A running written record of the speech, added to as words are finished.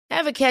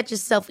Ever catch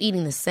yourself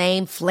eating the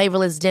same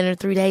flavorless dinner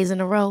 3 days in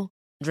a row?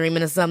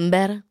 Dreaming of something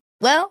better?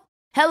 Well,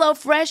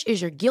 HelloFresh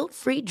is your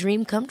guilt-free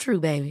dream come true,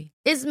 baby.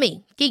 It's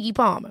me, Keke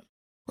Palmer.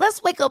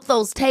 Let's wake up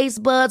those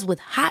taste buds with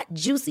hot,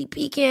 juicy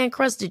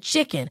pecan-crusted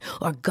chicken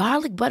or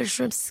garlic butter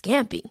shrimp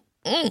scampi.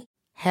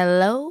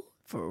 Hello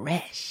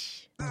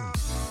Fresh.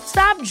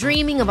 Stop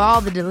dreaming of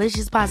all the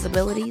delicious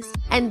possibilities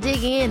and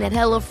dig in at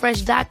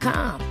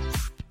HelloFresh.com.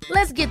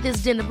 Let's get this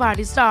dinner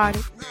party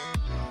started.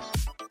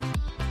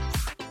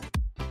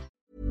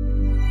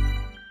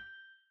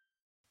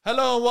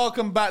 Hello and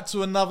welcome back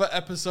to another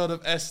episode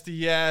of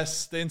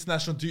SDS. The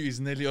international duty is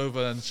nearly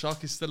over and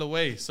Shark is still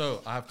away.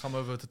 So I have come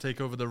over to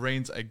take over the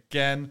reins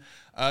again.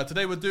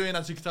 Today we're doing,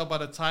 as you can tell by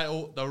the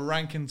title, the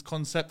rankings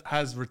concept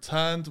has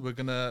returned. We're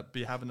going to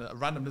be having a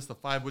random list of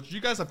 5, which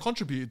you guys have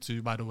contributed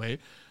to, by the way.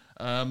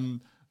 The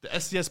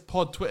SDS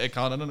Pod Twitter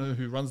account, I don't know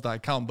who runs that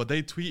account, but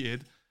they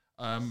tweeted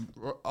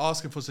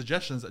asking for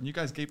suggestions and you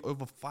guys gave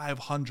over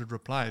 500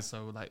 replies.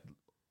 So like,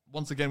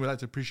 once again, we'd like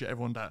to appreciate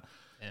everyone that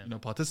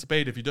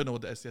participate. If you don't know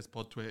what the SDS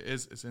Pod Twitter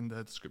is, it's in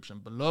the description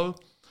below.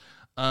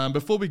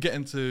 Before we get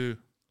into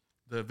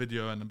the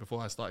video and then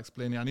before I start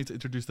explaining, I need to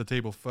introduce the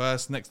table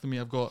first. Next to me,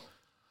 I've got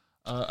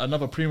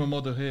another Primo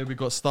model here. We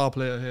got Star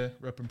Player here,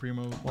 repping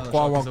Primo.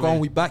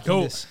 We back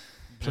in this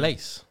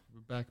place.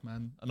 We're back,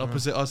 man. And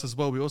opposite us as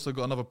well, we also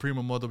got another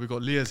Primo model. We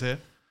got Leah's here.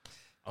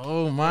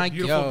 Oh my god!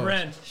 Beautiful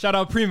brand. Shout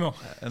out Primo.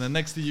 And then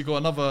next to you got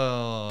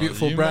another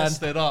beautiful you brand.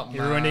 Messed it up,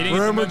 man.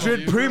 Real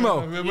Madrid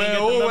Primo. We're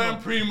all wearing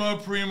Primo,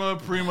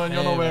 and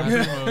you're not wearing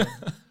Primo.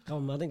 Oh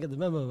man, I didn't get the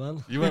memo,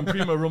 man. You wearing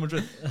Primo, Real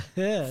Madrid.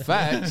 Yeah.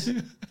 Facts.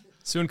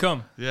 Soon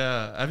come.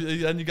 Yeah.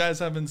 And you guys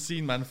haven't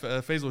seen, man.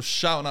 FaZe was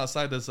shouting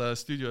outside this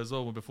studio as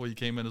well before you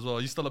came in as well.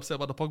 Are you still upset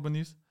about the Pogba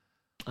news?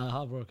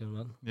 Heartbroken,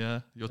 man. Yeah,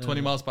 you're 20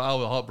 miles per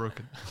hour,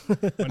 heartbroken.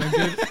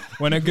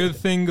 When a good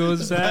thing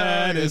goes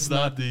bad, it's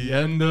not the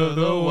end of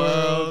the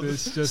world.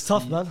 It's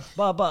tough, man.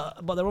 But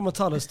the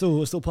remontada is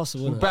still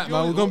possible. We're back,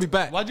 man. We're gonna be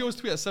back. Why do you always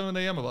tweet at 7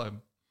 a.m. about him?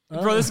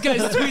 Bro, this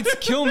guy's tweets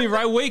kill me.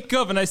 Right, I wake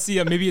up and I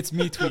see maybe it's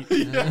me tweet.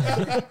 You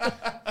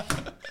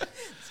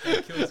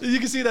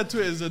can see that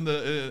Twitter's in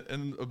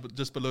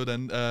just below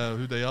then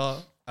who they are,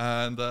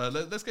 and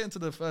let's get into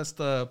the first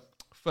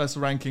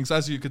rankings.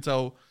 As you can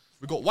tell,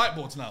 we got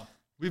whiteboards now.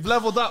 We've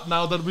leveled up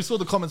now that we saw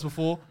the comments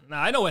before.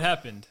 Now I know what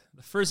happened.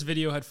 The first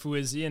video had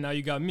Fuizzi, and now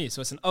you got me. So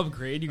it's an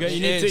upgrade. You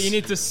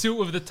need to suit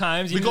with the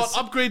times. We got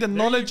upgrade in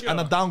knowledge and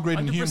a downgrade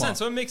in humor. 100%.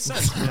 So it makes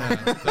sense. Yeah,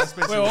 that's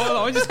Wait, hold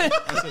on. What did you say?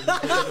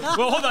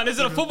 Well, hold on. Is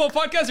it a football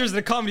podcast or is it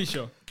a comedy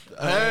show?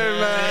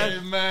 Hey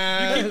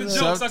man. You keep the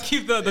jokes. I'll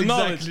keep the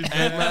knowledge.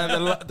 Hey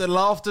man, the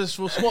laughter's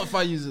for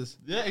Spotify users.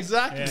 Yeah,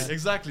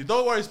 exactly.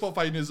 Don't worry,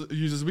 Spotify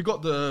users. We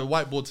got the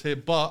whiteboards here,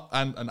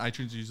 and an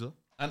iTunes user.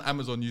 And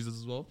Amazon users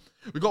as well.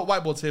 We got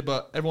whiteboards here,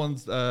 but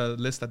everyone's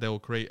list that they will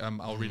create,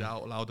 I'll read it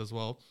out loud as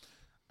well.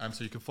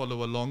 So you can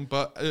follow along.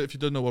 But if you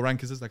don't know what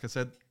rankings is, like I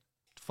said,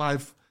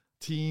 5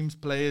 teams,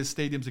 players,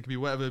 stadiums, it could be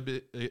whatever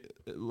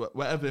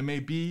it may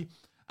be.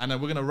 And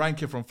then we're going to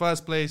rank it from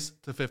first place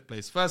to 5th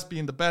place. First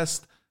being the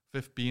best,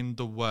 5th being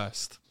the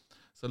worst.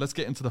 So let's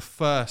get into the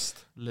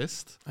first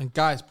list. And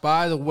guys,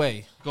 by the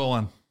way, go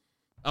on.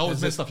 I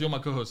always miss stuff. You're my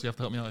co-host. So you have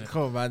to help me out here.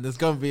 Come on, man. There's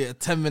going to be a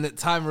 10-minute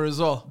timer as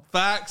well.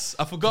 Facts.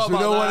 I forgot about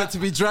that. We don't want it to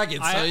be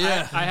dragging, so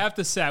yeah. I have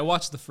to say, I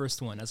watched the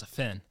first one as a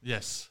fan.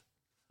 Yes.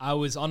 I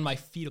was on my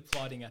feet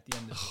applauding at the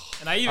end of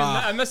it. And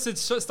I messaged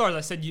Stars.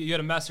 I said, you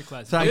had a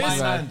masterclass.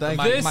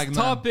 This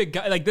topic,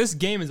 like this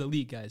game is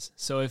elite, guys.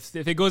 So if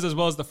it goes as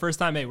well as the first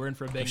time, hey, we're in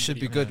for a big. We should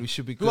be good.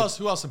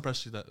 Who else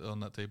impressed you on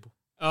that table?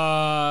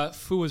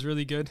 Fu was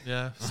really good.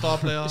 Yeah, Star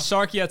Player.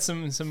 Sharky had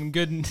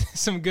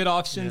some good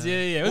options. Yeah.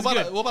 It was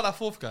good. What about that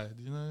 4th guy?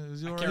 Do you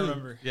know? I can't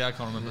remember. Yeah, I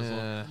can't remember as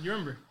well. You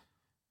remember?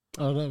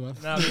 I don't know, man.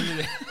 Nah, me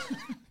neither.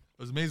 I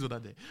was amazed with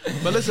that day.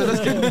 But listen, let's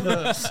get into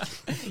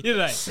You're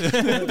right.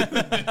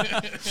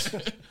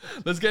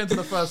 Let's get into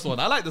the first one.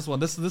 I like this one.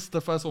 This is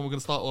the first one we're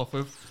gonna start off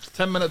with.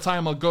 10-minute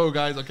timer, go,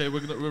 guys. Okay,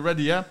 we're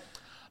ready. Yeah.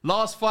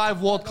 Last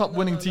 5 World Cup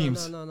winning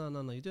teams. No.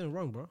 You're doing it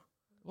wrong, bro.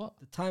 What?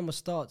 The timer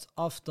starts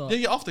after.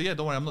 Yeah, after. Yeah,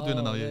 don't worry. I'm not doing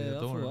it now. Yeah,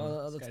 don't worry.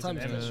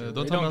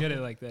 Don't get it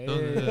like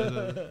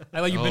that. I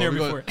like you've been here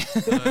before. Is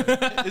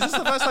this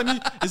the first time you?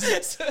 Is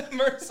this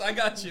Merce, I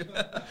got you.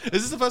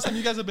 Is this the first time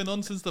you guys have been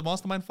on since the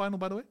Mastermind final?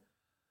 By the way.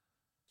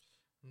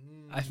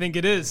 I think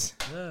it is.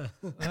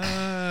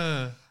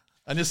 Yeah.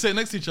 And you're sitting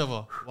next to each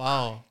other.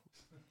 Wow.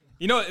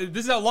 You know,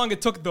 this is how long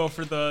it took though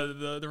for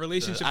the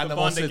relationship to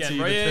bond again,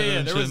 right?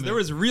 Yeah. There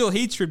was real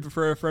hatred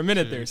for a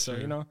minute there. So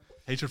you know.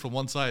 Hatred from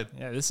one side.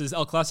 Yeah, this is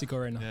El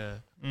Clasico right now.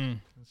 Yeah,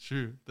 That's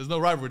true. There's no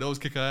rivalry. They always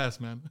kick our ass,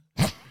 man.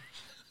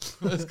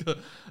 Let's go.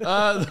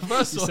 The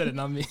first you one, said it,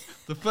 not me.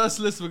 The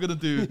first list we're gonna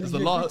do is the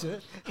last.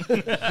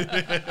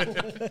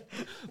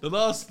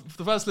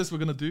 The first list we're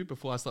gonna do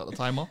before I start the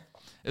timer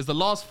is the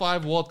last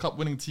 5 World Cup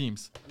winning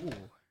teams. Ooh.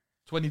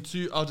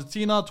 22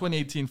 Argentina,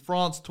 2018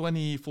 France,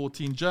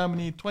 2014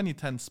 Germany,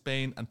 2010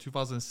 Spain, and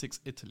 2006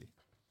 Italy.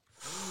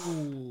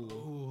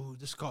 Ooh,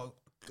 just got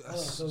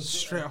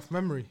straight off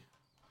memory.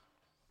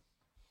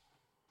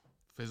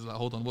 Faisal, like,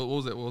 hold on. What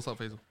was it? What was that,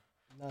 Faisal?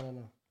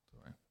 No.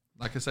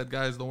 Like I said,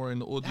 guys, don't worry. In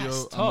the audio,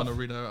 That's I'm tough. gonna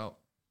read it out.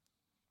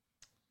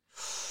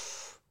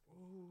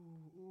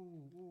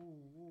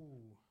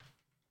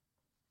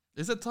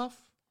 Is it tough?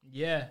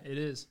 Yeah, it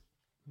is.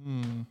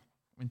 I'm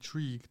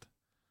intrigued.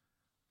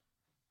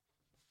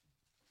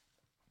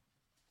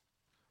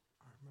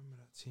 I remember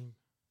that team.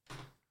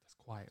 That's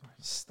quiet. Right?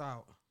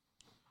 Stout.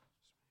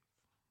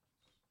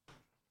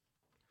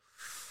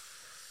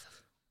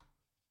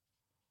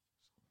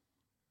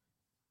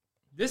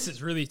 This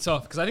is really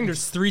tough because I think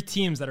there's 3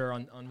 teams that are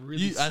on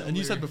really. And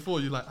you said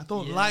before, you're like, I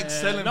don't like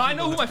selling. No, I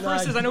know who my people.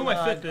 first is. I know who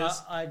my fifth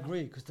is. I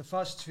agree because the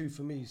first 2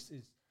 for me is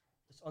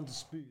it's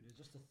undisputed. It's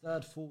just the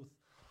third, fourth.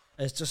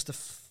 It's just the.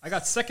 I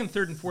got second,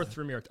 third, and fourth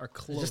for me are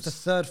close. It's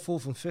just the third,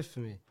 fourth, and fifth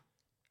for me.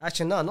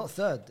 Actually, no, not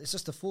third. It's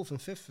just the fourth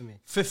and fifth for me.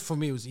 Fifth for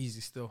me was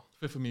easy still.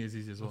 Fifth for me is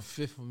easy as well.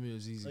 Fifth for me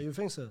was easy. So you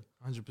think so?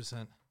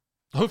 100%.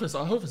 I hope it's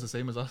the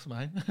same as us,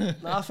 man.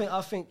 No, I think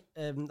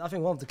one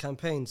of the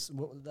campaigns,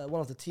 one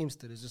of the teams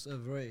did is just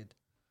overrated.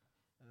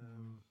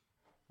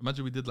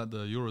 Imagine we did like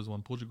the Euros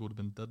one. Portugal would have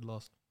been dead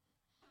last.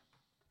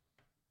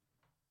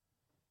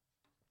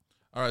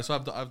 All right, so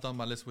I've done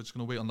my list. We're just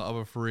gonna wait on the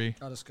other 3.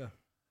 Let's go.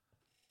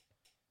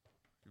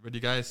 You ready,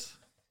 guys?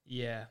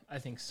 Yeah, I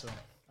think so.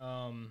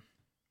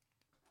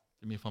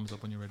 Give me a thumbs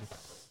up when you're ready.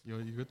 You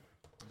good?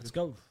 Let's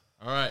go.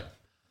 All right.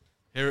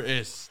 Here it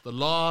is. The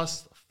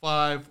last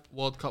 5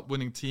 World Cup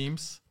winning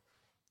teams.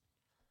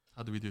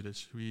 How do we do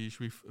this? We'll just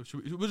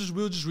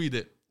read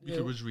it.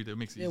 We'll just read it. It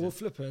makes it easier. Yeah, we'll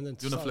flip it and then.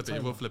 You want to flip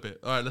it? We'll flip it.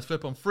 All right, let's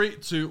flip on 3,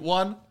 2,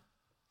 1.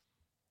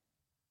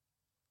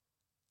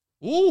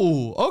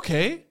 Ooh,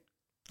 okay.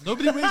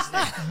 Nobody wins.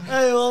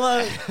 Hey, well,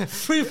 like,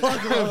 free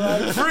Pogba,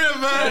 man. Free him,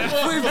 man.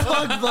 Free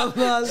Pogba,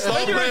 man. Stop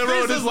playing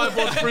around this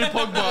whiteboard. Free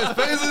Pogba.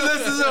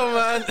 This is all,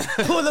 man.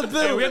 Pull the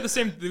bill. Hey, we have the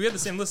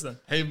same list then.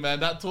 Hey, man,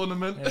 that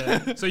tournament.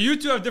 Yeah. So you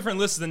 2 have different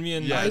lists than me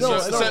and. Yeah, I know.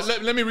 so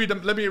let me read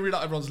them. Let me read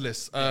out everyone's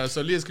list.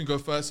 So Lias can go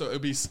first. So it'll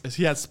be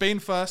he had Spain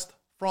first,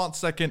 France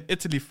second,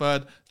 Italy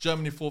third,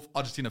 Germany fourth,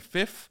 Argentina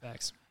fifth.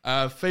 Facts.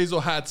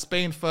 Faisal had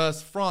Spain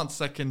first, France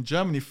second,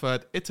 Germany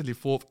third, Italy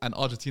fourth, and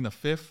Argentina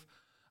fifth.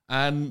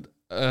 And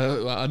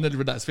I nearly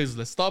read that as Faisal's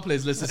list. Star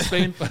players list is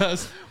Spain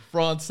first,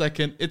 France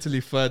second,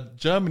 Italy third,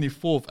 Germany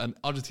fourth, and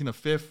Argentina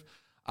fifth.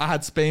 I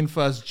had Spain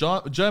first,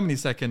 Germany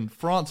second,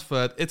 France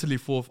third, Italy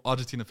fourth,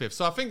 Argentina fifth.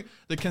 So I think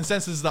the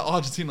consensus is that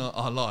Argentina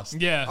are last.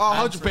 Yeah. Oh,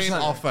 And 100%. Spain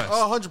are first.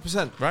 Oh,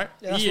 100%. Right?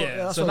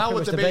 That's So what now we're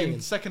we're pretty much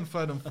debating second,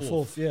 third, and fourth.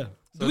 Fourth, yeah.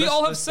 Do we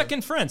all have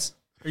second France?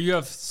 Or you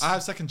have. I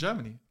have second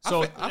Germany.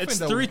 So I it's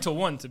think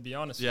 3-1 to be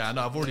honest. Yeah,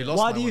 no, I've already lost.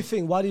 Why my do you one.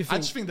 think? I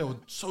just think they were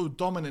so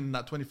dominant in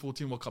that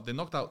 2014 World Cup. They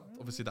knocked out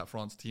obviously that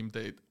France team.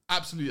 They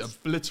absolutely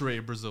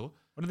obliterated Brazil.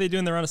 What did they do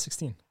in the round of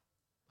 16?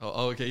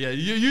 Oh, okay, yeah.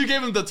 You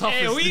gave them the toughest.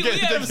 Hey, we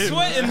had them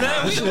sweating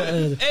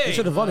that. They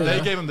should have won it. They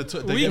man. gave them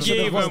the. We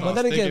gave them. But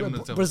then They gave again,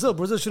 them the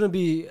Brazil shouldn't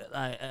be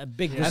a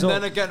big result.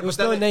 then again, it was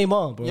but no then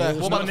Neymar, bro. Yeah, It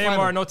was What No about the Neymar,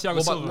 final? no Thiago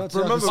What Silva. about-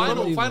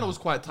 Remember, Final was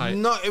quite tight.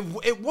 No,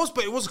 it was,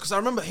 but it wasn't because I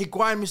remember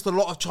Higuain missed a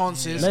lot of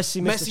chances.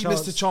 Messi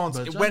missed a chance.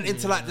 It went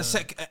into like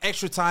the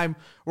extra time.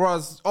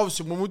 Whereas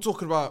obviously when we're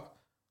talking about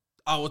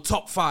our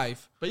top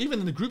 5, But even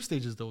in the group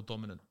stages, they were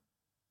dominant.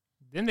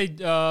 Then they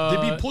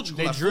beat Portugal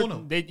They at drew.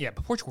 4-0.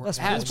 But Portugal. That's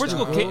Ass. bullshit,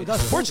 Portugal. bro.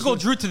 Portugal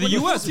drew to the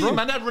US, bro.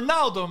 Man, that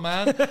Ronaldo,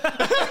 man.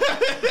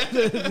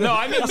 No,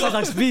 I mean That's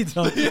like speed.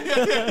 Huh?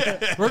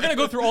 we're gonna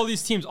go through all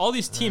these teams. All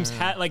these teams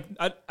had like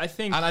I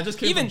think. And I just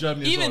came from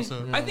Germany as well,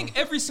 so- I think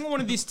every single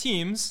one of these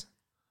teams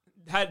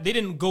they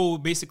didn't go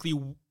basically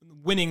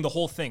winning the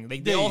whole thing.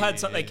 They all had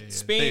some, like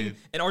Spain They-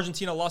 and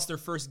Argentina lost their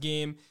first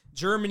game.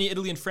 Germany,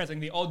 Italy, and France,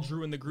 like they all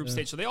drew in the group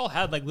stage. So they all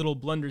had like little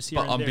blunders here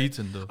But and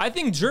unbeaten, there. though. I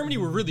think Germany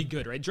were really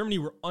good, right? Germany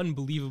were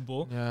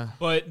unbelievable. Yeah.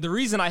 But the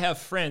reason I have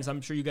France,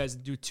 I'm sure you guys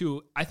do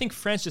too, I think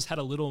France just had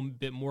a little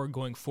bit more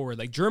going forward.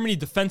 Like Germany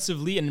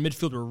defensively and in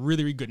midfield were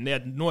really, really good. And they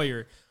had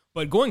Neuer.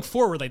 But going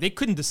forward, like they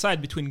couldn't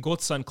decide between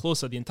Götze and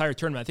Klose the entire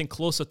tournament. I think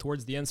Klose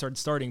towards the end started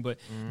starting, but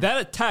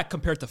that attack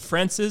compared to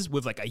France's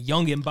with like a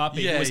young Mbappe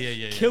who was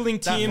killing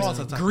That teams. France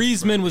attack was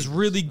Griezmann was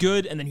really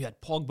good, and then you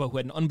had Pogba who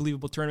had an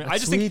unbelievable tournament. I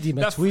just think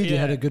Matuidi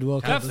had a good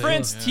World Cup That as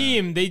France well.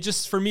 team, they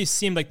just for me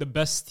seemed like the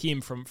best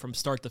team from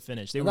start to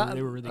finish. They were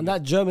really and good.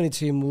 that Germany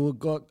team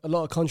got a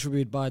lot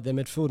contributed by their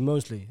midfield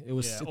mostly. It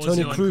was Yeah,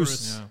 Tony Ozil and Kroos.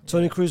 Kroos. Yeah.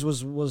 Tony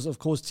Kroos was of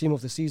course team of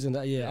the season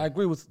that year. I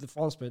agree with the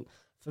France bit.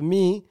 For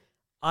me,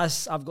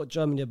 I've got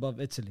Germany above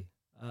Italy.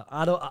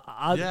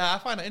 I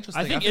find it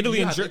interesting. I think Italy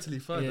you and had Ger- Italy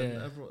third. Yeah.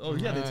 And everyone, oh,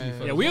 yeah, Italy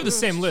third. Yeah, we have the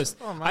same list.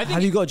 I think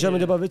Have you got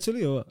Germany above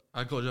Italy or what?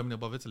 I got Germany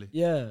above Italy.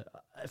 Yeah,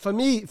 for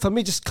me,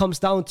 just comes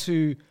down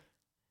to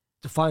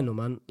the final,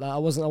 man. Like I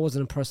wasn't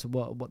impressed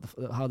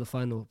with how the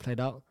final played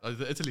out.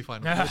 The Italy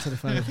final. To the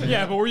final.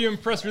 Yeah, but were you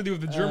impressed really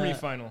with the Germany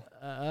final?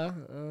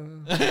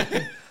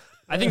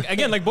 I think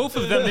again, like both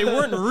of them, they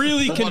weren't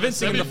really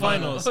convincing in the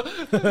finals.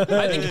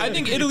 I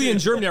think Italy and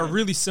Germany are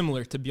really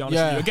similar, to be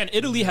honest with you. Again,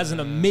 Italy has an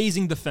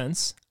amazing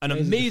defense, an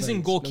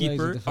amazing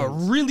goalkeeper, a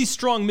really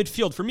strong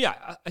midfield. For me,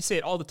 I say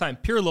it all the time.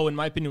 Pirlo, in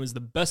my opinion, was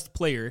the best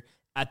player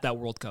at that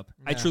World Cup.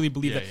 I truly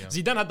believe that.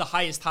 Zidane had the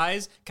highest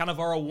highs.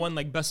 Cannavaro won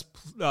like best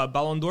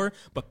Ballon d'Or,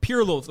 but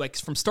Pirlo, like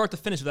from start to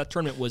finish of that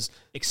tournament, was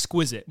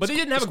exquisite. But they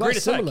didn't have a great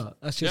attack. Similar.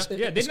 Actually, they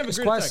didn't have a it's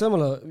great quite attack.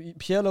 similar.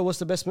 Pirlo was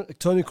the best.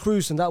 Toni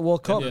Kroos in that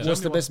World Cup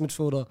was the best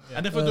midfielder.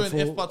 And if we're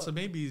doing if buts and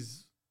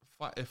maybes,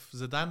 if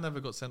Zidane never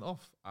got sent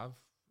off, I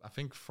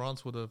think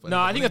France would have. No,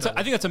 I think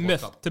that's a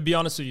myth. To be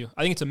honest with you,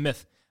 I think it's a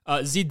myth.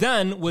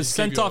 Zidane was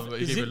sent off.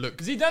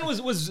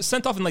 Zidane was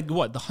sent off in like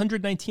what, the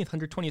 119th,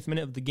 120th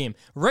minute of the game.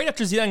 Right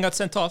after Zidane got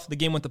sent off, the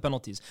game went to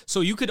penalties.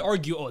 So you could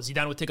argue,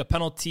 Zidane would take a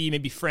penalty,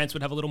 maybe France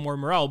would have a little more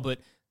morale, but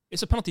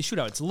it's a penalty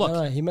shootout. It's luck.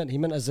 No, he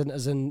meant as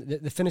in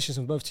the finishes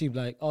from both teams,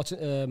 like what's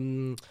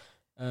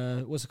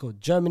it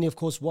called? Germany, of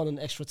course, won in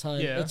extra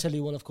time. Yeah.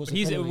 Italy won, of course.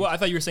 I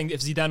thought you were saying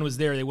if Zidane was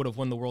there, they would have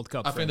won the World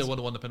Cup. I think they would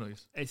have won the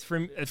penalties. For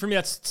me,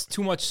 that's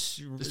too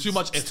much. It's too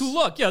much. It's too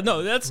luck. Yeah,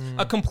 no, that's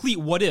a complete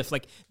what if.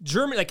 Like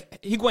Germany,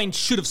 like Higuain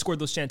should have scored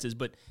those chances,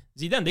 but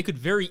Zidane, they could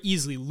very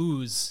easily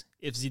lose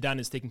if Zidane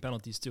is taking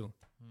penalties too.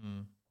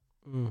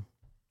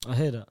 I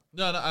hear that.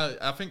 No,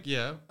 I think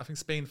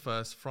Spain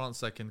first, France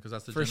second, because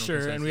that's the For general sure,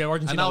 consensus. and we have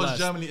Argentina And now last. it's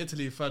Germany,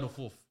 Italy third or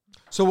fourth.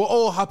 So we're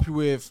all happy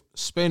with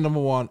Spain number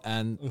 1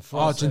 and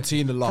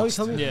Argentina last.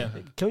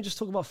 Can we just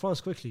talk about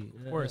France quickly?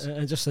 Of course.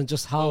 And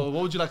just how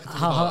What would you like to talk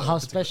how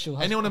about?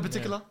 special Anyone in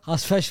particular? how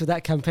special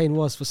that campaign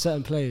was for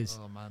certain players.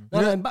 Oh man.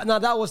 No,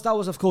 that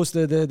was of course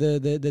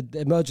the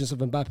emergence of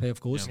Mbappe,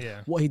 of course.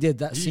 Yeah. What he did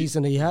that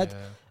season he had.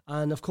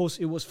 And of course,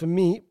 it was for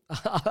me,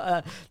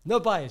 no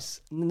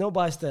bias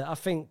there. I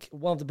think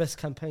one of the best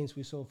campaigns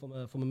we saw from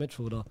a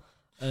midfielder.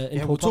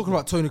 We're talking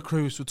about Toni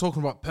Kroos. We're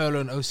talking about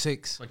Pirlo in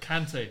 06. Like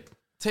Kante.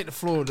 Take the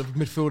floor, the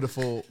midfielder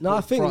for. No, for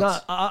I think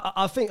France. that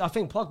I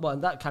think Pogba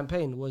in that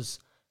campaign was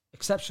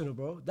exceptional,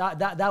 bro.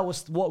 That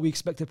was what we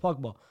expected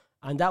Pogba,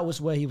 and that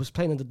was where he was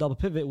playing in the double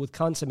pivot with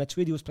Kante.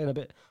 Matuidi was playing a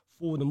bit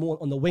forward and more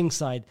on the wing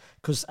side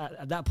because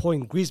at that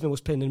point Griezmann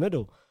was playing in the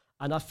middle,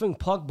 and I think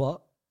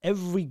Pogba.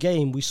 Every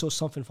game we saw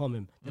something from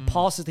him. The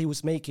passes he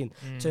was making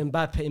to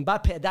Mbappe.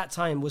 Mbappe at that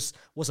time was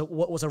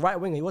a right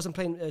winger. He wasn't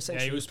playing central.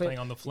 He was playing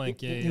on the flank.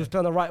 He was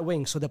playing on the right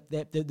wing. So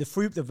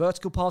the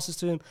vertical passes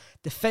to him,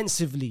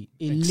 defensively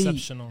elite.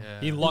 Exceptional. Yeah.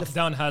 He locked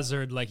down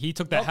Hazard. Like he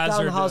took that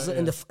Hazard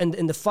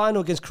in the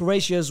final against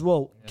Croatia as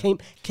well. Came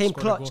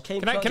clutch.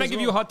 Can I give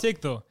you a hot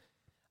take though?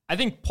 I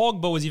think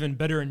Pogba was even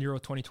better in Euro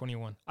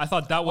 2021. I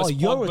thought that was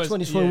Euro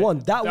 2021.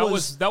 That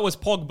was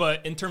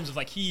Pogba in terms of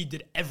like he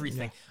did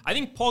everything. Yeah. I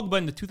think Pogba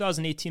in the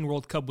 2018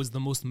 World Cup was the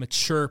most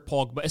mature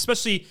Pogba,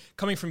 especially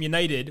coming from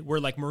United, where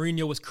like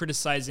Mourinho was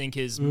criticizing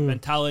his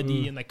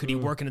mentality and like could he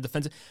work in the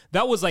defensive.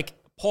 That was like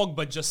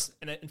Pogba just,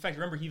 and in fact,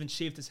 remember he even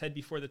shaved his head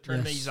before the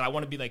tournament. He said, I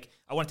want to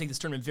take this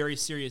tournament very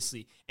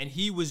seriously, and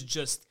he was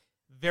just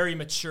very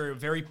mature,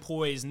 very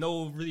poised,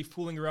 no really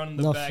fooling around in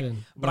the back.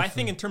 But I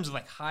think in terms of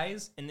like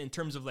highs and in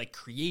terms of like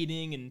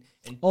creating and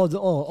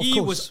he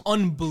was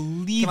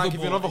unbelievable. Can I give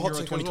you another hot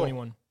take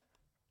 2021?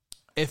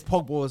 If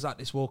Pogba was at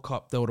this World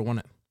Cup, they would have won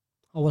it.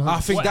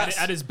 I think that's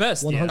at his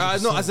best. No,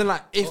 as in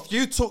like if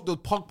you took the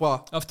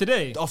Pogba of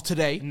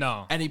today,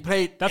 no, and he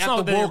played at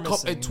the World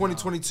Cup in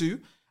 2022,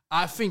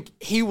 I think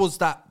he was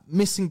that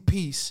missing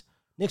piece.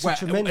 Next to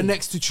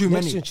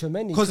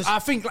Tchouaméni. Because I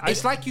think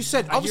it's like you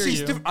said,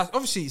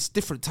 obviously it's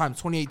different time.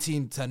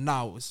 2018 to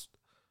now is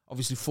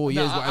obviously 4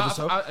 years,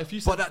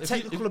 but that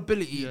technical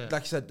ability,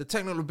 like you said, the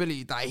technical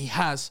ability that he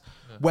has,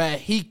 where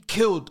he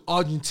killed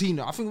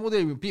Argentina. I think what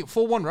they beat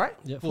 4-1, right?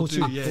 Yeah,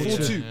 4-2.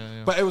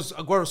 4-2. But it was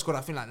Aguero scored,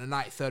 I think, like the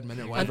 93rd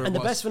minute, whatever. And the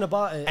best thing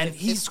about it, and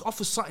he's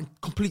offers something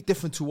completely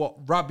different to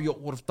what Rabiot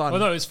would have done.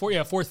 Well, no, it was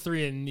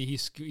 4-3, and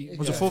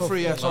was it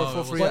 4-3? Yeah,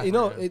 sorry, 4-3. But you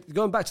know,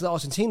 going back to the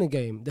Argentina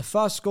game, the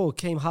first goal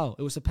came how?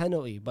 It was a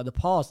penalty, but the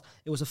pass,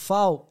 it was a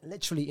foul,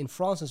 literally in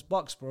France's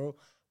box, bro.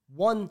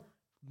 One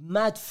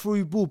mad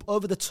through ball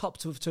over the top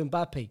to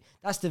Mbappe.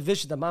 That's the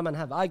vision that my man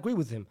have. I agree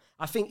with him.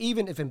 I think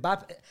even if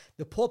Mbappe,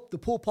 the poor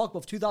Pogba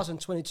of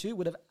 2022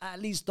 would have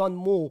at least done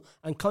more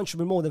and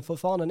contributed more than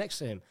Fofana next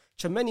to him.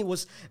 Tchouaméni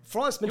was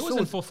France midfield. It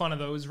wasn't Fofana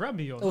though. It was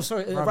Rabiot. Oh,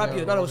 sorry,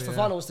 Rabiot. No, it was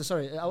Fofana. Was the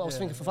sorry? I was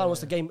thinking Fofana was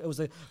the game. It was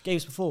the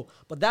games before.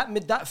 But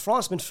that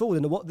France midfield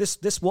in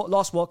the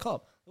last World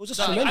Cup. It was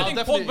just tremendous. I think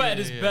Pogba at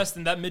his best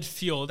in that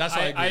midfield.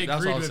 I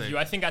agree with you.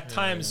 I think at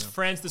times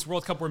France, this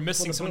World Cup, were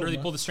missing someone to really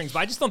pull the strings. But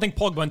I just don't think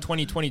Pogba in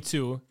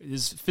 2022,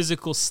 his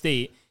physical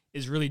state,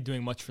 is really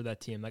doing much for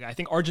that team. Like I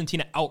think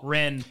Argentina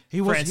outran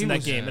France in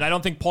that game, and I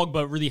don't think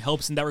Pogba really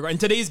helps in that regard. In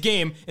today's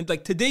game, and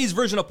like today's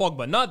version of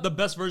Pogba, not the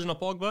best version of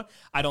Pogba,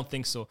 I don't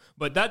think so.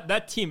 But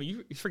that team,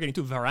 you're forgetting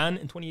too, Varane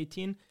in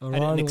 2018, him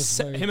and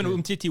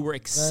Umtiti were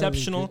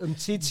exceptional.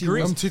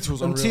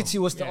 Umtiti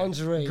was the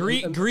Andre.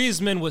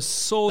 Griezmann was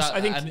so.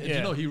 I think you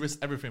know he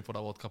risked everything for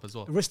that World Cup as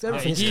well. Risked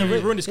everything. He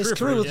ruined his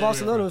career with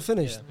Barcelona was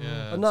finished.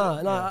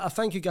 I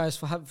thank you guys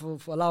for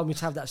allowing me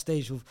to have that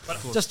stage.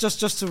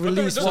 Just to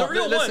release the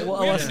real one.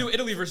 We have to do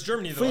Italy versus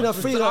Germany, though.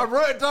 I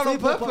wrote it down on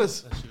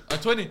purpose.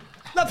 20.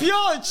 La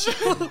Pioche!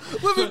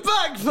 We'll be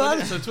back,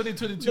 man. So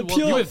 2022 World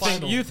Cup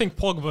final. You think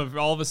Pogba,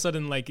 all of a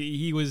sudden, like,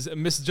 he was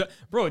misjudged.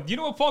 Bro, do you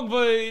know what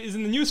Pogba is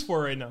in the news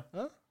for right now?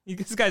 Huh?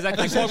 This guy's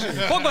acting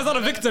Pogba's not a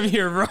victim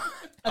here, bro.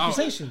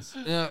 accusations.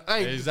 Yeah,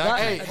 hey,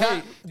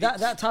 exactly.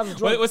 That type of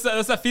drug. What's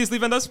that Fierce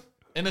Leave us?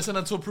 Innocent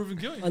until proven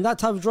guilty. And that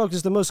type of drug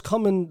is the most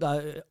common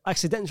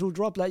accidental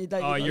drug.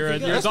 You're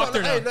a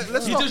doctor now.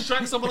 He just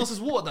drank someone else's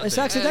water. It's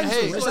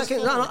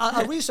accidental.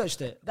 I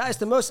researched it. That is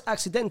the most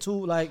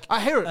accidental. I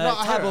hear it.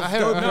 I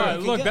hear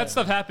it. Look, that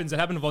stuff happens. It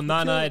happened with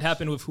Onana. It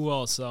happened with who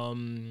else?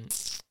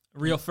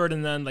 Rio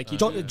Ferdinand,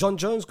 John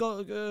Jones got.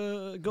 Is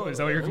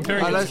that what you're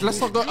comparing? Let's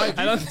not go. I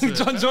don't think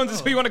John Jones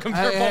is who you want to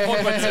compare Paul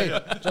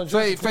Pogba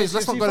to. Face,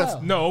 let's not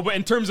go. No, but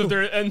in terms of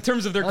their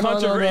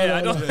controversy,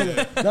 I don't.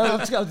 No,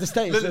 let's go to the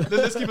States.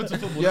 Let's keep it to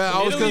football. Yeah,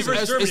 I was going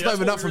to say, it's not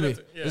even that for me.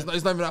 It's not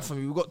even that for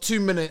me. We've got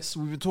 2 minutes.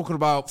 We've been talking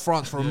about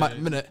France for a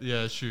minute.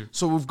 Yeah, sure.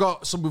 So we've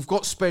got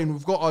Spain,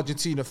 we've got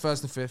Argentina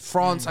first and fifth.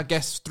 France, I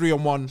guess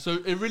 3-1. So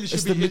it really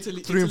should be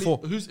Italy. 3 and 4.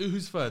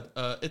 Who's third?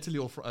 Italy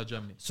or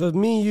Germany? So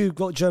me and you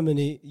got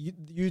Germany.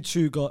 You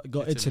two got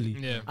Italy.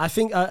 Yeah. I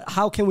think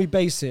how can we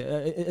base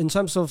it in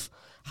terms of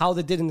how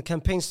they did in the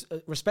campaigns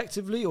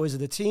respectively, or is it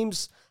the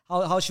teams?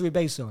 How should we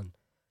base it on?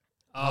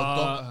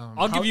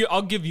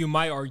 I'll give you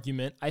my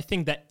argument. I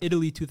think that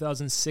Italy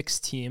 2006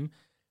 team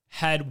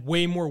had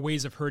way more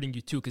ways of hurting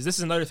you too, because this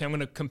is another thing I'm going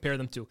to compare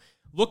them to.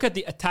 Look at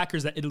the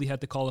attackers that Italy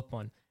had to call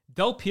upon.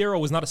 Del Piero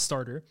was not a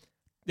starter.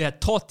 They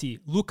had Totti,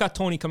 Luca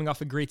Toni coming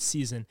off a great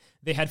season.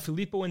 They had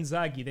Filippo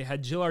Inzaghi. They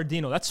had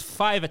Gilardino. That's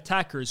 5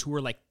 attackers who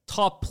were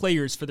top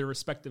players for their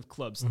respective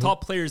clubs.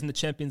 Top players in the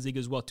Champions League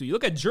as well, too. You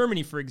look at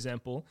Germany, for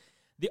example.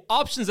 The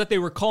options that they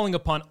were calling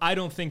upon, I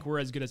don't think were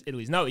as good as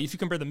Italy's. Now, if you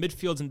compare the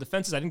midfields and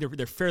defenses, I think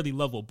they're fairly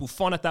level.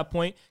 Buffon at that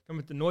point,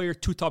 coming to Neuer,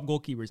 2 top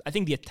goalkeepers. I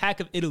think the attack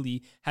of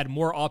Italy had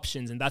more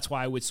options, and that's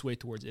why I would sway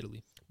towards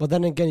Italy. But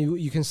then again,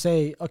 you can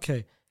say,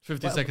 okay,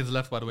 50 seconds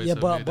left, by the way. Yeah,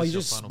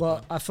 so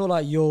but I feel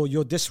like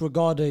you're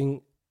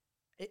disregarding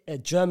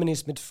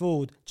Germany's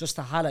midfield just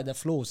to highlight their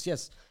flaws.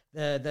 Yes,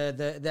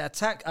 the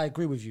attack, I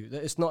agree with you.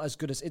 It's not as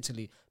good as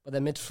Italy, but the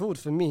midfield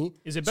for me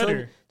is it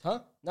better?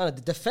 No,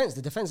 the defense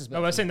is better. No, I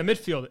was saying the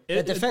midfield.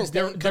 The defense.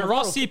 They're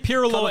Rossi,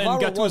 Pirlo,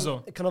 and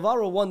Gattuso.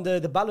 Cannavaro won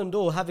the Ballon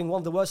d'Or, having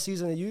won the worst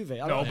season at Juve.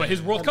 No, but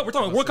his World Cup. We're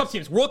talking about World Cup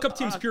teams. World Cup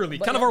teams purely.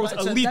 Cannavaro was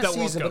elite that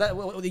World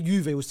Cup. But the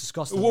Juve was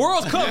disgusting.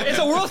 World Cup. It's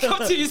a World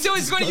Cup team. You see how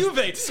he's going to Juve.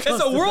 It's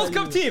a World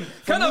Cup team.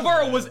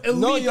 Cannavaro was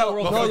elite that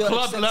World Cup.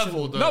 Club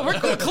level, though. No, we're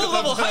club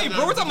level hype,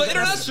 bro. We're talking about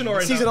international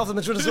right now. Season after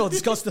Madrid as well.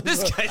 Disgusting.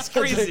 This guy's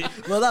crazy.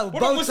 What about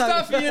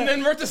Mustafi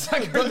and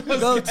Mertesacker?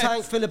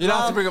 Boateng, Philip Lahm. You don't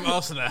have to bring up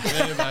Arsenal.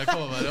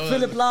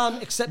 Philip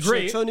Lahm,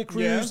 exceptional. Tony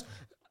Cruz. Yeah.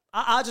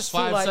 I just feel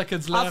 5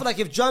 seconds left. I feel like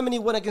if Germany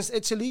win against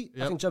Italy,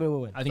 I think Germany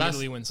will win. I think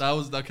Italy wins. That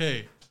was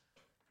okay.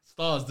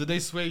 Stars, did they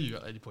sway you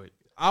at any point?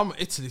 I'm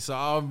Italy,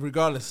 so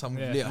regardless, I'm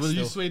Were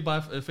you swayed by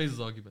Faze's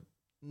argument?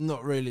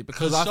 Not really,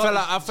 because I felt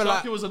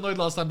like Sharky was annoyed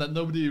last time that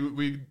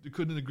we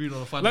couldn't agree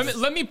on a final.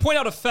 Let me point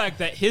out a fact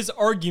that his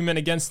argument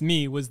against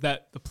me was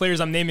that the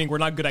players I'm naming were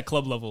not good at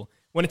club level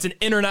when it's an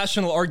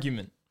international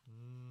argument.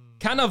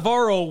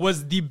 Cannavaro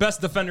was the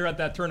best defender at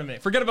that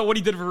tournament. Forget about what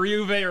he did for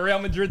Juve or Real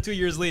Madrid 2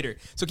 years later.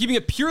 So keeping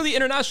it purely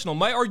international,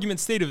 my argument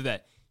stated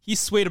that he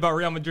swayed about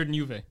Real Madrid and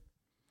Juve.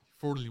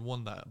 Fraudly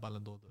won that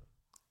Ballon d'Or.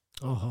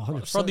 Oh,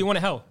 100%. Fraudly won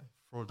it how?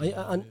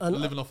 And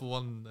living off of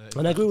one.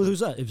 And I agree with who's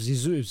that. If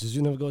Zizou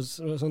never got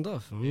sent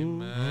off. In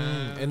the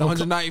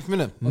 190th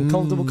minute.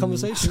 Uncomfortable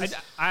conversations.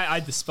 I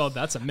dispelled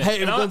that's a myth.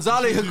 Hey, if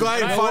Gonzalez could go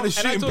out and find a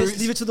shooting boots,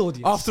 leave it to the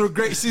audience. After a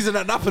great season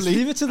at Napoli.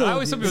 Leave it to the audience. I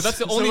always tell people that's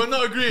the only. So we're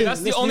not agreeing.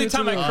 That's the only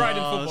time I cried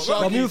in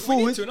football. But moving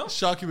forward,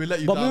 Sharky, we let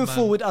you but down, moving man.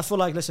 forward, I feel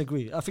like let's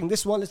agree. I think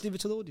this one, let's leave it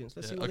to the audience.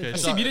 Let's see what they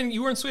think.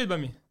 You weren't swayed by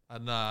me.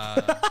 Nah.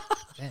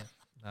 Damn.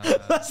 I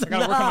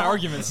gotta work on my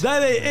arguments.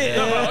 That ain't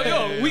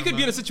it. We could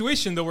be in a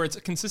situation though where it's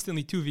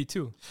consistently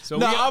 2v2. So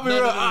I'll be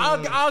real.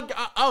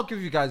 I'll give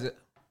you guys it.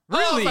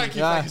 Really? Thank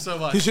you so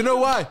much. Because you know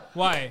why?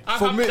 Why?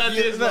 For me,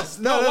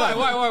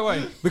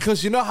 Why?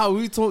 Because you know how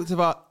we talked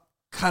about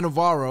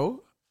Cannavaro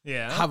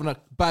having a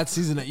bad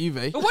season at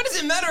Juve. But what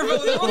does it matter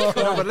about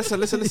No, but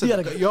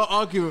listen. Your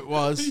argument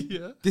was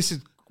this is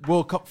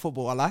World Cup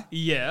football, I lie.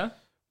 Yeah.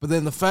 But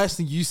then the first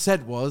thing you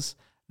said was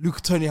Luca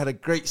Toni had a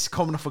great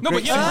coming off a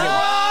great season.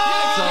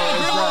 We're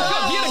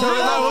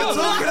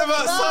talking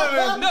about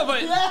something.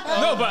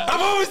 No, but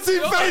I'm always too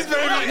phased,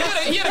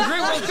 baby. He had a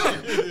great World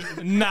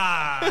Cup.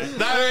 Nah.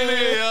 That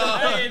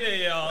ain't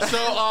it, y'all. So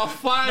our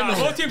final.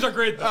 Both teams are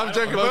great. I'm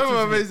joking. Both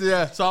are amazing,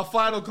 yeah. So our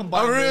final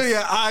combined.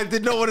 I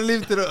did not want to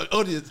leave it to the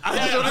audience. I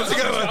just wanted to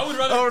go.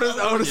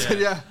 I would have said,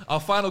 yeah. Our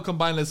final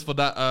combined list for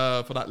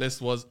that list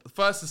was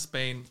first is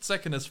Spain,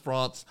 second is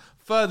France,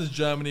 third is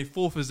Germany,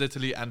 fourth is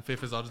Italy, and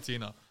fifth is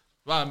Argentina.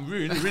 Wow, I'm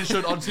really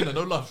showed Argentina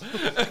no love.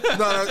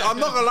 No, I'm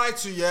not gonna lie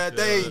to you.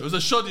 It was a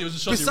shoddy.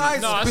 It's a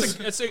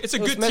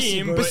good Messi,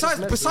 team.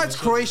 Besides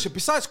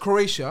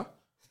Croatia,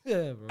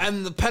 Yeah, bro.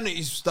 and the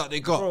penalties that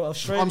they got. Bro,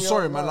 Australia, I'm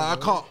sorry, man. Like, I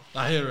can't.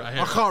 I hear it.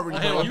 I can't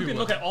really. You can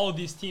look at all of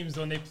these teams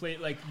when they played.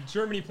 Like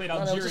Germany played No,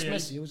 Algeria. it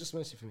was just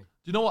Messi for me. Do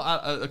you know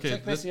what? Okay.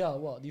 Check Messi out.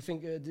 What do you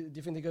think? Do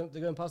you think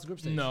they're going past the group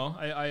stage? No,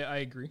 I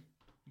agree,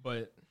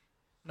 but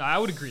no, I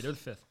would agree. They're the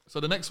fifth. So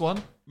the next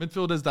one,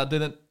 midfielders that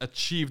didn't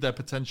achieve their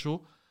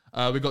potential.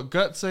 We got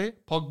Götze,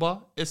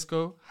 Pogba,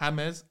 Isco,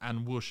 James,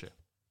 and Wilshere.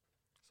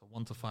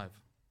 1 to 5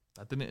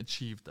 that didn't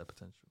achieve their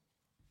potential.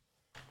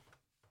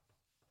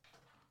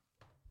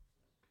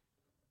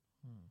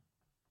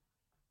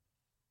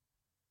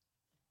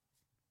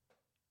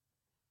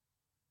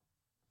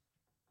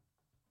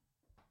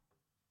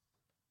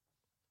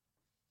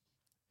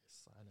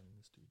 It's silent in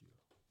the studio.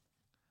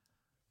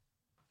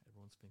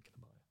 Everyone's thinking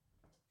about it.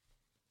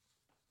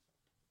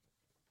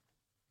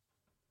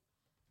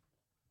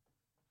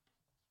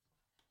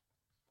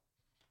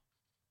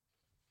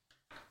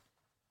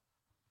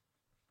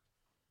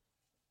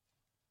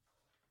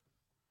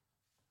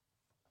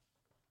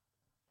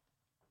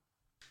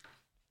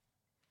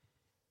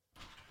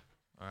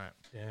 All right.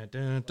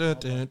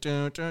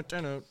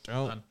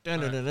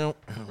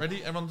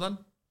 Ready? Everyone done?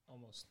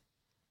 Almost.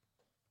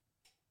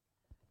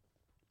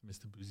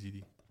 Mr.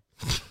 Bouzidi.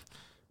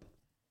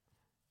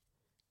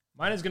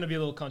 Mine is going to be a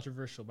little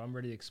controversial, but I'm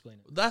ready to explain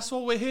it. That's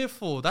what we're here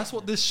for. That's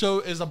what this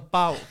show is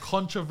about.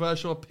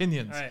 Controversial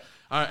opinions.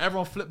 All right,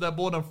 everyone flip their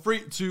board on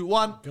 3, 2,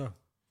 1. Go.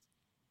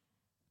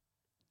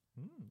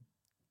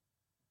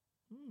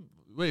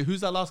 Wait, who's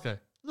that last guy?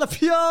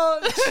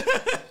 Lapierre!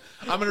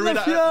 I'm gonna read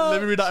out.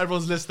 Let me read out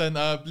everyone's list then.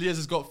 Liaz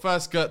has got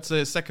first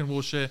Götze, second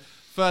Wilshere,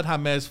 third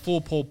James,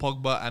 fourth Paul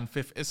Pogba, and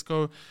fifth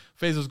Isco.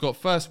 Faisal's got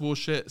first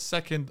Wilshere,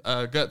 second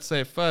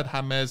Götze, third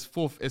James,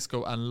 fourth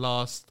Isco, and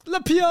last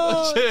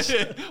Lapierre!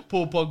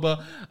 Paul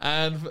Pogba.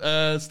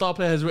 And Star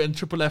Player has written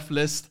triple F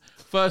list.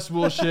 First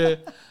Wilshere,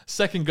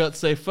 second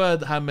Götze,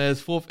 third James,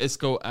 fourth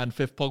Isco, and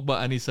fifth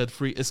Pogba. And he said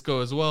free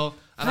Isco as well.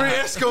 Free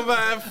Isco,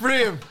 man.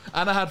 Free him.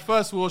 And I had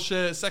first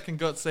Wilshere, second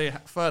Götze,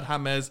 third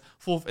James,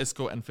 fourth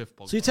Isco, and fifth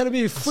Pogba. So you're telling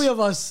me 3 of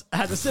us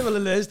had a similar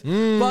list,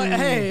 but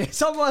hey,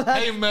 someone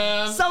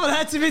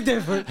had to be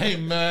different. Hey,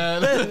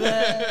 man.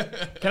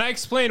 Can I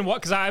explain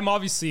what? Because I'm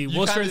obviously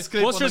Wilshere's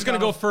going to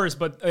go first,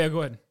 but yeah,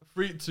 go ahead.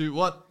 3, 2,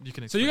 1. You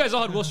can explain. So you guys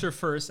all had Wilshere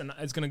first, and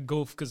it's going to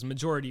go because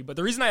majority. But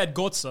the reason I had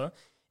Götze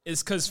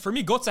is because for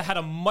me, Götze had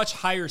a much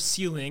higher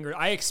ceiling, or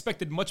I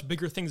expected much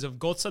bigger things of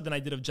Götze than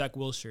I did of Jack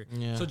Wilshere.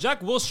 Yeah. So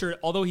Jack Wilshere,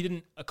 although he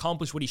didn't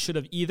accomplish what he should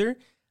have either,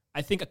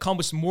 I think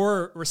accomplished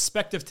more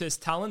respective to his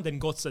talent than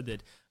Götze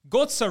did.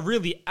 Götze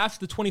really, after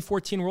the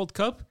 2014 World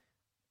Cup,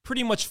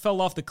 pretty much fell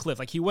off the cliff.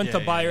 Like he went to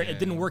Bayern, it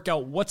didn't work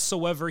out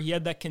whatsoever. He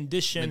had that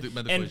condition.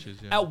 And issues,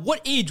 at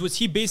what age was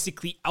he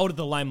basically out of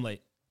the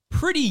limelight?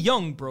 Pretty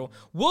young, bro.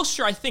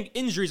 Wilshere, I think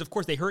injuries, of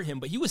course, they hurt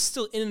him, but he was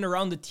still in and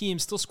around the team,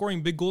 still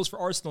scoring big goals for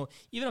Arsenal,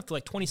 even up to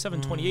like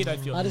 27, 28, I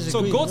feel.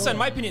 So Götze, in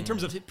my opinion, in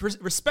terms of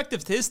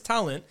respective to his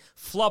talent,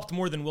 flopped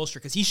more than Wilshere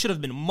because he should have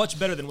been much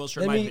better than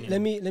Wilshere, in my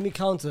opinion. Let me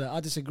counter that.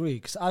 I disagree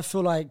because I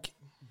feel like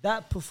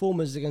that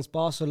performance against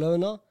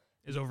Barcelona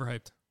is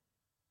overhyped.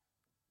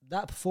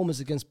 That performance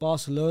against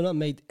Barcelona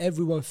made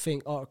everyone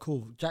think, oh,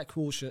 cool, Jack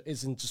Wilshere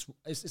isn't just...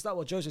 Is that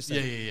what Joseph said?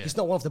 Yeah. He's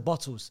not one of the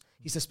bottles.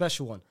 He's a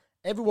special one.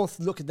 Everyone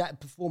looked at that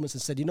performance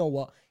and said, you know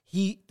what?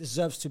 He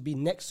deserves to be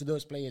next to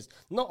those players.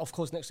 Not, of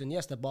course, next to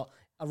Iniesta, but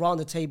around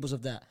the tables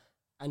of that.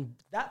 And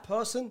that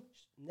person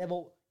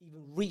never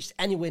even reached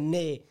anywhere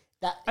near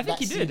that. I think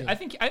he did. I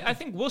think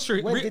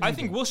Wilshere. I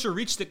think Wilshere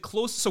reached it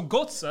close. So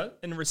Götze,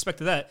 in respect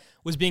to that,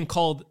 was being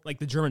called like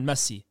the German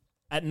Messi.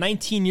 At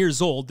 19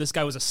 years old, this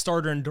guy was a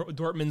starter in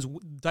Dortmund's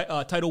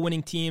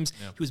title-winning teams.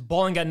 Yeah. He was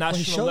balling at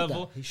national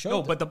level.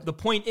 But the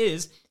point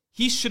is,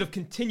 he should have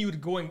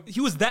continued going.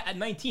 He was that at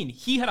 19.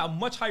 He had a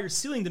much higher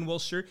ceiling than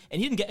Wilshere, and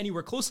he didn't get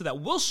anywhere close to that.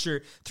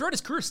 Wilshere, throughout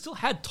his career, still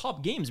had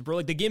top games, bro.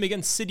 Like the game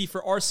against City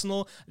for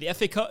Arsenal, the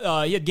FA Cup.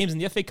 He had games in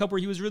the FA Cup where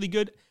he was really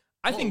good.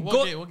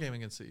 What game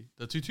against City?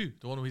 The 2-2,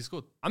 the one where he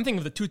scored. I'm thinking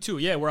of the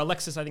 2-2, yeah, where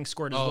Alexis, I think,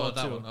 scored as well,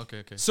 that too. One.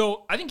 Okay.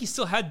 So I think he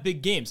still had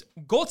big games.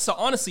 Götze,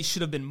 honestly,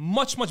 should have been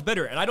much, much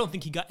better, and I don't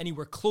think he got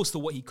anywhere close to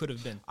what he could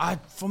have been.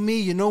 For me,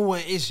 you know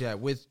what it is, yeah,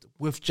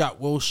 with Jack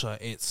Wilshere,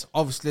 it's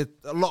obviously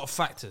a lot of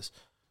factors.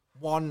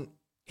 One,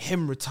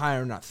 him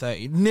retiring at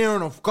 30. Near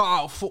enough got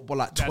out of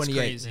football at 28. That's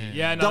crazy.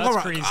 Yeah, no,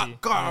 that's crazy.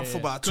 Got out of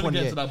football at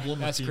 28.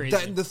 That's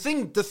crazy.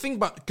 The thing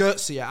about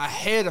Götze, yeah, I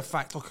hear the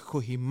fact, okay, cool,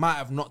 he might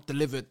have not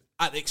delivered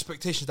at the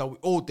expectations that we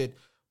all did,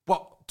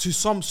 but to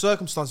some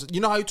circumstances,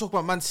 you know how you talk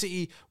about Man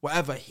City,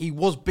 whatever, he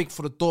was big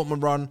for the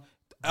Dortmund run.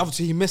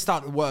 Obviously, he missed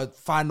out the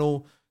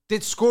final,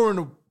 did score in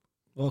the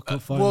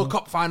World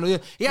Cup final. Yeah.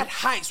 He had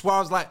heights where I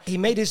was like... He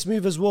made his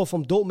move as well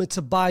from Dortmund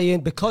to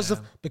Bayern because of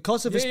his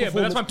performance. Yeah,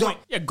 but that's my point.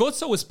 Yeah,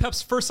 Götze was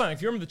Pep's first signing.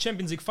 If you remember the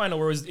Champions League final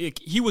where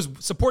he was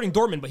supporting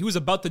Dortmund, but he was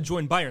about to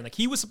join Bayern. Like,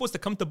 he was supposed to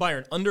come to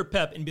Bayern under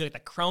Pep and be like the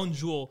crown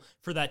jewel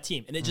for that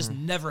team, and it just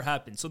never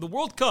happened. So the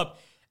World Cup...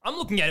 I'm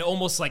looking at it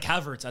almost like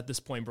Havertz at this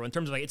point, bro, in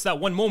terms of like, it's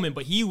that one moment,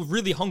 but he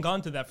really hung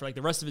on to that for like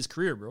the rest of his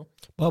career, bro.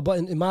 But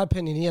in my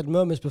opinion, he had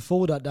moments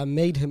before that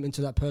made him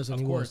into that person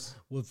he was.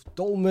 With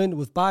Dortmund,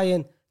 with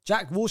Bayern,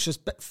 Jack Wilshere's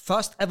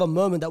first ever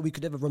moment that we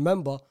could ever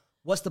remember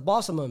was the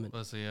Barca moment.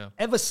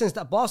 Ever since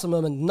that Barca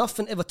moment,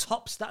 nothing ever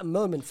tops that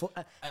moment for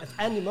at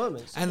any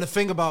moment. And the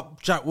thing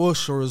about Jack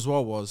Wilshere as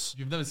well was...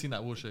 You've never seen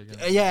that Wilshere again.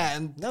 Yeah,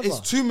 and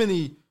it's too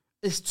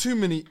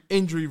many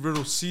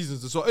injury-riddled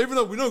seasons as well. Even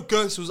though we know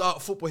Götze was out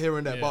of football here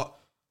and there, but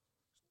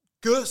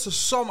Götze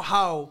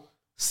somehow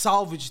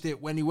salvaged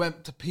it when he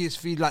went to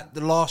PSV like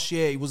the last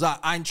year. He was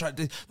at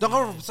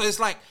Eintracht. So it's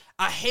like,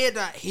 I hear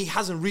that he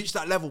hasn't reached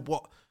that level,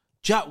 but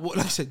Jack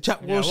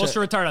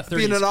Wilshere retired at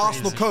 30. Being an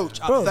Arsenal coach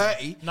at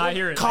 30. I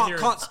hear it.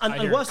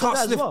 And worse than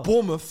that as well.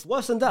 Bournemouth.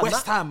 Worse than that.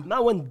 West Ham.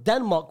 Now when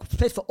Denmark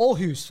played for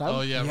Aarhus, fam.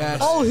 Oh, yeah.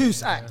 Yes.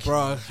 Aarhus act.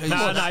 Bro.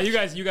 Nah, you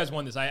guys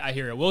won this. I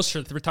hear it.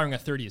 Wilshere retiring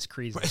at 30 is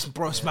crazy.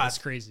 It's mad. It's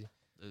crazy.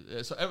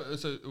 So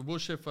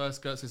Wilshere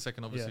first, Gertz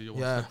second, obviously. You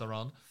Yeah. want to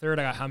around. Third,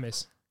 I got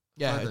James.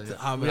 Yeah.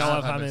 We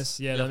all have James.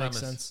 Yeah, that makes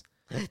sense.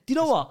 Do you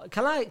know what?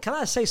 Can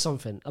I say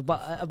something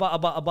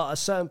about a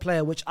certain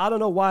player, which I don't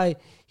know why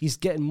he's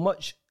getting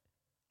much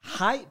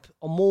hype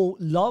or more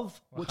love,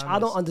 which I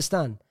don't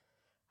understand.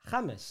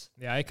 James.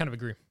 Yeah, I kind of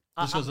agree.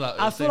 I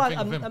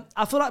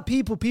feel like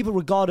people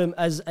regard him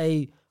as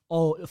a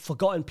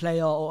forgotten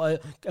player or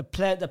a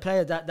player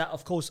that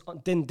of course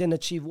didn't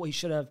achieve what he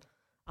should have.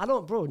 I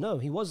don't, bro. No,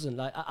 he wasn't.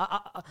 Like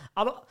I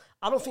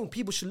don't think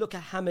people should look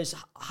at James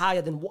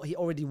higher than what he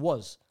already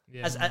was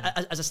as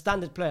a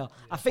standard player.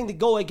 I think the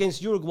goal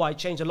against Uruguay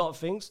changed a lot of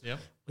things. Yeah.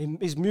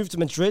 He's moved to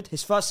Madrid.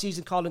 His first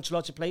season, Carlo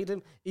Ancelotti played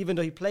him, even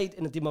though he played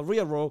in the Di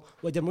Maria role,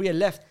 where Di Maria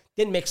left,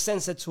 didn't make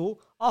sense at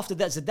all. After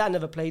that, Zidane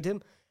never played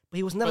him. But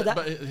he was never that.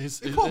 But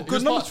he put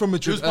good numbers from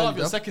Madrid. He was part of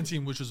your second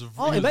team, which was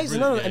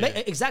amazing.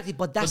 Exactly.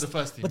 But that's the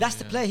first team, but that's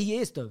the player he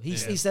is, though.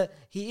 He's a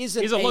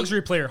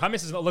luxury player.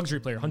 James is a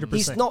luxury player,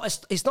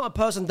 100%. He's not a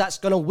person that's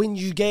gonna win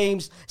you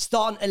games,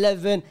 starting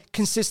 11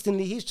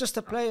 consistently. He's just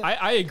a player.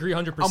 I agree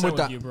 100%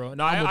 with you, bro.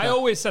 No, I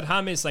always said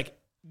James, like,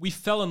 we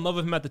fell in love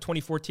with him at the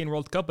 2014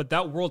 World Cup, but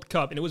that World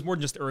Cup, and it was more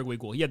than just the Uruguay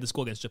goal. He had this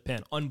goal against Japan.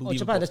 Unbelievable.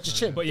 Japan, that's just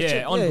chip. But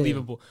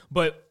unbelievable. Yeah.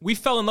 But we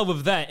fell in love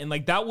with that, and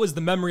like that was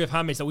the memory of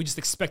James that we just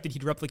expected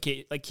he'd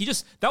replicate. Like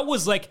that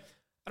was like, I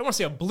don't want to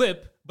say a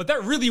blip, but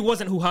that really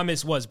wasn't who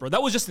James was, bro.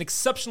 That was just an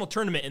exceptional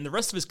tournament, and the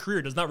rest of his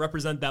career does not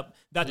represent that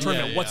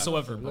tournament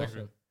whatsoever.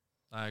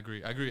 I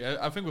agree.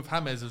 I think with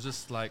James, it was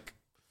just like,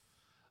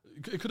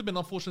 it could have been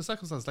unfortunate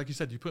circumstances. Like you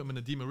said, you put him in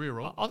a Di Maria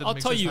role. I'll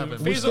tell you,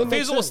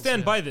 Faisal will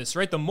stand by this,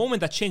 right? The moment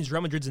that changed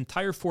Real Madrid's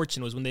entire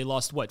fortune was when they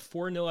lost,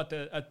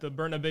 4-0 at the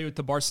Bernabeu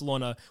to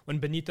Barcelona, when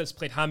Benitez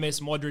played James,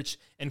 Modric,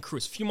 and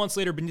Kroos. A few months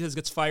later, Benitez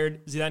gets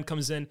fired. Zidane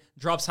comes in,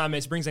 drops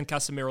James, brings in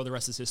Casemiro. The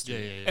rest is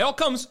history. It all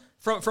comes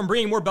from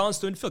bringing more balance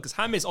to midfield, because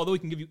James, although he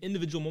can give you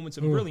individual moments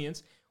of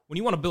brilliance, when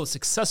you want to build a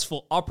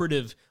successful,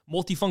 operative,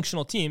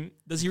 multifunctional team,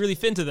 does he really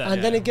fit into that?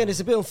 And then again, it's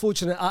a bit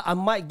unfortunate. I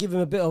might give him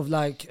a bit of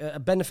like a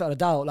benefit of the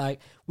doubt. Like,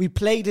 we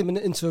played him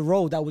into a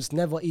role that was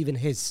never even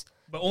his.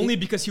 But only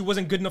because he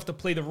wasn't good enough to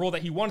play the role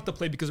that he wanted to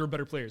play because there were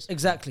better players.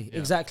 Exactly.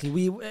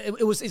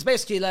 It's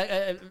basically like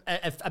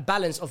a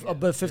balance of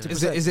both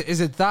 50%.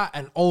 Is it that,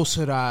 and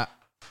also that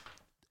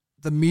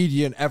the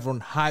media and everyone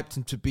hyped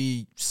him to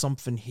be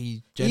something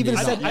he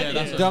genuinely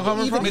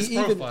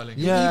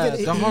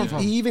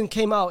he even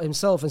came out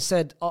himself and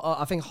said,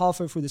 I think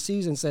halfway through the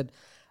season, said,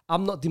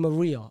 I'm not Di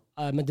Maria.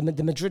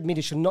 The Madrid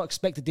media should not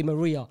expect a Di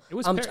Maria.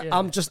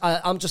 I'm just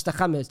a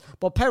James.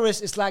 But Perez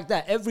is like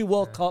that. Every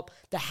World Cup,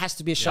 there has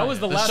to be a shiny. That was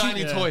the last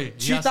shiny toy.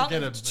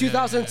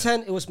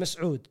 2010, it was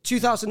Masoud.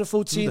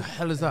 2014. Who the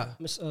hell is that?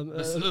 Masoud.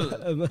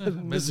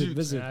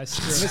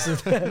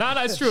 No,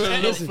 it's true.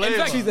 In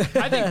fact,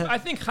 I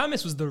think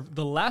James was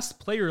the last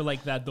player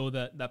like that, though,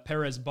 that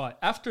Perez bought.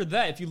 After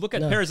that, if you look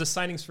at Perez's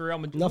signings for Real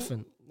Madrid,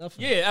 nothing.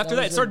 Yeah, after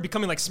that, it started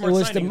becoming like smart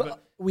signing.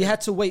 We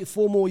had to wait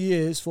 4 more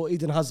years for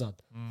Eden Hazard.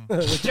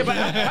 Yeah, but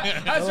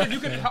Hazard,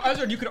 you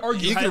could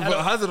argue. You could put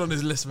Hazard on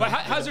his list, man. But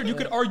Hazard, you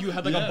could argue,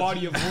 had like a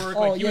body of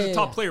work. He was a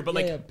top player.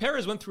 But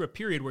Perez went through a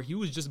period where he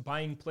was just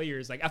buying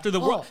players. Like after the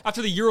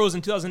Euros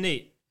in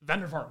 2008, Van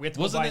der Vaart, we had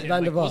to buy him.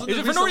 Van der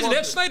Vaart. For no reason, they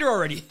had Schneider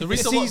already. The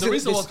recent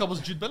World Cup was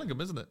Jude Bellingham,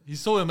 isn't it? He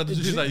saw him and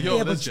he's like,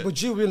 yo, but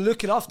Jude, we've been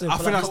looking after him. I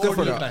think that's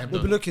different.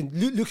 We've been looking.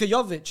 Luka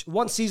Jovic,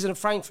 1 season in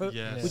Frankfurt,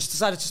 which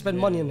decided to spend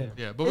money on him.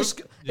 Yeah, but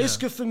it's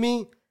good for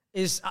me.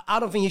 I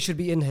don't think he should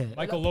be in here.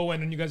 Michael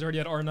Lowen, and you guys already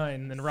had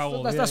R9 and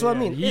Raul. That's what I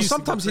mean.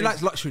 Sometimes he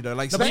likes luxury though.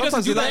 Like but he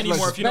doesn't do that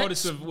anymore. If you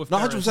Bex. notice with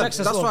 100%. Bex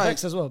as well.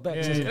 Bex as well.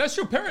 That's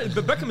true.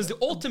 But Beckham is the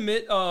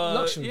ultimate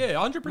luxury. Yeah,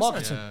 100%.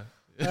 Marketing.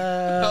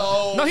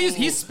 No,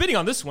 he's spitting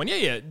on this one.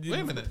 Yeah. Wait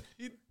a minute.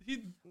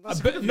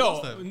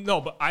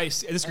 But I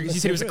disagree. He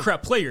said he was a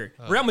crap player.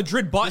 Real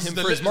Madrid bought him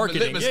for his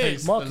marketing.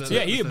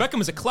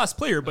 Beckham is a class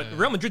player, but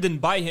Real Madrid didn't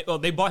buy him. Well,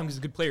 they bought him because he's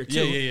a good player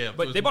too.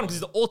 But they bought him because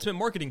he's the ultimate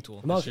marketing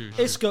tool.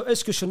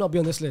 Isco should not be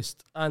on this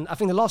list, and I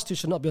think the last two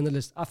should not be on the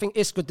list. I think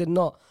Isco did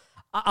not.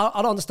 I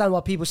don't understand why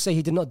people say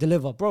he did not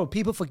deliver, bro.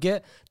 People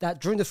forget that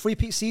during the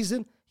three-peat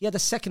season, he had the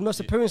second most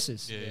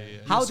appearances.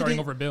 How starting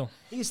over Bill?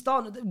 He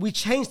started. We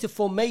changed the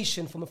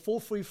formation from a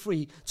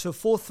 4-3-3 to a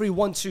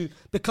 4-3-1-2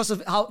 because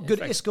of how good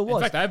Isco was.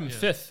 In fact, I have him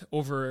 5th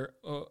over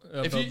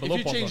if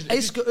you change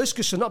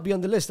Isco should not be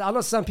on the list. I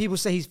understand people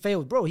say he's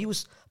failed, bro. He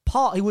was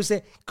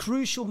a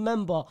crucial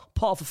member,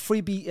 part of a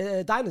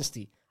 3B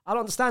dynasty. I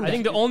don't understand. I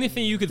think the only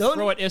thing you could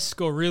throw at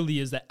Isco really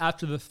is that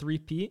after the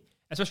 3P,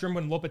 especially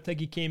when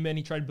Lopetegui came in,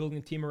 he tried building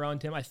a team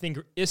around him. I think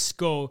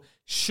Isco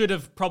should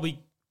have probably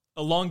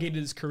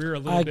elongated his career a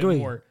little bit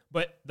more.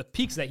 But the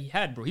peaks that he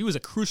had, bro, he was a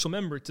crucial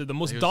member to the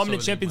most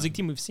dominant Champions League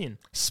team we've seen.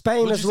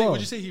 Spain as well.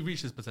 Would you say he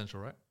reached his potential,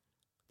 right?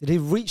 Did he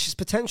reach his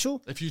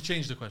potential? If you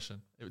change the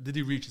question, did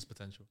he reach his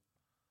potential?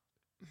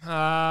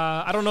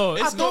 I don't know.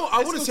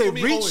 I wouldn't say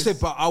reached it,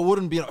 but I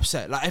wouldn't be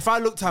upset. Like if I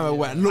looked at it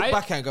and look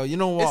back and go, you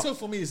know what? So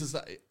for me, it's just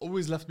that it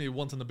always left me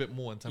wanting a bit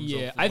more in terms of.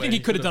 Yeah, I think he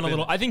could have done a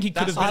little. I think he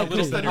could have been a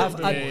little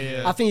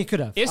better. I think he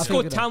could have.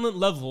 Isco talent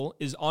level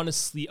is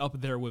honestly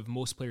up there with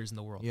most players in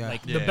the world. Yeah.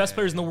 Like the best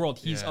players in the world,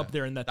 he's up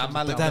there in that.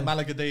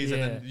 Malaga days,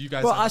 and then you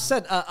guys. Well, I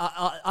said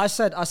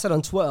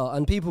on Twitter,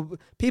 and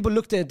people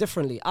looked at it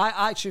differently.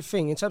 I actually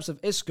think in terms of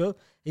Isco,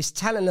 his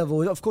talent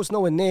level, of course,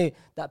 nowhere near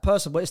that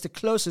person, but it's the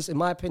closest, in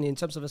my opinion, in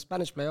terms of a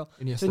Spanish player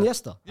to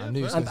Iniesta. Yeah,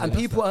 and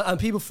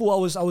people thought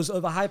I was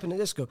overhyping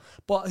Isco.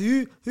 But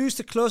who's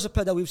the closest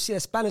player that we've seen, a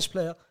Spanish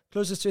player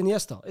closest to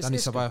Iniesta? It's Dani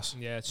Isco. Ceballos.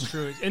 Yeah, it's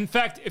true. In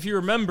fact, if you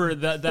remember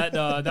that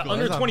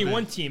under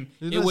 21 team,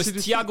 it was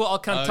Thiago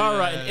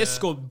Alcantara and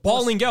Isco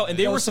balling out, and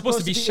they were supposed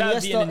to be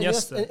Xavi and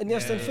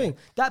Iniesta thing.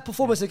 That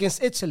performance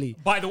against Italy.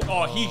 By the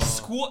way, he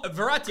schooled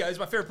Verratti. Is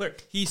my favorite player.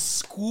 He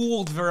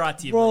schooled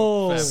Verratti,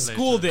 bro.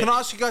 Schooled it. Can I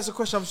ask you guys a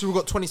question? Obviously, we've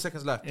got 20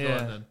 seconds left. Yeah. Go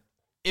on, then.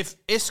 If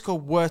Isco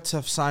were to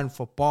have signed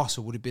for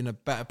Barca, would he have been a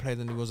better player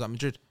than he was at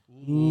Madrid?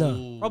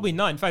 No. Probably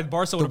not. In fact,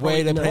 Barca would have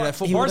way they play their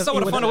football. Barca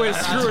would have found a way to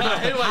screw it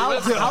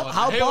up.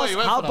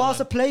 How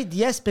Barca played?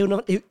 Yes, they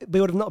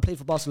would have not played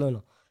for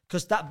Barcelona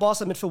because that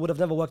Barca midfield would have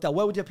never worked out.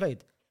 Where would they have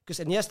played?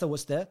 Because Iniesta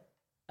was there.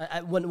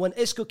 When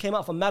Isco came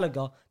out from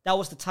Malaga, that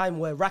was the time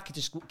where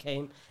Rakitic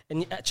came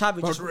and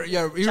Xavi just...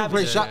 he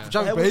replaced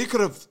Xavi, but he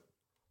could have...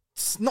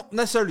 Not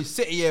necessarily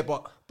City here,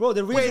 but bro,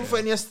 the reason waiting for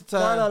Iniesta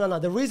to no.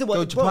 The reason why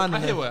go to Japan. I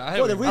hear what. I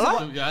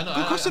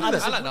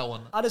like that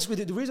one. I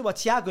disagree. The reason why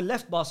Thiago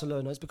left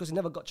Barcelona is because he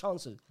never got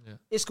chances.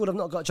 Isco would have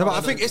not got chances.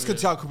 But I think Isco and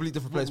Thiago completely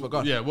different players. But go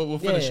on. Yeah, we'll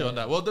finish it on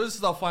that. Well, this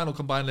is our final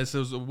combined list. It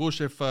was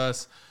Wilshere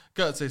first,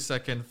 Götze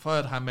second,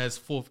 third James,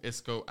 fourth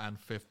Isco, and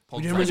fifth Pogba.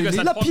 We didn't really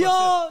need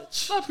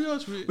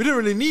Lapiage. We didn't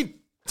really need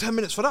 10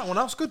 minutes for that one.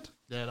 That was good.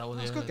 Yeah, that one.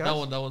 That's Yeah, good, that guys.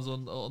 one. That one's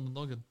on the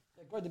noggin.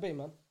 Great debate,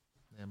 man.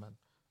 Yeah, man.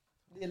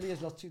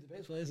 Elias lost 2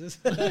 debates. What is this?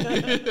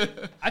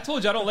 I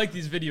told you I don't like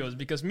these videos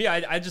because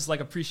I just like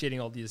appreciating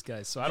all these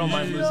guys, so I don't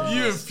mind losing.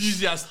 You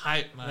enthusiast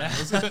hype, man.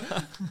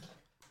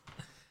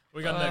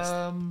 We got next.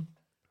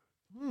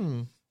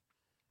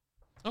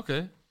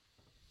 Okay.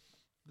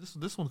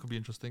 This one could be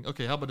interesting.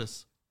 Okay, how about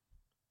this?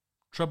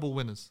 Treble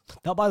winners.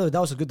 Now, by the way, that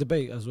was a good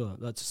debate as well.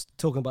 That's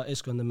talking about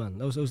Isco and the man.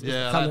 That was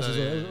Yeah, I like that,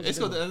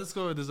 yeah.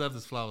 Isco deserves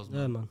his flowers,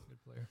 man. Yeah, man.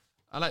 Good player.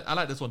 I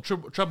like this one.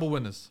 Treble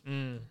winners.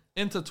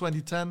 Inter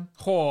 2010,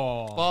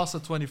 Oh. Barca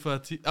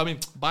 2013. I mean,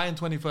 Bayern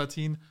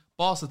 2013,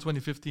 Barca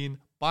 2015,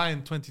 Bayern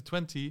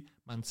 2020,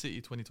 Man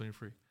City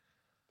 2023.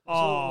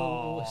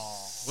 Oh.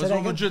 What's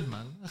wrong with Madrid,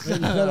 man?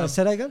 No,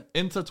 say that again.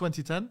 Inter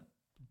 2010,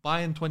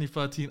 Bayern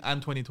 2013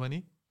 and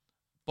 2020,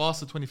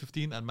 Barca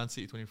 2015, and Man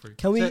City 23.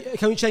 Can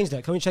we change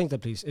that? Can we change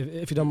that, please,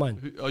 if you don't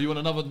mind? Oh, you want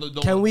another?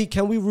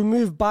 Can we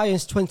remove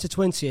Bayern's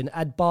 2020 and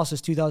add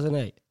Barca's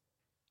 2008?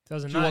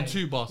 2009. Do you want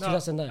 2 Barca?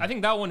 2009. I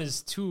think that one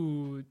is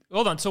too.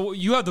 Hold on. So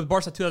you have the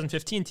Barca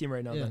 2015 team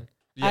right now, Yeah. then?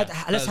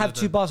 Yeah. Let's have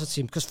 2 Barca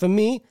teams because for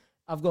me,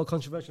 I've got a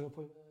controversial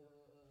point.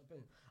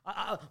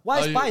 Why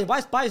is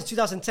Bayern's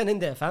 2010 in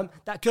there, fam?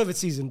 That COVID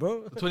season,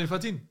 bro.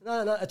 2013.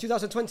 No,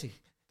 2020.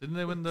 Didn't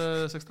they win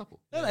the sextuple?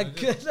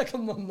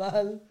 Come on,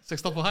 man.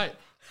 Sextuple height.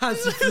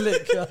 Hansi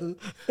Flick.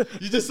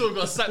 You just sort of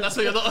got sacked. That's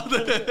why you're not.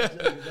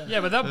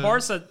 Yeah, but that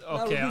Barca.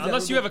 Okay,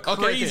 unless you have a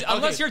crazy.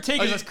 Unless your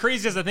take is as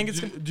crazy as I think it's.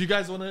 Do you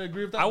guys want to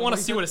agree with that? I want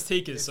to see what his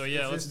take is. So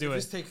yeah, let's do it.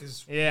 His take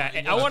is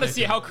Yeah, I want to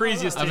see how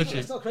crazy his take is.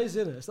 It's not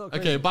crazy, is it? It's not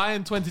crazy. Okay,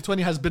 Bayern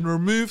 2020 has been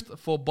removed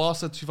for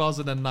Barca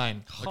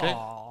 2009. Okay.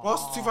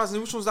 Barca 2000.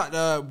 Which was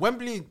that?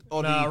 Wembley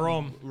or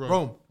Rome.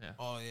 Rome. Yeah.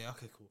 Oh yeah.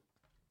 Okay. Cool.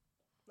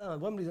 No,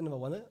 Wembley never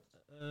won it.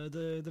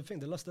 The thing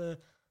they lost the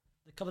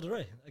Copa del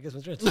Rey against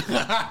Madrid.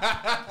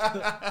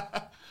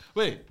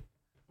 Wait,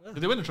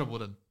 did they win the treble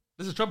then?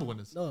 This is treble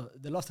winners. No,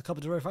 they lost the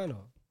Copa del Rey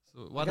final.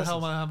 So why the hell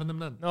am I having them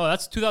then? No,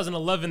 that's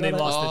 2011. They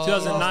lost it.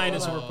 2009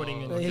 is what we're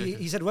putting in.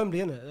 He said Wembley,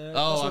 innit?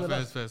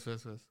 Fair.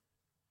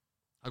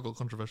 I got a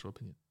controversial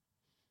opinion.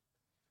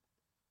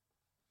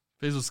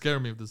 Faisal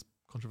scaring me with this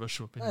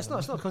controversial opinion. No,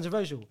 it's not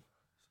controversial.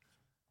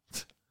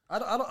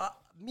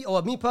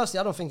 Me personally,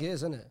 I don't think it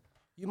is, innit?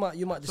 You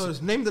might. So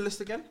name the list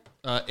again.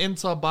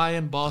 Inter,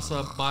 Bayern,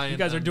 Barca, Bayern. You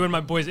guys are doing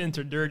my boys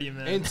Inter dirty,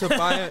 man. Inter,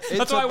 Bayern.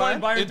 That's why I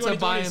wanted Bayern Inter,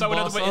 2020, so I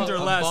went out with Inter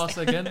last.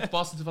 Barca again.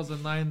 Barca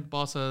 2009,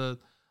 Barca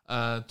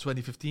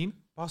 2015.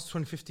 Barca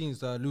 2015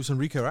 is Luis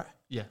Enrique, right?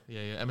 Yeah.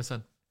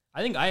 MSN.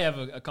 I think I have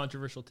a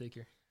controversial take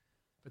here,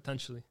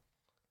 potentially.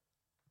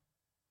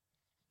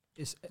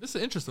 This is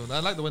an interesting one.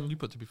 I like the one you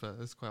put, to be fair.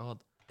 It's quite hard.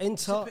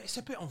 Inter. It's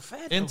a bit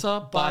unfair.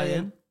 Inter,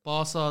 Bayern,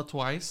 Barca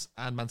twice,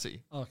 and Man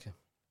City. Okay.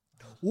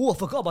 Oh, I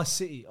forgot about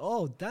City.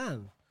 Oh,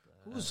 damn.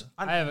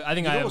 I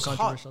think I have a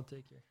controversial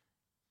take here.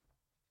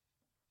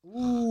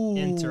 Ooh.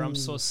 Inter, I'm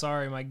so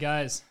sorry, my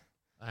guys.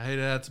 I hate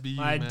it to be you,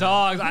 My man.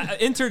 dogs.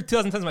 Inter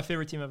 2010 is my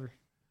favorite team ever.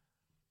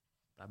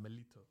 That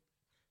Melito.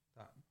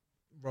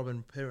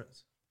 Robin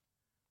Parents.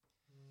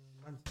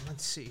 Man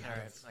City. All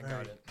right, I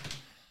got it.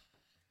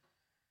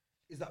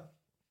 Is that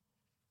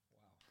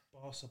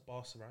Barca,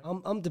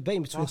 right? I'm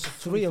debating between Barca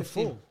 3 and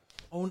 4.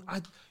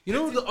 You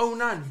know the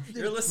 09?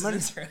 Your list is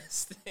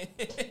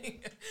interesting.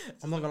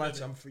 I'm not gonna lie to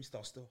you, I'm a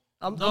freestyle still.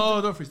 Don't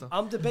freestyle.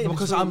 I'm debating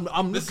Because between,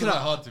 I'm This is looking like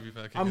at hard to be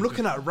fair. I'm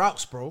looking at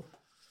routes, bro.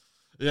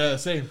 Yeah,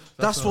 same.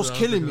 That's what's I was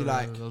killing looking me,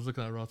 at- like- I was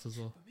looking at routes as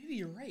well. Maybe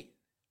you're right.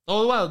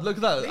 Oh wow, look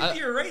at that. Maybe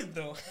you're right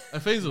though.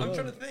 Faisal. I'm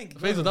trying to think.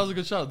 Faisal, that was a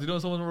good shout. Do you know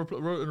what someone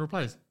wrote in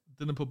replies?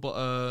 Didn't put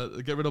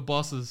get rid of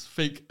Barca's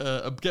fake,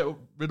 get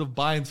rid of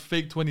Bayern's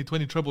fake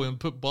 2020 treble and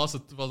put Barca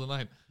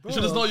 2009. You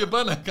should have known your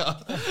burner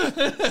account.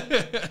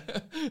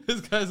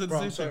 This guy's insane. Bro,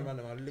 I'm sorry, man.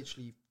 I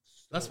literally.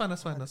 That's fine.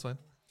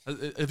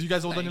 Have you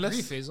guys all done your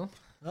list? Faisal.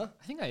 Huh?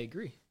 I think I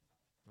agree.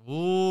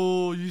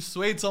 Oh, you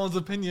swayed someone's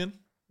opinion.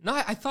 No,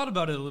 I thought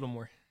about it a little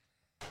more.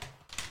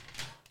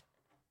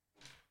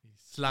 He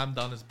slammed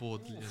down his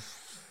board. Yes.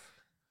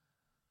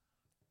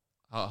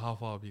 How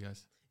far are you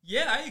guys?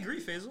 Yeah, I agree,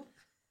 Faisal.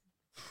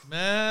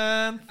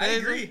 Man, I Faisal,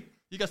 agree.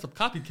 You got some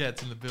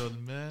copycats in the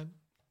building, man.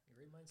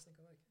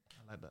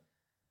 I like that.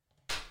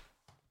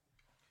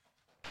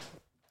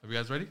 Are you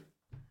guys ready?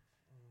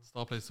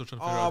 Star players still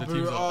trying to figure out the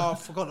teams. I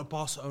forgot the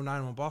Barca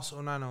 09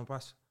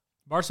 one.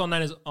 Barca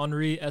 9 is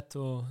Henry,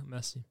 Eto'o,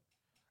 Messi.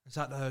 Is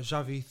that the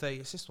Xavi 30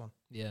 assist one?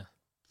 Yeah.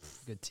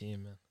 Good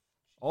team, man.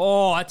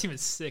 Oh, that team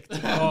is sick. Dude.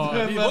 Oh,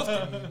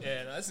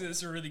 yeah, no, this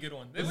is a really good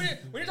one. When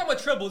you're talking about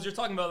trebles, you're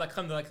talking about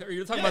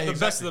you're talking about the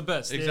best of the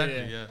best.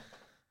 Exactly, yeah.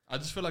 I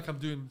just feel like I'm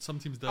doing some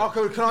teams that.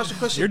 Okay, can I ask you a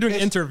question? You're doing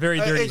Inter very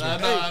dirty.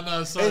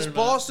 No, sorry. Is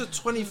Barca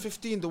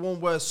 2015 the one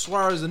where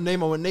Suarez and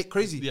Neymar went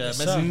crazy? Yeah,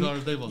 Yes, Messi, sir.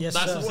 Suarez, Neymar. Yes,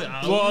 That's sir. the same.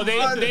 Well, they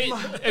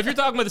if you're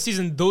talking about the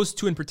season, those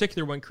two in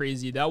particular went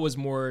crazy. That was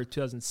more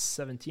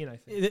 2017, I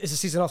think. it's the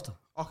season after.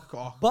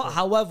 Okay. But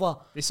however,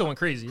 They still went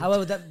crazy.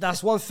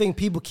 that's one thing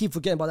people keep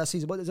forgetting about that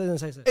season. But it doesn't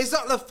say so. Is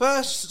that the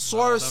first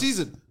Suarez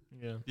season?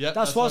 Yeah,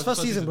 That's Suarez's first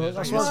season, bro.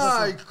 That's Suarez's Nah,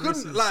 first I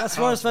couldn't like. That's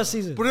Suarez's first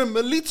season. But then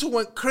Melito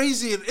went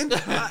crazy in Inter.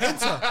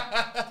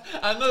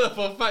 I know that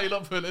for a fact you're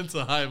not putting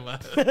Inter high, man.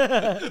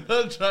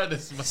 Don't try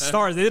this, man.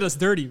 Stars, they did us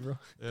dirty, bro.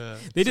 Yeah.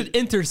 They did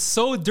Inter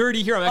so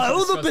dirty here. I'm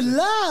actually A'udhu disgusted.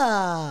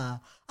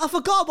 billah. I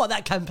forgot about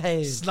that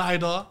campaign.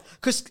 Snyder.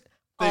 Because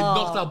They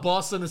knocked out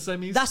Barca in the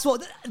semis. that's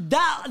what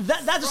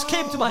that just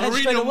came to my head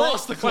straight Mourinho away.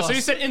 masterclass. What, so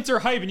you said Inter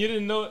hype and you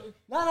didn't know it?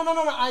 No.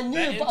 I knew,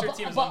 That but, Inter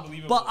team is but,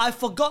 unbelievable. but I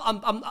forgot.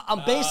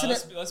 I'm basing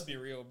it. Let's be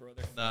real,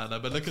 brother. Nah,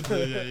 but look at the,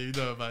 you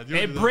know, man. You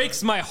It know,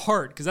 breaks my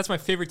heart because that's my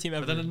favorite team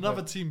ever. But then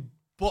another team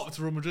bopped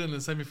Real Madrid in the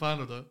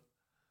semi-final, though.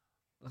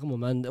 Come on,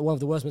 man. One of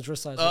the worst Madrid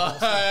sides.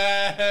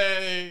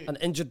 Hey! An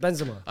injured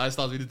Benzema. All right,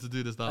 Stars, we need to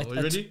do this now. Are you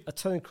ready? A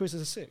turning Cruz as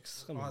a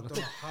 6. Come I on. don't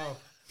know how.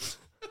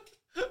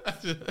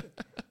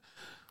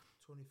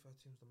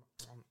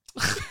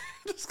 2013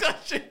 This guy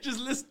changed his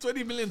list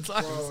 20 million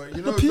times. Bro,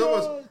 you know,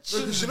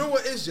 because you know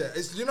what is, yeah?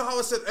 It's, you know how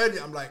I said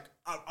earlier, I'm like,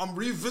 I'm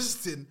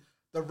revisiting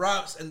the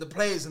routes and the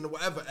players and the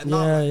whatever. And now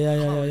I'm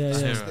like, Yeah.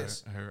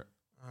 this. I hear it.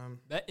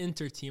 That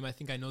Inter team, I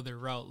think I know their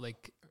route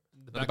like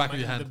the back of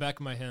your hand. The back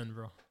of my hand,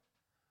 bro.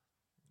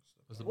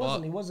 Was the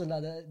It wasn't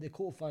like the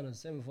quarterfinals,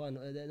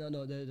 semi-final.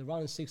 The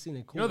round of 16.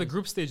 You know, the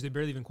group stage, they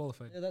barely even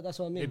qualified. Yeah, that's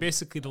what I mean. They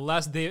basically the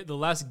last game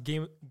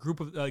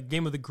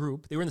of the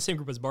group. They were in the same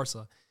group as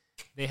Barca.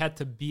 They had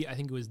to beat, I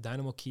think it was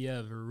Dynamo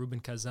Kiev or Rubin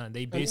Kazan.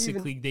 They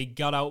basically they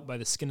got out by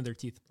the skin of their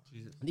teeth.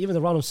 And even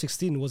the round of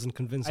 16 wasn't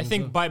convincing. I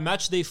think by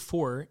match day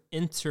 4,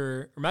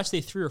 Inter or match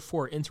day 3 or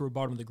 4, Inter were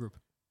bottom of the group,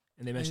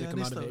 and they managed to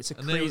come out of it. It's a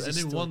crazy. And they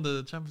story. won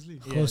the Champions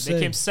League. Yeah, they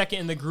came second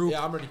in the group.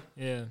 Yeah, I'm ready.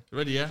 Yeah. You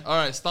ready, yeah? All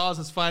right, Stars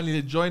has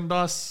finally joined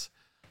us.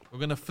 We're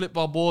going to flip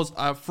our boards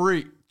at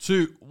 3,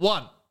 2,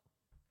 1.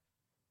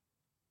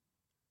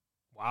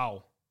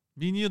 Wow.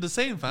 Me and you are the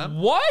same, fam.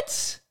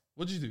 What?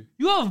 What'd you do?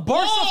 You have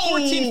Barca Whoa!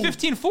 14,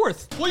 15,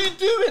 4th. What are you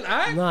doing,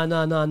 eh?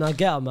 No,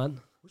 get out, man.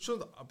 Which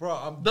one,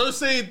 bro? Don't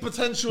say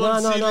potential No,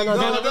 and no, ceiling. no,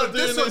 no, I'm not doing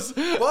this this.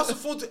 one, Barca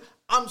 14.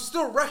 I'm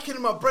still racking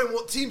in my brain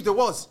what teams there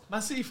was.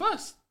 Man City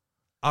first.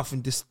 I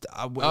think this.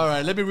 All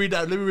right, let me read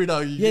out.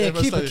 Yeah,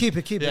 keep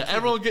it. Yeah,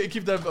 everyone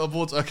keep their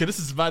boards. Okay, this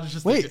is bad.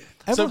 Interesting. Wait,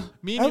 so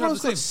me and you have the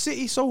same.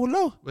 City so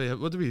low. Wait,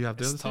 what do we have?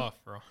 It's tough,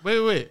 bro.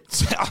 Wait.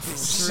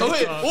 Oh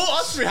wait, all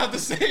us three have the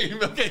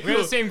same. Okay, cool. We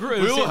have the same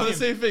group. We all have the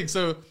same thing.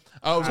 So,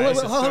 hold on.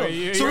 So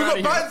we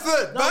got bad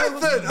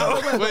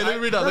third. wait, let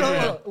me read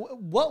out.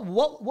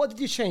 What did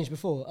you change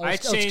before? I was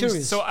changed.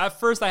 curious. So at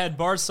first I had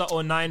Barca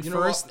 09 know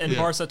first what? and Yeah.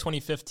 Barca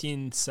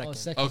 2015 second.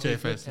 second. Okay,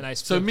 fair. And I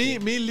So split me,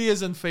 it.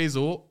 Liaz, and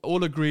Faisal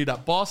all agree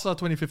that Barca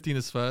 2015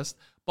 is first,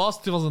 Barca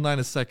 2009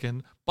 is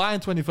second, Bayern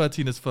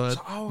 2013 is third,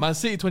 Man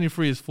City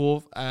 23 is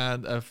fourth,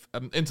 and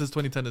Inter's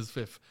 2010 is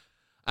fifth.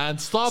 And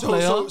star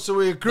player. So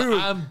we agree with.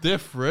 I'm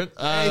different.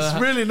 It's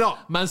really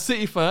not. Man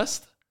City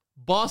first,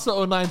 Barca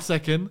 09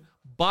 second,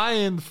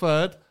 Bayern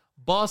third,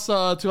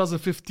 Barca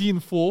 2015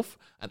 fourth,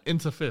 and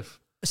Inter fifth.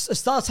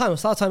 Start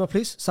timer,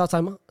 please. Start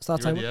timer. You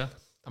ready, yeah?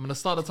 I'm gonna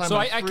start the timer. So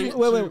in I 3, can-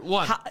 2, Wait.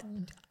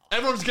 1.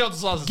 Everyone just get out the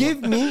stars.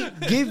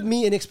 Give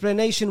me an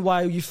explanation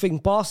why you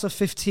think Barca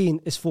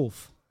 15 is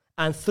fourth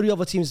and 3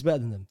 other teams better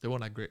than them. They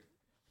weren't that great.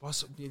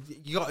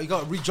 You got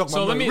to re-jog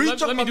so my memory.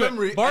 Let me do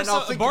it.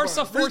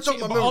 Barca 14.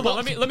 Hold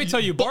on, let me tell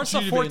you. Barca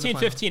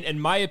 14-15,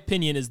 in my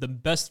opinion, is the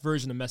best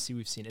version of Messi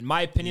we've seen. In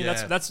my opinion,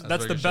 that's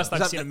the best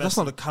I've seen of Messi. That's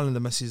not the calendar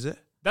Messi, is it?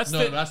 That's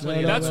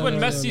when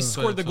Messi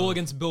scored the goal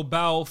against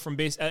Bilbao from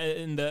base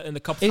in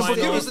the cup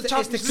final.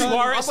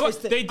 Suarez,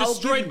 they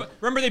destroyed.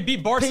 Remember, they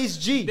beat Barca.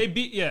 PSG. They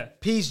beat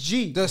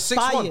PSG. The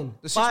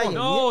 6-1.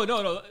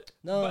 No.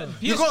 No,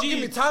 you got to give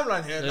me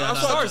timeline here. I'm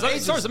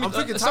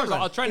thinking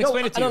timeline. I'll try and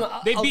explain it to you.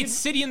 They beat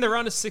City in the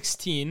round of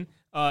 16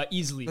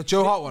 easily. The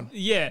Joe Hart one.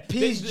 Yeah.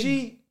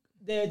 PSG.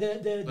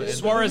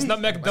 Suarez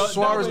nutmeg.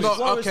 Suarez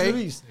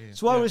Luis.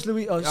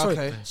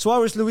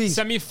 Suarez Luis.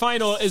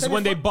 Semi-final is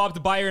when they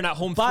bobbed Bayern at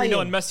home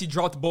 3-0 and Messi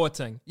dropped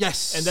Boateng.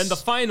 Yes. And then the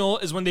final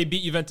is when they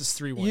beat Juventus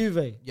 3-1.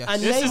 Juve. Yes.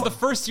 And this is the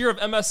first year of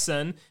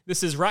MSN.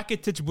 This is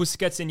Rakitic,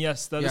 Busquets, and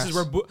Iniesta. This is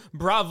where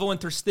Bravo and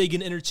Ter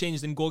Stegen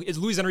interchanged in goal. It's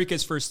Luis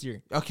Enrique's first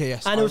year. Okay,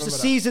 yes. And it was the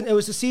season. It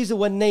was the season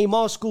when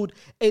Neymar scored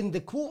in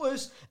the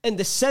quarters, in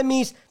the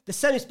semis. The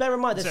semis, bear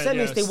in mind,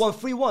 they won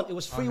 3-1. It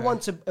was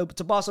 3-1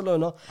 to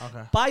Barcelona.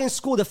 Okay. Bayern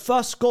scored the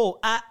first goal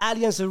at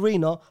Allianz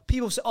Arena.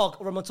 People say, oh,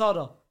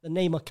 remontada. The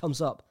Neymar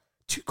comes up.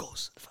 2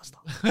 goals in the first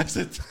half. That's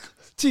it.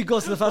 2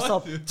 goals in the first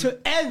half to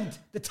end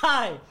the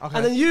tie. Okay.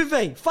 And then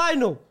Juve,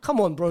 final. Come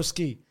on,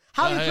 broski.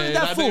 How are you putting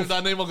that fourth?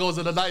 That Neymar goes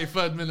in the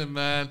 93rd minute,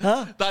 man.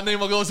 Huh? That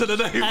Neymar goes in the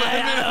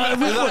 93rd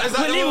minute.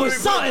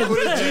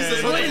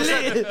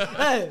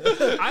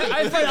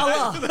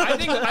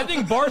 I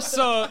think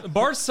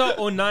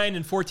Barca 09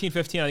 and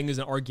 14-15 I think is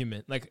an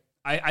argument. Like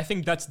I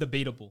think that's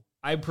debatable.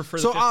 I prefer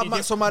the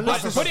 15. So my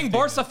list is putting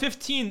Barca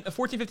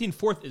 14-15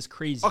 fourth is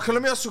crazy. Okay,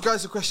 let me ask you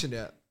guys a question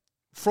here.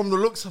 From the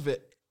looks of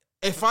it,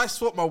 if I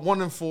swap my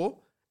 1 and 4,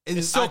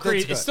 it's still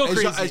crazy. It's still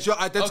crazy. It's your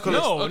identical.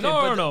 Okay,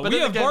 no. We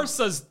have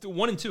Barca's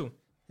 1 and 2.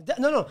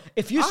 No.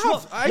 If you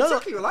swap,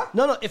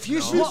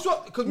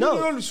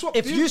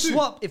 If you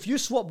swap, if you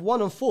swap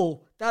 1 and 4,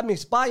 that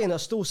means Bayern are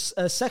still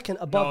second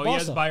above Barca. No, he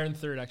has Bayern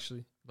third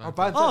actually.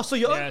 So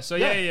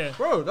you're yeah.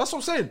 Bro, that's what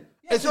I'm saying.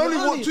 It's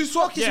only 2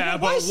 swaps. Yeah,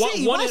 but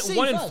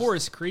 1 and 4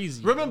 is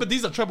crazy. Remember,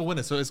 these are treble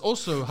winners, so it's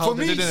also how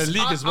they did in the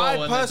league as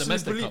well. I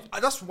personally believe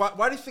that's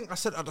why do you think I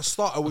said at the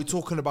start? Are we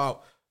talking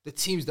about the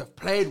teams that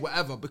played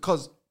whatever?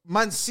 Because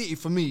Man City,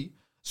 for me,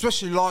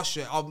 especially last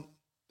year, I'm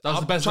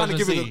trying to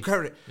give it the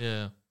credit.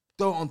 Yeah,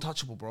 they're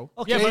untouchable, bro.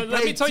 Okay, but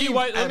let me tell you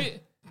why. Let me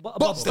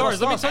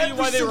tell you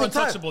why they were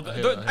untouchable.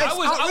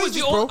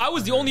 I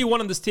was the only one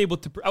on this table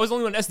I was the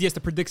only one on SDS to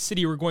predict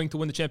City were going to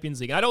win the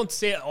Champions League. And I don't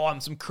say, I'm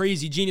some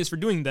crazy genius for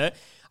doing that.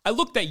 I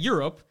looked at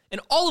Europe,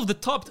 and all of the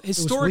top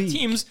historic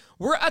teams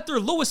were at their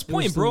lowest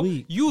point, bro.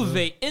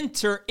 Juve,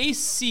 Inter,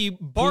 AC,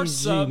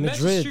 Barca,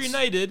 Manchester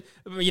United.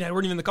 They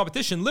weren't even in the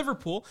competition.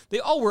 Liverpool.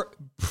 They all were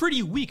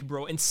pretty weak,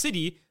 bro. And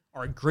City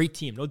are a great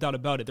team, no doubt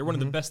about it. They're one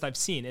of the best I've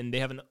seen, and they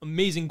have an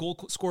amazing goal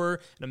scorer,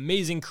 an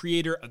amazing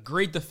creator, a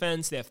great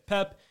defense. They have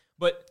Pep,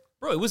 but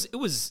bro, it was.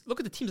 Look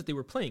at the teams that they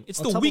were playing. It's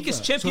the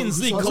weakest Champions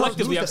League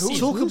collectively I've seen.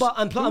 Talk about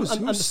and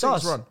the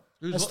stars.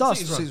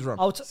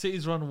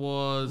 City's run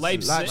was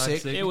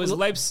Leipzig. It was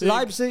Leipzig.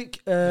 Leipzig.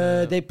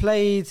 They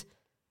played.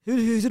 Who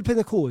did play in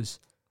the quarters?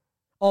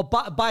 Oh,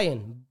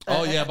 Bayern.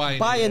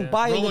 Bayern.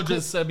 Bayern.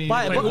 Just semi.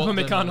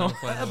 Upamecano.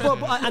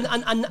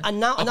 And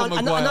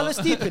now let's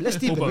deep it.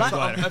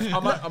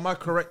 Am I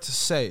correct to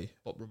say?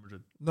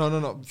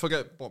 No.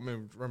 Forget Real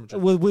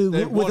Madrid.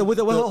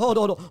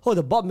 Hold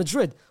on. Bob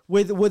Madrid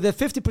with a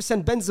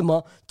 50%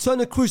 Benzema,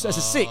 Turner Cruz as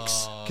a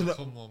 6. Come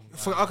on,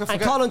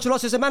 and Carlo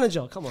Ancelotti as a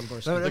manager. Come on, bro.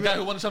 The guy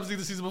who won the Champions League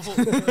the season before.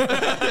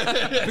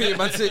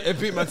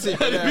 beat Man City.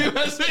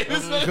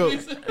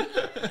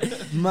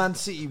 Man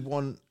City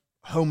won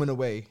home and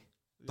away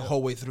the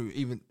whole way through,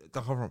 even the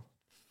whole run.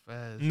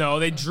 No,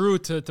 they drew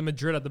to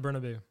Madrid at the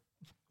Bernabeu.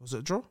 Was it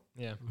a draw?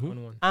 Yeah,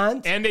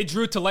 1-1. And they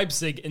drew to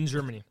Leipzig in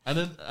Germany.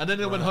 And then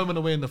they went home and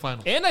away in the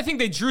final. And I think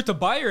they drew to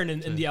Bayern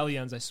in the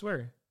Allianz, I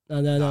swear.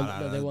 No,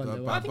 they won.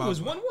 I think it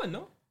was 1-1,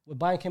 no? When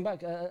Bayern came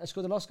back and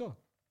scored the last goal.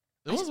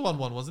 It was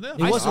 1-1, wasn't it?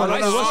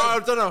 I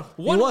don't know.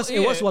 It was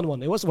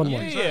 1-1. It was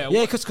 1-1. Yeah,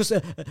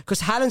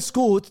 because Haaland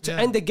scored to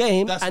end the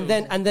game, and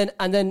then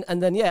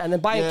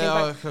Bayern came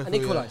back and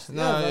equalized.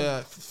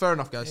 Fair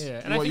enough, guys.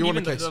 Yeah, and I think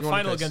even the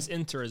final against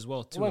Inter as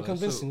well too.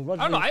 Convincing.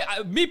 I don't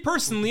know. Me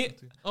personally,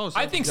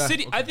 I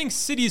think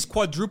City's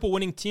quadruple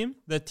winning team,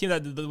 the team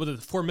that with the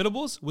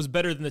Formidable,s was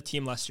better than the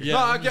team last year. No,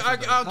 I'll give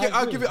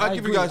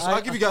you guys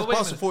Barca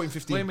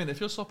 14-15. Wait a minute, if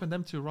you're swapping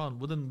them 2 around,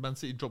 wouldn't Man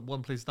City drop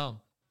 1 place down?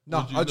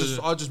 No,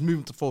 I'll just move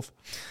him to 4th.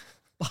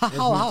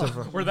 How?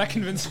 We're that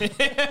convincing.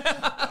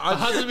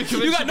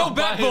 You got no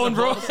backbone,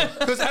 bro.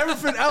 Because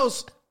everything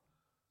else.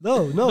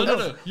 No.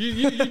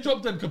 You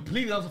dropped them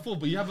completely down to 4,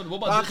 but you haven't. What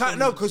about I can't.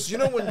 No, because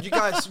when you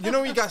guys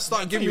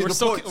start giving me the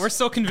points. We're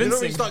so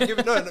convincing.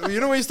 You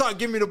know when you start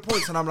giving me the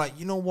points, and I'm like,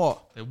 you know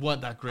what? They weren't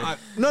that great.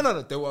 No,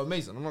 they were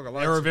amazing. I'm not gonna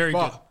lie. They were very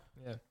good.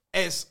 Yeah.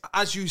 It's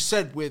as you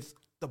said with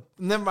the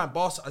never mind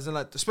Barca, as in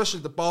like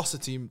especially the Barca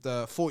team,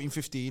 the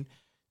 14-15.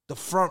 The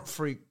front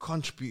 3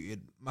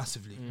 contributed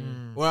massively,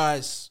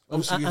 whereas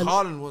obviously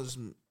Haaland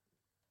wasn't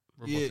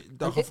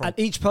And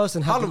each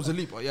person had was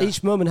elite, but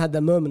each moment had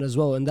their moment as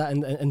well, in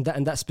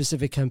that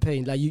specific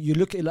campaign. Like you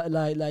look at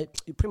like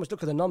you pretty much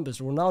look at the numbers.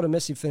 Ronaldo,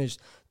 Messi finished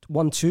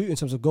 1-2 in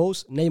terms of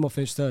goals. Neymar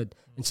finished third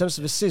in terms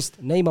of assists.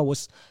 Neymar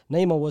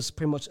was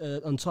pretty much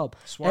on top.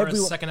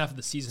 Suarez second half of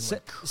the season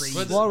went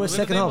crazy. Suarez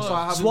second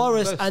half.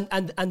 Suarez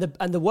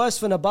and the worst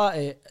thing about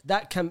it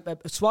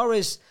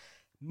Suarez.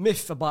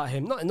 Myth about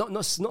him,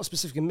 not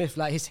specifically myth.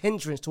 Like his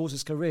hindrance towards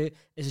his career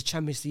is a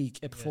Champions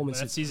League performance.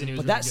 But that season, he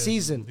was that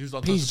season,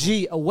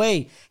 PSG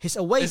away, his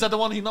away. Is that the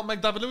one he not make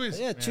David Luiz?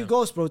 Yeah, 2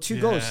 goals, bro.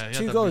 2 goals.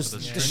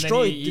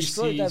 Destroyed. He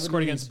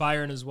scored against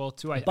Bayern as well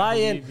too.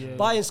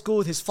 Bayern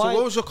scored his final. So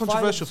what was your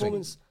controversial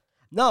thing?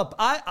 No,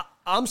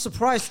 I'm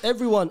surprised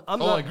everyone.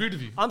 I agreed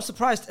with you. I'm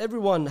surprised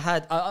everyone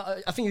had.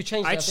 I think you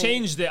changed it. I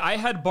changed it. I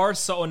had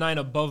Barca 09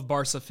 above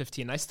Barca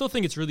 15. I still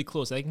think it's really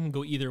close. I can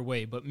go either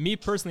way. But me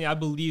personally, I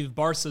believe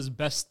Barca's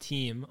best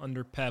team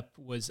under Pep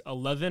was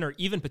 11 or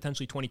even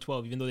potentially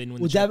 2012, even though they didn't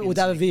win the Champions League. With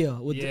David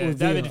Villa. With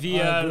David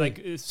Villa.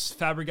 Like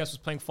Fabregas was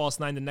playing false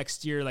 9 the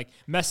next year. Like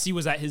Messi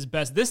was at his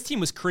best. This team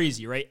was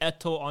crazy, right?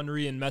 Eto'o,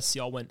 Henry, and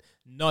Messi all went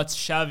nuts.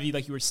 Xavi,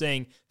 like you were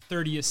saying,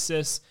 30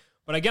 assists.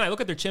 But again, I look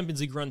at their Champions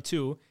League run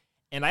too.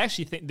 And I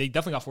actually think they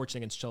definitely got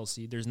fortunate against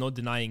Chelsea. There's no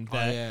denying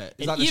that. Oh, yeah.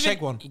 Is that the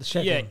Shaq one?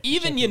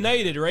 Even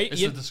United, right?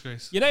 It's a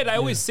disgrace. United, I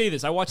always say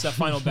this. I watched that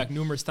final back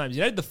numerous times.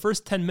 United, the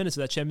first 10 minutes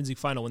of that Champions League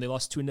final when they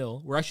lost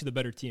 2-0, were actually the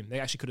better team. They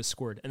actually could have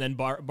scored. And then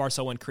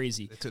Barca went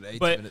crazy. They took 80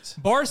 minutes.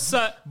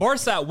 Barca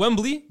at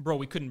Wembley, bro,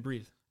 we couldn't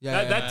breathe.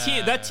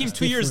 That team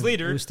 2 years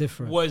later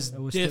was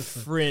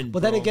different.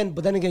 But then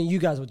again, you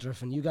guys were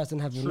different. You guys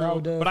didn't have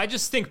Ronaldo. But I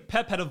just think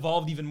Pep had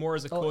evolved even more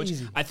as a coach.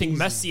 I think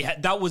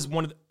Messi that was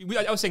one of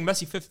I was saying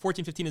Messi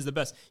 14-15 is the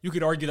best. You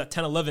could argue that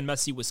 10-11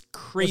 Messi was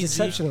crazy. Was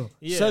exceptional.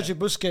 Yeah. Sergio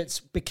Busquets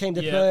became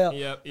the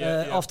player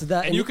after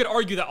that. And you could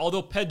argue that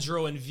although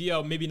Pedro and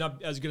Villa maybe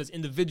not as good as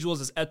individuals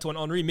as Eto'o and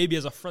Henry, maybe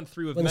as a front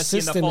three with Messi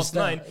and that false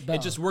 9,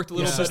 it just worked a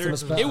little better.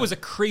 It was a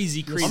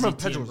crazy team, bro.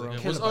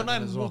 Was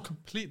 09 more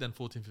complete than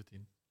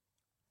 14-15?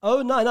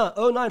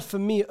 09 for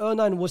me,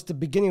 09 was the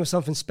beginning of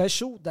something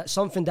special.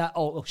 Something that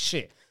oh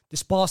shit,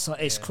 this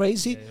Barca is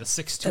crazy. The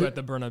 6-2 at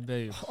the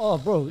Bernabeu. Oh,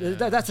 bro,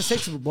 that's a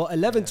 6-2. But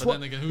 11,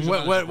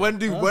 12. When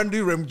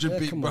do Real Madrid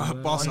beat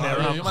Barca?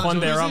 Juan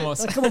de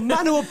Ramos. Come on,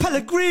 Manuel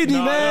Pellegrini,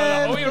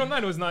 man.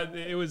 0809 was not.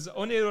 It was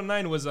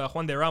 0809 was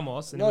Juan de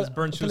Ramos and it was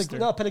Bernd Schuster.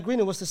 No,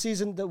 Pellegrini was the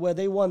season where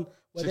they won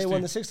the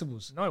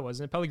Sixtables. No, it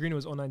wasn't. Pellegrini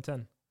was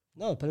 0910.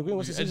 No, Pellegrini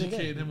was the season.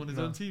 Educated him on his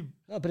own team.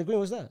 No, Pellegrini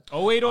was that.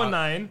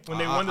 0809 when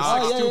they won the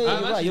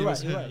 6-2.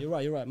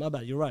 You're right. My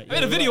bad. You're right. I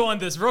made a video on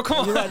this, bro.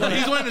 Come on. Right,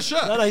 he's wearing a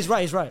shirt. No, he's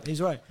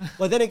right.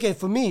 But then again,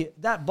 for me,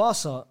 that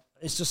Barca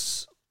is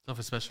just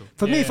something special.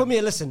 For me,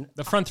 listen.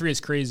 The front three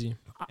is crazy.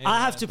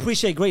 I have to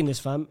appreciate greatness,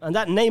 fam. And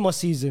that Neymar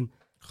season,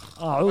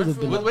 I would have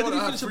been. Where did he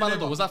finish the Ballon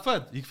d'Or? Was that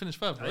third? He finished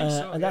third,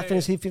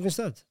 right? He finished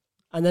third.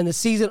 And then the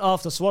season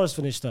after, Suarez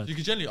finished third. You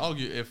could generally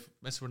argue if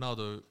Messi,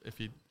 Ronaldo,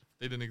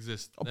 they didn't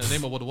exist,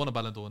 Neymar would have won a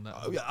Ballon d'Or in that.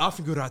 I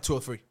think we would have had 2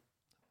 or 3.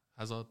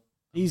 Hazard.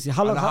 Easy.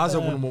 How long?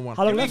 Hazard won 1.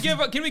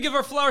 Can we give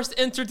our flowers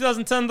to Inter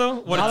 2010 though?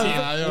 What a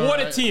team! What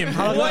a team!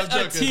 What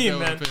a team,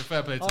 man!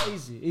 Fair play.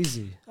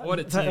 Easy. What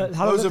a team!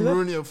 Jose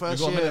Mourinho first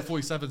year. We got a minute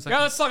 47 seconds.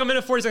 Yeah, let's talk a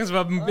minute 40 seconds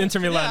about Inter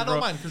Milan,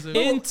 bro. I don't mind.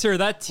 Inter,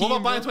 that team.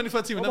 What about Bayern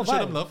 2013? We never showed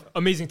them love.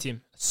 Amazing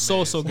team.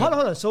 So good. Hold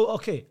on. So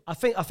okay, I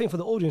think for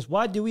the audience,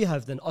 why do we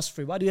have then us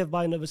three? Why do we have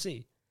Bayern over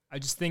City? I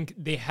just think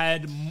they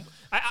had.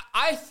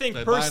 I think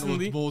Bayern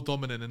personally was more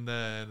dominant in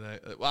there.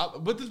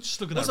 But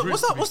just looking at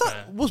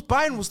was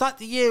Bayern? Was that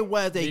the year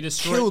where they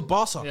killed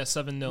Barca? Yeah,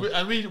 7-0.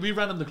 And we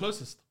ran them the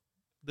closest.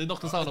 They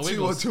knocked us out on away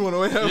 2-1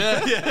 away.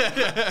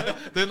 Yeah.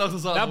 They knocked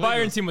us out. That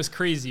Bayern team was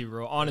crazy,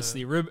 bro.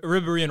 Honestly,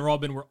 Ribéry and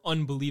Robin were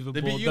unbelievable.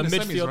 They beat you in the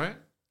semis, right?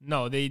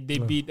 No, they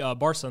beat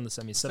Barca in the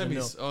semis.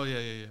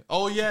 7-0.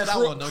 Oh yeah, that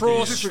one.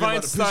 Kroos,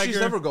 Schweinsteiger.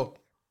 Never go.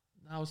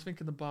 I was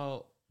thinking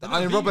about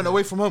and Robin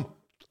away from home.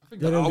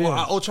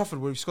 At Old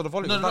Trafford where we scored a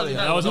volley.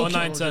 That was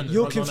 09-10.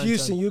 You're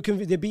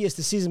confusing. They beat us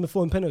the season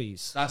before in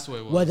penalties. That's what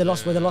it was.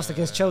 Where they lost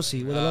against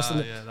Chelsea. Where they lost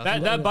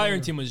that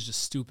Bayern team was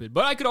just stupid.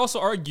 But I could also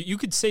argue, you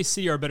could say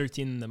City are a better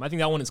team than them. I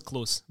think that one is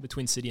close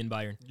between City and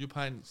Bayern.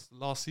 Juppein's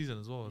last season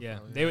as well. Yeah,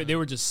 they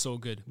were just so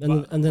good.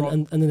 And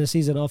then the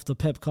season after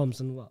Pep comes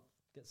and what?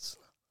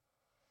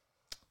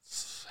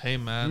 Hey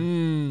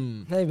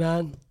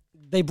man.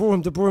 They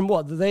brought him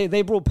what?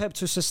 They brought Pep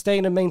to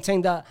sustain and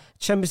maintain that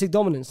Champions League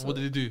dominance. What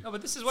did he do? No,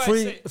 but this is why I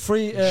say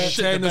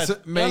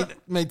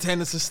maintain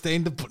and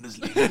sustain the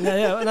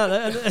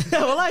Bundesliga.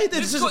 Well, I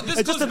did. This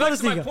goes back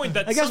to my point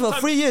that I guess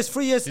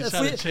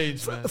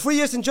 3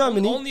 years in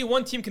Germany. Only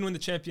one team can win the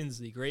Champions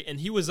League, right? And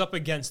he was up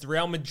against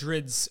Real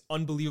Madrid's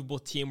unbelievable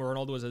team where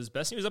Ronaldo was at his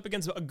best. He was up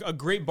against a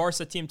great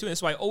Barca team too. And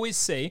that's why I always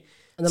say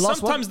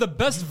sometimes the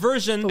best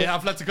version.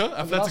 Atletico.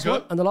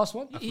 And the last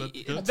one?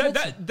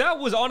 That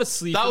was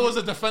honestly. That was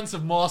a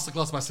defensive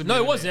masterclass by Simeone. No,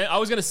 it wasn't. I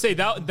was going to say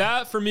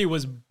that for me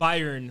was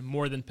Bayern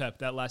more than Pep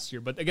that last year.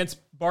 But against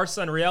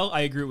Barca and Real,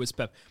 I agree it was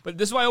Pep. But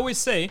this is why I always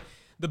say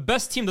the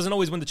best team doesn't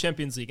always win the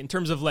Champions League. In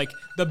terms of like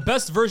the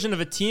best version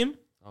of a team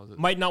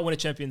might not win a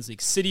Champions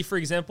League. City, for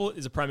example,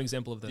 is a prime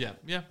example of that.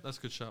 Yeah, that's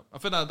a good shout. I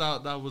think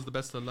that was the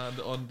best to land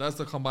on. That's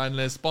the combined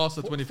list.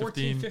 Barca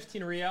 2015.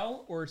 14-15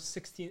 Real or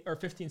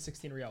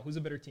 15-16 Real? Who's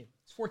a better team?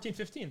 It's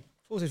 14-15.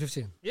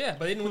 14-15. Yeah,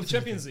 but they didn't win the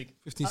Champions League.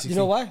 15-16. You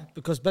know why?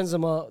 Because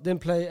Benzema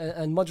didn't play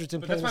and Modric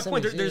didn't play. That's my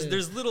point.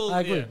 There's little...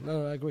 I agree.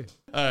 No, I agree.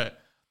 All right.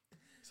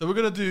 So we're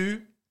going to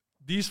do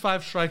these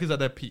 5 strikers at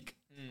their peak.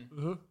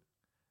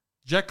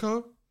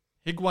 Dzeko,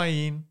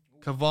 Higuain,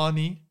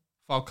 Cavani,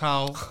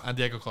 Falcao, and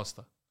Diego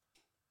Costa.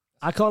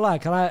 I can't lie.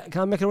 Can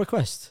I make a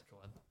request? Go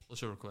on.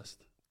 What's your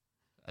request?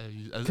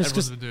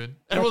 Everyone's been doing.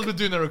 Everyone's been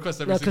doing a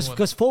request every single one.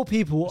 Because 4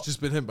 people. It's just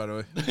been him, by the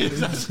way.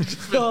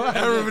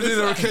 Everyone been doing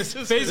a request.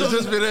 Faisal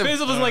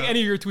doesn't like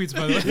any of your tweets,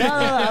 by the way. No,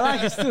 I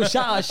like it still.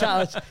 Shout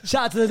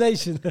out to the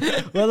nation.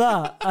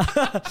 Well,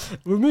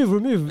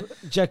 remove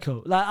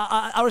Dzeko. Like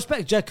I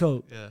respect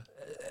Dzeko. Yeah.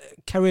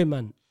 Career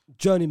man,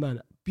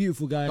 journeyman,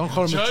 beautiful guy. Don't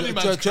call him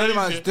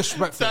journeyman. Is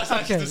disrespectful. That's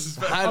actually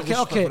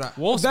disrespectful. Okay.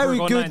 Wolfsburg Very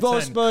good. 09-10,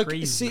 Wolfsburg,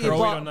 crazy. City,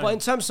 but in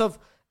terms of.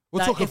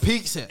 We're talking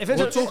peaks here.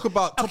 We're talking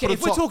about top of the top.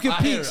 If we're talking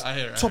peaks, I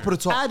hear it. Top of the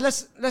top.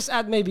 Let's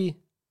add maybe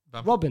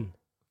Robin.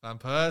 Van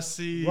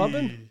Persie.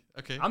 Robin?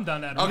 Okay. I'm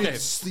down at Okay.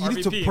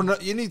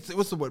 You need to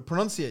what's the word?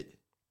 Pronunciate.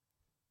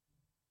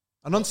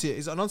 Enunciate.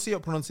 Is it enunciate or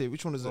pronunciate?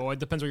 Which one is it? Well, it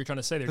depends what you're trying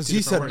to say. Because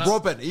he said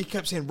Robin. He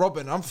kept saying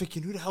Robin. I'm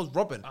thinking, who the hell's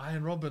Robin?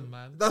 Iron Robin,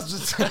 man. That's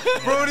just...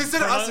 Bro, when he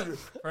said it, I said...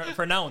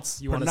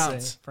 Pronounce. You want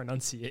to say.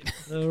 Pronunciate.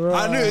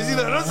 I knew. Is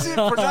either enunciate,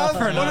 pronounce,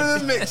 one of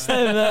them mixed.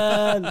 Hey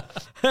man.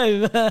 Hey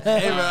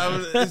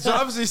man. So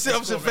obviously, sit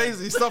up some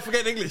face. You start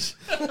forgetting English.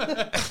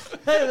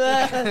 Hey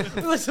man.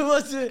 What's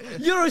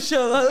it? Euro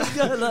show. What's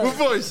going on? What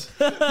voice?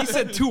 He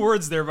said 2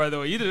 words there, by the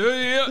way. You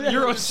did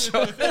Euro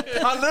show.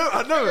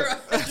 I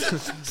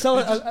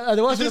know.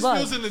 The worst He thing just about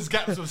fills it. in his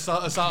gaps with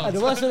sound. The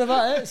worst thing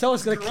about it,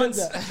 someone's gonna clip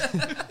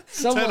that.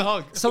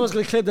 Someone's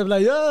gonna clip them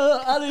like,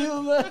 how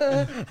you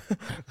man?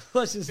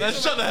 Watch this.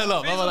 Let's shut the hell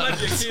up. Faisal might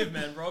be a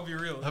caveman, bro. I'll be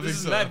real. This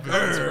is mad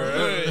guns, bro.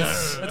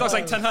 That talks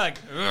like Ten Hag.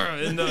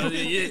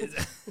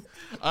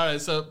 All right,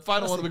 so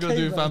final one we're going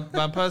to do.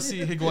 Van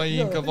Persie,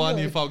 Higuain,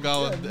 Cavani,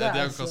 Falcao, and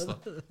Diego Costa.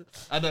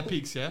 At their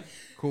peaks, yeah?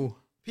 Cool.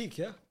 Peak,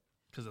 yeah?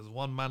 Because there's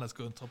one man that's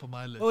going top of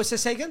my list. Oh, it's a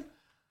second?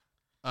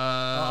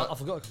 I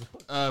forgot.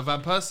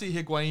 Van Persie,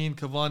 Higuain,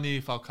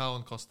 Cavani, Falcao,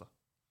 and Costa.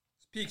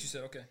 Peaks, you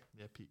said, okay.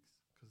 Yeah, peaks.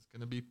 Because it's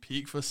going to be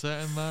peak for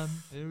certain, man.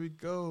 Here we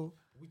go.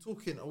 Are we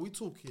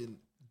talking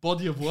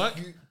body of work?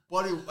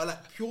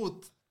 Like pure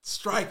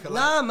striker?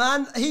 Nah,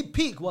 man. He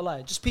peak,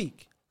 wallah. Just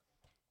peak.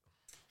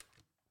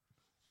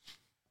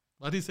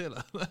 Why do you say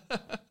that?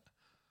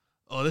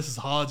 Oh, this is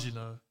hard, you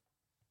know.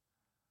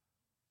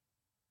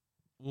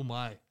 Oh,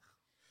 my.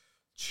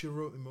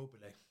 Ciro Immobile.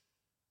 I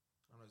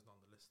know he's not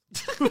on the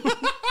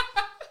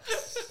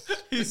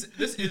list.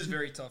 This is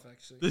very tough,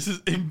 actually. This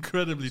is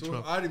incredibly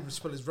tough. I didn't even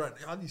spell his right.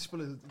 How do you spell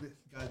his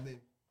guy's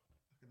name?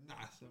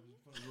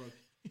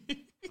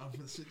 I'm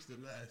for 60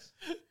 letters.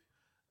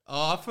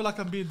 Oh, I feel like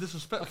I'm being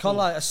disrespectful. I can't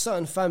lie. A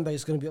certain fan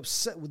base is going to be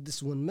upset with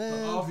this one,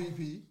 man.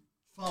 RVP.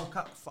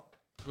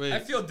 Wait. I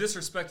feel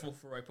disrespectful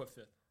for who I put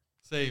 5th.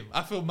 Same.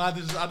 I feel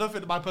mad. I don't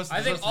think my person.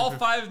 I think all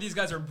 5 of these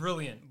guys are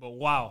brilliant, but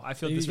wow, I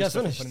feel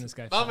disrespectful putting this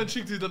guy. I'm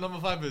intrigued who the number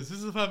 5 is. This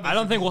is a fan base. I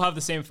don't think we'll have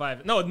the same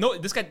 5. No,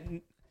 this guy.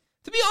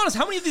 To be honest,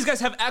 how many of these guys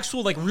have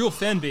actual like real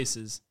fan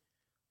bases?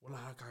 Well,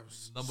 that guy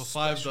was number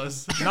 5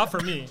 does. Not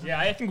for me. Yeah,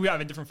 I think we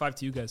have a different 5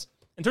 to you guys.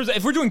 In terms of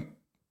if we're doing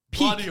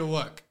peak, body of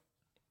work.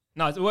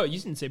 No, well, you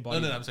didn't say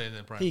body. No, I'm saying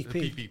in prime.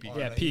 Peak.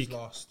 Yeah, peak.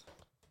 Lost.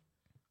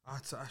 I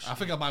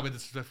think I might be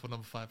disrespectful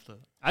number 5 though.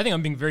 I think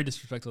I'm being very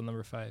disrespectful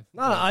number 5.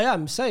 No, I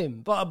am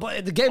same. But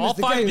the game is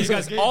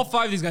the game. All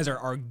 5 of these guys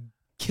are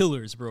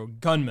killers, bro.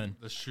 Gunmen.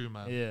 That's true,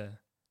 man. Yeah.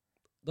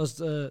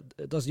 Does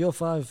your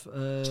 5?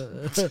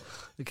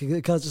 Can I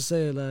just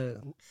say like?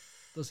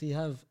 Does he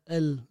have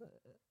L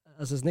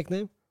as his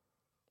nickname?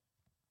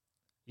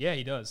 Yeah,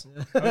 he does.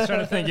 I was trying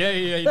to think. Yeah,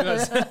 he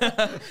does.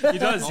 He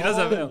does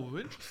have L.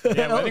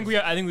 Yeah, but I think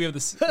we have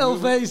this L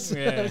face.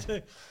 Yeah,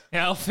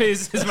 L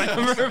face is my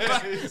number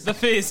 5. The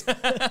face.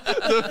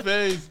 The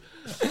face.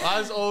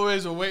 As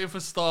always, we're waiting for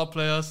star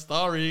player,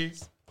 Starry.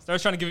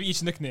 Star's trying to give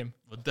each nickname.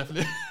 Well,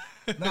 definitely.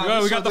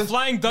 We got the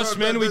Flying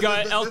Dutchman. We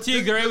got El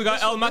Tigre. We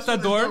got El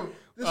Matador.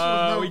 We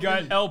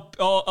got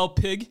El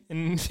Pig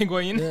and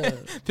Piguain. Yeah.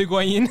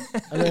 Piguain.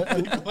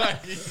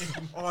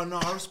 Oh no,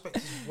 I respect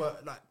his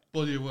work. Like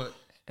body of work.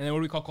 And then what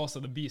do we call Costa?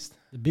 The Beast.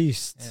 The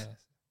Beast. Yeah.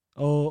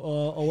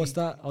 Oh, what's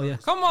that? Oh, yeah.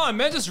 Come on,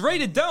 man. Just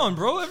write it down,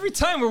 bro. Every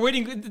time we're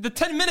waiting, the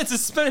 10 minutes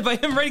is spent by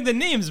him writing the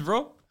names,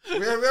 bro. We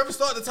haven't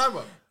started the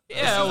timer.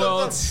 Yeah, well.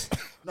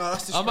 No,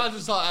 that's I might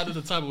just start adding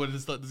the timer when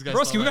this guy.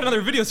 Broski, we got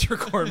another video to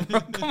record,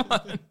 bro. Come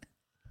on.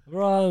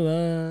 Bro,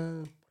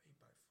 man.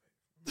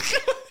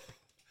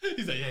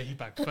 He's like, yeah, he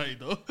backed 30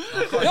 though.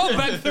 Yo,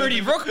 back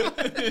 30, bro.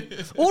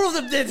 All of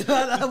them did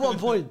at one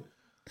point.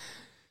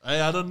 Hey,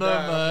 I don't know,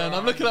 man.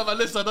 I'm looking at my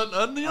list. You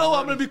know what?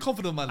 I'm going to be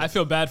confident, man. I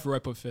feel bad for who I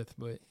put fifth,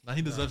 but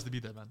he deserves to be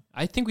there, man.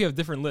 I think we have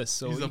different lists.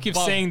 So you keep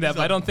saying that,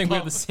 but I don't think we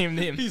have the same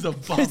name. He's a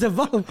bum. He's a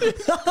bum. No.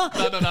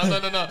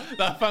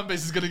 That fan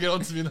base is going to get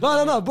onto me.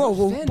 No,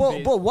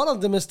 bro. But one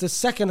of them is the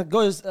second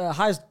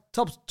highest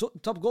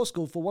top goal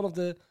scorer for one of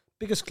the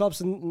biggest clubs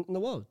in the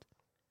world.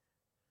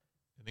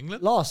 In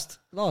England? Last.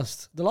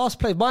 The last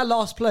place. My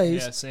last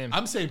place. Yeah, same.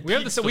 I'm saying we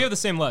have the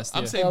same list.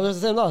 I'm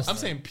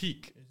saying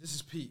peak. This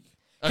is peak.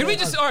 Can we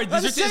just... All right,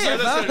 let's say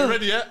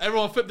ready, yeah?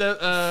 Everyone flip their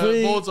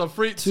boards on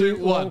 3, 2,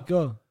 1.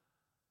 Go.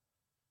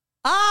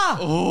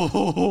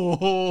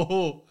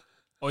 Oh,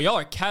 y'all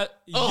are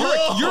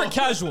you're a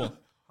casual.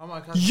 How am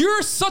I casual?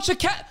 You're such a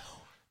cat.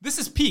 This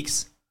is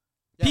peaks.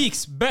 Yeah.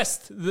 Peaks,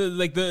 best.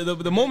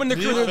 The moment in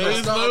the career.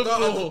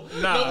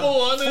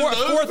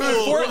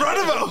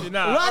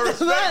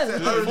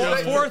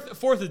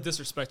 Fourth is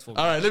disrespectful.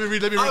 All right, let me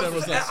read that.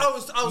 I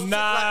was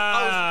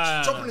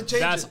chopping and changing.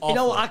 That's awful. You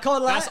know, I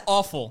can't lie. That's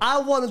awful. I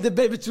want a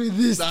debate between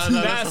these two.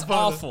 That's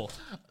awful.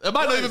 It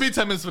might not even be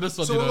 10 minutes for this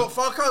one. So we got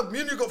Falcao.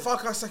 Me and you got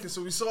Falcao second,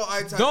 so we saw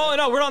eye time.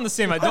 No, we're on the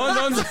same.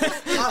 Don't. Me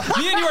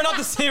and you are not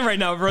the same right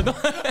now, bro. Let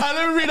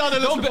me read out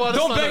the list.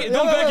 Don't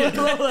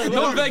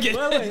beg it.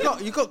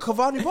 You got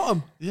Cavani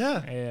bottom.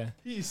 Yeah.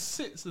 He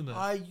sits in there.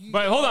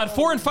 But hold on,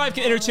 4 and 5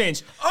 can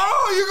interchange.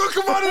 Oh, you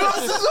got Cavani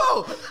last as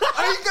well.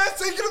 Are you guys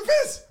taking a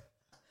piss?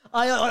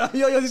 Yo,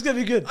 this is gonna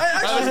be good.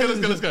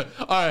 Let's go.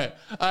 All right,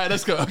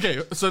 let's go.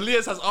 Okay, so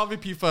Lias has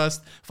RVP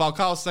first,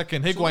 Falcao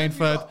second, Higuain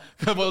third.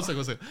 One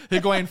second.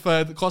 Higuain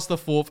third, Costa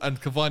fourth, and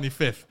Cavani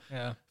fifth.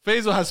 Yeah.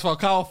 Faisal has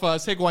Falcao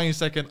first, Higuain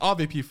second,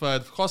 RVP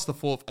third, Costa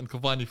fourth, and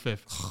Cavani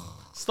fifth.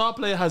 Star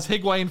player has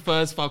Higuain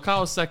first,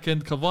 Falcao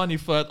second, Cavani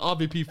third,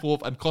 RVP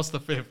fourth, and Costa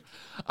fifth.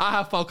 I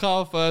have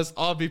Falcao first,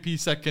 RVP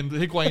second,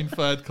 Higuain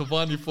third,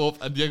 Cavani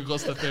fourth, and Diego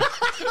Costa fifth.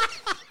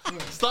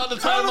 Start the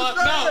timer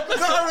now.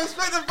 I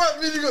respect the fact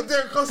that you got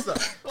Diego Costa.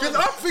 Because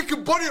I'm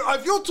thinking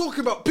if you're talking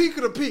about peak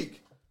of the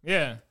peak.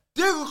 Yeah.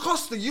 Diego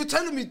Costa, you're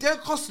telling me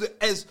Diego Costa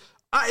is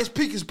at his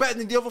peak is better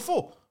than the other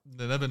four.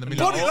 They're never in the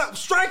Body like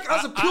striker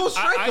as a pure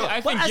striker. I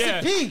think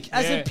a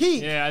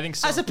peak. Yeah, I think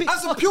so. As a pure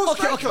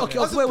striker. Okay.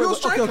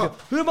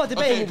 Who am I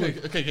debating?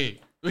 Okay.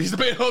 He's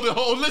debating. Hold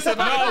listen.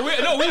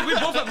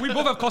 We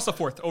both have Costa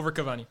fourth over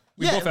Cavani.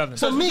 We both have them.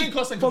 So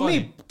for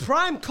me,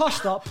 prime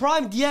Costa,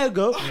 prime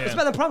Diego is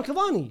better than prime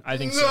Cavani. I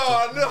think so.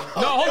 No. No,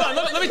 hold on.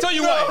 Let me tell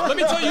you why.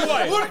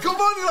 What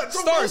Cavani like?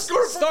 Stars.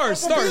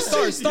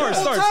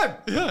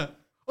 Yeah.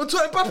 Until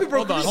Mbappe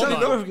broke.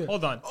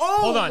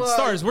 Hold on.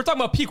 Stars. We're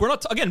talking about peak. We're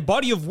not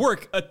body of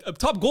work. A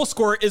top goal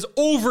scorer is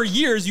over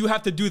years. You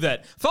have to do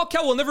that.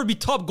 Falcao will never be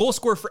top goal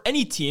scorer for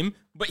any team,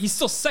 but he's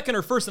still second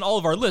or first in all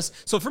of our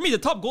lists. So for me, the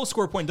top goal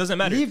scorer point doesn't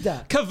matter. Leave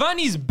that.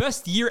 Cavani's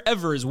best year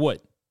ever is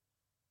what?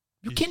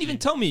 You can't even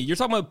tell me. You're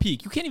talking about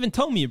peak. You can't even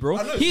tell me, bro.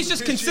 He's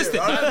just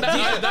consistent.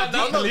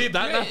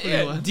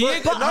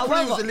 Diego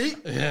was elite.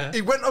 Yeah.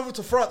 He went over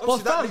to France.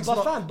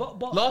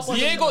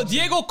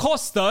 Diego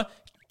Costa.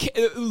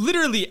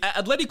 Literally,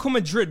 Atletico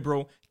Madrid,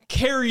 bro,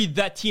 carried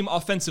that team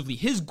offensively.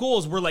 His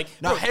goals were like...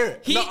 I'm not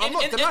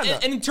denying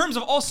that. And in terms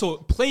of also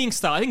playing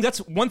style, I think that's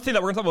one thing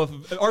that we're going to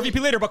talk about RVP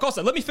later, but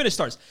Costa, let me finish,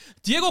 Stars.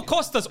 Diego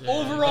Costa's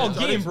overall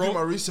game, bro,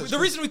 the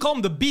reason we call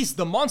him the beast,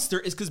 the monster,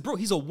 is because, bro,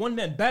 he's a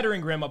one-man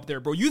battering ram up there,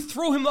 bro. You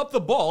throw him up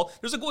the ball,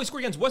 there's a goal he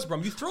scored against West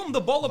Brom, you throw him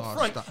the ball up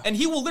front, and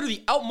he will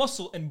literally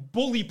out-muscle and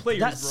bully players,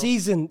 that bro.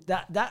 Season,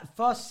 that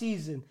first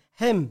season...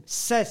 Him,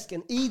 Cesc,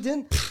 and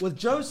Eden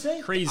with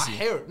Jose. Crazy. I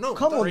hear it. No,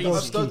 come on, bro.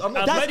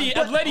 Atleti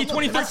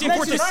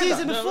 2013-14.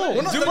 Season before.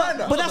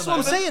 But that's what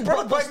I'm saying.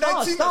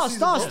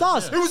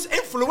 Stars. It was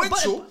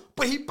influential,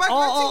 but he backed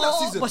 19 that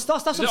season. But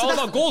Stars, that's what I'm saying.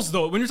 All about goals,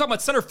 though. When you're talking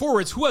about center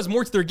forwards, who has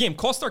more to their game,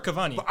 Costa or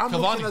Cavani? But I'm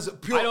looking as a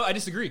pure... I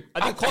disagree.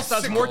 I think Costa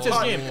has more to his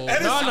game. No.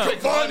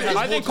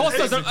 I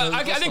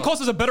think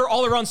Costa's a better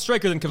all-around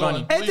striker than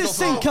Cavani.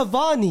 Edison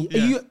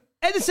Cavani.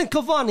 Edison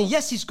Cavani,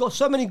 yes, he's got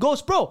so many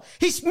goals, bro.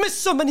 He's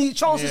missed so many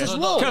chances as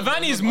well.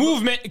 Cavani's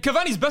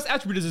best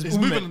attribute is his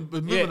movement.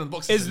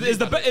 Is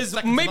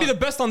maybe the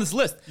best on this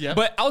list. Yeah.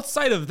 But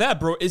outside of that,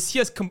 bro, is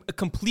he as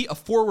complete a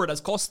forward as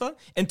Costa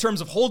in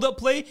terms of hold-up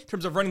play, in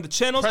terms of running the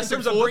channels, in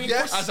terms of bringing...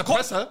 As a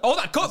presser.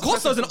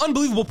 Costa is an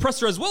unbelievable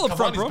presser as well up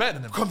front, bro.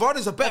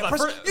 Cavani's a better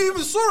presser. You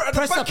even saw it at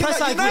the back of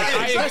I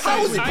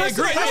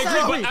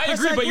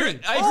agree, but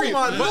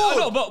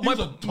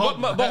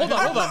hold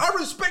on. I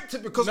respect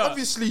it because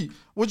obviously...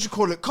 What do you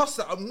call it?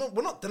 Costa.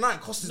 We're not denying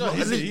Costa's not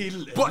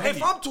elite. But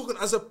if I'm talking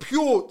as a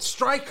pure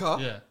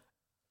striker,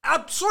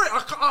 I'm sorry.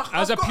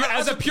 As a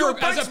pure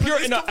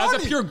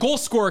goal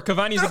scorer,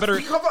 Cavani's a better.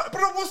 But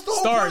what's the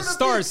whole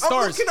Stars.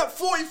 I'm looking at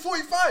 40,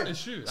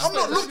 45. I'm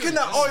not looking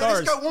at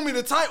this guy won me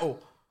the title.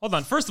 Hold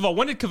on. First of all,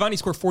 when did Cavani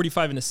score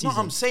 45 in a season? No,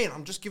 I'm saying,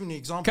 I'm just giving you an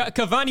example.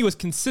 Cavani was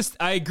consistent.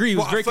 I agree. He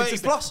was very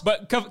consistent. Plus?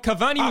 But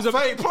Cavani was a...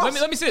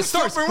 Let me say it.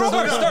 Stars.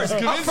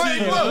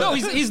 No,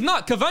 he's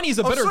not. Cavani is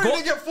a better goal... He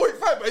didn't get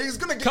 45, but he's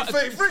going to get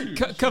 33.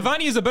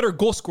 Cavani is a better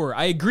goal scorer.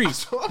 I agree.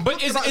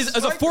 But as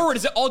a forward,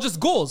 is it all just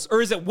goals?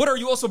 Or is it what are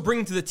you also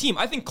bringing to the team?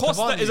 I think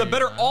Costa is a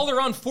better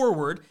all-around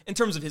forward in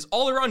terms of his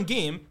all-around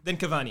game than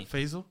Cavani.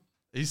 Faisal?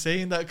 He's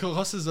saying that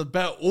Costa is a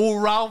better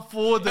all-round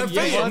forward than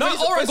Cavani. Not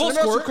all-round goal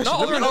scorer.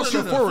 Let me ask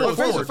you forward.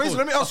 Faisal,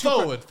 let me ask you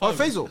forward.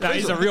 Faisal,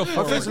 he's a real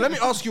forward. Faisal, let me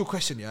ask you a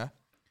question, yeah?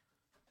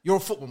 You're a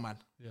football man.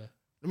 Yeah.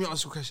 Let me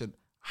ask you a question.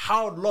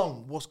 How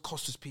long was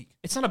Costa's peak?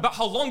 It's not about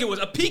how long it was.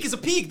 A peak is a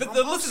peak. The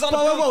list is on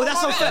Whoa,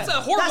 that's unfair. That's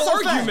a horrible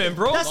argument,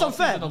 bro. That's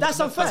unfair. That's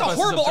a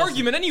horrible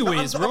argument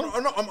anyways, bro.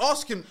 I'm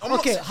asking.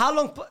 Okay, how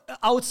long?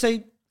 I would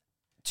say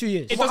 2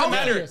 years. It doesn't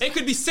matter. It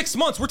could be 6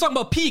 months. We're talking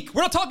about peak.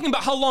 We're not talking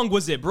about how long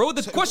was it, bro.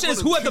 The question is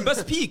who had the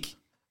best peak.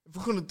 If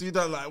we're gonna do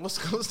that, like, what's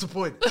the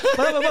point?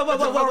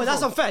 Wait,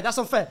 that's unfair. That's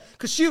unfair.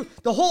 Because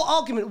the whole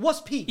argument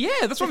was peak. Yeah,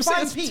 that's what I'm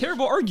saying. It's a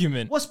terrible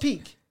argument. What's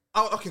peak?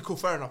 Oh, okay, cool,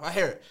 fair enough. I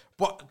hear it.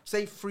 But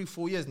say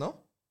 3-4 years, no?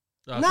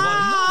 No,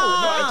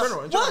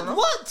 in general.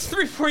 What?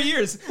 3-4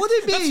 years. What do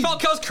you mean?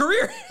 That's Falcao's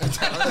career.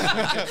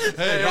 Falcao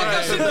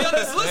shouldn't be on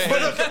this list.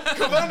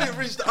 Cavani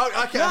reached.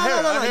 I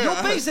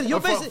can't.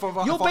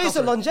 No. You're based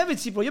on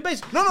longevity, bro. You're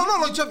based. No.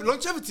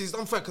 Longevity is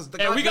unfair because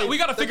we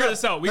got to figure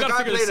this out.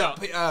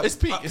 It's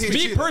peak.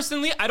 Me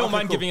personally, I don't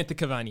mind giving it to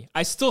Cavani.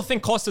 I still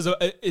think Costa's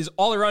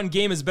all-around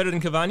game is better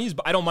than Cavani's,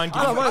 but I don't mind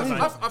giving it to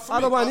Cavani. I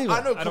don't mind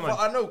either.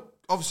 I know.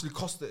 Obviously,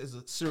 Costa is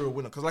a serial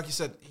winner because, like you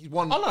said, he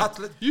won.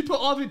 You put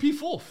RVP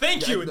fourth.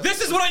 Thank you. This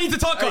is what I need to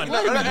talk on.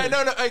 No,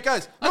 hey,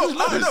 guys. No,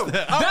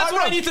 that's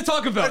what I need to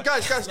talk about.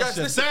 Guys,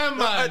 listen. Damn,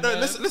 man.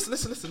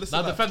 Listen.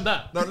 Now defend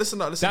that. No, listen.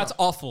 That's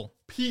awful.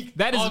 Peak.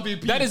 That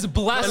is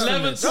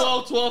blasphemous.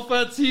 11, 12,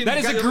 13. That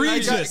is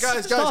egregious.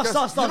 Guys.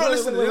 Stop. You're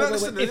not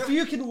listening. If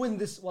you can win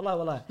this,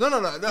 wallah.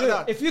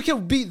 No. If you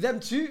can beat them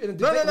two in a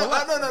debate,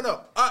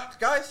 No.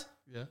 Guys.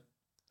 Yeah.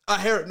 I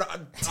hear it. No,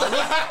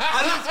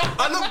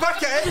 I look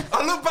back at it.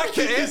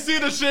 You can see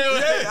the shit.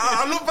 Yeah,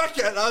 I look back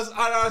at it.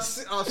 I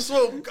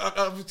saw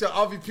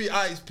RVP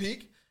at his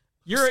peak.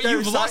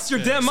 You've lost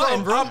your damn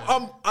mind, bro.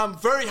 I'm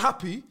very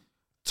happy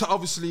to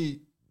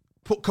obviously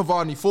put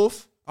Cavani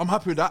fourth. I'm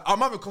happy with that. I'm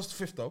having Costa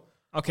fifth though.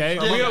 Okay,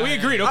 we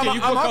agreed. Okay,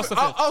 you put Costa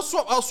fifth. I'll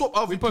swap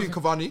RVP and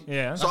Cavani.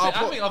 Yeah. So I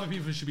think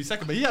RVP should be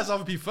second, but he has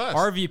RVP first.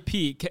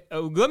 RVP.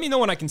 Let me know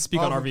when I can speak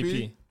on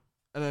RVP.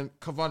 And then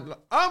Cavani,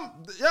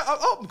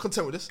 I'm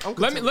content with this.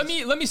 Let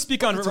me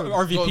speak on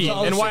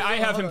RVP and why I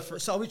have him.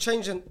 So are we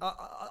changing?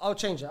 I'll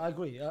change it. I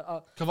agree.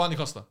 Cavani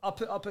Costa. I'll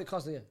put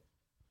Costa. Yeah.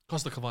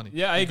 Costa Cavani.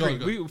 Yeah, I agree.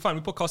 We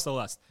put Costa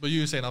last. But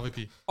you were saying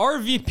RVP.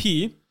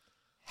 RVP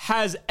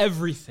has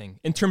everything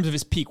in terms of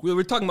his peak. We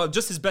were talking about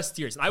just his best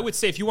years. And I would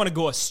say if you want to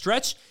go a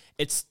stretch,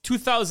 it's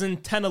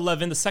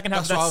 2010-11, the second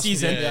half of that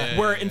season,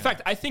 where, in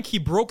fact, I think he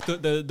broke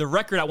the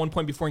record at one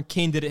point before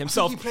Kane did it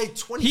himself. He played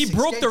 26 He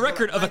broke the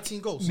record of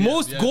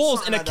most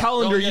goals in a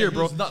calendar year,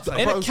 bro.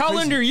 In a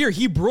calendar year,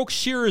 he broke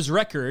Shearer's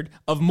record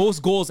of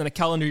most goals in a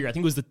calendar year. I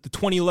think it was the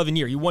 2011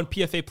 year. He won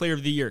PFA Player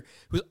of the Year.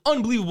 It was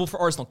unbelievable for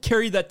Arsenal.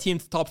 Carried that team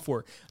to top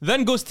four.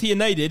 Then goes to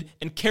United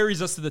and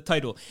carries us to the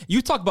title.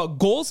 You talk about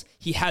goals,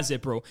 he has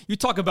it, bro. You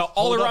talk about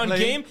all-around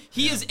game,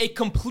 he is a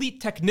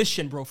complete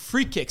technician, bro.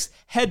 Free kicks,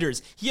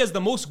 headers. He has the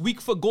most weak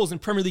foot goals in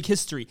Premier League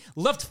history.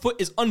 Left foot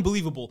is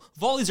unbelievable.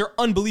 Volleys are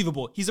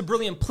unbelievable. He's a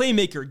brilliant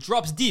playmaker.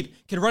 Drops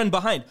deep. Can run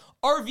behind.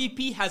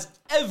 RVP has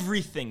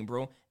everything,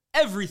 bro.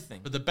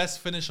 Everything. But the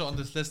best finisher on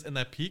this list in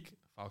their peak,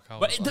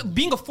 Falcao. But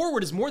being a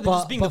forward is more than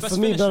just being the best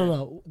finisher.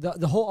 No.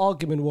 The whole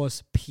argument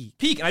was peak.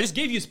 Peak. And I just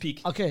gave you his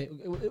peak. Okay.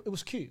 It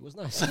was cute. It was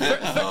nice.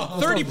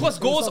 30 plus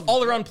goals,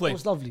 all around play. It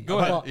was lovely. Go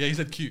ahead. Yeah, he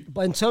said cute.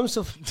 But in terms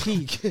of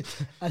peak,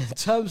 and in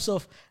terms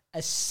of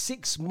a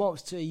 6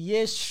 months to a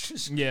year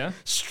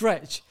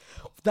stretch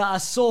that I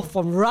saw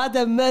from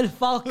Radamel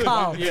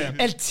Falcao,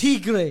 El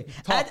Tigre,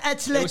 and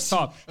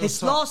Atleti,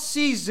 his last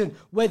season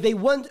where they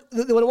won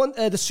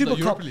the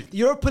Super Cup, the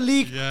Europa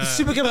League, the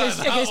Super Cup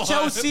against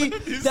Chelsea,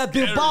 the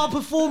Bilbao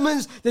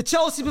performance, the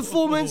Chelsea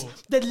performance,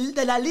 the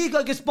La Liga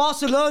against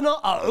Barcelona.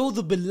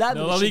 The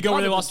La Liga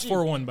where they lost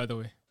 4-1, by the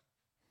way.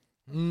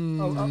 But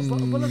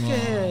look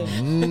at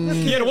him.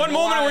 He had one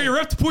moment where he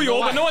ripped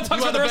Puyol, but no one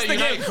talks about the rest of the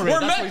game.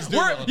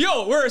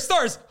 We're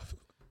stars.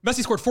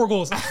 Messi scored 4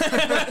 goals. You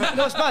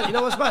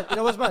know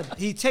what's bad?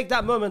 He take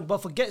that moment, but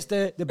forgets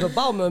the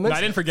Bilbao moment. No,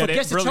 I didn't forget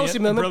forgets it. the Chelsea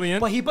moment. Brilliant.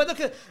 But look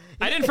at.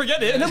 I didn't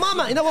forget it. You know what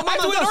Mama I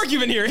have to win an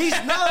argument here. He's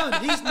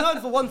known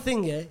for one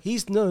thing. Yeah,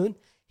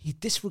 he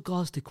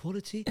disregards the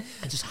quality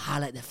and just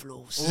highlight their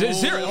flaws.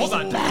 Zero. Hold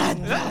on.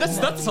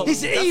 That's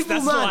he's an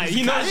evil man.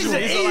 He knows he's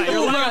an evil man.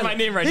 You're lying on my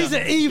name right now. He's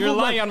an evil man.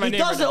 You're lying on my name. He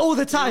does it all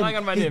the time. You're lying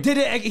on my name. He did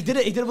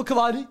it with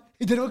Cavani.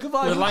 He did it with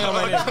Cavani. You're lying on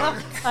my name.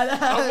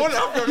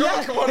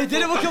 He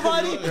did it with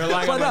Cavani. You're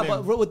lying on my name.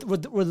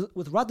 But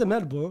with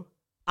Radamel, bro,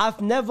 I've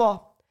never,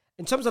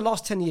 in terms of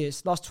last 10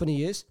 years, last 20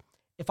 years,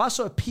 if I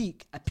saw a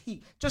peak,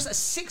 just a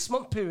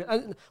 6-month period.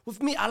 And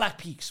with me, I like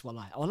peaks.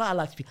 Wallahi, I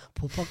like peaks.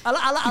 I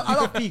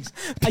love peaks.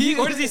 Peak,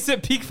 where does he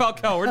sit? Peak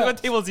Falcao. What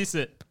table does he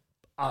sit?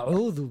 He's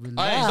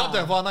up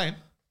there for 9.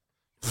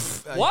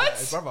 What?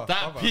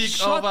 That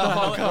peak over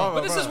Falcao.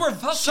 But this is where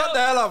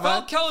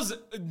Falcao's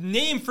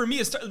name for me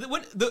is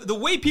the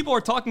way people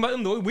are talking about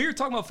him, the way we were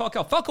talking about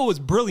Falcao was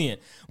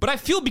brilliant. But I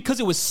feel because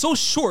it was so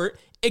short,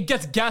 it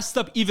gets gassed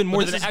up even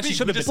more than it actually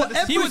should have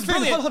been. He was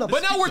brilliant.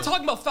 But now we're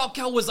talking about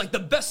Falcao was like the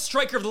best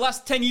striker of the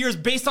last 10 years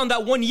based on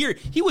that 1 year.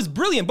 He was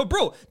brilliant. But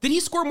bro, did he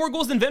score more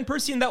goals than Van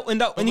Persie in that?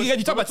 And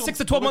you talk about 6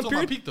 to 12 month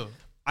period.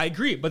 I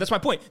agree, but that's my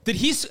point. Did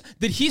he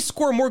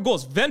score more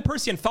goals? Van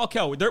Persie and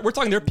Falcao, we're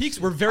talking their peaks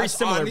were very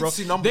similar, bro.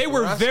 They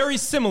were very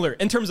similar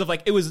in terms of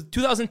like, it was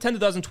 2010 to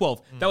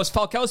 2012. That was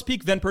Falcao's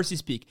peak, Van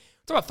Persie's peak.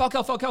 Talk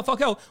about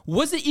Falcao.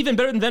 Was it even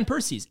better than Van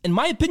Persie's? In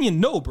my opinion,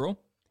 no, bro.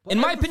 In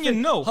my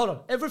opinion, no. Hold on.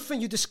 Everything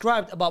you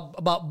described about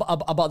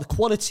the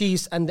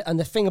qualities and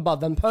the thing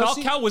about Van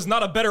Persie. Falcao was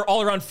not a better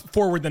all-around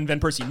forward than Van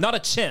Persie. Not a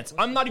chance.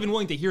 I'm not even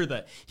willing to hear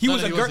that. He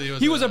was a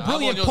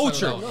brilliant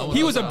poacher.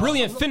 He was a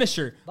brilliant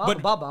finisher.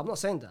 Baba, I'm not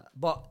saying that.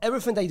 But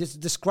everything that you just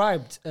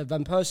described,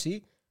 Van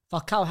Persie,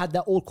 Falcao had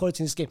that all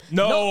quality in this game.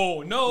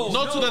 No.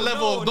 Not to the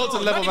level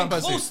of Van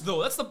Persie. Close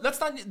though.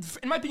 That's not,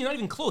 in my opinion, not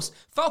even close.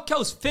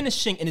 Falcao's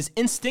finishing and his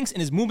instincts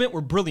and his movement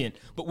were brilliant.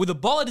 But with the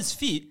ball at his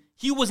feet,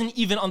 he wasn't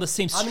even on the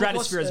same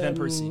stratosphere as Van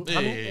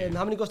Persie.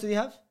 How many goals did he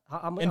have?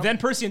 And Van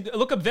Persie,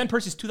 look up Van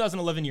Persie's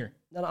 2011 year.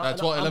 That's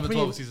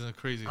 11-12 season is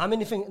crazy. How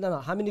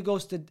many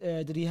goals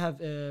did he have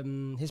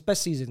his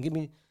best season? Give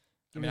me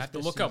I have to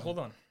look up. Hold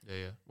on.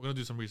 Yeah. We're gonna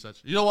do some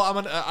research. You know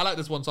what? I like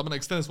this one, so I'm gonna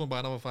extend this one by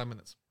another 5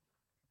 minutes.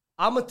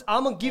 I'm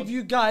gonna give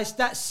you guys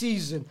that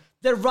season.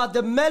 The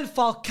Radamel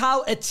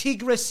Falcao et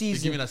Tigre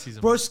season. Give me that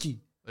season, Broski.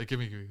 Give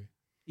me. Are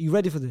you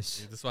ready for this?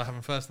 Yeah, this is what I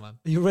have first, man.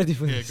 Are you ready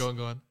for this? Yeah,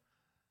 go on.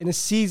 In a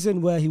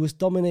season where he was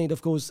dominated,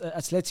 of course,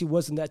 Atleti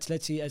wasn't the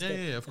Atleti as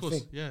of course.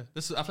 Thing. Yeah,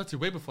 this is Atleti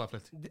way before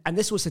Atleti. And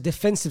this was a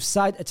defensive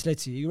side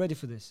Atleti. Are you ready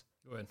for this?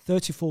 Go ahead.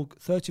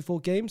 34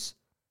 games,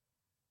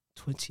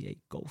 28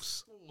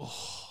 goals.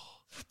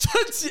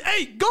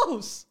 28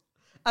 goals!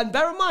 And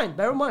bear in mind.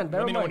 Let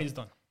me know when he's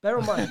done. Bear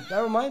in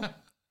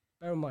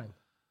mind.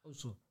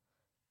 Also,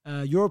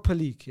 Europa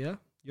League, yeah?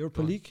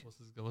 Europa League. What's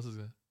this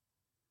guy?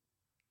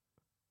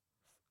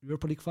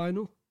 Europa League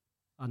final?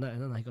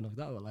 No, he got knocked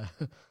out. Like,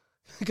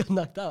 he got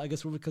knocked out, I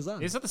guess, Robert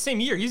Kazan. It's not the same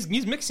year. He's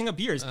mixing up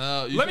years.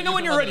 Let me know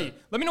when you're ready.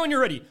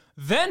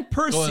 Van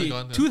Persie, go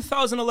on,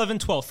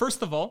 2011-12.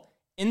 First of all,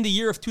 in the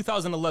year of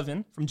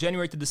 2011, from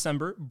January to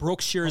December,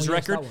 broke Shearer's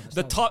record.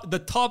 The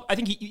top, I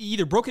think he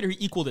either broke it or he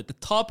equaled it. The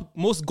top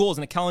most goals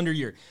in a calendar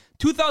year.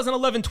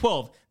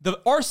 2011-12, the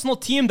Arsenal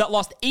team that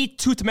lost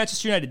 8-2 to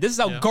Manchester United. This is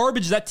how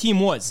garbage that team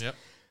was. Yep.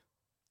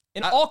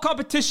 In all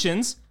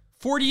competitions,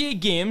 48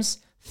 games,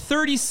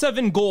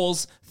 37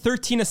 goals,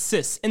 13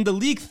 assists. In the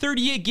league,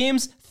 38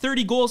 games,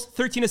 30 goals,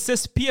 13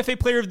 assists. PFA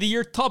Player of the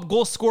Year, top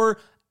goal scorer,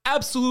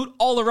 absolute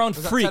all-around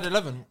freak.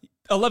 11-12.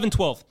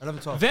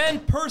 11-12. Van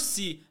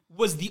Persie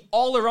was the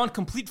all-around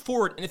complete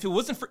forward, and if it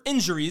wasn't for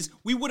injuries,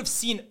 we would have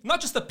seen not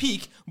just a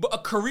peak, but a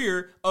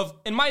career of,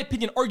 in my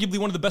opinion, arguably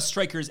one of the best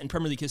strikers in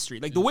Premier League history.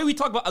 Like the way we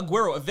talk about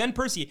Aguero, if Van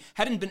Persie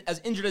hadn't been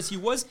as injured as he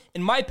was,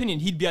 in my opinion,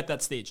 he'd be at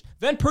that stage.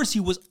 Van Persie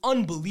was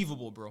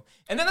unbelievable, bro.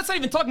 And then that's not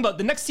even talking about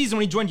the next season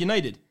when he joined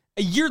United.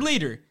 A year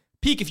later,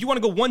 peak, if you want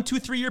to go 1, 2,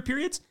 3 year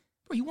periods,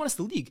 bro, he won us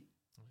the league.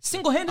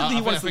 Single-handedly,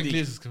 he won us the league. I think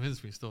Liz has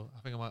convinced me still.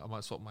 I think I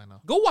might swap mine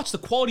now. Go watch the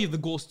quality of the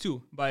goals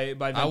too by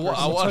Van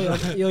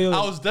Persie.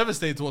 I was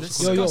devastated to watch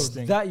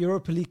the that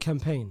Europa League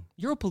campaign.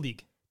 Europa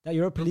League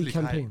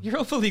campaign.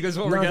 Europa League is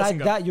what we're guessing.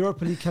 That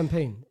Europa League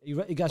campaign. You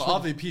guys.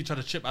 But RVP tried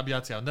to chip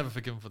Abiati. I'll never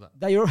forgive him for that.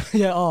 That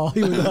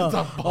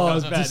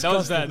was bad. That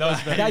was bad.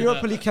 That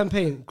Europa League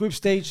campaign, group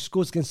stage,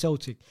 scores against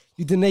Celtic.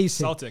 Udinese.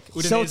 Celtic.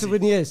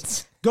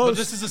 Udinese. But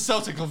this is a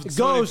Celtic of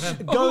goes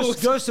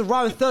to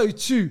round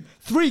 32.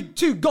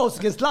 2 goals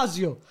against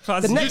Lazio.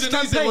 The next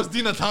campaign was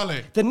Di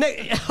Natale.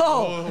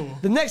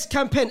 The next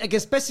campaign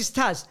against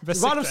Besiktas,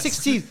 round of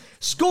 16,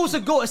 scores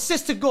a goal,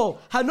 assists a goal.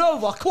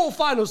 Hanover,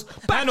 quarterfinals,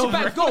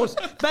 back-to-back goals.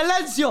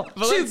 Valencia,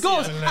 2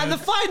 goals, and the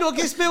final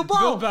against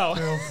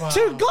Bilbao.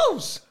 2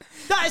 goals.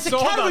 That is a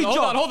carry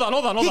job. Hold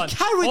on. He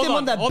carried him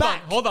on the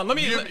back. Hold on.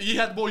 He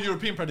had more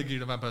European pedigree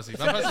than Van Persie.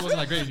 Van Persie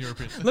wasn't that great in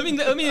European.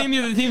 Let me name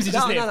you the teams he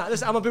just named. No.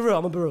 Listen, I'm gonna be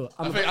real.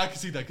 I can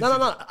see that. No. I'm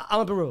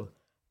gonna be real.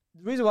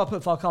 The reason why I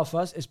put Falcao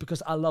first is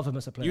because I love him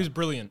as a player. He was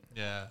brilliant.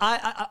 Yeah.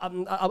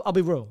 I'll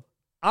be real.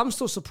 I'm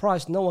still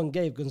surprised no one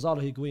gave Gonzalo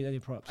Higuain any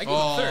props. He's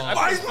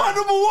my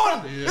number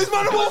one. Yeah. He's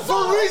my number one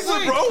for a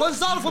reason, bro.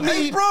 Gonzalo for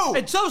me, bro.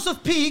 And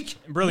Joseph Peak.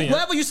 Brilliant.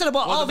 Whatever you said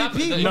about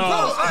RVP. No,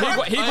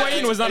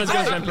 Higuain was not as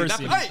good as Van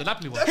Persie. The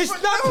Napoli one. It's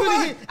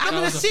Napoli. And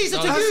then the season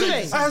to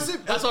Juve.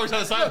 That's what we're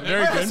trying to say.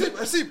 Very good.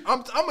 Hasib,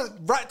 I'm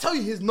gonna tell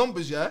you his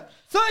numbers, yeah?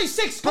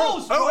 36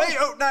 goals, bro.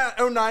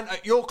 08, 09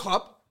 at your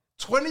club.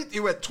 He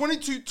went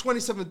 22,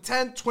 27,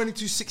 10,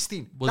 22,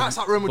 16. That's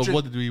at Real Madrid. But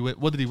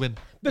what did he win?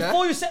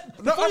 Before you say,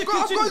 before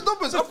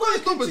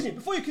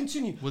you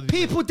continue,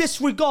 people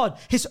disregard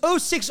his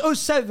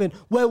 06-07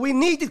 where we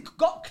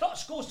got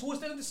clutch goals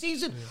towards the end of the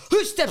season.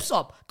 Who steps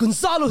up?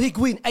 Gonzalo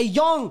Higuain, a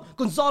young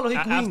Gonzalo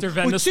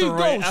Higuain with 2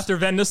 goals. After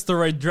Van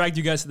Nistelrooy dragged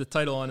you guys to the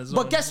title on his own.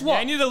 But guess what?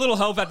 I needed a little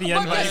help at the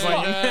end.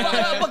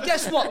 But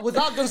guess what?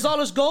 Without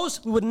Gonzalo's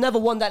goals, we would never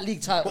won that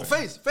league title. But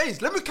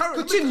FaZe, let me carry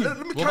on.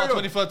 What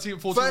about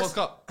 2013-14 World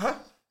Cup? Huh?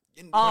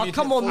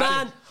 Come on,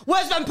 man.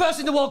 Where's Van Persie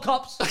in the World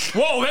Cups?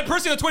 Whoa, Van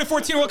Persie in the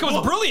 2014 World Cup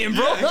was brilliant,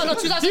 bro. No,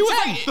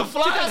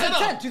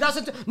 2010.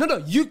 2010. No,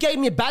 you gave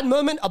me a bad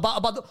moment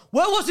about the...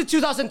 Where was it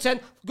 2010?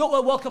 Go to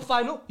a World Cup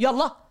final.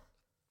 Yallah.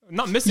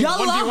 Not missing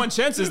 1v1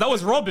 chances. That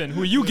was Robin,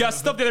 who you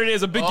gassed up the other day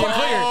as a big game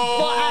player.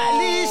 But at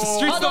least...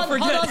 Streets don't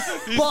forget.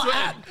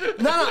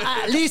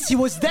 At least he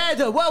was there,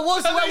 though. Where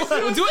was he? He was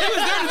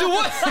there to do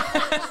what?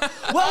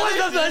 Where was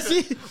Van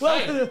Persie?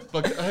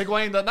 But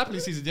Higuain, that Napoli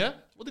season, yeah?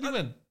 What did he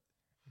win?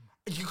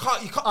 You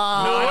can't. No,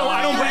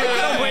 I don't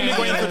blame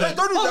Higuain for that.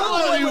 Don't do that.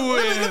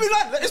 Let me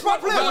lie. It's my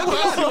player. Van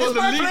Persie was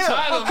the league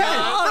title, man.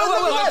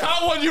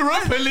 I won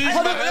Europa League,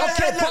 man.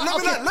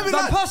 Let me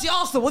Van lie. Persie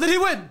Arsenal, what did he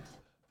win?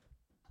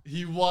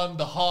 He won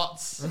the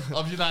hearts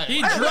of United.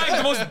 He dragged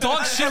the most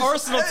dog shit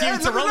Arsenal team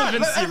to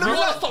relevancy, He bro.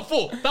 won top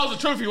 4. That was a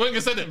trophy.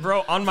 Wenger said it,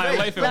 Bro, on my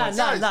life it was.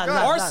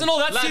 Arsenal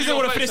that season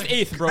would have finished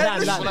 8th, bro.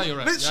 Well, you're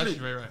right. Literally.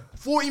 You're right.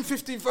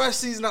 14-15 first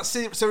season at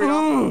Serie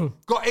A.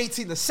 Got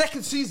 18 the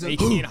second season.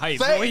 18 hype.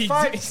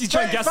 He's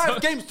trying to gas 35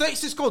 up. games,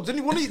 36 goals.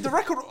 Didn't he win the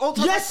record all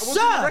time? Yes, What's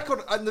sir. the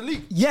record in the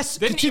league? Yes,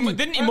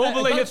 Didn't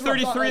Immobile hit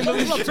 33 in the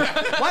league?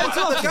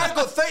 The guy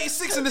got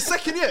 36 in the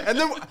second year. And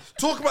then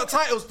talk about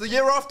titles. The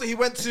year after he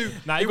went to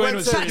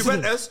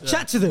Juventus,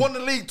 Chat to them. won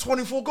the league,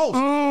 24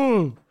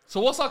 goals.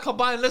 So what's our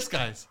combined list,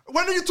 guys?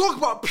 When are you talking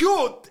about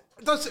pure...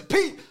 Does it,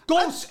 Pete?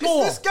 Goal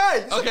score. It's this guy.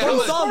 It's Okay, a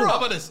goal how scorer.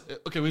 about this?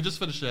 Okay, we just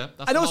finished here.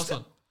 That's the last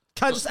one.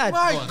 Can I just add?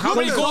 How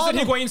many goals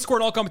did Higuain score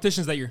in all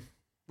competitions that year?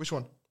 Which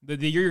one? The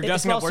year you're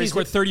guessing up where he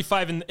scored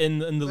 35 in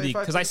the league.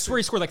 Because I swear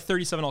he scored like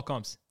 37 all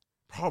comps.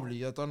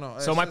 Probably, I don't know.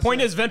 So my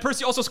point is, Van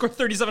Persie also scored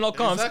 37 all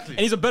comps, Exactly.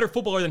 and he's a better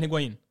footballer than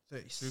Higuain.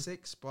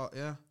 36, but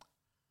yeah.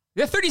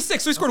 Yeah,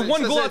 36. So he scored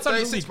one goal outside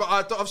the league.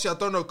 But obviously, I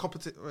don't know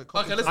competition.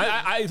 Okay,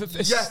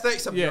 let's Yeah,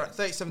 37. Yeah. You're right,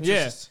 37 Yeah.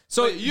 assists.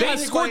 So Wait, you they had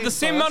scored Higuain the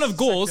same first, amount of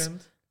goals.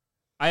 second,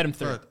 I had him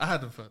third. I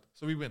had him third.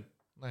 So we win.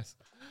 Nice.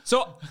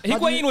 So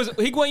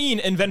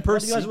Higuain and Van Why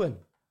do you guys Persie. win?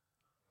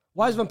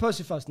 Why is Van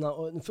Persie first now?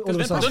 All of a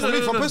Van sudden?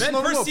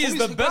 Persie is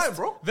the best.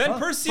 Van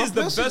Persie is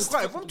the best.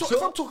 If I'm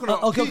talking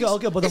about Okay,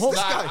 but the whole...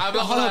 I'm not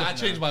gonna lie, I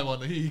changed my one.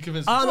 He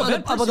convinced me.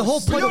 But the whole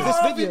point of this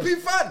video...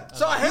 RVP fan,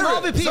 so I hear You're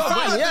it. an RVP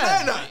fan,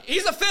 yeah.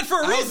 He's a fan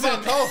for a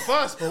reason.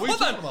 First, but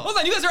Hold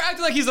on. You guys are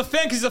acting like he's a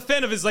fan because he's a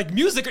fan of his like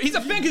music. He's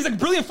a fan because he's like a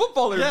brilliant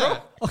footballer, bro.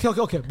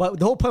 Okay. But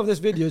the whole point of this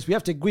video is we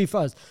have to agree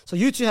first. So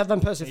you two have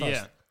Van Persie first.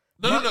 Yeah.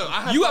 No.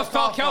 You have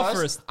Falcao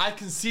first. I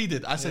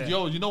conceded. I said,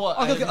 yo, you know what?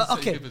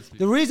 Okay.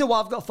 The reason why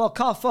I've got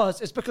Falcao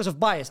first is because of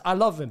bias. I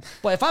love him.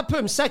 But if I put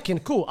him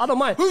second, cool. I don't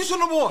mind. Who's on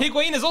the wall?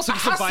 Higuain is also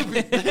just a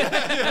bias.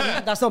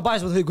 That's not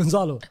bias with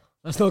Gonzalo.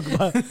 That's not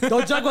bias.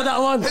 Don't joke with that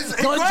one. Don't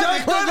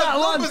joke with that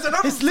one.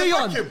 It's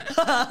Leon.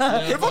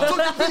 If I'm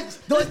talking things,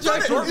 Don't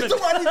joke with you know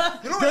what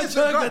it is?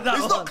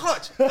 He's not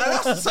clutch.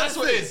 That's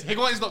what it is.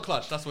 Higuain's not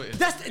clutch. That's what it is.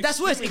 That's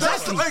what it's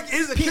exactly.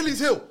 His Achilles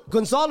heel.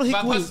 Gonzalo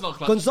Persie's not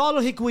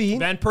Higuain. clutch.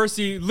 Van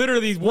Persie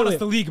literally won us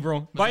the league,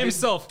 bro, by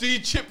himself. Do you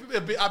chip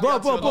a bit? Bro.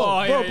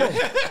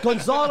 yeah.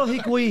 Gonzalo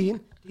Higuain,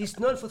 he's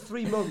known for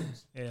 3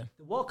 moments. Yeah.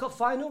 The World Cup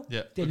final.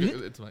 Yeah. The, Okay,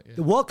 it's right, yeah.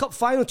 the World Cup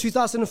final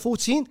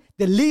 2014.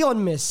 The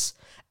Leon miss.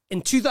 In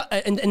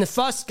the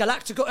first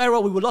Galactico era,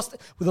 we were lost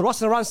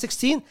in around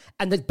 16,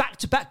 and the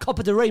back-to-back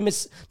Copa del Rey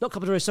miss, not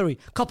Copa del Rey, sorry,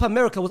 Copa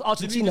America with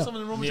Argentina.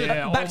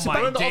 Yeah, Back to oh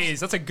my back. days.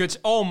 That's a good.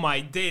 Oh my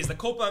days. The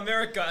Copa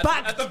America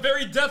Back- at the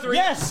very death rate.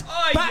 Yes,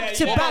 back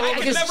to back I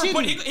can against never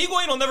put Chile.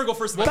 Higuain will never go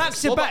first. in the Back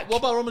list. to back. What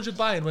about Real Madrid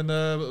Bayern when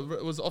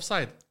it was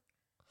offside?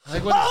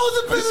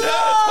 Oh, the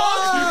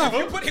bizarre!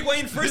 If you put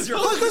Higuain first, you're.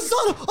 Oh,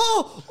 Gonzalo!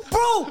 Oh,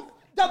 bro!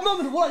 That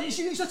moment, what?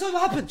 Should I tell you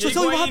what happened? Should I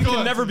tell you what Higuain happened?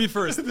 can never be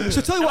first. Should I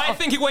tell you And what? I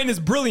think Higuain is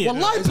brilliant.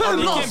 Wallahi, put him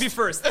He last. can't be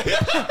first.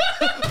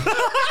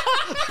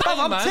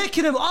 I'm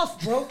taking him off,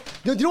 bro.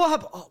 Do you know what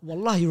happened? Oh,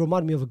 wallahi, he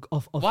reminded me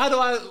of Why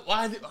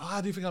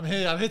do you think I'm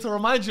here? I'm here to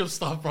remind you of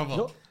stuff, brother.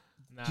 Do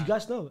you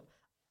guys know?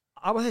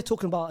 I'm here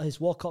talking about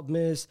his World Cup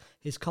miss,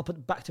 his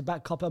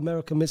back-to-back Copa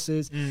America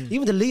misses,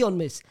 even the Leon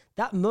miss.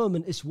 That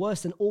moment is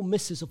worse than all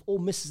misses of all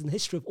misses in the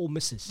history of all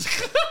misses.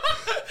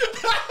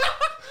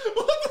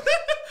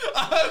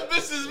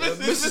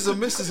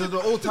 Misses are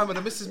the old time of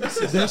the misses.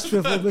 The history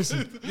of all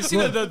misses. You see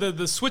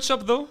the switch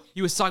up though?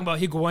 He was talking about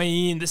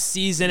Higuain this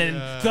season and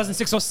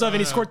 2006-07.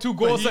 He scored 2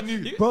 goals.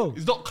 Bro,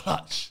 He's not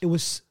clutch. it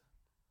was...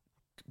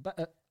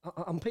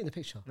 I'm painting the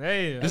picture.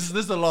 Hey, This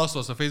is the last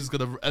one, so FaZe is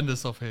gonna end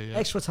this off here. Yeah?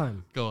 Extra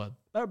time. Go on.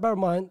 Bear in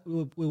mind,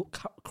 we were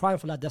crying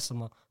for La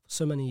Decima for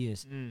so many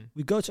years.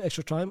 We go to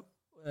extra time.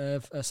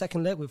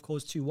 Second leg, we've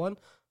caused 2-1.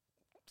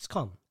 It's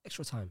calm.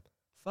 Extra time.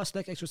 First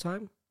leg, extra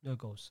time, no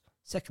goals.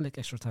 Second leg,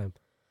 extra time.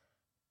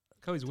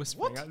 How he's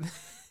whispering.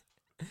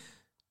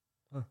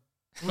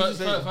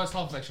 First half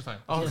of extra time.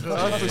 Oh,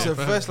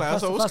 first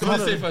leg. What's going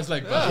to say first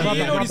leg? You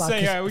know what he's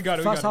saying. Yeah, we got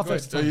it. First half of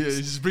extra time. He's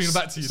just bringing it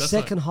back to you.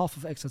 Second half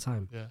of extra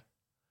time. Yeah.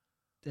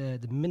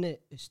 The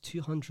minute is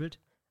 200.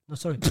 No,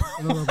 sorry.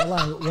 No,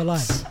 we're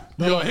lying.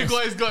 Yo,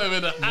 Higuain's got him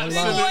in an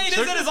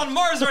Higuain is on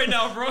Mars right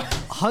now, bro.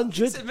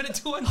 100. Minute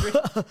 200.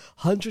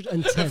 110.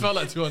 It felt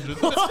like 200.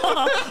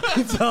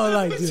 It felt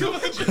like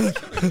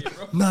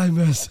 200.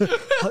 Nightmares.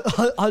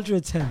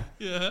 110.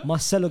 Yeah.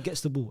 Marcelo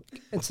gets the ball.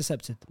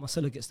 Intercepted.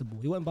 Marcelo gets the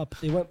ball. He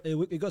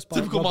goes by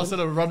Typical Robin,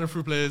 Marcelo running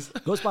through players.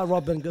 Goes by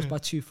Robin, goes by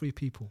 2-3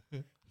 people.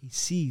 He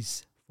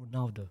sees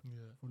Ronaldo.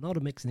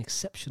 Ronaldo makes an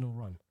exceptional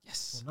run.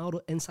 Yes.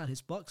 Ronaldo inside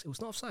his box. It was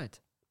not offside.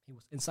 He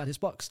was inside his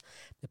box.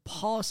 The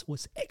pass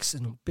was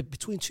excellent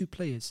between two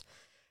players.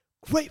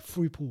 Great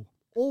free ball.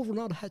 All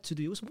Ronaldo had to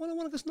do, it was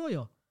 1-on-1 against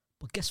Neuer.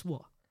 But guess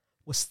what?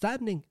 We're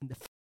standing in the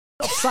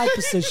offside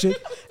position.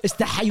 It's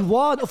the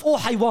Haywan of all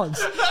Haywans.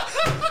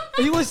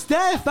 He was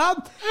there,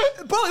 fam.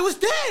 Bro, it was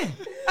there.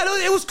 And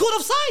it was called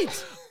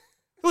offside.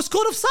 It was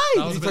called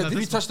offside. Did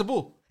he touch the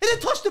ball? He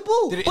didn't touch the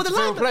ball. Did it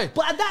interfere with play?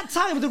 But at that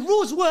time, the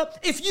rules were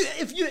if you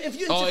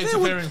interfere,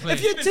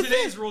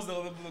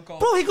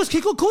 bro, he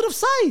got called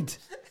offside.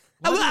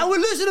 And we're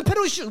losing a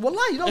penalty shoot.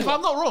 Wallahi, you know If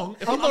I'm not wrong,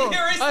 if I'm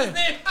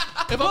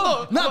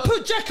not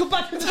put Jacko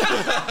back in the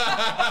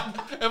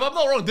if I'm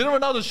not wrong, didn't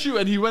Ronaldo shoot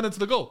and he went into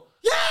the goal?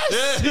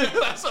 Yes! Yeah,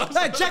 that's what I'm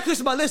saying.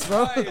 Jacko's on my list,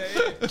 bro.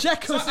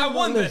 Jacko's I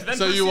won this. then.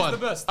 So you won. The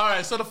best. All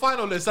right, so the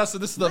final list, this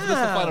is the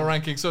final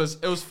ranking. So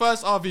it was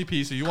first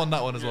RVP, so you won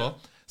that one as well.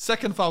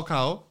 Second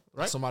Falcao,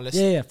 right? That's on my list.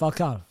 Yeah,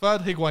 Falcao. Third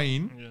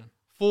Higuain. Yeah.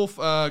 Fourth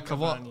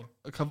Cavani.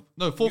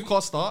 Fourth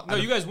Costa. No,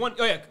 you guys won.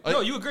 Oh, yeah. No,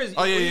 you agreed.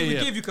 We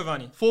gave you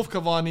Cavani. Fourth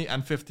Cavani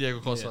and fifth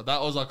Diego Costa. Yeah.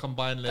 That was our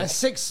combined And list.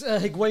 six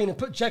Higuain and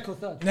put Jacko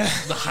third. The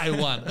high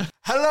one.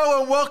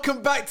 Hello and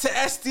welcome back to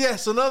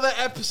SDS, another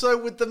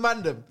episode with the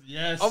Mandem.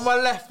 Yes. On my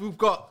left, we've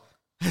got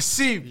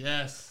Hasim.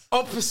 Yes.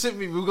 Opposite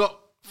me, we've got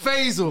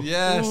Faisal.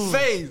 Yes.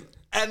 Faze.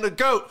 And the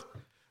GOAT,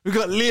 we've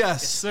got Lias.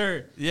 Yes,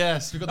 sir.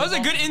 Yes. That was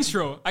a good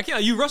intro.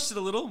 You rushed it a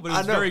little, but it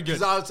was very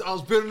good. I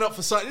was building up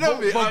for something. You know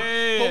what I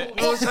mean?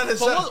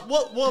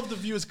 What have the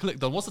viewers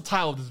clicked on? What's the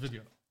title of this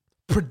video?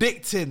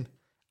 Predicting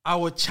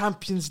our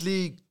Champions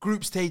League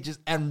group stages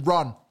and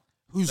run.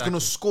 Who's going to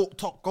score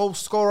top goal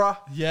scorer?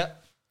 Yeah.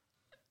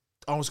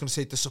 I was going to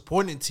say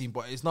disappointing team,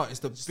 but it's not. It's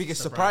the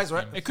biggest surprise,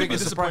 right? It could be a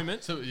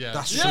disappointment. So, yeah.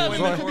 That's yeah,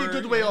 true. it could be a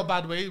good way or a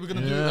bad way. We're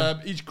going to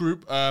do each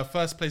group,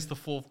 first place to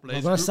fourth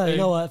place. I'm say, you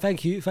know what?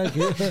 Thank you. All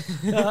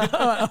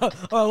right,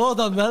 well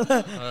done, man.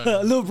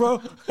 Little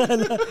bro.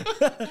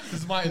 This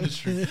is my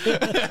industry. We're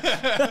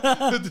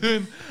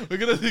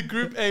going to do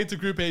Group A to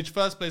Group H,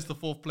 first place to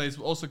fourth place.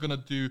 We're also going to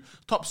do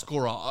top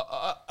scorer.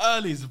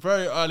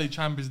 Very early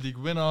Champions League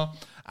winner.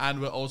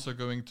 And we're also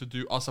going to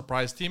do our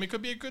surprise team. It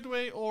could be a good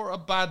way or a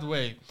bad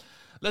way.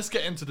 Let's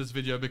get into this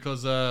video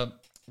because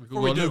we've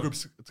got new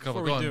groups to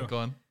cover. Go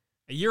on.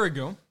 A year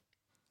ago.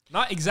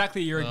 Not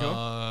exactly a year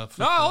ago.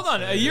 No, hold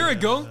on. A year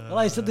ago. Well,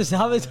 I said this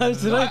how many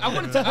times today? I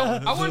wanted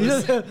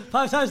to say.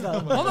 5 times now.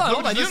 Hold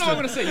on. You know what I'm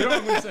going to say. You know what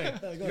I'm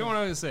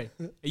going to say.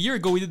 A year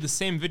ago, we did the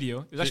same video.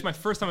 It was actually my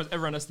first time I was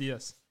ever on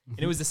SDS. And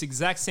it was this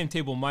exact same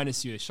table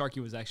minus you.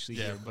 Sharky was actually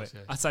here, but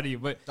outside of you.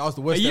 But that was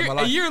the worst day of my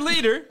life. A year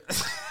later,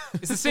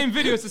 it's the same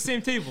video. It's the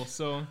same table.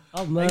 So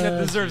I think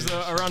that deserves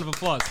a round of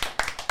applause.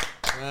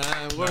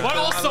 But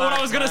also, what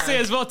I was going to say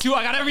as well, too,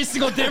 I got every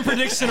single damn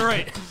prediction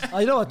right.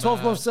 You know what?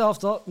 12 months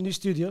after, new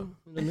studio. You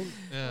know what I mean?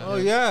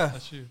 Yeah.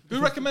 That's you.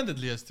 Who recommended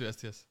Lias to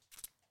STS?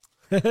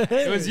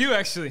 It was you,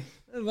 actually.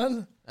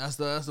 Man. This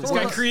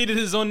guy created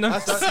his own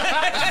numbers.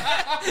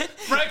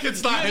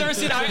 Frankenstein. You ever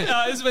seen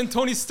this is when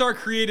Tony Stark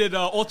created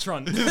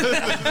Ultron. You don't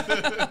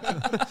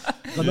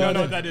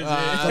know what that is.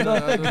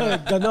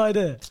 Got no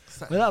idea.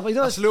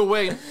 That's Lil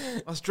Wayne.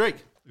 That's Drake.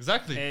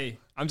 Exactly. Hey,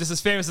 I'm just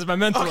as famous as my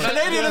mentor.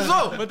 Canadian as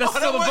well. But that's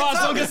still the boss.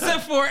 Don't get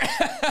sent for it.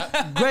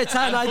 Great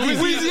time idea.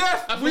 Weezy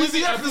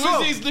F as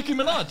well. Weezy's Nicki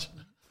Minaj.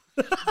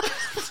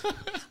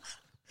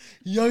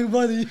 Young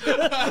Money.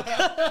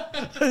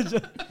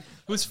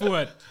 Who's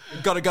Fuad?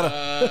 Got it.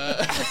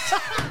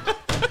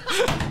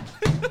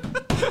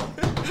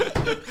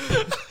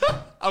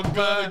 I'm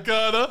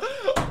gonna.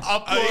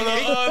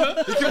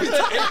 It could be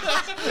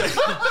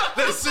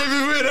Let's see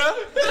me with her.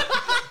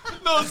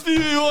 No,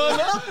 Stevie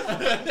Wonder.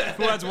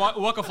 Fuad's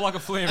Walk a Flock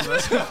of Flame.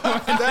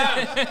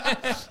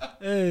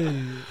 Hey.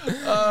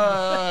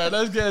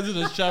 Let's get into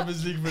the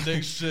Champions League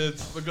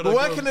predictions. But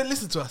where can they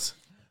listen to us?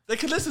 They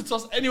can listen to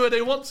us anywhere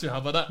they want to. How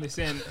about that? They're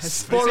saying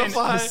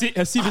Spotify,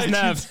 Hasib is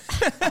Nav.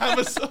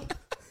 Amazon.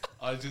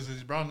 It's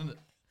just brown, isn't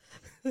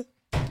it?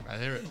 I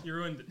hear it. You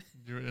ruined it.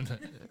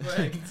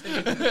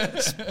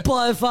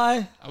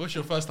 Spotify. I wish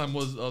your first time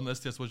was on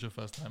STS. Was your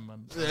first time,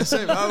 man? Yeah,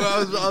 same. I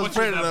was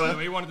praying that. By the that.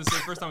 way, you wanted to say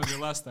first time was your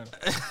last time.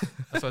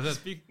 That's what I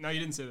said. No, you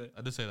didn't say that.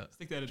 I did say that.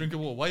 Stick that in. Drinking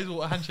water. Why is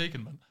your hand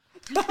shaking, man?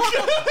 Man,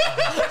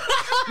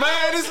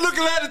 it's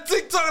looking like the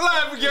TikTok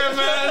live again,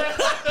 man.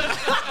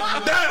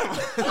 Damn.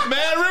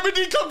 Man,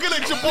 Remedy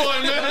calculate your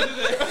boy, man.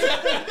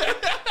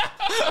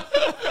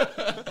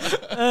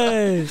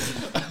 Hey.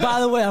 By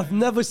the way, I've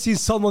never seen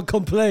someone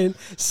complain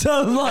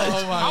so much.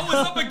 Oh my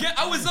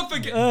I was up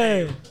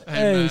again.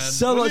 Hey,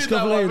 so much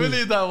complaining. We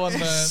need that one,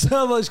 man.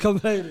 So much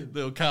complaining.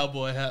 Little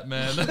cowboy hat,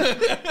 man.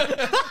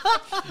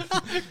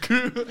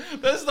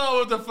 Let's start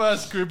with the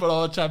first group on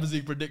our Champions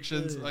League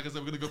predictions. Like I said,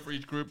 we're going to go for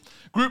each group.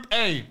 Group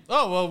A.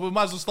 Oh, well, we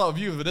might as well start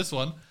with you for this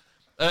one.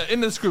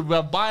 In this group, we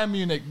have Bayern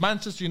Munich,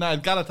 Manchester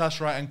United,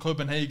 Galatasaray, and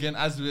Copenhagen,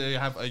 as we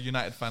have a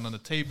United fan on the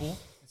table.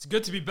 It's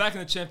good to be back in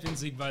the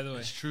Champions League, by the way.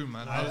 It's true,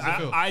 man. How does it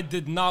feel? I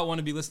did not want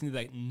to be listening to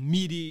that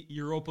meaty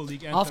Europa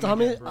League anthem. After how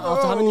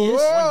many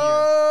years?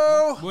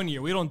 1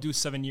 year. We don't do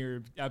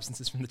 7-year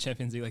absences from the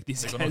Champions League like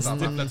these guys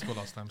do. Let's go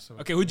last time. So.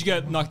 Okay, who'd you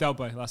get knocked out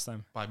by last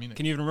time? Bayern Munich.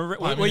 Can you even remember it?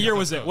 Bayern What year Munich,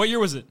 was it? What year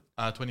was it?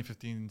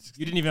 2015. 16.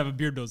 You didn't even have a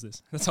beard those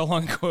days. That's how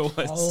long ago it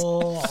was.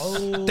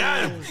 Oh.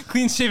 Damn!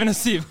 Clean shaven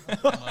Asif.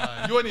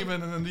 You weren't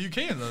even in the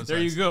UK in those There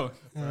you go.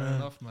 Fair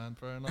enough, man.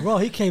 Fair enough. Bro,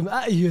 he came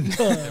at you. Me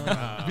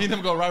and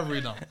him got a rivalry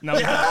now. No,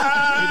 we don't. What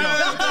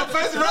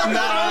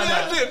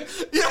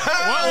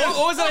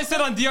was it I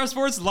said on DR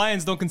Sports?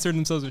 Lions don't concern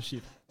themselves with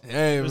sheep.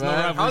 Hey, There's no man.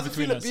 rivalry How's it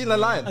between feel us. being a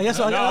lion? I guess.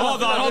 No,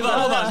 hold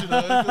on.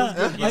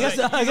 He's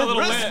a little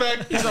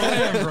Respect. He's a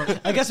lamb, bro.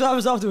 I guess what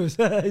happens afterwards?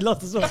 He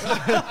lost as well.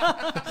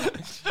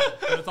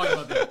 We'll talk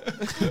about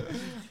that.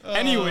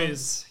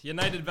 Anyways,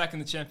 United back in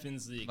the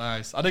Champions League.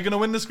 Nice. Are they going to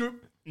win this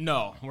group?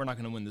 No, we're not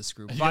going to win this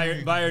group.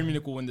 Bayern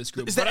Munich will win this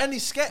group. Is there any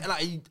scare?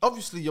 Like,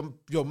 obviously,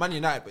 you're Man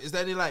United, but is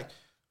there any like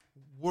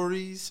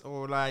worries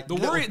or like The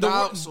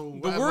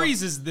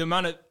worries is the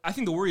amount of. I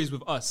think the worry is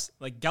with us.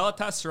 Like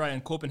Galatasaray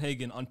and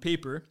Copenhagen on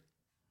paper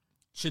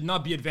should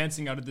not be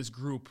advancing out of this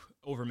group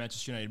over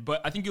Manchester United.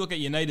 But I think you look at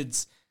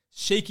United's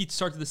shaky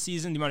start to the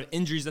season, the amount of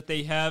injuries that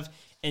they have,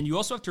 and you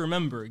also have to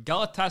remember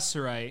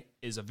Galatasaray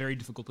is a very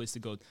difficult place to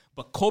go.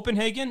 But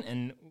Copenhagen,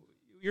 and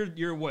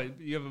you're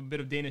what? You have a bit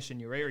of Danish in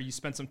you, right? Or you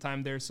spent some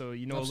time there, so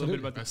you know a little bit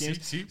about the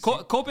teams.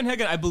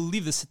 Copenhagen, I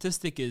believe the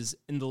statistic is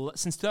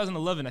since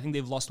 2011, I think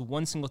they've lost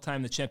one single time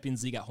in the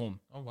Champions League at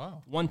home. Oh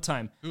wow, one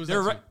time. Who was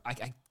that?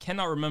 I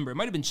cannot remember. It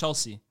might have been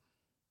Chelsea.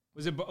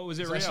 Was it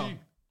Real?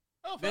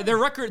 Oh, Their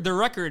record.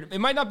 It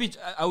might not be.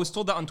 I was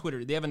told that on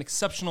Twitter. They have an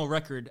exceptional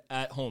record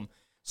at home.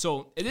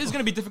 So it is going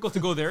to be difficult to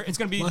go there. It's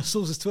going to be. My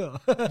source is Twitter.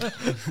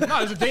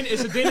 No, it's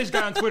a Danish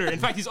guy on Twitter. In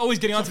fact, he's always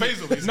getting on Twitter.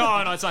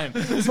 No, it's not him.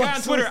 This guy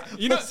on Twitter.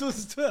 You know, source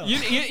is Twitter.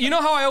 You know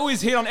how I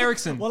always hate on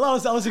Ericsson. Well, I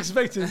was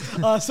expecting.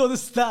 I saw the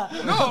stat.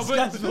 No,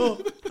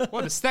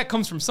 but the stat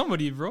comes from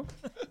somebody, bro.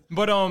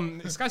 But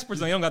Sky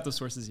Sports, you don't got those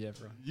sources yet,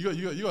 bro.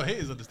 You got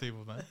haters at this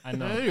table, man. I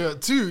know. You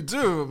got two.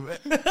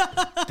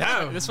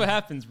 Damn, that's what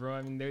happens, bro.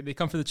 I mean, they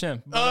come for the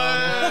champ.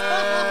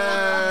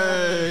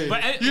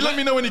 But, let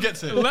me know when you get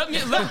to it.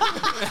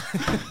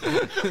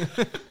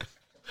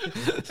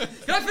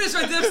 Can I finish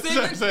my damn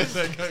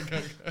statement? Go.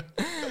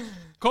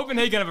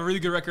 Copenhagen have a really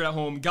good record at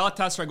home.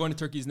 Galatasaray going to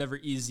Turkey is never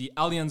easy.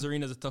 Allianz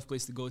Arena is a tough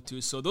place to go to.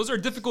 So those are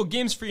difficult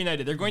games for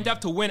United. They're going to have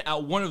to win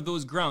at one of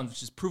those grounds,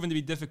 which is proven to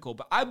be difficult.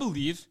 But I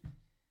believe,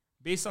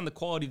 based on the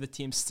quality of the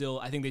team still,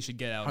 I think they should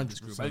get out of this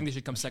group. I think they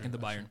should come second to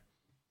Bayern.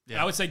 Yeah.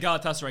 I would say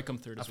Galatasaray come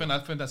third. I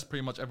think that's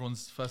pretty much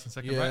everyone's first and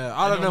second, right? Yeah,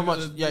 I don't know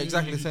much. Yeah,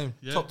 exactly the same.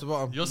 Yeah. Top to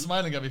bottom. You're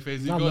smiling at me,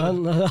 FaZe.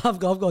 No, I've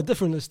got a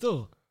different list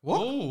still.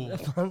 What?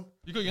 Oh,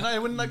 you got United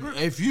winning that group?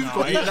 If you've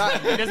got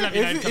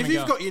United, if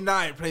you've got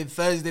United playing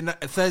Thursday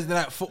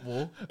night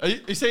football, are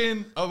you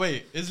saying? Oh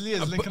wait, is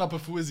Leah's linking up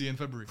with Fuizzi in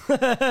February?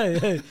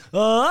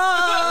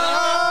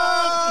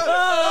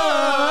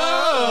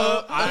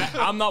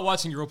 I'm not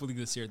watching Europa League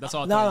this year. That's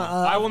all.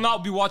 I will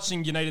not be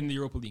watching United in the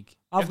Europa League.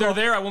 If they're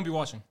there, I won't be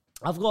watching.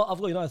 I've got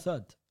United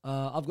third.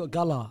 I've got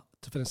Gala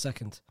to finish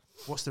second.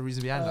 What's the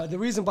reason behind that? The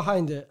reason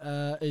behind it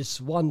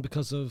is one,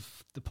 because of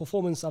the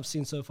performance I've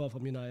seen so far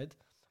from United.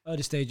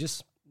 Early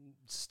stages,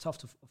 it's tough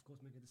to, of course,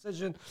 make a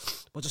decision,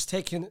 but just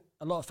taking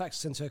a lot of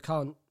factors into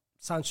account: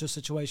 Sancho's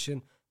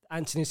situation,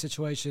 Antony's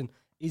situation.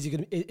 Is he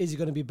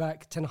going to be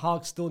back? Ten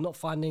Hag still not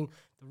finding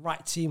the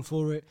right team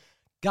for it.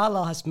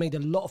 Gala has made a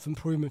lot of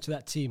improvement to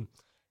that team.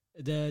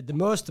 The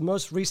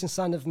most recent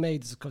sign they've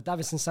made is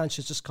Davinson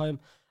Sanchez just come.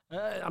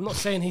 I'm not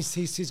saying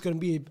he's going to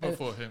be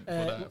for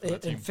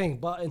that team thing,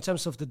 but in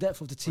terms of the depth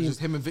of the team,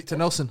 just him and Victor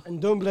Nelson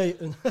and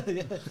Ndombele's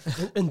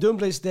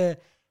there.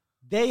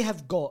 They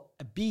have got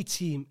a B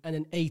team and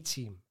an A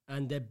team,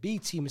 and their B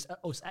team is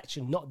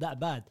actually not that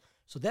bad.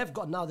 So they've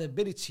got now the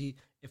ability,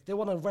 if they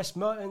want to rest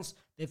Mertens,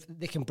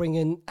 they can bring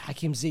in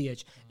Hakim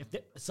Ziyech. If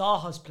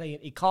Zaha's playing,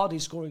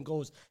 Icardi scoring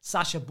goals,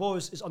 Sasha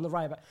Boris is on the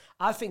right back.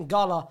 I think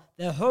Gala,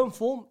 their home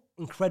form,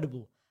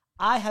 incredible.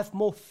 I have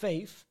more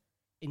faith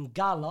in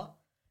Gala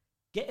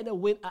getting a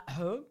win at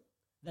home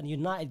than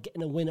United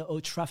getting a win at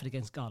Old Trafford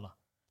against Gala.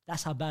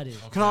 That's how bad it is.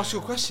 Okay. Can I ask you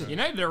a question?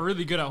 United are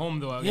really good at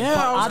home, though. I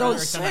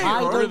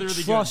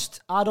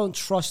don't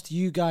trust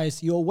you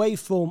guys. Your away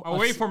form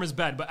is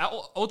bad, but at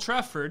Old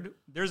Trafford,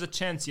 there's a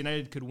chance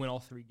United could win all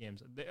 3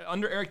 games.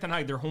 Under Erik ten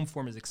Hag, their home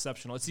form is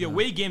exceptional. It's the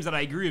away games that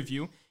I agree with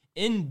you.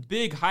 In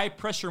big,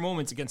 high-pressure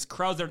moments against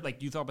crowds that are,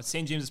 like you thought about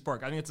St. James's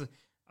Park, I think it's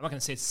I'm not going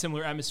to say it's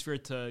similar atmosphere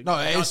to no,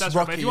 it's Galatasaray,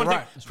 rocky, but if you want to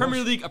right.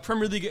 think a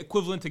Premier League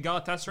equivalent to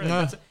Galatasaray,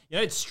 like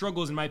United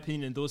struggles, in my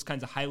opinion, in those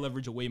kinds of high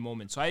leverage away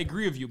moments. So I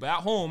agree with you, but at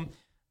home,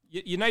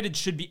 United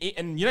should be,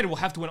 and United will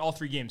have to win all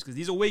 3 games because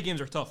these away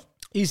games are tough.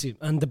 Easy.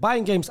 And the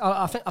Bayern games,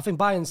 I think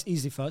Bayern's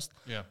easy first.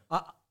 Yeah.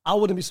 I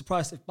wouldn't be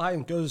surprised if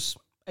Bayern goes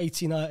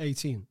 18 out of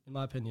 18, in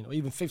my opinion, or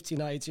even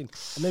 15 out of 18,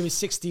 or maybe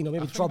 16, or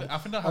maybe trouble. I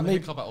think they'll have a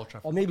hiccup at Old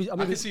Trafford. Or maybe I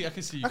can see. I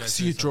can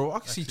see a draw. I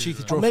can see a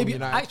cheeky draw. Maybe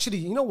from United. actually,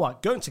 you know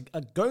what? Going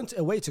to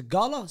away to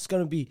Gala is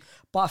going to be.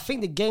 But I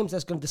think the games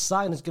that's going to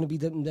decide is going to be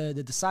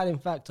the deciding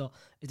factor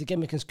is the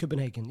game against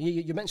Copenhagen.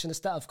 You mentioned the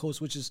stat, of course,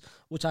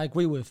 which I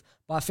agree with.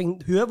 But I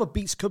think whoever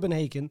beats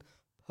Copenhagen,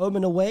 home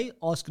and away,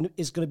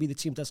 is going to be the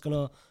team that's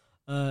going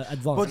to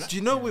advance. But do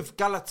you know with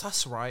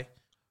Galatasaray,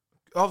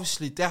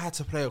 obviously they had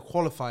to play a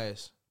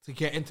qualifiers to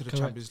get into the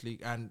Champions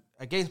League, and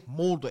against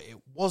Molde it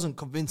wasn't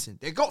convincing.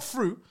 They got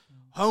through.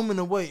 Home and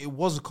away, it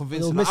wasn't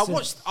convincing. I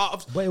watched. I'm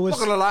not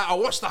gonna lie. I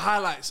watched the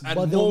highlights,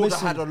 and Molde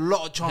had a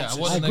lot of chances.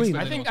 I agree.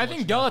 I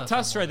think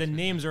Galatasaray, the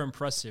names are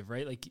impressive,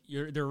 right? Like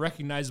they're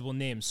recognizable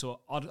names. So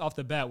off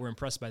the bat, we're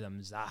impressed by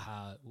them.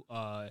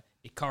 Zaha,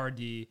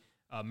 Icardi,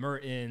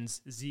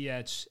 Mertens,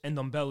 Ziyech, and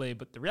Ndombele.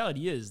 But the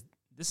reality is,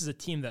 this is a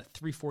team that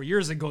 3-4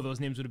 years ago, those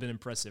names would have been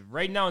impressive.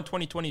 Right now in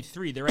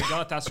 2023, they're at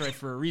Galatasaray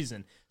for a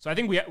reason. So I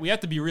think we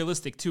have to be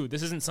realistic too.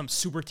 This isn't some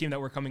super team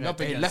that we're coming up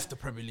against. They left the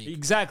Premier League.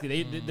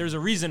 Exactly. There's a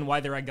reason why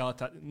they're at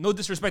Galatasaray. No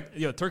disrespect.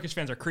 Turkish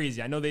fans are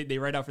crazy. I know they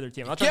write out for their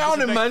team. Get on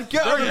him, man.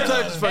 Get on him,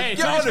 Turkish fans.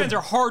 Turkish fans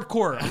are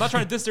hardcore. I'm not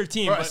trying to diss their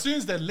team. Bro, as soon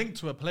as they're linked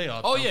to a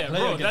player. Oh yeah,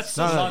 bro. That's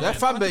their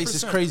fan base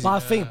is crazy.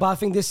 But I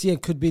think this year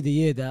could be the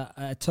year that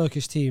a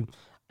Turkish team.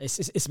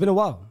 It's been a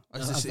while.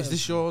 Is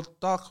this your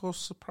dark horse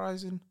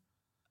surprising?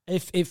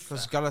 If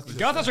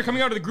Galatasaray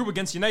coming out of the group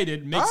against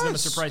United makes them a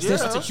surprise. Yeah,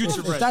 that's a huge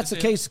surprise. If that's the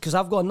case, because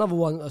I've got another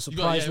one, a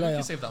surprise later. You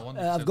can save that one.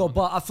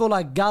 But I feel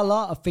like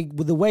Gala, I think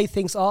with the way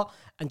things are,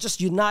 and just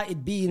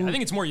United being... I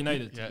think it's more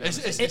United. Yeah. It's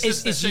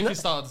a shaky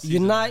start of the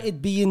season.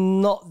 United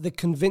being not the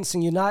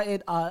convincing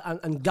United,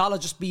 and Gala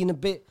just being a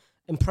bit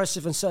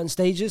impressive in certain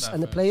stages,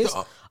 and the players,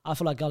 I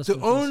feel like Gala's... The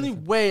only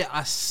way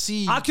I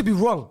see... I could be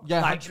wrong.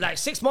 Yeah, like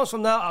 6 months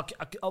from now,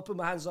 I'll put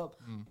my hands up.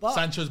 But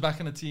Sancho's back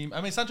in the team. I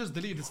mean, Sancho's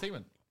deleted the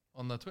statement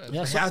on the Twitter.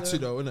 Yeah, he had to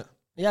though, innit?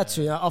 He had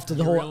to, after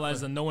the You whole...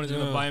 realize that no one is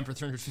going to buy him for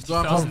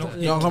 350,000.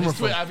 His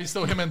Twitter app is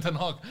still him and Ten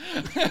Hag.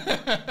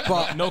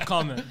 But no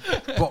comment.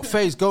 But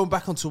FaZe, going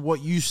back onto what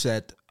you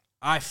said,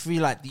 I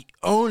feel like the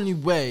only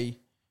way,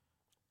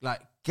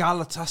 like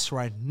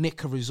Galatasaray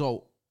nick a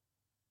result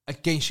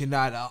against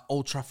United at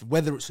Old Trafford,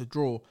 whether it's a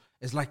draw,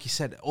 is like you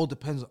said, it all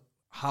depends on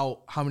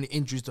how many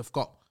injuries they've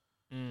got.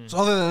 So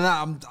other than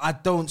that, I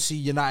don't see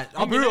United.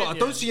 I'll be real. I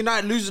don't see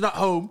United losing at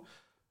home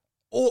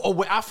or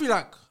away. I feel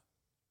like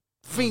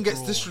thing gets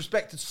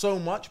disrespected so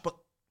much, but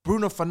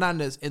Bruno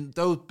Fernandes in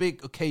those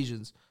big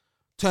occasions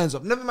turns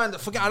up. Never mind.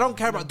 Forget. I don't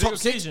care about top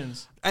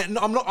occasions. 6. And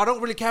I don't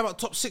really care about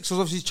top 6 because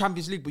obviously it's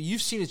Champions League. But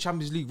you've seen a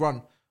Champions League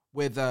run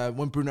with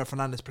when Bruno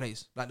Fernandes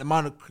plays, like the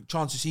amount of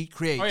chances he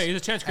creates. Oh yeah, he's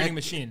a chance creating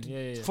machine.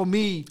 Yeah. For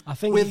me, I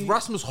think with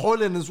Rasmus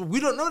Højlund as well, we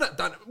don't know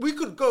that. We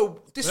could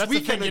go this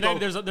weekend.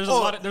 There's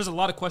a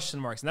lot of question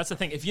marks, and that's the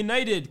thing. If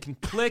United can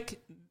click,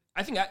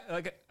 I think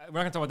we're not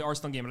gonna talk about the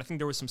Arsenal game, but I think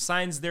there were some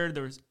signs there.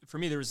 There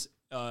was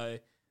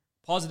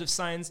positive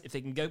signs. If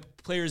they can get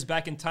players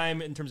back in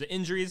time in terms of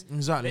injuries,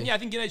 then I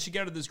think United should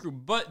get out of this group.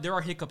 But there are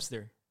hiccups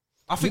there.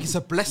 I think it's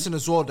a blessing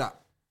as well that,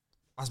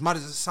 as mad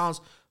as it sounds,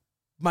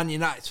 Man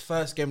United's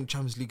first game in the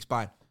Champions League is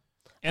Bayern.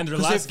 And their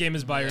last game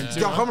is Bayern too.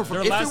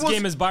 Their last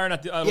game is Bayern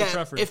at the Old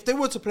Trafford. If they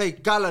were to play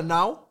Gala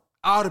now,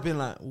 I would have been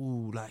like,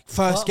 ooh, like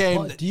first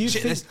game. Do you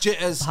think, there's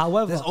jitters?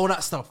 However, there's all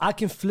that stuff. I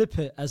can flip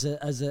it as a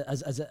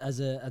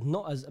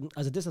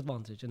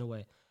disadvantage in a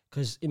way,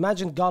 because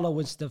imagine Gala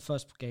wins the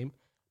first game,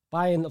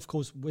 Bayern of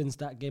course wins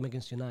that game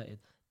against United.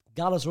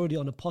 Gala's already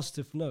on a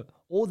positive note.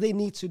 All they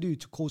need to do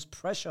to cause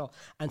pressure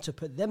and to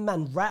put them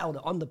man rattled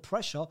under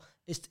pressure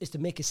is to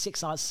make it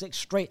 6 out of 6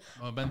 straight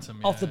momentum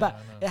off the bat.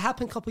 It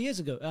happened a couple of years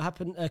ago. It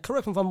happened.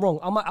 Correct me if I'm wrong.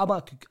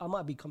 I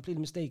might be completely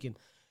mistaken.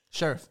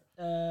 Sheriff.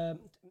 It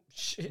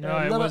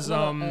was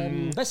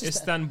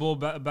Istanbul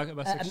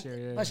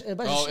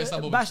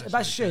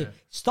Başakşehir.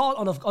 Start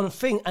on a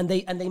thing, and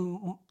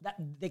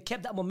they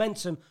kept that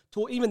momentum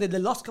to even they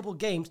lost a couple of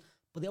games,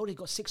 but they already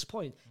got 6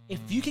 points.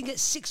 If you can get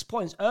 6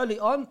 points early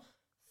on,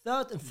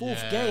 third and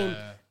fourth game,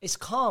 it's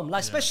calm.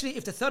 Like especially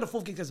if the third or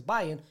fourth game against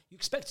Bayern, you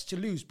expect to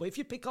lose. But if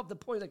you pick up the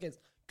point against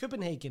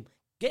Copenhagen,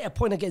 get a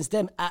point against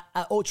them at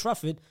Old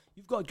Trafford,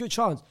 you've got a good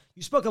chance.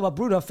 You spoke about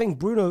Bruno. I think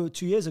Bruno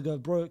 2 years ago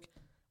broke.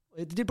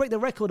 Did he break the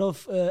record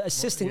of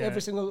assisting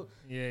every single?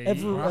 I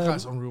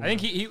think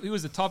he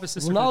was the top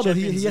assistant. Ronaldo,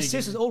 he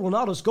assisted all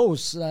Ronaldo's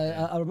goals.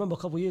 I remember a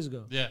couple of years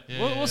ago.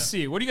 We'll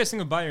see. What do you guys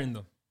think of Bayern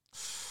though?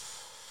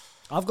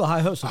 I've got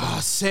high hopes.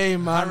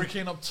 Same man. Harry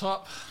Kane up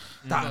top.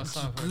 That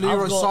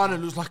Leroy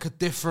Sané looks like a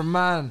different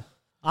man.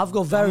 I've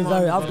got very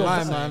high hopes.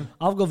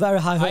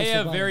 I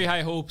have very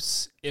high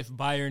hopes if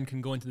Bayern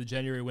can go into the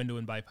January window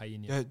and buy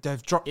Payinha.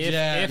 They've dropped.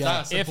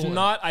 If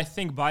not, I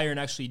think Bayern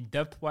actually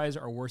depth-wise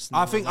are worse than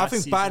I think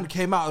Bayern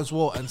came out as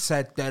well and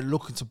said they're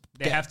looking to.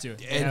 They have to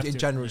in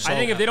January. I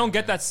think if they don't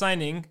get that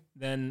signing,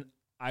 then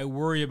I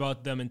worry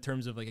about them in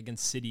terms of like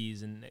against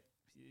cities and But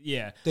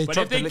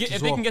if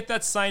they can get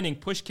that signing,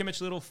 push Kimmich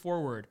a little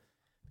forward,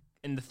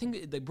 and the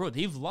thing, like, bro,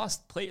 they've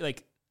lost play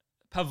like.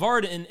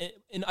 Pavard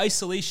in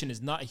isolation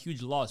is not a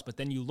huge loss, but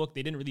then you look,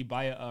 they didn't really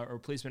buy a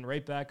replacement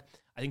right back.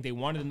 I think they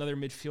wanted another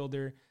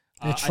midfielder.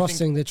 They're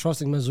trusting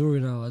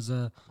Mazzouri now as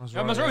a...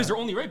 Mazzouri is their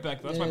only right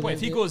back. That's my point.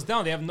 If he goes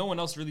down, they have no one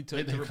else really to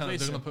replace him. They're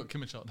going to put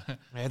Kimmich out there.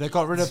 Yeah, they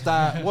got rid of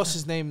that... What's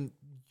his name?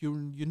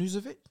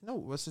 Junuzovic? No,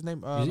 what's his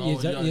name?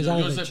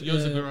 Josip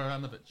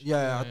Juranovic.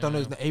 Yeah, I don't know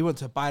his name. He went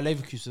to Bayer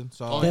Leverkusen.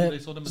 So they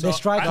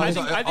strike. I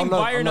think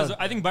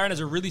Bayern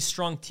has a really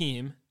strong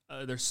team.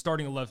 They're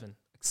starting 11.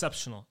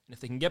 Exceptional. And if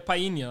they can get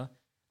Payinha,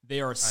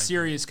 they are a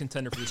serious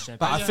contender for this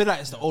championship. But I feel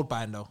like it's the old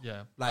Bayern though.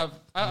 Yeah.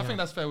 I think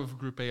that's fair with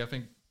Group A. I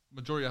think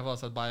majority of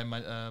us had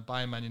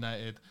Bayern Man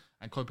United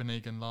and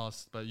Copenhagen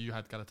last, but you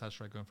had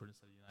Galatasaray going through to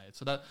United.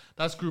 So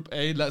that's Group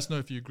A. Let us know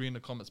if you agree in the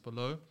comments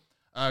below.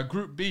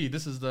 Group B,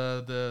 this is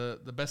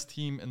the best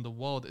team in the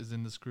world is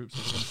in this group, so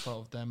we're going to start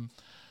with them.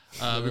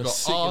 We've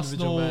got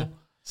Arsenal,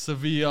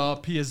 Sevilla,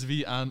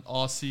 PSV, and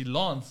RC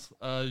Lens.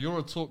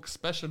 Euro Talk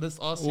specialist,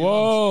 RC Lens.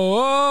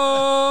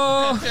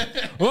 Whoa! No, you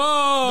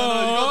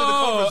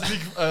got to do the Conference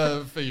League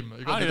theme. I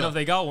don't even know if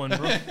they got one,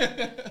 bro.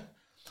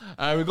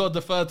 We got to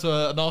defer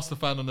to an Arsenal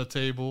fan on the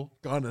table.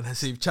 Go on and let's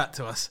see, chat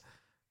to us.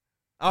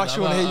 I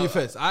actually want to hear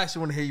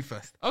you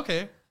first.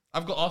 Okay.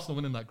 I've got Arsenal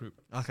winning that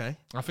group. Okay.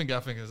 I think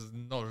it's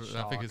not.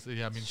 Shock. I think it's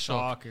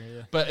shock. Shocker,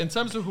 yeah. But in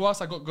terms of who else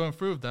I got going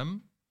through with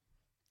them,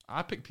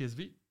 I picked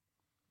PSV.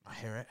 I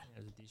hear it.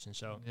 It's a decent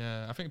show.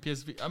 Yeah, I think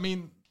PSV. I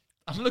mean,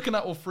 I'm looking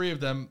at all three of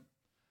them.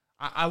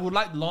 I would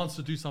like Lens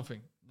to do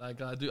something.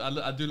 Like I do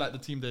like the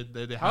team they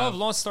have. How have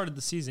Lens started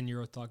the season,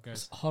 Euro Talk,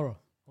 guys? Horror.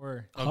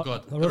 Oh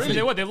god! Really?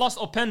 They lost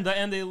Openda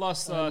and they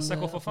lost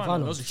Seko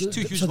Fofana. Those are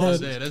two huge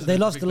losses. They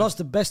lost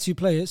the best two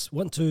players.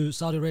 Went to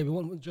Saudi Arabia.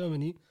 Went to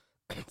Germany.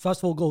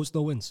 First 4 goals,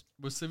 no wins.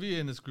 With Sevilla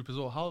in this group as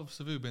well, how have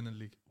Sevilla been in the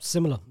league?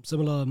 Similar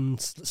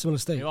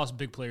state. They lost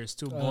big players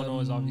too. Bono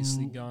is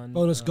obviously gone.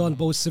 Bono's gone,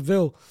 but with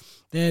Seville,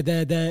 they're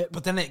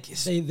but then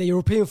the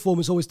European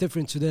form is always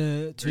different to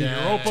the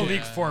Europa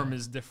League form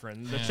is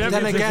different. The Champions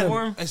then again,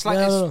 form, it's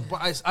like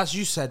as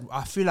you said.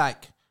 I feel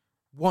like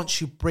once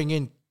you bring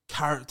in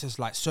characters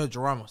like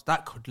Sergio Ramos,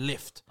 that could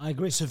lift. I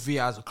agree.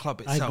 Sevilla as a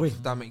club itself. I agree.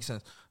 If that makes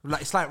sense.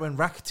 Like it's like when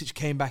Rakitic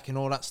came back and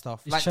all that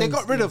stuff. It's like changed, they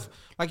got rid of,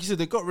 like you said,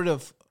 they got rid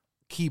of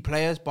key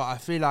players, but I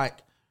feel like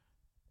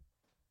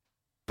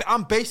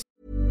I'm based.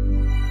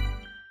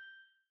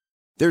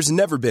 There's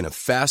never been a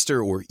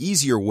faster or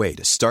easier way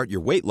to start your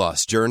weight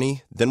loss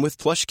journey than with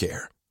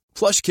PlushCare.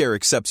 PlushCare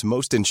accepts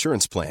most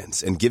insurance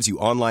plans and gives you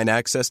online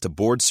access to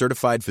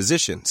board-certified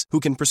physicians who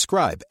can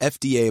prescribe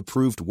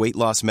FDA-approved weight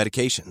loss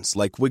medications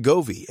like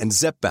Wegovy and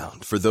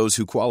Zepbound for those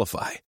who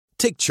qualify.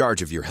 Take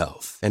charge of your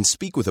health and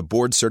speak with a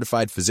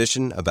board-certified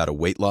physician about a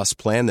weight loss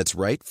plan that's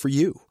right for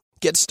you.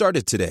 Get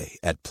started today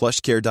at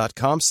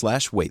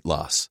plushcare.com/weight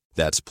loss.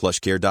 That's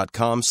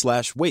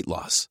plushcare.com/weight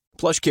loss.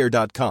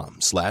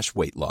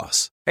 plushcare.com/weight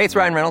loss. Hey, it's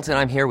Ryan Reynolds, and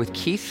I'm here with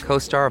Keith,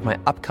 co-star of my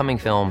upcoming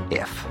film,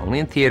 If, only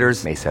in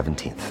theaters May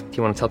 17th. Do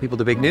you want to tell people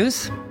the big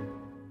news?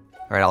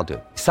 All right, I'll do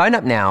it. Sign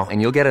up now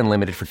and you'll get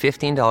unlimited for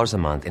 $15 a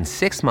month and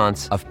 6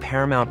 months of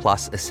Paramount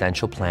Plus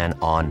Essential Plan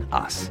on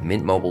us.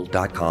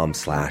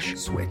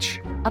 MintMobile.com/switch.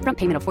 Upfront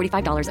payment of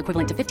 $45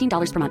 equivalent to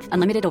 $15 per month.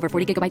 Unlimited over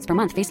 40 gigabytes per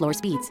month. Face lower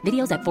speeds.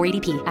 Videos at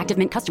 480p. Active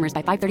Mint customers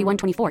by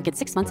 531.24 get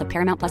 6 months of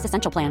Paramount Plus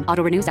Essential Plan.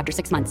 Auto renews after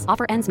 6 months.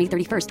 Offer ends May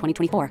 31st,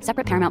 2024.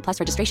 Separate Paramount Plus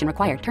registration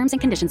required. Terms and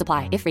conditions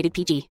apply if rated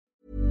PG.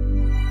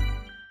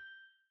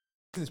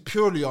 It's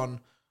purely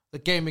on the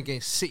game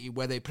against City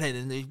where they played,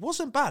 and it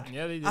wasn't bad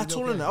at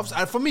all.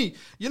 And for me,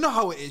 you know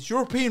how it is.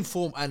 European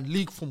form and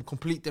league form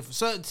complete different.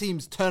 Certain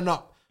teams turn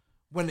up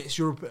when it's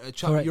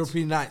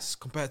European nights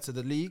compared to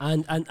the league.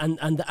 And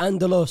the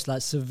Andalos,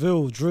 like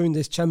Seville, during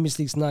this Champions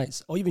League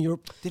nights, or even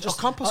Europe. Did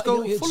Campos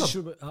go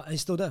Fulham? He's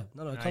still there.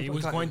 No, he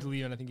was going to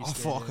leave, and I think he's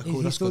still there.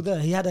 He's still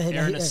there. He had a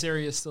Aaron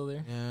Assyria is still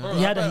there. Yeah.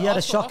 He had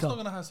a shocker. Arsenal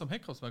going to have some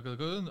hiccups, man, because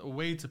going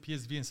away to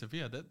PSV and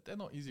Sevilla, they're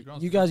not easy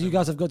grounds. You guys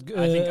have got.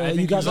 I'll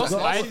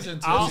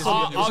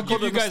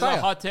give you guys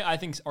a hot take. I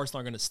think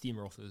Arsenal are going to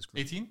steamroll through this group.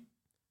 18?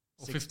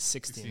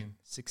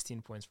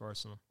 16 points for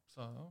Arsenal.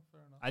 So,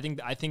 fair enough. I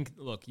think.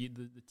 Look,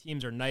 the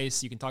teams are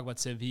nice. You can talk about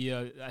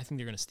Sevilla. I think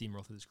they're going to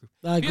steamroll through this group.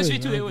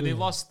 PSV too. They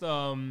lost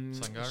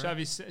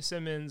Xavi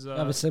Simons.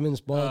 Xavi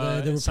Simons, but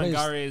they replaced.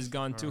 Sangare is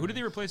gone too. Who did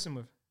they replace him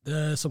with?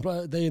 They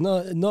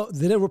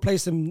didn't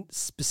replace him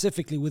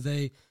specifically with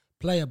a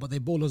player, but they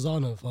bought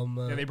Lozano from.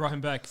 They brought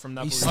him back from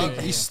Napoli.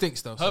 He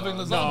stinks though. Irving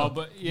Lozano. No,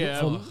 but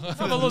yeah,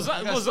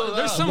 Lozano,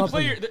 there's some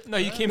player. No,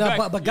 he came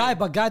back. But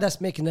guy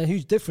that's making a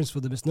huge difference for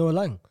them is Noah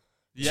Lang.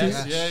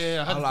 Yes,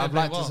 yeah. I've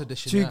liked this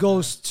addition. Two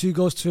goals,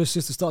 2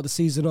 assists to start the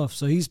season off.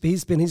 So he's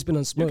been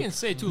on smoke. You can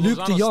say too, Luke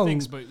Lozano De Jong,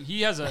 stinks, but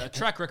he has a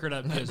track record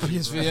at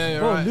PSV.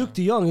 bro. Luke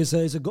De Jong is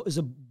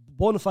a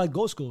bona fide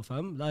goal scorer,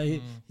 fam.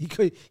 Like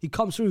he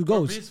comes through with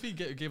goals.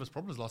 PSV gave us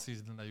problems last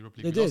season in the Europa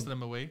League. They We did. lost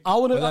them away.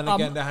 But then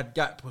again, they had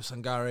Gakpo,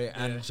 Sangare,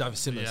 and Xavi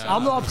Simons. Yeah.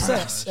 I'm not upset.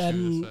 That's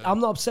true, I'm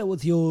not upset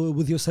with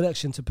your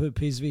selection to put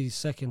PSV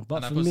second. But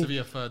And I for put me,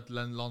 Sevilla third,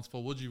 Lens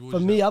fourth. What for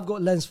me, I've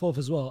got Lens fourth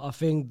as well. I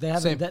think they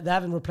Same.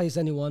 haven't replaced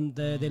anyone.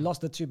 They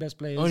lost the 2 best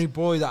players. Only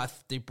boy that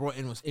they brought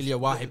in was Ilya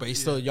Wahi, but he's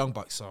still a young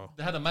buck, so.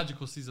 They had a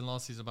magical season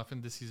last season, but I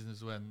think this season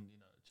is when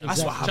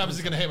That's what happens. Champions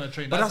is going to hit him on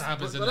train. But That's what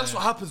happens. that's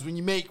what happens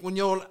when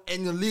you're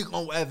in the league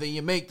or whatever,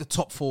 you make the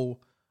top 4,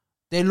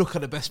 they look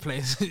at the best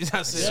players.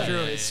 That's it.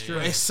 It's true.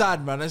 It's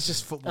sad, man. It's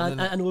just football.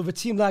 And with a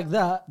team like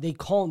that, they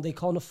can't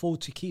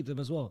afford to keep them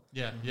as well.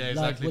 Yeah,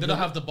 exactly. with They don't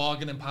the- have the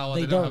bargaining power.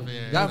 They They don't don't.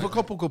 have. They have a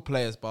couple good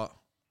players, but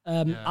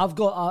I've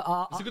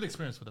got It's a good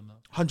experience for them,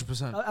 though.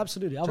 100%.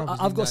 absolutely. I've Champions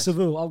got League nice.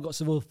 Seville. I've got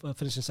Seville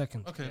finishing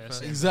second. Okay,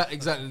 fair.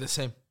 Exactly the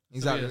same.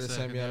 Exactly the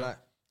same. Yeah, like.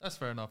 That's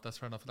fair enough.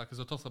 Like, because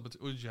we'll talk about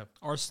what did you have?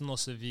 Arsenal,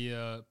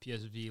 Sevilla,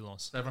 PSV,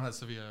 Lens. Everyone had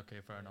Sevilla. Okay,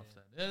 fair enough.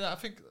 Then. Yeah, I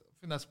think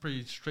that's a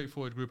pretty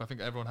straightforward group. I think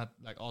everyone had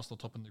like Arsenal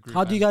top in the group.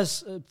 How do you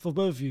guys, for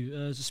both of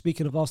you,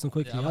 speaking of Arsenal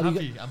quickly, Yeah, how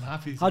do you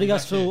happy. how do you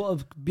guys feel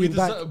of being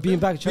back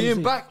Champions Being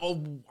League? back, or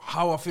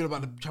how I feel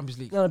about the Champions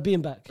League. No,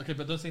 being back. Okay,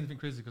 but don't say anything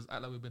crazy because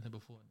act like we've been here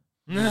before.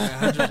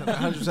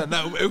 100%.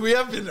 No, we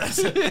have been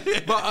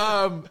there.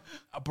 But,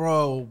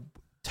 bro,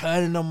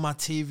 turning on my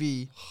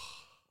TV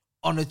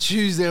on a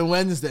Tuesday and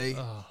Wednesday,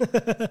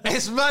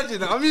 it's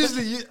imagine. I'm used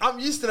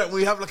to that when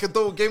we have like a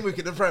double game week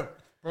in the Prem.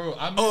 Bro,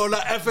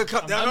 Like FA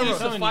Cup. I'm used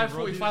to telling you,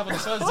 5:45 on the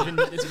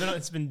Thursday.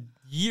 It's been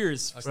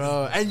years.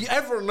 Bro, and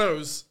everyone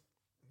knows,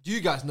 you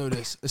guys know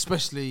this,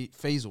 especially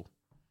Faisal,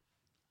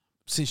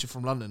 since you're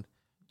from London.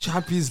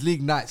 Champions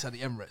League nights at the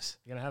Emirates.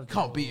 You're gonna have You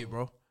can't beat it,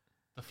 bro.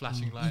 The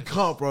flashing You lights.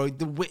 can't, bro.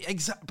 The way,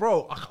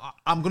 bro,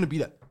 I'm going to be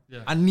there. Yeah.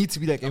 I need to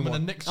be there I'm game gonna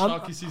one. nick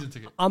Sharky season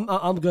ticket. I'm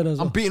gonna as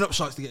I'm well. beating up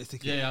Sharks to get this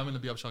ticket. Yeah, I'm gonna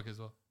be up Sharky as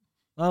well.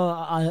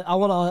 I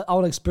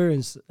want to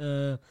experience.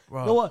 You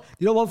know what?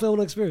 You know one thing I want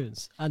to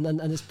experience, and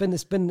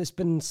it's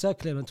been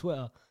circulating on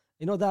Twitter.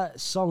 You know that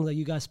song that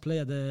you guys play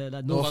at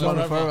the North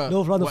London Forever.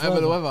 London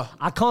Whatever the weather.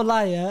 I can't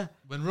lie, yeah.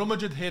 When Real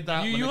Madrid hit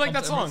that, You when it like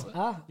that comes to song?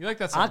 Emirates- You like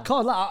that I song?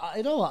 can't lie.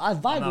 You know what? I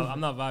vibe with it. I'm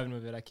not vibing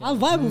with it. I I can't.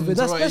 vibe with it.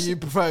 So That's you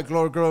prefer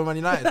Glory Man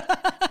United?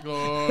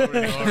 Glory,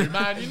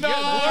 man, you know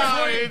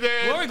how he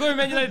did. Glory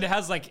Man United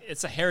has like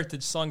it's a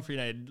heritage song for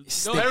United.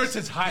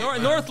 Heritage hype,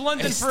 man. North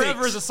London It Forever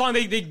stinks. is a song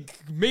they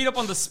made up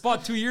on the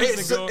spot 2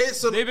 years ago.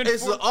 It's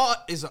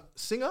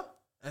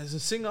a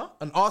singer,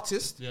 an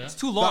artist. Yeah. It's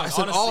too long. That's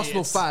an honestly.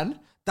 Arsenal fan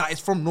that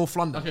is from North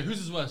London. Okay, who's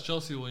his worst,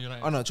 Chelsea or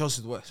United? Oh no,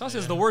 Chelsea's the worst. Chelsea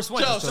is the worst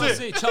one.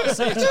 Chelsea.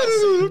 Chelsea.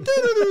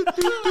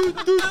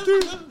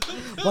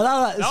 But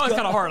That was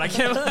kind of hard. I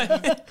can't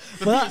lie.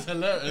 It's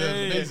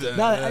hilarious. Amazing.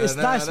 it's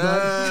nice,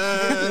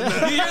 man.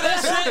 You hear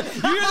that shit?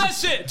 You hear that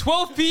shit?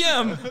 12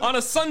 p.m. on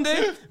a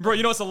Sunday, bro.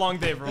 You know it's a long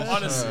day, bro.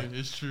 Honestly.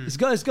 It's true. It's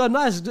got a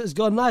nice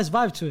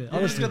vibe to it.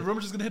 Honestly. Real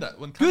Madrid's gonna hit that.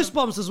 When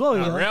Goosebumps as well,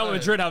 you know. Real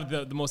Madrid have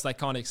the most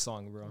iconic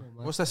song, bro.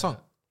 What's that song?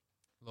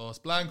 Los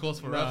Blancos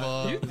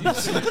forever.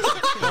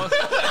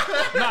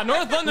 Nah,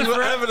 North London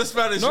Forever. the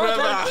Spanish North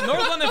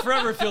London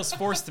Forever feels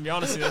forced to me,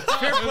 honestly.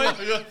 Fair play.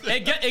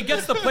 It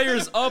gets the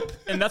players up,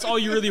 and that's all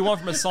you really want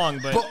from a song.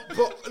 But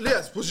But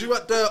yes, was you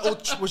at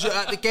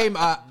the game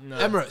at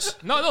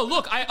Emirates? no.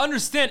 Look, I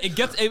understand.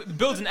 It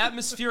builds an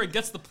atmosphere. It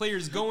gets the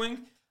players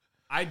going.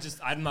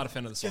 I'm not a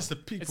fan of the song. Gets the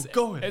people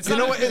going. You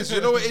know what it is? You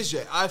know what it is,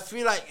 yeah? I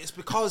feel like it's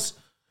because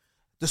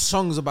the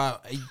song's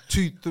about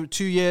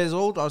 2 years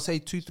old. I'll say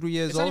 2-3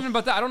 years It's old. not even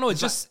about that. I don't know.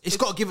 It's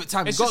got to give it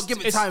time. It's got to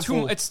give it time.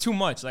 It's too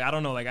much. Like I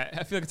don't know. Like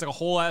I feel like it's like a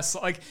whole ass.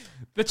 Like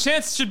the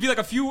chants should be like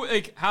a few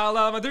like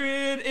Hala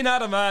Madrid in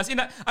Adamas.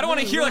 I don't want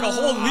to hear like a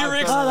whole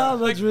lyrics. Hala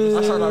Madrid.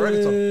 That sounds like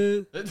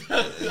reggaeton.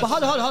 But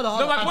hold on.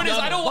 No, my point is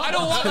I don't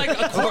want like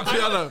a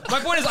chorus.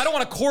 My point is I don't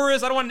want a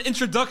chorus. I don't want an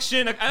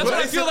introduction. Like, that's what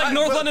I feel like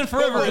North London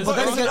Forever is. But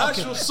That's it's an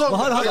actual song.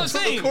 But hold on.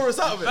 Take the chorus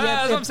out of it. what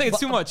I'm saying. It's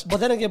too much. But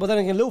then again,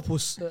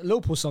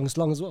 Liverpool songs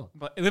long as well.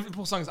 But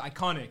Liverpool song is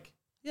iconic.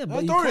 Yeah,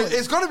 but Don't worry,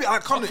 it's gonna be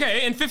iconic.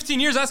 Okay, in 15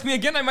 years, ask me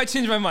again. I might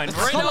change my mind.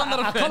 Right now, I'm not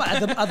a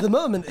fan. at the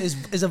moment is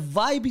a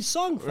vibey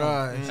song. Fam.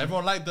 Right.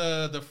 Everyone liked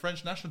the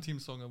French national team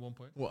song at one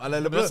point. What,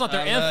 Alain But that's not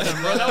their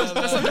anthem, bro.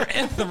 That's not their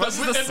anthem. That's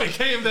just the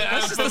became their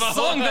That's just the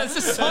song. That's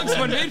just songs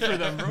were made for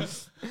them, bro.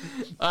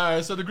 All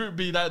right, so the Group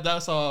B,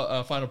 that's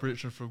our final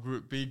prediction for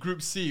Group B.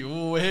 Group C,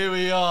 oh, here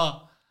we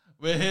are.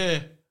 We're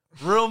here.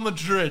 Real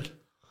Madrid,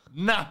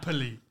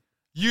 Napoli,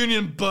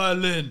 Union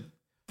Berlin,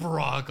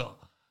 Braga.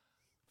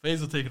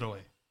 Faisal, take it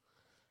away.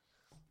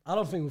 I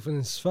don't think we'll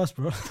finish first,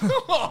 bro.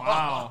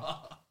 Wow.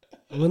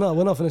 We're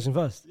not finishing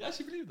first. You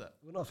actually believe that?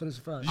 We're not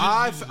finishing first.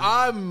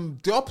 I'm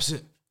the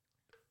opposite.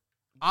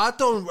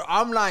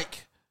 I'm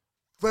like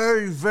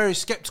very, very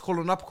skeptical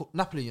on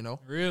Napoli, you know?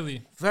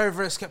 Really? Very,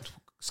 very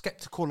skeptical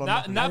skeptical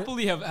on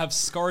Napoli have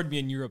scarred me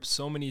in Europe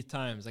so many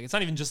times. Like, it's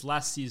not even just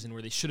last season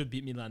where they should have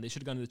beat Milan. They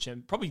should have gone to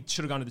probably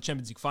should have gone to the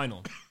Champions League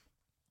final.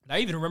 I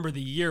even remember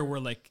the year where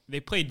like they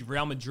played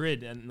Real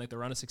Madrid and like the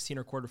round of 16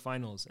 or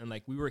quarterfinals, and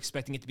like we were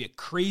expecting it to be a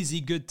crazy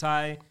good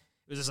tie.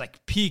 It was just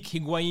like peak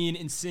Higuain,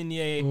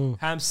 Insigne,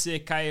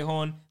 Hamsik,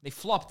 Callejon. They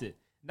flopped it.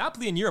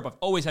 Napoli in Europe, I've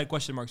always had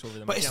question marks over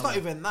them. But it's not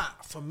even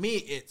that. For me,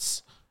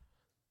 it's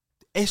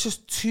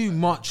just too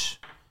much.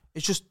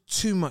 It's just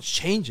too much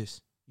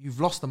changes. You've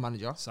lost the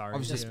manager. Sorry.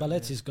 Obviously,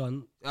 Spalletti's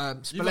gone.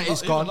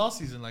 Spalletti's gone. Even last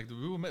season, like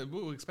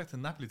we were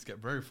expecting Napoli to get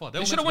very far.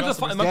 They should have won the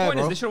final. My point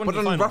is, they should have won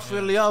the final. But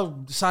then Rafael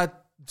decided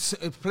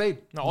played.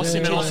 No,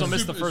 Osimhen also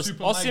missed the first.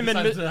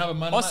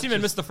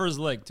 Osimhen missed the first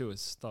leg too.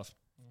 It's tough.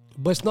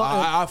 But it's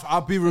not.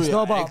 I'll be real. It's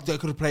not about. They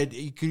could have played.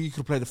 You could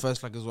have played the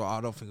first leg as well. I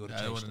don't think it would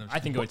have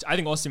changed. I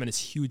think Osimhen is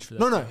huge for that.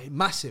 No,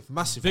 massive.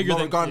 Bigger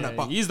than that.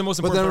 But he's the most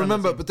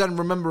important. But then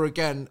remember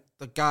again,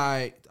 the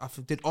guy.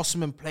 Did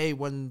Osimhen play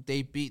when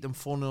they beat them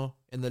 4-0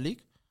 in the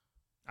league?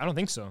 I don't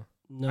think so.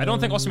 No, I don't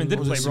think Osimhen did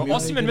play, bro.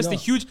 Osimhen missed a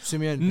huge.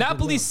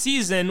 Napoli's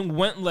season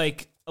went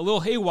like a little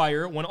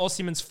haywire when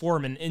Osimhen's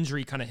form and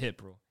injury kind of hit,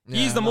 bro.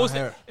 He's the most.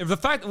 If the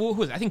fact, who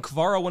was it? I think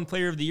Kvara won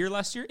Player of the Year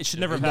last year. It should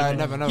never have happened.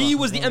 Never. He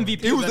was the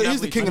MVP.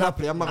 He's the king of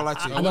Napoli. I'm not gonna lie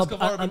to you. What's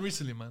Kvara been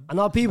recently, man? I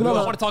know people.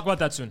 I want to talk about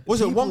that soon.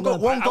 Was it one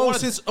goal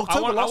since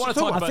October last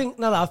October?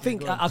 I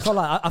think I can't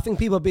lie. I think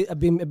people have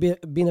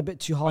been a bit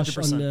too harsh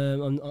on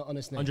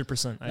his name.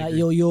 100%.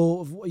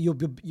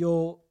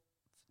 Your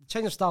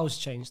change of style has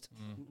changed.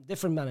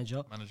 Different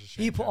manager.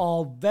 People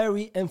are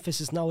very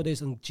emphasis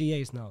nowadays on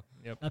GAs now.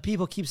 Yep.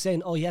 People keep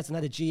saying, "Oh, he hasn't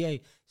had a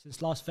GA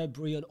since last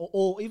February,"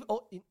 or worse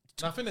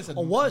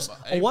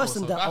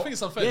than that. I think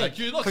it's unfair. Like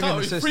you're not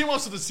counting 3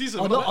 months of the season.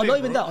 Or not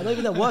even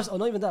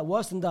that.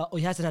 Worse than that. Or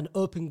he hasn't had an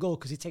open goal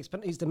because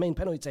he's the main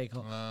penalty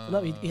taker.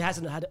 No, he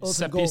hasn't had an open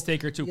set goal. Piece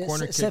taker too.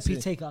 Corner kicks. Set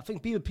piece taker. I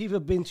think people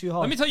have been too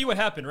hard. Let me tell you what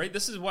happened. Right,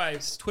 this is why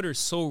Twitter is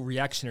so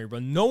reactionary, bro.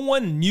 No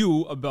one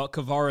knew about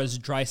Kvara's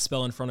dry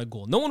spell in front of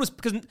goal. No one was,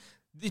 because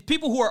the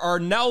people who are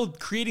now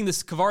creating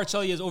this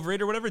Kvaratskhelia is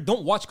overrated or whatever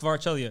don't watch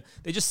Kvaratskhelia.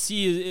 They just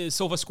see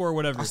Sova score or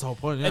whatever. That's the whole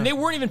point, yeah. And they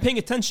weren't even paying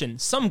attention.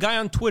 Some guy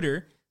on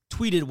Twitter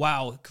tweeted,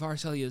 "Wow,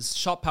 Kvaratskelia's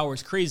shot power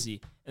is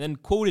crazy," and then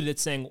quoted it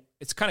saying,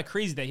 "It's kind of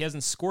crazy that he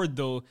hasn't scored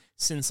though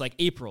since like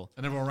April."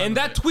 And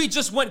that tweet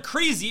just went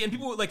crazy, and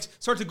people like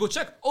started to go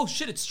check. Oh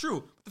shit, it's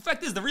true. But the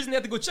fact is, the reason they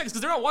have to go check is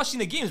because they're not watching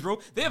the games, bro.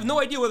 They have no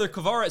idea whether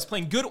Kvara is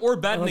playing good or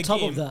bad in the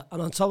game.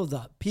 And on top of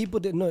that, people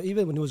didn't know,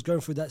 even when he was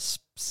going through that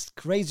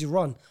crazy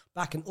run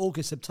back in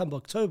August, September,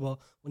 October,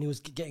 when he was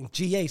getting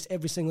GAs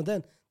every single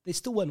day. They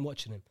still weren't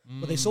watching him.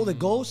 But they saw the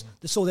goals,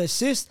 they saw the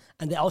assists,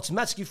 and they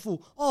automatically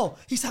thought, "Oh,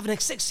 he's having a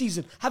sixth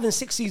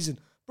season.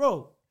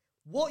 Bro,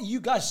 what you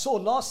guys saw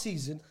last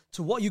season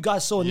to what you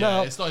guys saw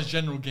now. It's not his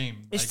general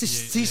game. It's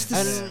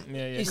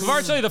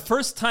Kvaratskhelia, the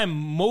first time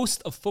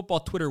most of football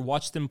Twitter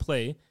watched him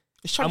play,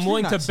 I'm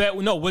willing to bet.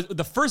 No,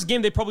 the first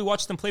game they probably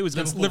watched them play was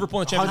against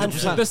Liverpool in the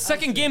Champions League. The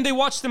second game they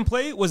watched them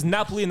play was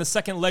Napoli in the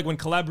second leg when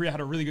Calabria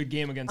had a really good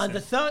game against them.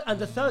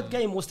 The third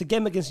game was the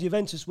game against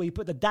Juventus where he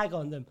put the dagger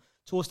on them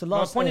towards the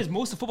last. My point is,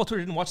 most of football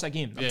Twitter didn't watch that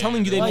game. I'm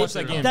telling you, they didn't watch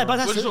that game.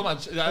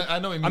 I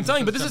know. I'm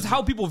telling you, but this is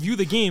how people view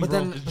the game,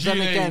 bro. But then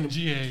again,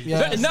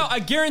 now I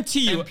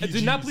guarantee you,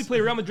 did Napoli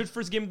play Real Madrid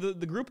first game of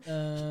the group?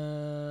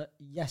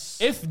 Yes.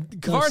 If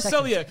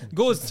Kvaratskhelia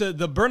goes to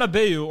the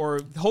Bernabeu or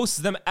hosts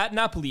them at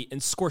Napoli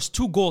and scores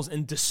 2 goals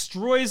and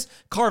destroys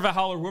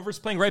Carvajal or whoever's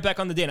playing right back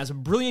on the day and has a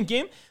brilliant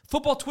game,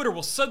 football Twitter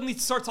will suddenly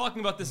start talking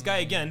about this guy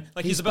again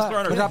like he's the best player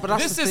on earth.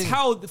 This is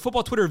how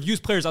football Twitter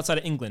views players outside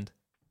of England.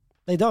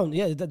 They don't.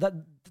 Yeah,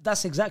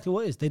 that's exactly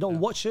what it is. They don't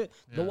watch it.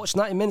 They don't watch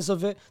 90 minutes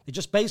of it. They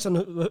just based on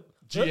whoever.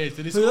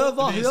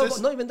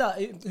 Not even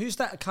that. Who's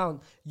that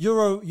account?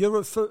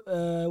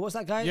 Eurofoot. What's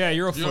that guy? Yeah,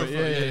 Eurofoot.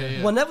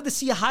 Yeah. Whenever they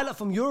see a highlight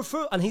from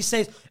Eurofoot and he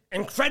says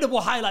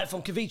incredible highlight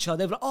from Kavicha,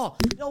 they're like, "Oh,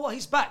 you know what?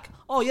 He's back.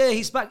 Oh yeah,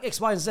 he's back. X,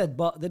 Y, and Z."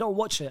 But they don't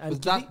watch it.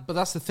 And but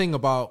that's the thing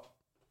about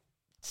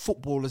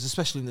footballers,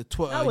 especially in the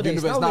Twitter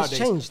universe nowadays.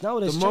 Changed.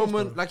 Nowadays, the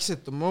moment, like I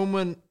said, the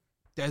moment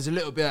there's a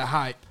little bit of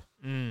hype.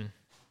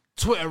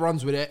 Twitter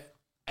runs with it,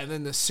 and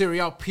then the Serie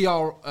A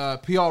PR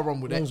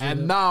run with it,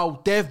 and now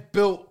they've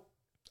built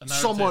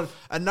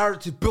a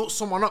narrative, built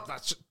someone up.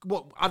 That's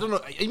what I don't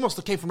know. He must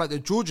have came from like the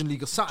Georgian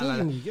League or something like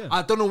that. Yeah.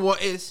 I don't know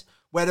what it is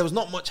where there was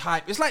not much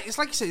hype. It's like you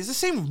said, it's the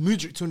same with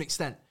Mudryk to an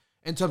extent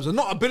in terms of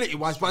not ability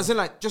wise, but as in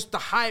like just the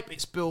hype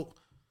it's built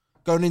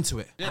going into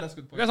it. Yeah, that's a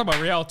good point. We gotta talk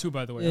about Real too,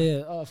 by the way.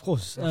 Yeah, of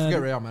course.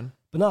 Forget Real, man.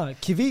 But no,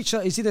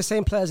 Kavicha, is he the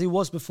same player as he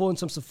was before in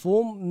terms of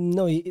form?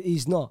 No,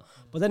 he's not.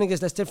 But then I guess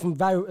there's different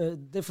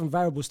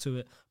variables to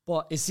it.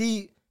 But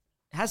it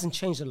hasn't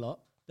changed a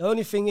lot. The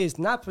only thing is,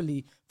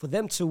 Napoli, for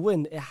them to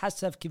win, it has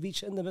to have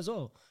Kavicha in them as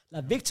well.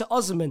 Like Victor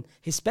Osimhen,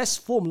 his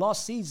best form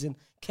last season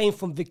came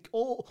from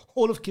all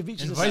of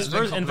Kavicha's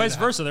and vice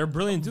versa. They're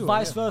brilliant too.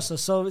 Vice versa.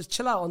 So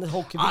chill out on the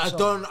whole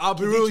Kavicha. I'll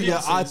be real,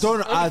 I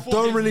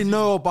don't really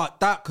know about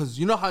that because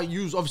you know how we've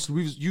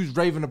used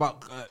Raven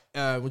about,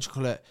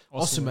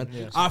 Osimhen.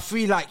 Yeah. I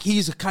feel like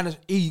he's a kind of,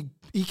 he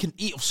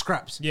eat off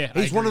scraps. Yeah,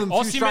 he's one of them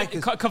few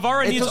strikers.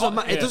 Kvara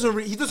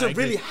needs. He doesn't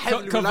really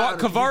heavily rely on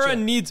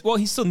Kvara needs. Well,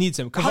 he still needs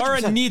him.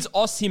 Kvara needs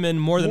Osimhen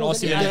more than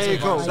Osimhen. There you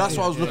go. That's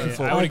what I was looking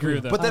for. I would agree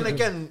with that. But then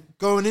again,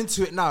 going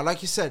into it now,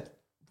 like you said,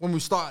 when we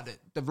started it,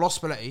 they've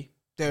lost Spalletti.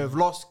 They've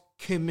lost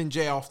Kim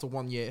Min-jae after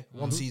 1 year,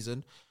 one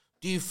season.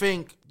 Do you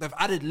think they've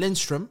added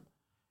Lindstrom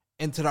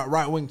into that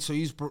right wing to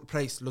use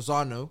replace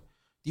Lozano?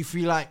 Do you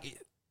feel like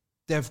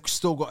they've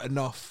still got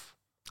enough?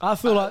 I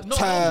feel like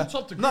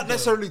not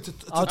necessarily to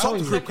top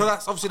the group,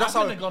 because that's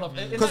how.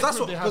 Because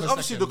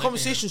obviously the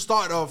conversation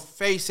started off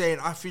Faye saying,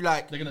 "I feel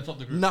like they're gonna top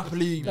the group."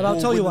 Napoli, and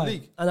I'll tell you why.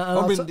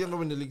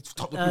 Win the league,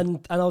 top the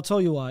group. And I'll tell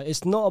you why.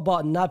 It's not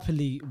about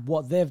Napoli,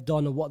 what they've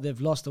done or what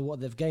they've lost or what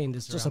they've gained.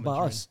 It's just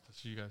about us.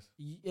 That's you guys.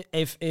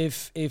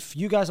 If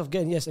you guys have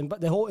gained, yes, but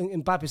the whole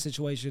Mbappe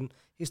situation,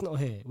 he's not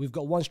here. We've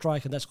got one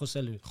striker, that's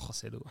Joselu.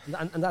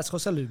 And that's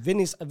Joselu.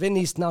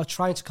 Vinny's now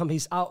trying to come.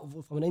 He's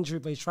out from an injury,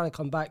 but he's trying to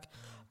come back.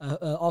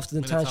 After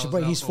the international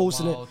break, he's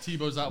forcing it.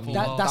 Thibaut's out for a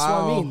while. That's what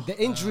I mean.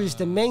 The injuries,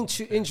 the main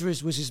two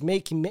injuries, which is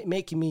making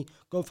me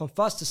go from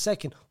first to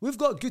second. We've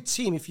got a good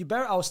team. If you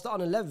bear it, our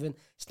starting 11,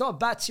 it's not a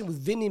bad team with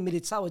Vinny,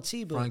 Militao, and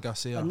Thibaut. Ryan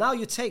Garcia. But now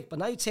you take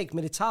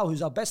Militao,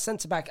 who's our best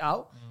centre back,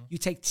 out. You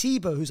take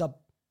Thibaut, who's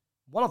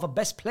one of our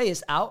best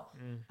players, out,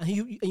 and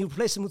you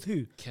replace him with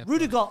who?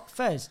 Rudiger,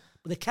 Fez,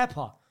 but the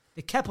Kepa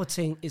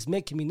thing is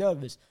making me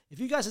nervous. If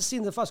you guys have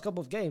seen the first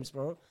couple of games,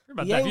 bro.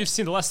 About that, you've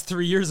seen the last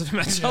 3 years of him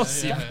at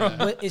Chelsea, bro.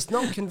 But it's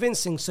not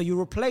convincing. So you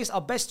replace our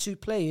best two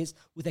players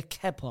with a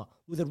Kepa,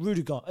 with a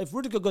Rudiger. If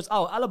Rudiger goes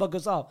out, Alaba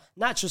goes out,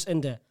 Nacho's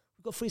in there.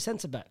 We've got 3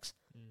 centre-backs.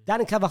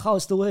 Danny Carvajal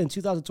is still here in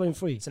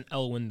 2023. It's an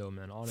L window,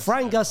 man, honestly.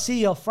 Frank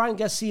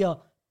Garcia,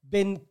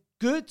 been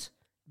good,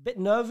 bit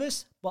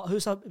nervous, but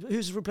who's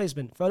his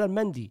replacement? Ferdinand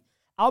Mendy.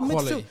 Our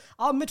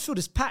midfield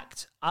is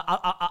packed.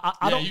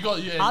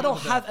 I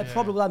don't have a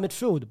problem with our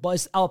midfield,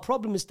 but our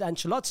problem is the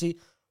Ancelotti,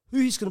 who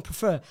he's going to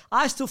prefer.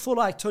 I still feel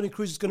like Toni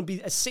Kroos is going to be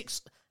a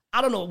 6.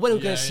 I don't know when we're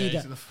going to see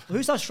that.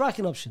 Who's our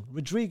striking option?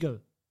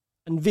 Rodrigo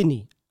and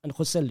Vinny and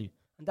Joselu.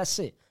 And that's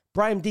it.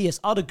 Brahim Diaz,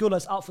 Arda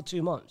out for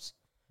 2 months.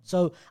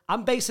 So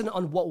I'm basing it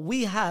on what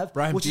we have,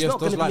 which is not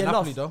going to be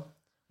enough. Napoli, though.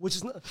 Which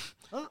is not,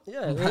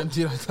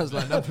 does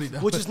like Napoli,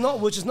 which is not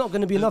going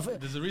to be enough.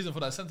 There's a reason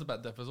for that centre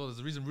back depth as well. There's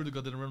a reason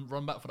Rudiger didn't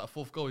run back for that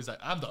 4th goal. He's like,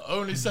 I'm the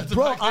only centre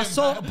back. I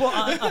saw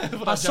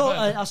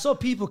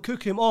people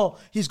cook him. Oh,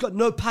 he's got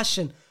no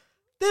passion.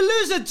 They're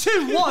losing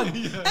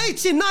 2-1,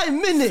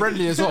 89 minutes.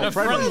 Friendly as well.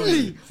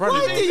 Friendly.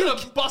 Why do you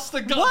bust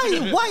the gut?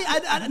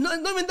 Why?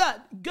 Not even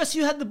that. Guess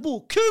you had the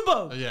ball.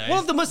 Kubo, one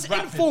of the most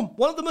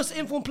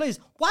informed players.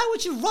 Why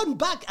would you run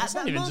back at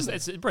that moment?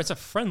 It's a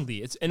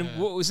friendly.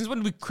 Since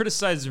when we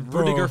criticize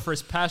Rudiger for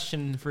his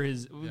passion, for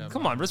his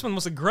come on, that's one of the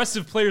most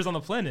aggressive players on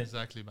the planet.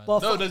 Exactly, man.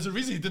 No, there's a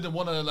reason he didn't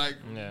want to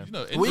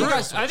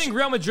I think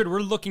Real Madrid.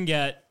 We're looking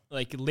at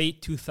like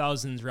late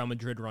 2000s Real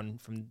Madrid run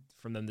from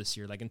them this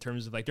year, like in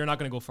terms of like they're not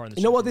going to go far in the.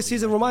 You know what this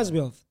season reminds me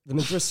of? The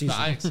Madrid season.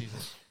 The Ajax season.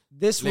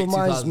 This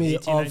reminds me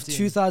of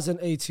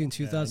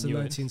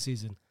 2018-2019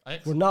 season.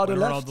 Ronaldo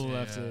left.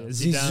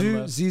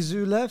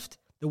 Zizou left.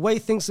 The way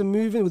things are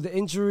moving with the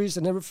injuries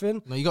and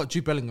everything. No, you got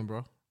Jude Bellingham,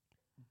 bro.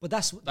 But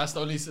that's the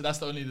only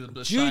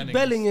the Jude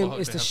Bellingham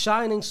is the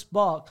shining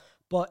spark,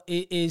 but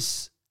it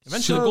is.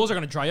 Eventually, the goals are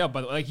going to dry up.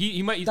 By the way, like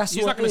he's not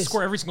going to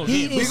score every single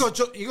game. You got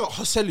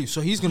Joselu, so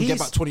he's going to get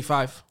about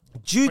 25.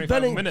 Jude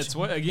Bellingham minutes.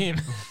 What a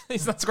game!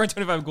 He's not scoring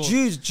 25 goals.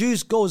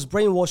 Jude's goals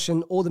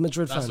brainwashing all the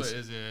Madrid fans. That's what it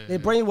is. They're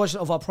brainwashing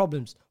of our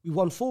problems. We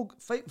won 4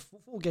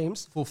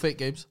 games. 4 fake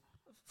games.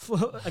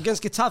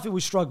 Against Getafe,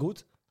 we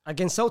struggled.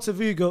 Against Celta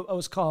Vigo, I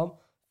was calm.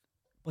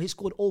 But he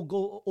scored all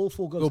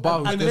 4 goals.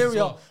 Bilbao,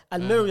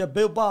 Almeria,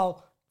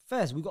 Bilbao.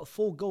 First, we got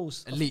 4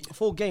 goals. Elite.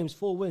 4 games,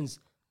 4 wins.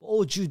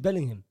 All Jude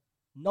Bellingham.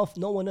 No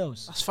one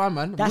else. That's fine,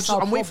 man.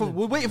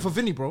 We're waiting for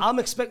Vinny, bro. I'm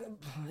expecting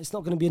it's not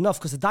going to be enough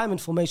because the diamond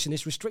formation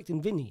is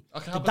restricting Vinny.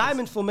 The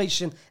diamond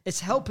formation is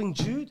helping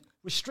Jude,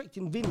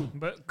 restricting Vinny.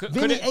 But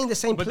Vinny ain't the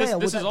same player.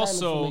 This is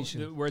also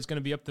where it's going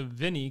to be up to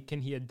Vinny.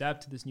 Can he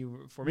adapt to this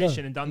new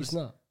formation and down he's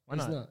not. Why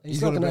not? He's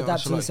not going to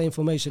adapt to the same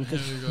formation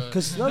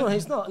because no,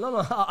 he's not.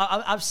 No,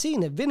 I've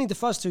seen it. Vinny, the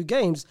first 2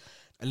 games.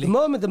 The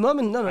moment,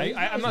 no.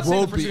 I'm not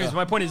saying the first 2 games.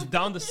 My point is,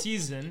 down the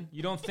season,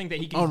 you don't think that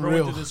he can grow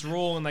into this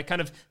role and like kind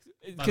of.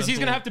 Because he's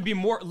going to have to be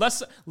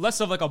less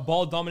of like a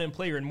ball dominant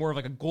player and more of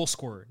like a goal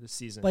scorer this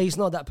season. But he's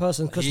not that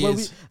person.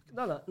 Because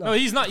no,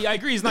 he's not. Yeah, I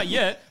agree, he's not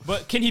yet.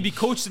 But can he be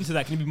coached into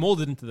that? Can he be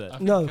molded into that?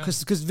 No,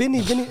 because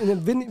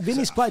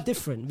Vinny's quite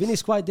different.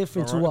 Vinny's quite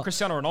different to what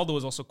Cristiano Ronaldo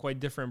was also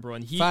quite different, bro.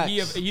 And he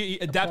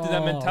adapted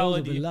that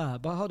mentality.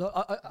 But hold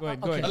on.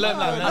 Go ahead.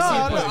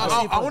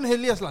 I want to hear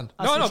Lias land.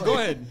 No, go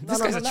ahead. This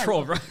guy's a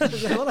troll, bro.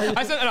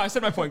 I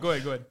said my point. Go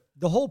ahead.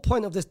 The whole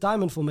point of this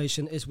diamond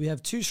formation is we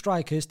have 2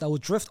 strikers that will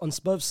drift on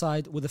both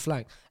sides with the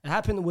flank. It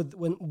happened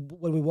when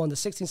we won the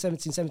 16,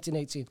 17,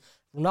 18.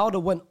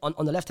 Ronaldo went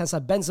on the left-hand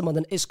side, Benzema,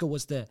 then Isco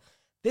was there.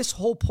 this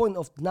whole point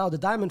of now the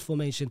diamond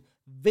formation,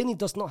 Vinny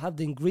does not have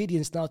the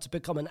ingredients now to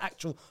become an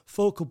actual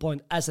focal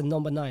point as a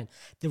number 9.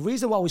 The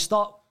reason why we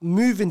start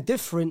moving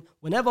different,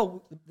 whenever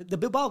the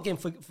Bilbao game,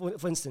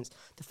 for instance,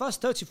 the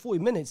first 30, 40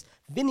 minutes,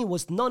 Vinny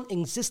was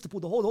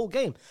non-existable the whole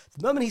game.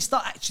 The moment he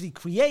started actually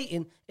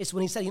creating is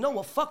when he said, you know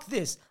what, fuck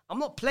this. I'm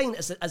not playing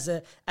as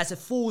a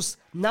false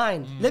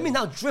 9. Let me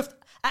now drift,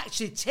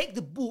 actually take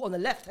the ball on the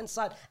left-hand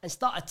side and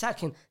start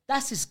attacking.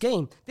 That's his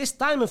game. This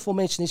diamond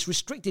formation is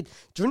restricted.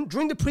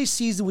 During the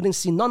preseason, we didn't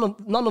see none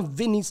of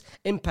Vinny's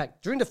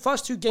impact. During the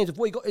first 2 games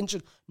before he got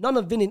injured, none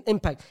of Vinny's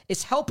impact.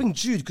 It's helping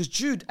Jude, because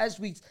Jude, as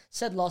we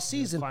said last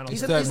season,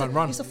 he's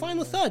a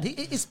final third.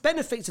 It's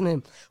benefiting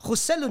him.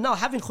 Joselu now,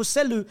 having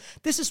Joselu,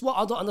 this is what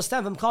I don't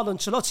understand from Carlo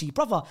Ancelotti.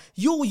 Brother,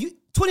 you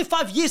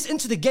 25 years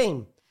into the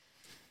game,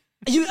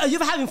 are you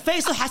ever having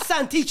Faisal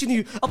Hassan teaching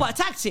you about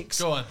tactics?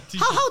 Go on.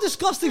 How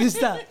disgusting is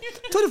that?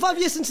 25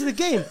 years into the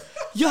game,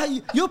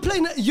 you're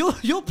playing.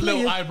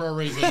 Little eyebrow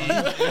raising.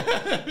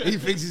 He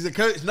thinks he's a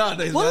coach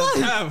nowadays. Well,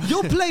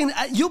 you're playing.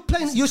 You're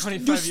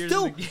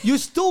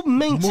still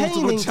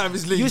maintaining.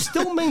 You're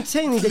still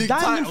maintaining the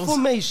diamond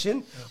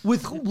formation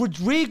with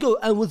Rodrigo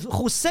and with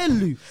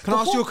Joselu. Can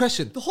I ask you a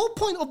question? The whole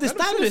point of this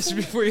diamond.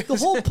 The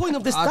whole point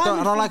of this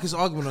diamond. I don't like his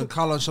argument on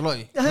Carlo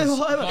Ancelotti.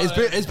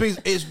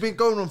 It's been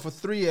going on for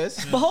 3 years.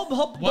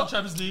 One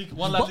Champions League,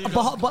 one La Liga.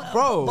 But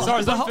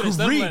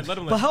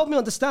help me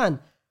understand.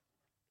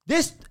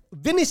 This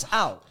Vinny's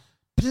out.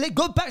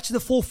 Go back to the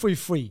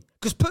 4-3-3.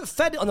 Because put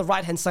Fed on the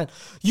right-hand side.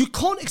 You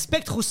can't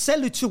expect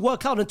Joselu to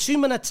work out a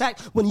 2-man attack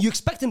when you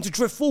expect him to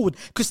drift forward.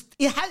 Because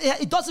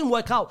it doesn't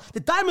work out. The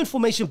diamond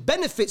formation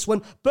benefits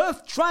when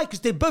both try, because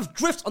they both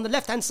drift on the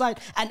left-hand side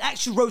and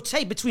actually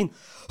rotate between.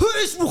 Who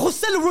is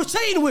Joselu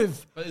rotating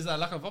with? But is that a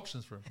lack of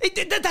options for him?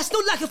 That's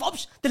no lack of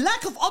options. The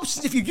lack of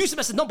options if you use him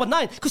as a number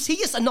 9, because he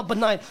is a number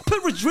 9.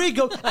 Put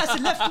Rodrigo as a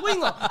left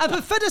winger and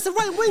put Fed as a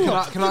right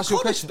winger. Can I ask you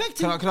a question?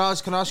 Can I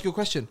ask you a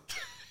question?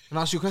 Can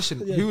I ask you a question?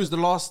 Who was the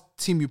last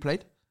team you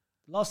played?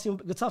 Last team,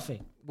 Getafe.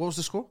 What was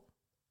the score?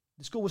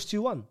 The score was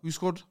 2-1. Who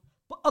scored?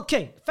 But,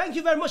 okay, thank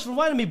you very much for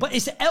reminding me, but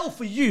it's an L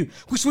for you,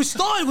 because we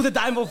started with a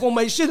diamond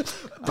formation.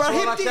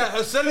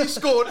 Joselu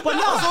scored. But no,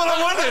 that's all I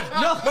wanted.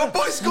 My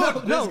boy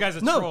scored. This guy's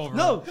a troll, bro.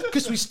 No,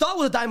 because we start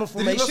with a diamond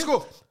formation. Did he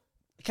not score?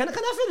 Can I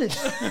finish?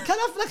 Can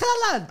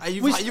I land?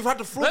 You've had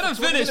the floor. Let him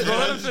finish, bro.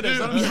 Let him finish.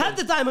 We had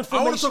the diamond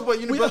formation. I want to talk about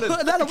Uni Berlin.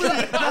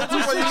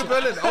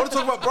 I want to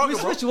talk about Braga,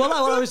 bro.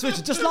 We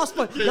switch. Just last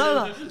point.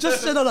 No.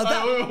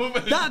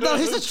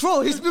 He's a troll.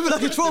 He's moving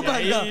like a troll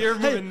back now. You're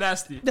moving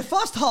nasty. The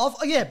first half,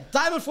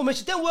 diamond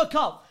formation didn't work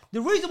out. The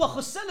reason why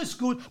Joselu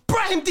scored,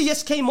 Brahim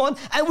Diaz came on,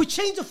 and we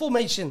changed the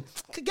formation.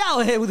 Get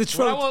out of here with the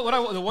troll.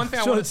 The one thing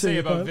I want to say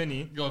about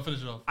Vinny, go on,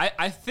 finish it off.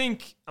 I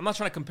think, I'm not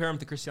trying to compare him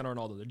to Cristiano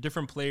Ronaldo. They're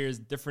different players,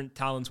 different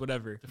talents,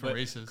 whatever. Different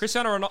races.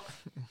 Cristiano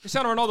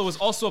Ronaldo was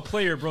also a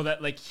player, bro,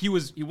 that like he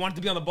wanted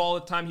to be on the ball all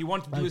the time. He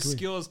wanted to do his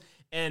skills.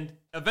 And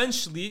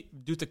eventually,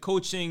 due to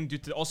coaching, due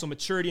to also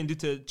maturity, and due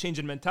to change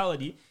in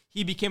mentality,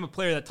 he became a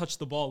player that touched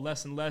the ball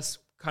less and less,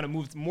 kind of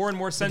moved more and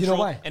more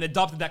central, and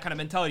adopted that kind of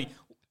mentality.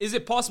 Is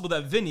it possible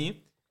that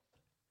Vinny,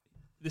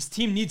 this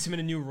team needs him in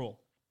a new role?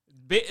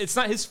 It's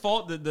not his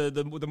fault.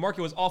 The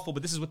market was awful,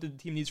 but this is what the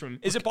team needs from him.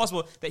 Is it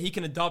possible that he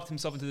can adopt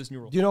himself into this new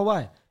role? Do you know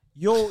why?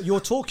 You're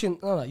talking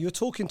to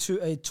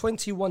a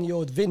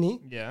 21-year-old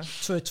Vinny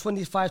to a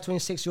 25,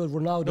 26-year-old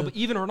Ronaldo. No, but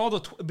even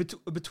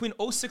Ronaldo, between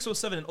 06,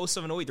 07 and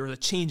 07, 08, there was a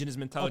change in his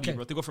mentality,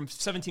 bro. They go from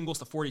 17 goals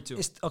to 42.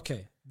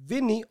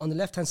 Vinny, on the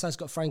left-hand side, has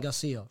got Fran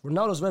Garcia.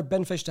 Ronaldo's very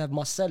beneficial to have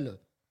Marcelo.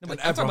 No, but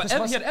I'm talking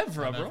about he had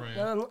Evra, bro.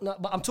 No,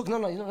 but I'm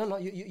talking. No.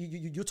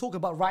 You're talking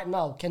about right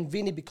now. Can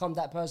Vinny become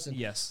that person?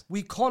 Yes.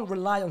 We can't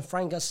rely on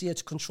Fran Garcia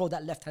to control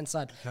that left-hand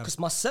side because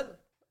Marcelo.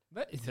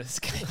 This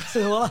guy.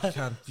 You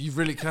can. You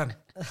really can.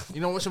 You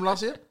know watch him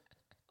last year?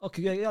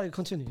 Okay, yeah,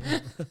 continue.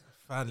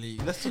 Finally,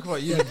 let's talk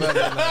about you.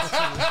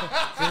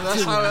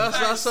 That's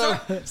how.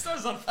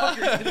 Stars on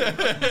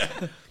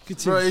fucking.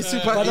 Bro, it's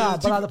super.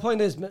 But the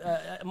point is,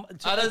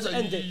 to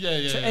end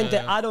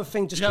it, I don't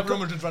think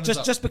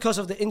just because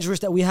of the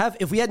injuries that we have.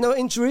 If we had no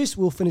injuries,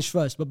 we'll finish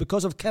first. But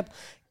because of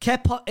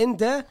Kepa in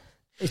there.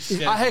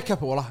 I hate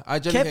Kepa, wallah. I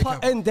genuinely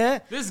hate Kepa. In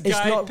there. This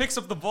guy picks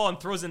up the ball and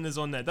throws it in his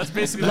own net. That's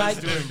basically what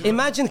he's doing, bro.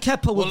 Imagine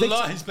Kepa with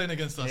Victor. He's playing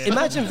against us.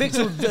 Imagine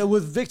Victor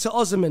with Victor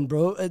Osimhen,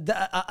 bro.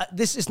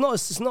 This is not.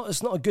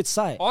 It's not a good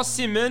sight.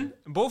 Osimhen,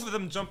 both of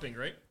them jumping,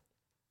 right?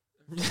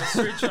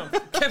 Straight jump.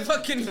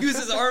 Kepa can use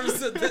his arms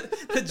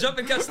to jump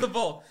and catch the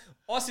ball.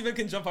 Osimhen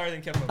can jump higher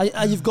than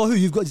Kepa. You've got who?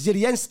 You've got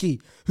Zielinski,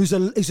 who's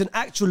an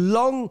actual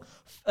long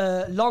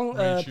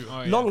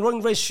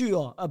range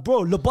shooter.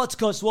 Bro,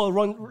 Lobotka as well.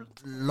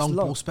 Long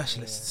ball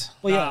specialist.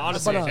 Well, yeah,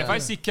 honestly, if I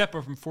see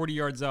Kepa from 40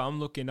 yards out,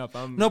 I'm looking up.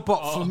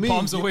 But for me,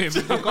 palms away.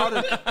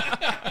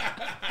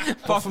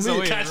 Palms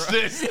away. Catch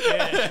this.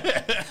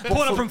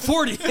 Pull it up from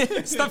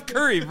 40. Steph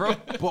Curry, bro.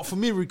 But for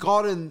me,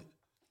 regarding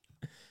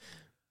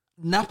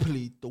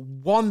Napoli, the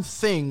one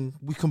thing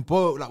we can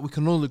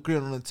all agree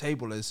on the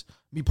table is,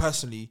 me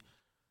personally,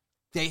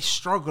 they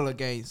struggle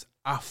against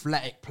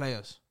athletic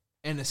players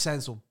in the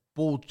sense of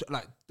ball,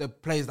 like the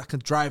players that can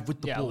drive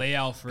with the ball.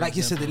 Leao, for like example.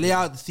 you said, the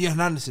Leao, the Theo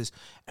Hernandez's.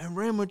 And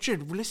Real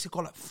Madrid,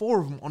 realistically, got like 4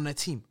 of them on their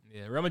team.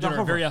 Yeah, Real Madrid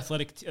are a very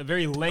athletic, a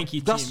very lanky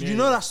team. You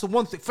know, that's the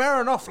one thing.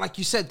 Fair enough, like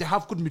you said, they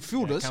have good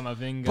midfielders.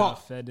 Camavinga, but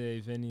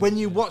Fede, Vinny. When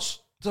you watch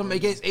them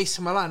against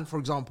AC Milan, for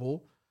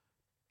example,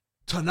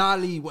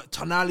 Tonali,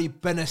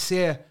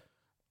 Benacer,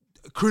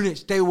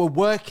 Krunic, they were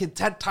working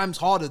 10 times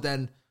harder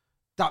than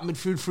that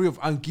midfield three of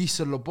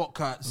Anguissa,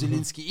 Lobotka,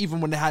 Zielinski,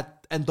 even when they had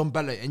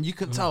Ndombele. And you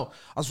can tell,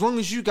 as long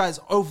as you guys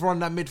overrun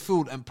that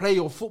midfield and play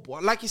your football,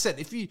 like you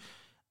said,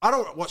 I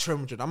don't watch Real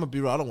Madrid. I'm gonna be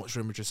real. I don't watch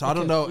Real Madrid, so I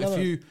don't know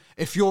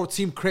if your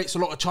team creates a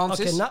lot of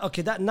chances.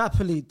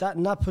 That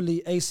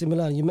Napoli AC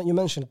Milan. You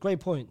mentioned great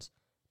points,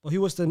 but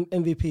who was the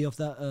MVP of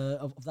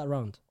that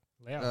round?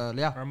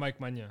 Leao or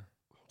Mike Magna?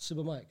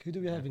 Super Mike. Who do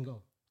we have in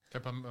goal?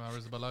 Kepa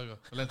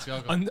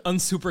Valenciaga.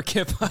 Unsuper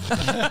Kepa.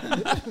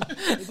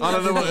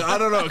 I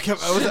don't know.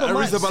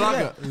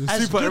 Arrizabalaga.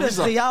 As good as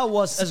Leao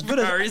was, as good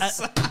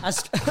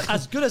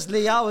as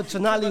Leao and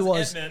Tonali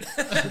was. Yeah,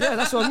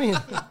 that's what I mean.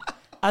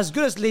 As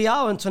good as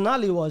Leao and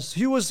Tonali was,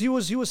 he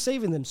was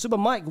saving them. Super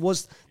Mike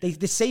was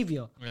the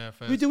savior. Yeah,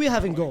 who do we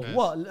have in goal?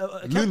 What?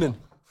 Lunin.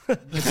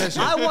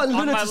 I want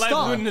Lunin to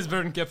start. Lunin is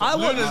better than Kepa. I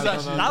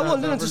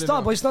want Lunin to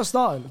start, but he's not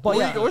starting. But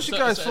what's your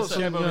guys' thoughts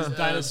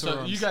on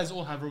so you guys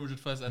all have Real Madrid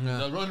first, and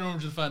the Real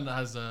Madrid fan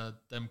has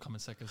them coming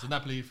second. So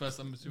Napoli first.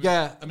 I'm assuming.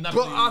 Yeah, I mean,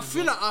 Napoli,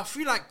 but I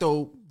feel like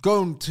though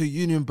going to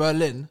Union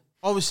Berlin,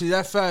 obviously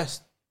they're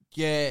first.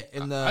 Yeah,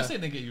 I say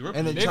they get Europe.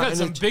 They've had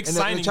some big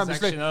signings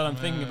actually. Now that I'm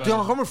thinking about it.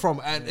 I'm coming from,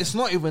 and it's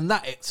not even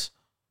that.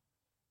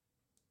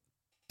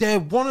 They're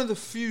one of the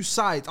few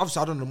sides.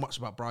 Obviously, I don't know much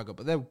about Braga,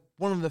 but they're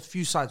one of the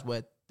few sides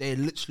where they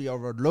literally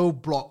are a low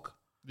block.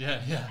 Yeah.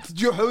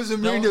 Your Jose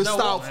Mourinho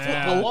style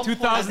football.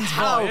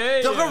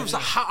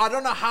 2000s. I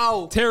don't know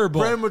how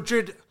terrible Real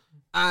Madrid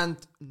and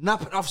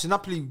obviously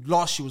Napoli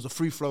last year was a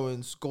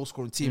free-flowing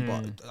goal-scoring team,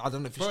 but I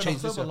don't know if it's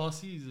changed this year.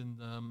 Last season,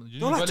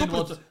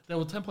 they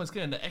were 10 points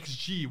clear, and the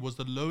XG was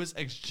the lowest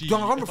XG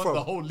in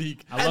the whole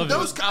league. I love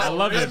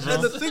it, bro.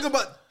 And the thing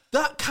about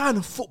that kind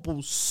of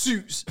football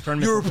suits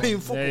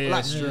European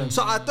football.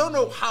 So I don't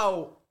know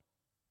how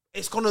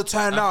it's going to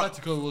turn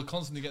out. Will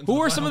constantly get Who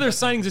were some of their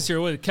signings this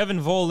year? Kevin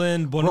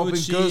Volland,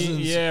 Bonucci,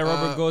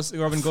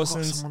 Robin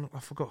Gosens. I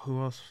forgot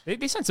who else.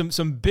 They signed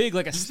some big,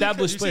 like,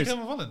 established players.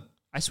 Kevin Volland?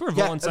 I swear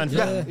Volland signed.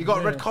 He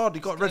got a red card.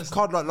 He got a red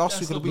card like last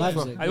week of the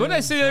week. When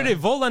I say the other day,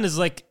 Volland is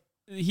like,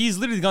 he's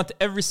literally gone to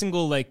every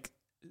single like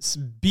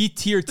B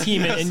tier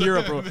team in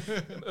Europe, bro.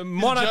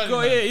 Monaco,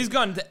 he's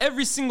gone to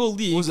every single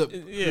league. Was it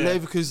him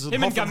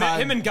and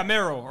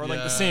Gamero are like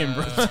the same,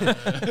 bro.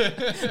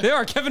 They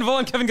are Kevin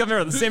Volland, Kevin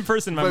Gamero, the same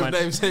person in my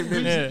mind. Same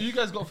name. You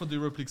guys got for the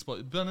Europa League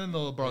spot? Berlin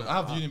or Braga? I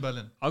have Union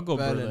Berlin. I'll go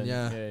Berlin.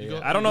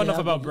 Yeah. I don't know enough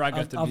about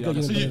Braga to be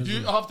honest.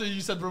 So after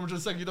you said Real Madrid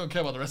second, you don't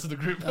care about the rest of the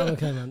group. I don't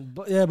care, man.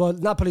 But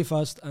Napoli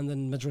first and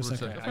then Madrid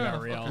second. I got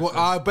Real. Well,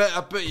 I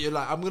bet you.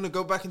 Like, I'm gonna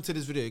go back into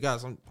this video,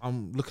 guys.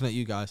 I'm looking at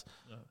you guys.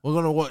 We're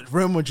gonna watch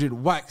Real Madrid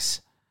wax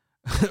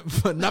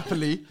for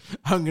Napoli.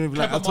 I'm gonna be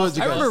like, I told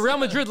you guys. I remember Real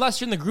Madrid last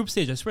year in the group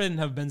stage. I swear they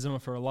didn't have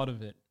Benzema for a lot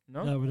of it.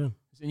 No, we didn't.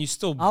 And you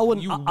still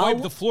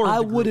wiped the floor.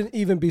 I wouldn't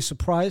even be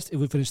surprised if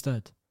we finished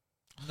third.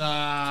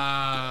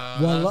 Nah,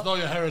 that's not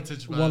your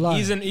heritage, man.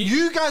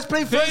 You guys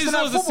play first in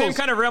that football. The same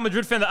kind of Real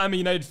Madrid fan that I'm a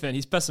United fan.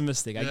 He's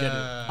pessimistic. I get it.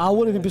 I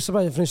wouldn't even be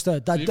surprised if we finished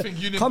third. So you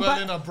think Union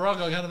Berlin or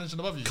Braga are going to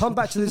above you? Come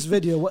back to this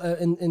video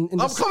I'm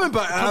coming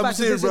back. Come back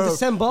to this in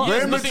December. He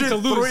has nothing to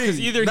lose because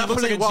either he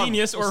looks like a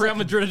genius or a Real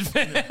Madrid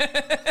fan.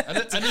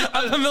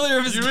 I'm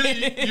familiar with his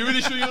game. You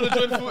really sure you want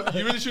to join?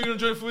 You really sure you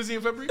want to join Fuzzy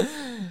in February?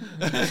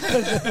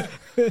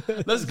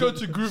 Let's go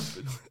to Group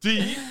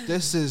D.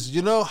 This is,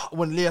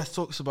 when Leah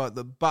talks about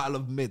the battle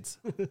of mids.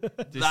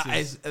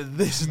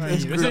 This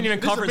ain't even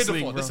Conference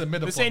League.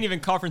 This ain't even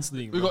Conference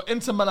League. We got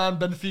Inter Milan,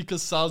 Benfica,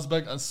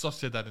 Salzburg, and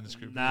Sociedad in this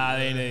group. Nah,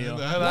 they ain't it, yo.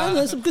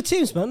 There's some good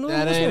teams, man.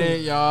 That ain't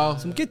it, y'all.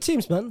 Some good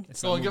teams, man.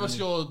 Go on, give us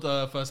your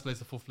first place,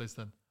 the fourth place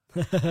then.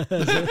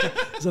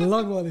 It's a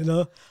long one,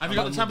 Have you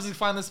got the Champions League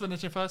finalists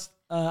finishing first?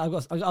 I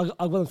got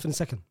them finishing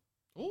second.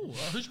 Oh,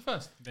 who's your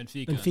first?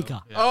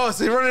 Benfica. Yeah. Oh,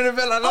 so you're running a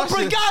bit like last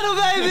year. Obrigado,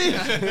 baby!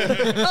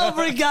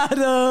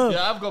 Obrigado!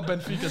 Yeah, I've got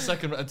Benfica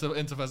second,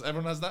 Inter first.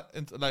 Everyone has that?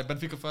 Like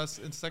Benfica first,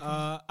 Inter second?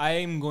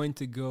 I'm going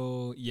to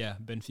go,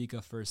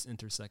 Benfica first,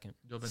 Inter second.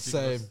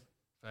 Same.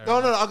 No,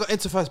 I got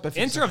Inter first. Benfica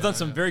Inter have done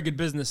some very good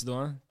business, though.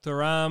 Huh?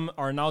 Thuram,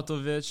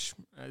 Arnautovic,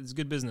 it's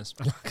good business.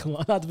 Come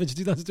on, Arnautovic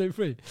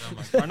 2023.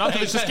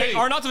 Arnautovic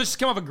just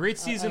came off a great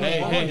season.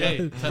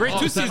 Hey. Great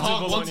 2 seasons at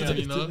Bologna.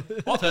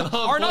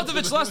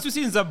 Arnautovic last 2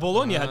 seasons at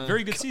Bologna had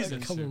very good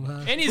seasons. Come on,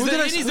 man. And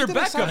he's their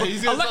backup.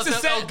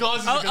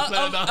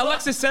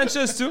 Alexis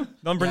Sanchez, too.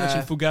 Don't bring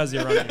that Fugazi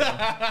around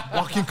here.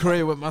 Walking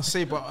career with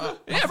Marseille,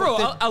 but... Yeah,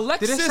 bro.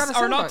 Alexis,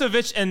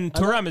 Arnautovic, and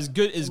Thuram is 3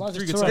 good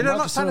signings. Did they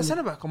not sign a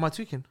centre-back on my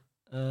tweaking?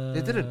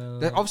 They didn't.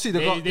 They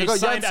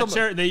signed that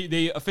chair.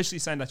 They officially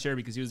signed that chair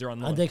because he was there on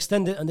loan. And they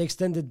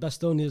extended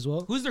Bastoni as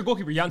well. Who's their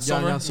goalkeeper? Jan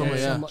Sommer.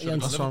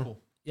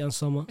 Jan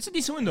Sommer. It's a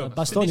decent window.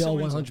 Bastoni,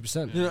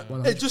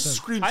 100%. It just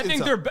screams. I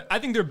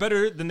think they're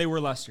better than they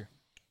were last year.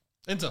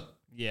 Inter.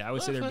 Yeah, I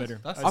would say they're better.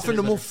 I think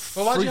they're more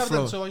But why do you have them?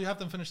 free-flow. So why you have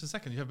them finish the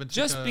second? You have Benfica.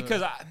 Just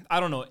because I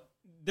don't know,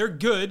 they're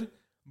good,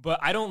 but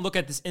I don't look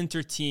at this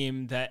Inter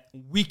team that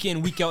week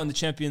in, week out in the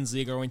Champions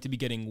League are going to be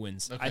get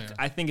wins. Okay.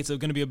 I think it's going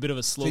to be a bit of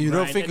a slow. So you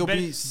don't grind. think And it'll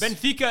be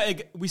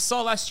Benfica? We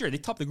saw last year they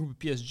topped the group of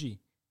PSG.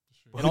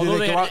 And Who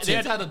did they go out to?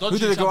 Who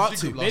did they go out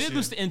to? League They did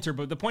lose to Inter,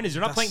 but the point is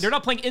they're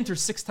not playing Inter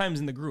 6 times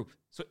in the group.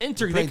 So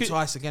Inter They're playing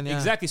twice again, yeah.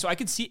 Exactly. So I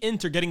could see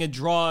Inter getting a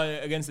draw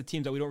against the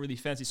teams that we don't really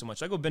fancy so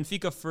much. I go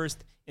Benfica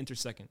first, Inter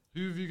second.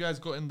 Who have you guys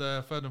got in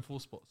the third and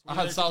fourth spots? I Who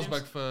are had their Salzburg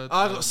teams? third.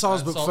 I got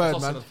Salzburg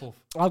third, man. Fourth.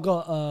 I've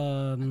got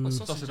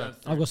Sociedad.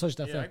 I've got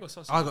Sociedad Yeah, third. I go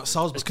Sociedad. I got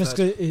Salzburg It's because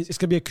third. it's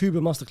gonna be a Cuba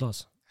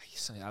masterclass.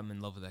 I'm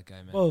in love with that guy,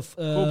 man. Both.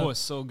 Kubo is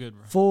so good,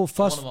 bro. For One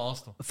first of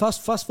Arsenal.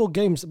 first 4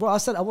 games, bro. I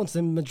said I wanted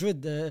in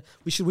Madrid.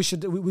 We've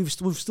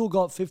still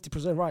got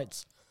 50%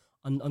 rights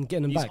on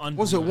getting them He's back.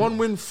 Was it 1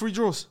 win, 3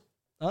 draws?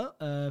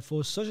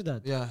 For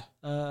Sociedad. Yeah.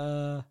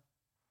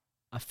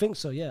 I think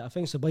so. Yeah, I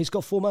think so. But he's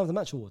got 4 man of the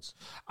match awards.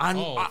 And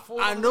four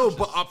I know,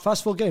 but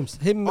First 4 games.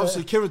 Him.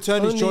 obviously Kieran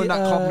Tierney's only, joined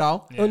that club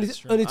now. Yeah, only that's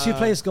true. only 2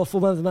 players got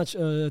 4 man of the match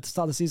to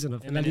start the season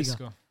of And La then Liga.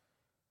 Isco.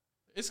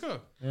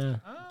 Isco. Yeah.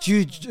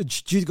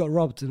 Jude got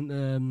robbed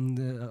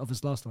of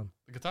his last one.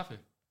 The Getafe.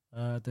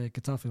 The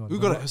Getafe one. Who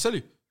got it?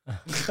 Haseli?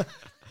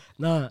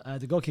 Nah,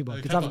 the goalkeeper.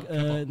 Kepa.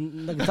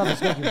 Getafe's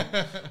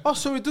goalkeeper. Oh,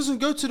 so it doesn't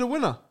go to the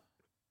winner.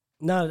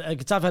 No,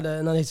 Getafe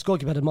had his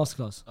goalkeeper had a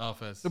masterclass. Oh,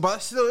 first. No, but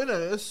it's still in it.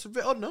 It's a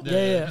bit odd, no?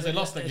 Yeah. Because they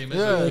lost that game.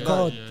 Yeah,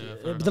 God,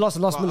 fair but they lost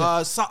the last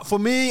minute. For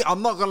me,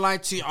 I'm not gonna lie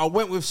to you. I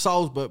went with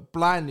Salzburg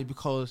blindly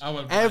because I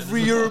went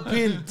every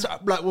European,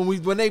 like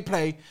when they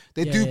play,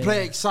 they do Yeah.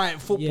 play exciting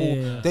football.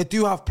 Yeah. They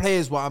do have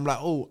players where I'm like,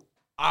 oh,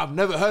 I've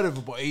never heard of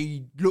him, but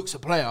he looks a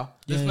player.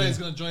 This player is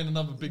going to join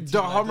another big team.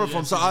 Don't hammer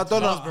from, so I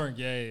don't know. Salzburg,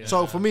 yeah.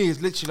 So for me,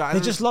 it's literally like They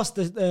just lost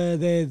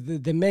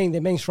the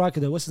main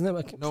striker though. What's his name?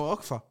 no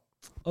Okafor.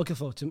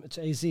 Okafor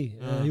to AZ. He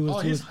Oh,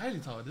 was, he's highly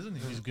touted, isn't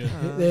he? He's good.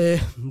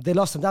 they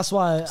lost him. That's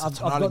why I've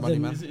Tonali got money,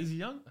 them. man. Is he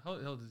young? How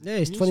old is he? Yeah,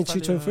 he's 22,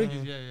 23. Yeah.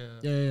 Yeah.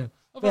 fair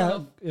Yeah,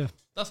 enough. yeah.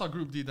 That's our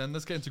Group D then.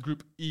 Let's get into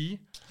Group E.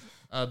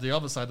 The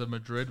other side of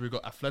Madrid, we've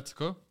got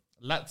Atletico,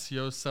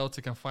 Lazio,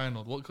 Celtic, and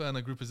Feyenoord. What kind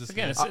of group is this?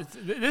 Again,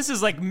 this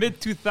is like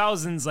mid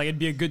 2000s. Like it'd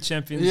be a good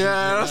Champions League.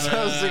 Yeah, that's what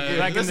I was thinking.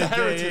 Back in That's the a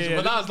heritage, day,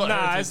 but now it's not nah,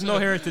 heritage. it's no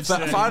heritage.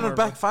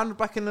 Final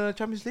back in the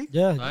Champions League.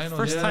 Yeah. Feyenoord,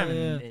 First yeah. time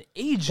Yeah. in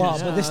ages.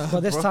 But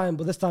this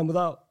time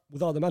without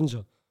the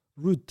manager,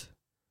 Ruud,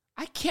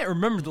 I can't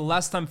remember the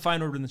last time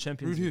Feyenoord were in the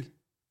Champions Ruud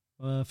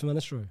League. from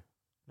Nistelrooy.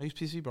 No, he's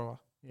PC, brother.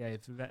 Yeah.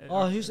 If that,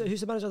 Oh, who's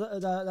the manager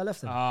that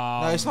left him?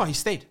 No, it's not. He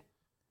stayed.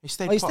 He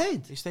stayed. Oh, he part.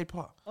 stayed? He stayed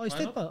part. Oh, he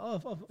stayed.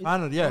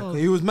 Feyenoord, yeah. Oh.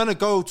 He was meant to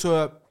go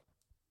to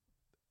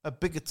a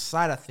bigger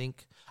side, I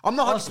think. I'm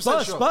not 100%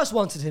 sure. Spurs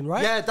wanted him,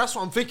 right? Yeah, that's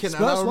what I'm thinking.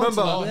 Spurs And I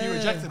remember. wanted him. he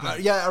rejected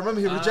that. Yeah, I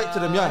remember he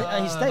rejected him. Yeah,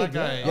 And he stayed. that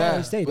Yeah, guy. yeah.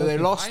 he stayed. But they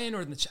okay. lost.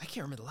 Feyenoord in the I can't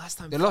remember the last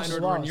time They lost.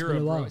 Feyenoord were in It's been a Europe,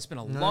 bro. while. It's been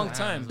a long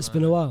time. It's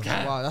been a while.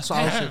 Wow, that's what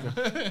I was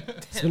thinking.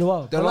 It's been a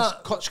while. They But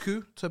lost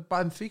Kochku to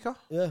Benfica.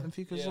 Yeah.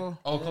 Benfica as well.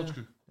 Oh,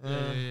 Kochku.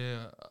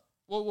 Yeah.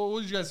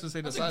 What did you guys say?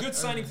 That's a good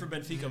signing for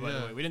Benfica, by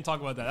the way. We didn't talk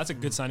about that. That's a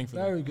good signing for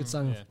very them. good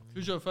signing.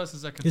 Who's your first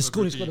and second? He for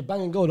scored. He Group scored a E?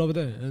 banging goal over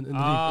there in the league.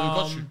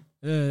 Kochku.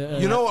 Yeah,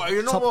 You know what?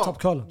 You know top, what? Top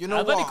column. You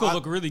know Atletico what?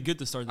 look really good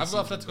to start this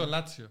I've got season. Atletico and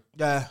Lazio.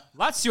 Yeah.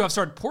 Lazio have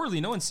started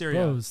poorly. No in Serie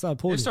A. Bro, it started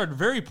poorly. They started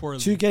very poorly.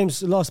 2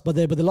 games lost, but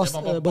they lost.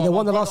 But they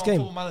won the last game.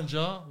 Football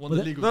Manager won the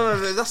But league.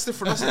 No, that's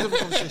different. That's a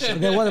different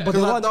conversation. They won, but they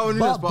Because I won. don't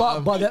know,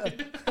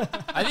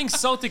 But I think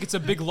Celtic, it's a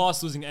big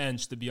loss losing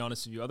Ange, to be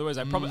honest with you. Otherwise,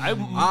 I probably...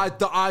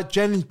 I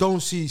genuinely don't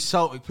see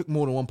Celtic pick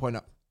more than 1 point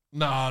up.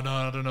 No, I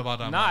don't know about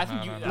that. Nah, man. I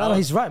think you... no,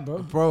 he's right, bro.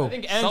 Bro. I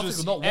think Celtic Ange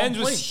was not one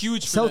was point.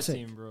 huge for Celtic. that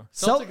team, bro.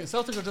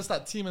 Celtic are just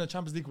that team in the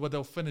Champions League where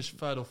they'll finish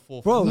 3rd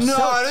or 4th. Bro,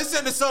 No, this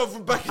ain't the Celtic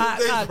from back in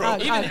the day, bro.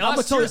 Even I'ma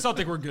last tell year, you-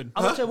 Celtic were good.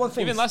 I'm gonna tell you one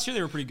thing. Even last year,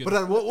 they were pretty good. But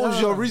then what was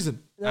your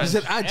reason? You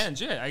said Ange.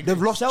 Ange, yeah, I agree.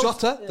 They've lost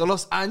Jota. They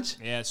lost Ange.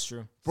 Yeah, it's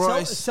true. Bro,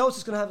 it's-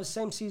 Celtic's gonna have the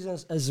same season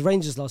as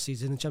Rangers last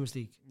season in the Champions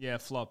League. Yeah,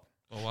 flop.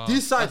 Oh, wow.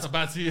 These sides- That's a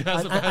bad team.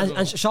 That's a bad And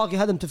one. Schalke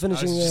had them to I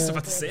finishing. was just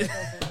about to say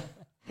that.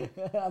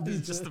 I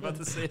was just about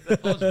to say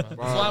that. That's what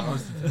I'm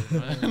hosting today,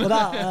 right? But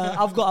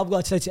I've got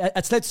Atleti.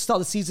 Atleti to start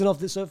the season off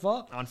this so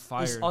far. On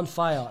fire. It's on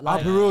fire.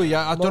 I'll be real,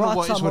 yeah. I don't know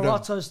what is with them.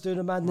 Morata's doing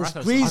the madness.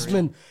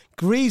 Morata's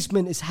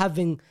Griezmann is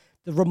having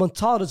the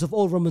remontadas of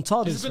all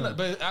remontadas. He's been, man.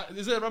 but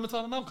is it a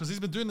Ramatana now? Because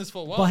he's been doing this for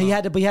a while. But he now.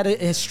 had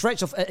a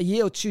stretch of a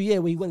year or 2 years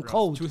where he went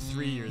cold.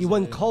 2-3 years. He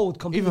went cold.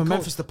 Completely Even cold.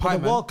 Memphis But Depay, the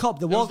man. World Cup,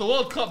 the It was World the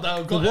World Cup that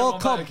got the everyone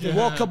World Cup, back, the yeah.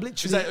 World Cup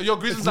literally He's like, your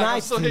Griezmann's like,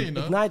 I'm still here, you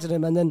know? ignited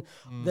him, and then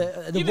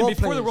the Even World before the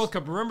players- World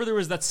Cup, remember there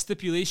was that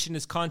stipulation in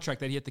his contract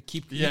that he had to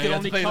keep. Yeah, he he could had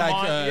only to play come like,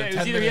 on. Yeah, it was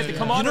 10 either he had to minutes,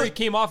 come yeah. on or he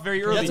came off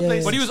very early. had to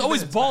play But he was 60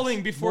 always minutes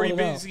balling before he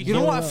Balling out. basically. You know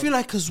Yeah, what I yeah. feel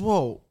like as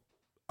well?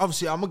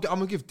 Obviously, I'm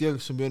gonna give Diego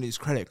Simeone his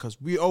credit because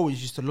we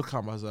always used to look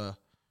at him as a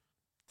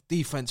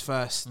defense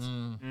first.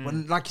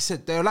 When, like you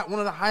said, they're like one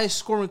of the highest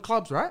scoring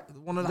clubs, right?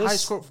 One of the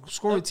This- highest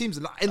scoring teams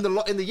in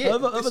the year.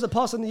 over the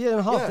past year and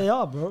a half, Yeah. they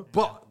are, bro.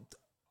 But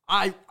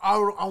I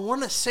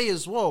want to say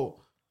as well,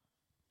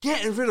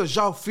 getting rid of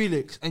João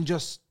Felix and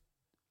just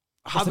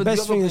It's the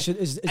best thing. It's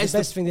the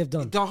best thing they've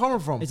done. They're coming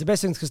from. It's the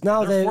best thing because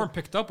now their form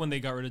picked up when they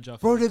got rid of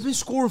Joffrey. Bro, they've been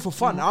scoring for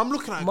fun. I'm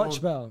looking at it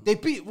much better. They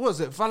beat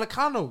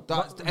Vallecano,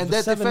 and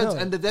their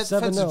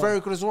defense is very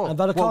good as well. And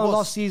Vallecano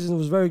last season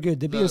was very good.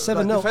 They beat him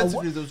 7-0.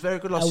 Defensively, they was very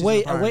good last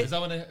season. Is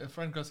that when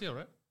Frank Garcia,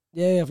 right?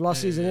 Yeah,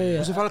 last season. Yeah.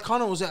 Was it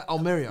Vallecano or was it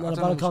Almeria? No,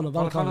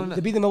 Vallecano.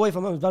 They beat them away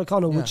from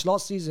Vallecano, which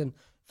last season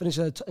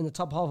finished in the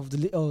top half of the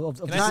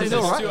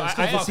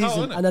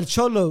season. And then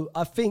Cholo,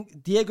 I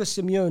think Diego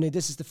Simeone,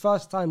 this is the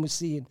first time we're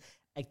seeing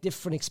a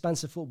different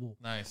expansive football.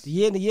 Nice. The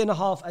year and a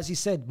half, as he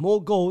said,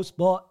 more goals,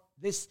 but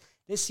this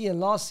year and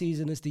last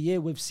season is the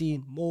year we've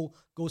seen more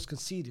goals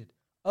conceded.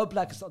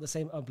 Oblak is not the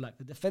same Oblak.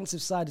 The defensive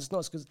side is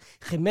not because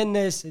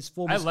Jimenez is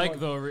former. I like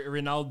though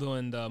Ronaldo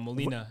and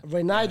Molina.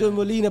 Ronaldo and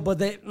Molina, but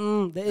they're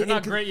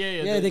not great.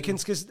 Yeah, they can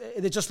because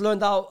they just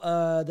learned out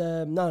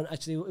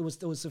actually it was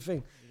the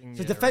thing.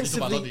 So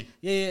defensively,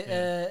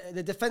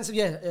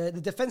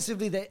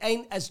 defensively they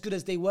ain't as good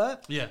as they were.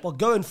 Yeah. But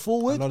going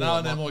forward,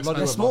 they're more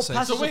there's more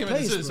passes so wait a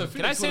minute. place.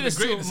 Can I say this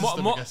too?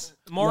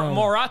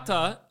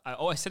 Morata.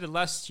 I said it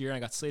last year and I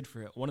got slayed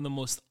for it. One of the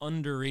most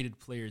underrated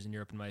players in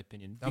Europe, in my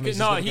opinion. He's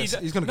going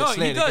to get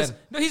slayed again.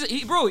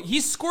 No,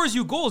 he scores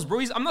you goals, bro.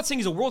 I'm not saying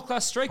he's a world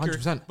class striker,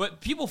 100%. but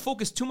people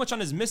focus too much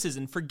on his misses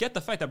and forget the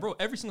fact that, bro,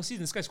 every single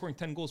season this guy's scoring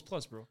 10 goals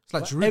plus, bro.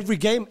 It's like every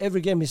game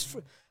is.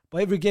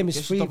 But every game is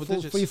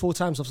 3-4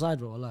 times offside,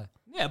 bro. Wallahi.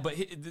 Yeah, but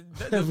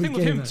the thing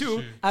with him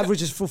too,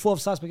 average is 4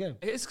 offsides per game.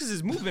 It's because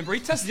his movement, bro.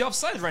 He tests the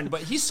offside right, but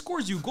he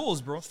scores you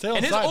goals, bro. Stay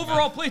and his offside,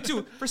 overall play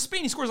too. For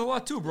Spain, he scores a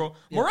lot too, bro.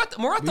 Yeah.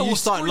 Morata you will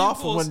start score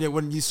laughing you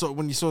goals.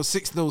 when you saw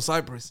 6-0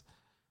 Cyprus.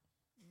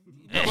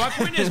 No, my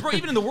point is, bro,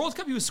 even in the World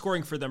Cup, he was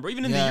scoring for them, bro.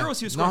 Even in the Euros,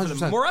 he was scoring for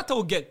them. Morata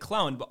will get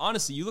clowned, but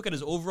honestly, you look at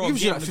his overall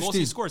game and the goals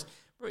he scores.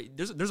 Bro,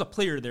 there's a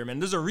player there, man.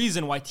 There's a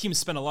reason why teams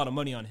spend a lot of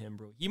money on him,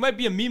 bro. He might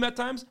be a meme at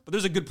times, but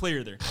there's a good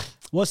player there.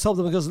 What's helped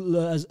them because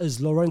is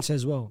Llorente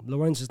as well.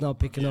 Llorente is now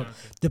picking up.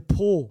 The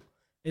Paul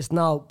is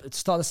now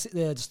start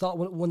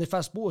when they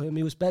first bought him,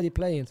 he was barely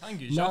playing.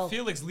 Thank you. Now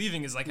Felix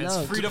leaving is like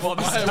has freed up all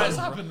these guys.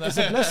 It's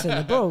a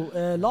blessing,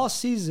 bro. Last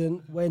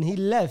season when he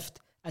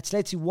left,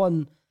 Atleti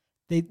won.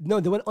 They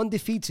went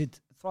undefeated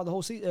throughout the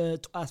whole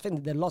season. I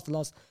think they lost the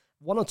last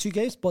 1 or 2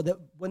 games, but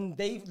when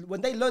they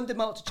loaned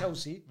him out to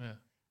Chelsea. Yeah.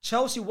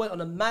 Chelsea went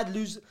on a mad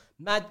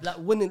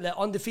winning,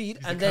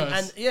 undefeated,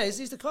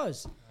 he's the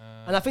curse.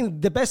 And I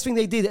think the best thing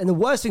they did, and the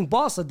worst thing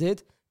Barca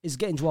did, is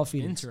getting Joao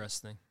Felix.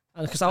 Interesting.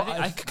 Because I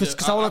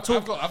want to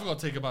talk. I've got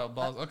to take about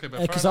Barca. Okay,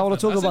 because I want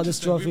to talk about this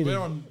Joao Felix. We're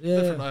on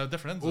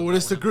different ends. Oh,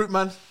 it's the group,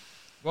 man.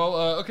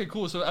 Well, okay,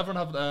 cool. So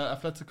everyone have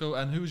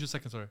Atletico, and who was your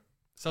second? Sorry,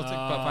 Celtic,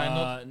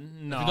 Feyenoord.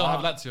 No, if you don't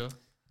have Lazio.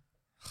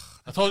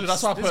 I told you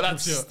that's why I put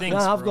Lazio.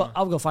 I've got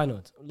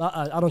Feyenoord.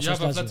 I don't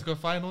trust Lazio. You have Atletico,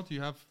 Feyenoord.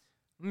 You have.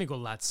 Let me go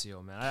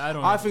Lazio, man. I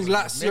don't know. I think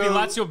Lazio. Maybe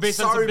Lazio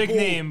based on a big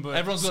name, but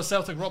everyone's got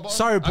Celtic rock bottom.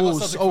 Sorry,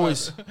 Ball's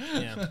always.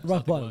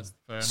 Rock bottom.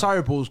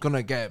 Sorry, Ball's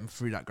gonna get him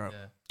through that group.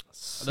 Yeah.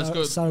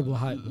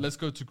 Let's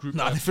go to group.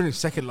 Nah, they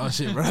finished second last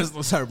year, bro. That's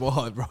not Sorry Ball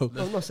hard, bro.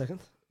 No, not second.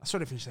 I swear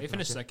they finished second. They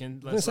finished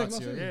second.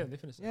 Lazio. Yeah, they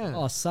finished second. Yeah.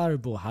 Oh,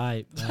 Sarribo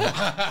hype.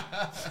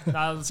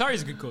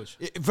 Sarri's a good coach.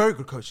 Very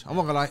good coach. I'm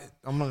not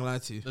gonna lie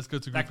to you. Let's go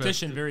to group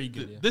Tactician, F. very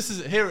good. This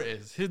is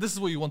this is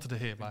what you wanted to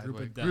hear, by the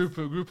way.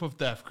 Group of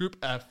death. Group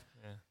F.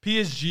 Yeah.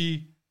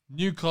 PSG,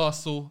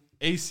 Newcastle,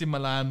 AC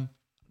Milan,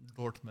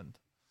 Dortmund.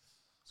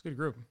 It's a good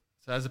group.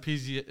 So as a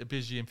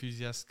PSG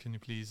enthusiast, can you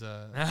please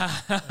let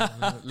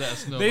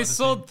us know? They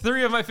sold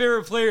 3 of my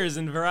favorite players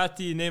in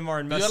Verratti,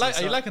 Neymar, and Messi.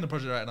 Are you liking the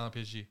project right now,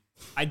 PSG?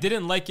 I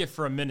didn't like it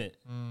for a minute,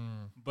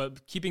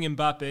 but keeping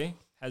Mbappe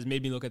has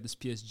made me look at this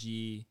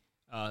PSG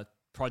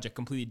project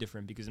completely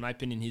different because, in my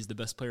opinion, he's the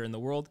best player in the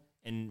world,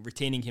 and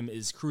retaining him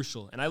is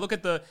crucial. And I look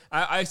at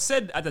I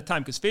said at the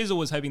time, because Faisal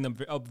was hyping them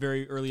up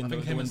very early in the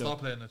window. I think him and Star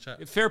play in the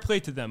chat. Fair play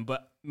to them,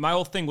 but my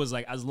whole thing was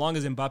like, as long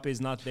as Mbappe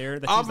is not there,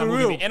 that team's not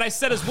moving. And I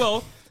said as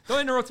well, don't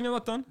interrupt me, I'm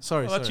not done.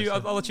 Sorry,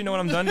 I'll let you know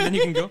when I'm done, and then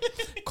you can go.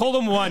 Kolo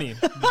Muani,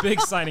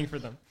 big signing for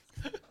them.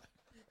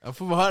 I'm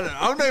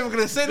not even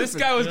gonna say this.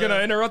 This guy was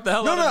gonna interrupt the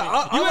hell out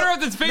of me. You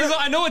interrupted Faisal.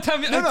 I know what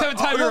time you're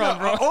on,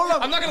 bro.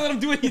 I'm not gonna let him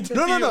do what he did.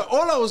 No.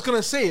 All I was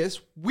gonna say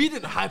is we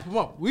didn't hype him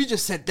up. We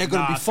just said they're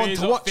gonna be fun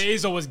to watch.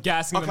 Faisal was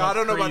gassing them. Okay, I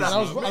don't know about that.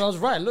 I was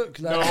right. Look,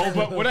 no,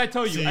 but what did I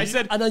tell you? I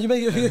said. I know you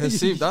made.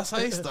 See, that's how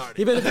he started.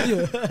 He made a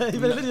video. He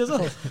made a video as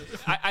well.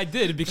 I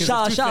did because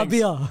shout out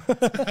BR.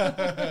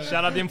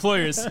 Shout out the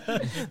employers.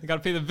 They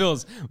gotta pay the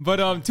bills.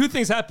 But 2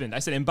 things happened. I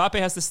said Mbappe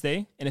has to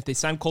stay, and if they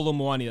sign Kolo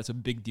Muani, that's a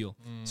big deal.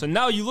 So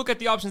now you look at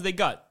the options they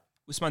got.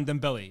 Ousmane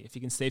Dembele, if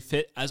he can stay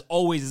fit, as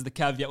always is the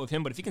caveat with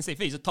him, but if he can stay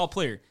fit, he's a tall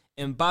player.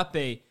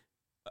 Mbappe,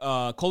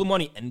 Kolo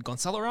Muani, and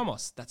Gonzalo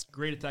Ramos. That's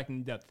great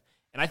attacking depth.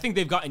 And I think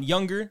they've gotten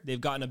younger. They've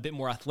gotten a bit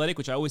more athletic,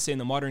 which I always say in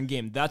the modern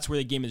game, that's where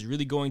the game is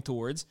really going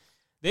towards.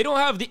 They don't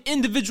have the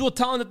individual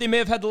talent that they may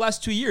have had the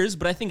last 2 years,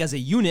 but I think as a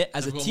unit,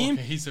 as a team,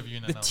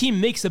 the team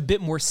makes a bit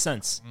more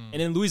sense.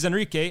 And in Luis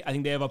Enrique, I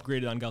think they have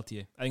upgraded on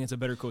Galtier. I think it's a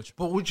better coach.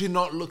 But would you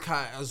not look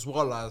at it as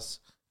well as,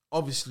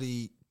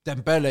 obviously,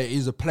 Dembele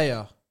is a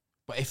player,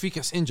 But if he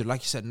gets injured, like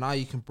you said, now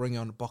you can bring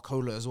on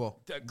Barcola as well.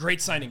 Great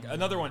signing.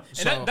 Another one.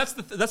 And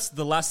that's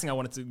the last thing I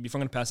wanted to, before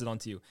I'm going to pass it on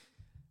to you.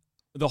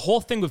 The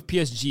whole thing with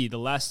PSG, the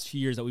last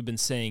few years that we've been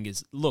saying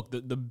is, look,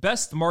 the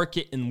best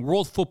market in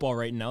world football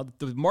right now,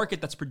 the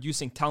market that's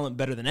producing talent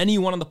better than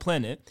anyone on the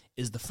planet,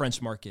 is the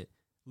French market.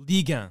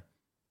 Ligue 1.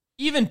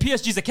 Even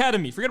PSG's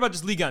academy, forget about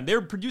just Ligue 1. They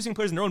were producing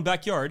players in their own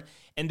backyard,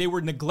 and they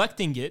were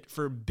neglecting it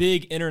for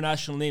big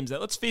international names.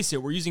 That, let's face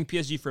it, we're using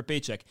PSG for a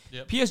paycheck.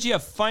 Yep. PSG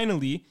have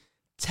finally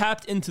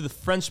tapped into the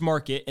French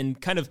market and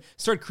kind of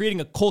started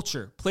creating a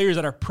culture. Players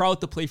that are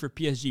proud to play for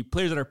PSG,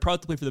 players that are proud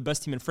to play for the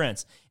best team in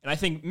France. And I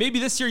think maybe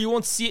this year you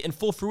won't see it in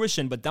full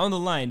fruition, but down the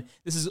line,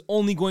 this is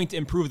only going to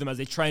improve them as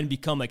they try and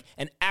become like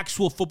an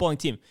actual footballing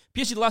team.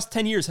 PSG the last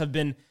 10 years have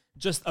been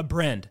just a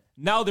brand.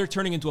 Now they're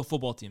turning into a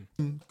football team.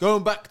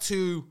 Going back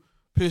to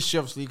PSG,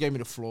 obviously, you gave me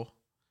the floor.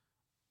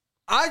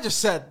 I just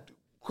said,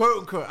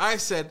 quote unquote,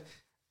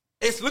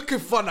 it's looking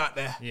fun out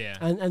there. Yeah.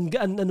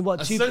 And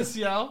what? Two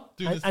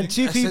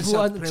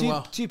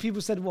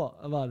people said what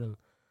about them?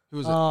 Who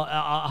was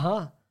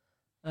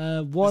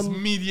it?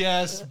 One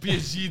Medias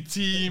PSG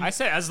team. I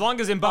said as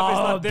long as Mbappe's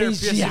not there,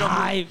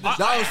 PSG that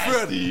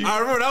was good. I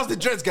remember that was the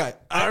Jets guy.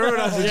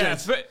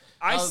 But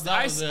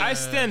I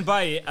stand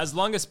by it. As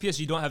long as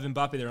PSG don't have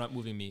Mbappe, they're not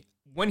moving me.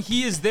 When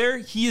he is there,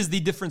 he is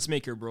the difference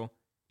maker, bro.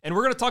 And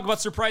we're gonna talk about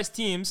surprise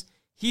teams.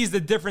 He's the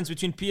difference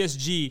between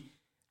PSG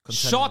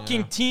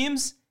shocking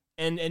teams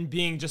and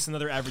being just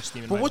another average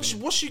team. But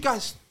what's you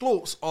guys'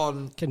 thoughts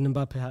on getting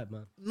Mbappe hype,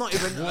 man? Not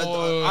even.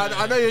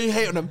 I know you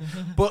hate on him,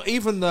 but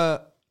even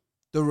the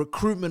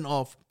recruitment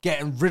of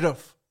getting rid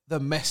of the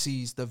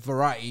Messis, the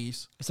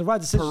Varieties. It's the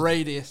right decision.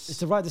 Paredes. It's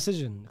the right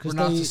decision.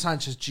 Renato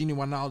Sanchez, Gini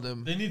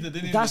Wijnaldum. They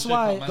need. That's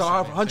why.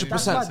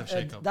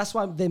 100%. That's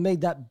why they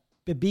made that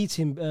beat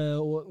team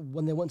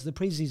when they went to the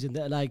preseason.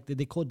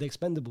 They called the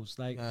Expendables.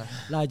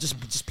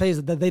 Just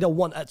players that they don't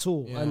want at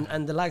all. Yeah.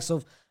 And the likes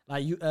of.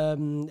 Like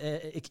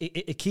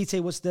Ikite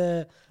was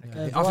there.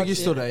 I think he's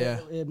still there,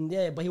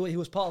 but he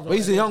was part of it. But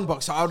he's a young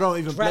buck, so I don't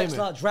even blame him.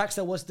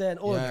 Draxler was there.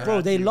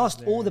 And they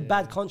lost all the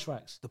bad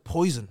contracts. The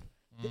poison.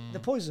 The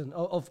poison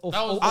of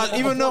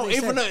even though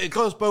it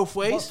goes both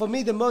ways. But for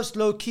me, the most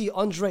low key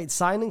underrated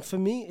signing for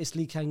me is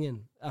Lee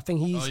Kang-in. I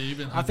think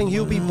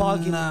he'll be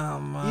bargaining. Nah,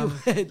 man.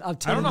 I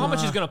don't know how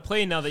much he's gonna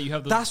play now that you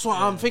have. That's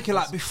what I'm thinking.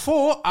 Like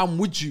before, I'm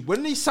with you.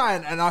 When he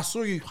signed, and I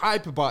saw you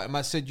hype about him,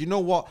 I said, you know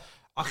what?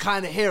 I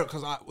kind of hear it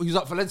because he was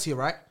at Valencia,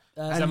 right?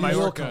 And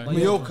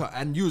Mallorca,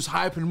 and you was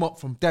hyping him up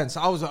from then. So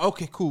I was like,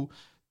 okay, cool.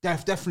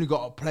 They've definitely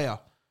got a player.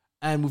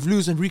 And with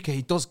Luis Enrique,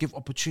 he does give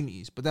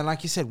opportunities. But then,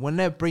 like you said, when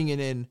they're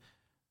bringing in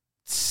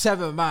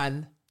 7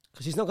 man,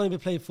 because he's not going to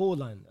be playing forward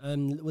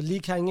line. With Lee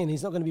Kang-in,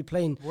 he's not going to be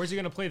playing. Where's he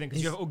going to play then?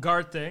 Because you have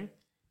Ugarte.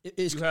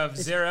 You have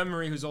Zaire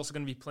Emery, who's also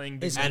going to be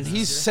playing. And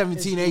he's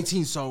 17,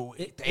 18, so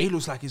he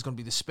looks like he's going to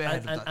be the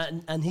spearhead of that.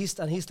 And he's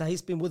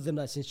been with them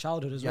since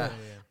childhood as well.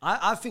 Yeah.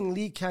 I think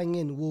Lee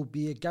Kang-in will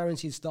be a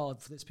guaranteed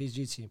start for this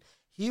PSG team.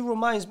 He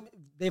reminds me,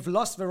 they've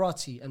lost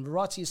Verratti, and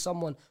Verratti is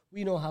someone,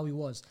 we know how he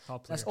was.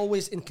 That's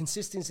always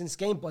inconsistent in his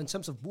game, but in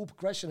terms of ball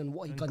progression and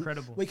what he can...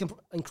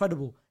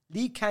 Incredible.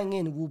 Lee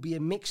Kang-in will be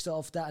a mixture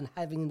of that and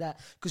having that,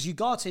 because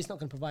Ugarte is not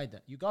going to provide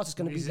that. Ugarte is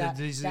going to be that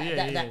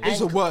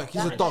he's a work.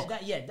 He's a dog.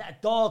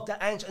 That dog,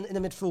 that anchor in the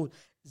midfield.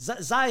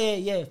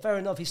 Zaire, fair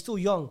enough. He's still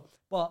young,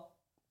 but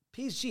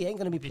PSG ain't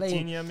going to be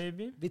playing. Vitinha,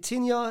 maybe?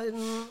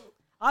 Vitinha...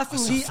 I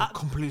think I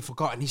completely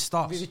forgotten he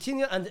starts.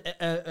 Vitinha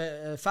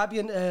and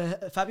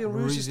Fabian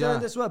Ruiz is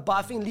there as well, but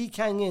I think Lee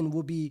Kang-in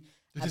will be...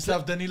 Did you still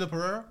have Danilo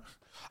Pereira?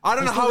 I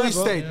don't know how he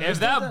stayed. If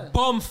that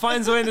bum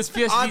finds a way in this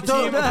PSG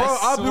team,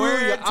 I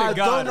swear to God.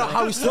 I don't know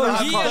how he still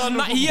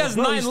He has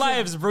 9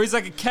 lives, bro. He's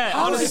like a cat.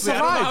 Honestly, I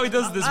don't know how he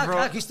does this,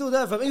 bro. He's still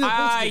there.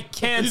 I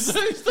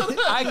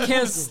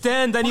can't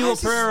stand Danilo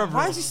Pereira, bro.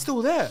 Why is he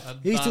still there?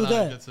 He's still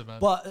there.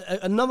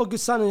 But another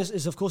good signing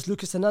is of course,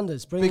 Lucas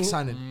Hernandez. Big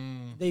signing.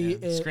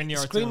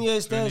 Skriniar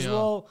is there as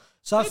well.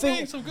 So I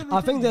think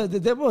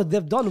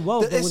they've done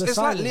well. It's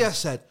like Leah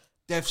said.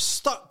 They've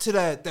stuck to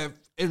they've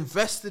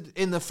invested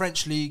in the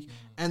French league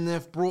and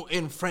they've brought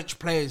in French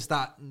players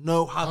that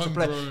know how to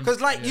play. Because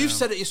you've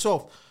said it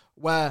yourself,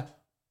 where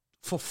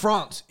for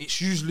France,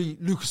 it's usually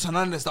Lucas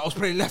Hernandez that was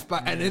playing left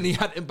back and then he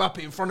had Mbappe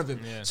in front of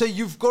him. Yeah. So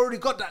you've already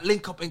got that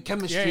link up in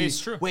chemistry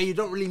where you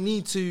don't really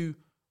need to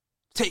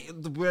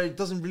where it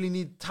doesn't really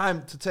need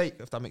time to take,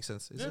 if that makes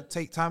sense. Is it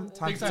take time?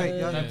 Time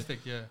to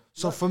take, yeah.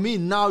 So for me,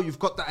 now you've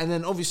got that, and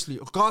then obviously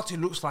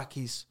Ugarte looks like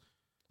he's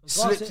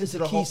slipped into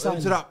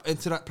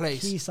that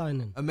place. Key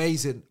signing.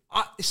 Amazing.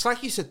 It's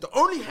like you said, the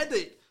only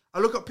headache I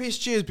look at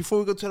PSG is before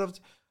we go to another.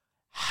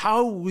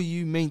 How will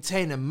you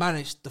maintain and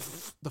manage the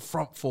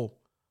front four?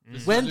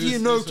 When do you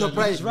know to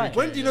play?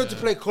 When do you know to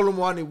play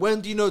Colomwani?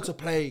 When do you know to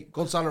play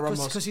Gonzalo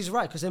Ramos? Because he's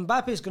right. Because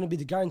Mbappe is going to be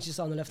the guarantee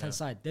on the left hand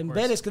side.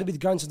 Dembele is going to be the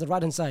guarantee on the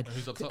right hand side.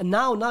 And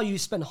now you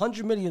spend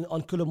 100 million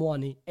on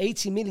Colomwani,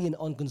 80 million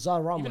on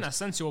Gonzalo Ramos. Even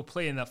Asensio will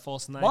play in that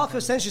false 9. Marco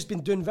Asensio's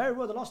been doing very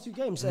well the last 2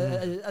 games,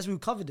 as we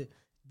covered it.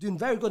 Doing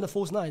very good in the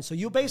false 9. So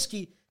you're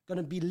basically going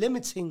to be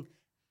limiting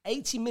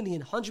 80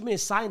 million, 100 million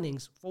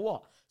signings for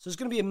what? So it's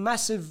going to be a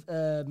massive...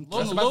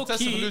 low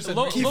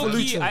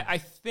key, I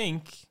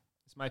think,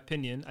 it's my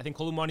opinion, I think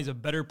Colomani is a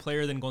better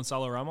player than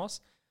Gonzalo Ramos.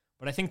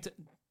 But I think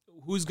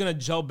who's going to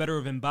gel better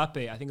with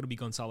Mbappe? I think it'll be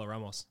Gonzalo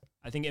Ramos.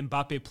 I think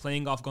Mbappe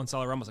playing off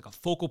Gonzalo Ramos like a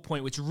focal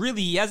point, which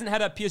really he hasn't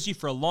had at PSG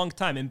for a long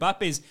time.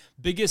 Mbappe's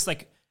biggest,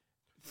 like,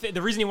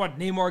 the reason he wanted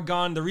Neymar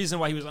gone, the reason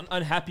why he was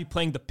unhappy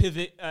playing the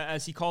pivot,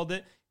 as he called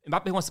it,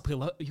 Mbappe wants to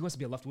play. He wants to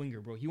be a left winger,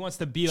 bro. He wants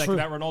to be like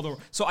that Ronaldo.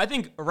 So I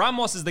think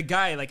Ramos is the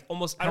guy. Like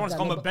almost, I don't want to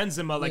call him a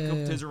Benzema, like to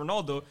his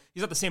Ronaldo. He's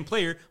not the same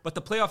player, but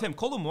to play off him,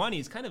 Kolo Muani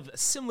is kind of a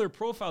similar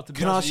profile to.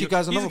 Can I ask you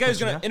guys another question? He's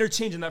the guy who's going to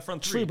interchange in that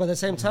front three. True, but at the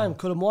same time,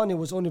 Kolo Muani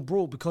was only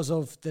brought because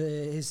of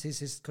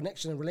his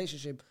connection and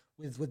relationship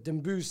with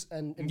Dembus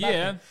and Mbappe.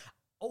 Yeah.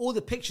 All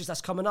the pictures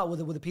that's coming out with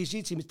the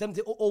PSG team, it's them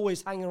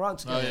always hanging around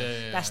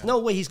together. That's no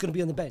way he's going to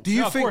be on the bench. Do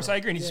you think? Of course, I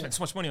agree. And he spent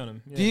so much money on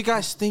him. Yeah. Do you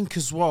guys think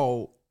as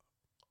well?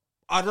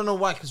 I don't know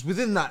why, because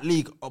within that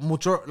league,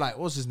 like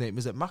what's his name?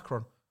 Is it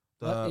Macron,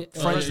 the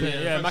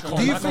Frenchman? Yeah, Macron.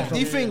 Do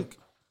you think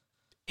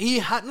he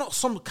had not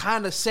some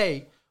kind of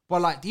say,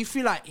 but like, do you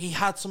feel like he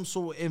had some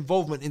sort of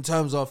involvement in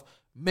terms of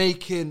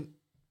making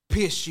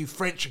PSG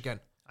French again?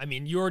 I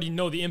mean, you already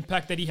know the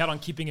impact that he had on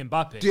keeping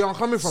Mbappe. Do you know where I'm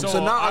coming from?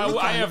 So now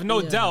I have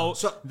no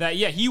doubt that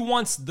he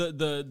wants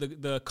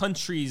the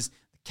country's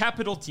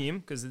capital team,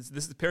 because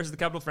this is Paris is the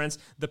capital of France,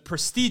 the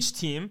prestige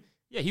team.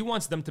 Yeah, he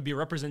wants them to be a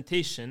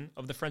representation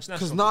of the French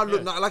national team.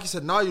 Because now, like you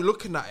said, now you're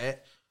looking at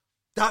it,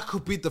 that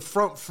could be the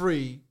front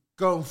three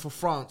going for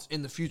France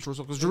in the future as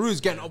well. Because Giroud is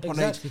getting up on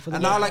age.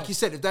 And now, like you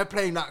said, if they're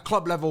playing that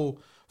club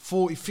level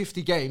 40,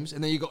 50 games,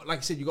 and then you got, like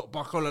you said, you got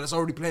Barcola that's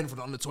already playing for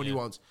the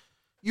under-21s.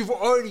 You've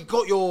already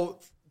got your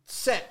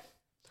set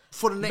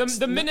for the next...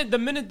 The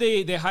minute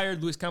they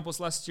hired Luis Campos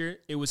last year,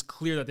 it was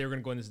clear that they were going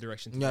to go in this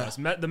direction. The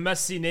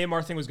Messi,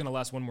 Neymar thing was going to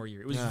last one more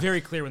year. It was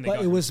very clear when they got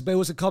him. But it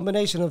was a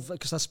combination of...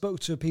 Because I spoke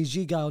to a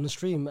PSG guy on the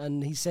stream,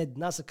 and he said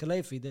Nasser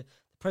Khelaifi, the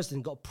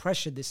president, got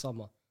pressured this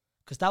summer.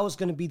 Because that was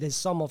going to be the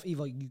sum of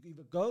either you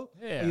go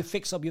or you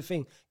fix up your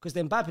thing. Because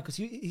then Mbappe, because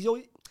he's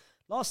always...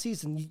 Last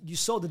season, you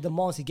saw the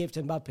demands he gave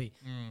to Mbappe.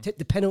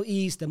 The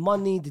penalties, the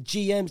money, the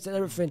GMs, and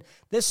everything.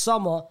 This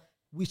summer...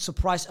 We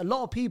surprised a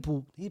lot of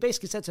people. He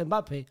basically said to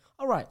Mbappe,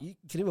 all right, you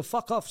can either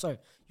fuck off, sorry.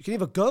 You can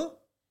either go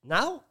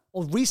now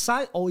or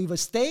resign or either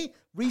stay,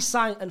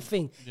 resign and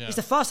think. Yeah. It's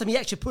the first time he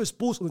actually put his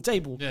balls on the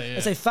table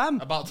and say,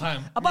 fam. About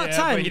time.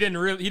 But he didn't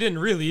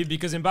really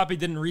because Mbappe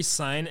didn't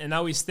resign and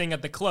now he's staying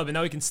at the club and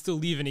now he can still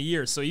leave in a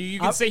year. So you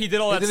can say he did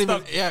all that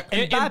stuff.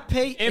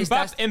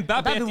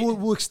 Mbappe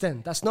will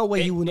extend. That's no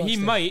way he will not extend.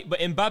 He might,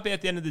 but Mbappe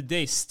at the end of the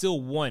day still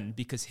won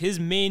because his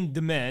main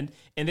demand,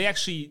 and they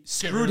actually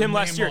screwed him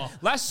last year.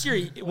 Last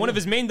year, one of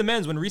his main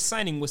demands when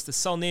re-signing was to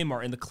sell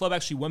Neymar, and the club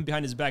actually went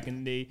behind his back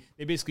and they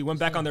basically went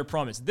back on their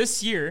promise.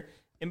 This year,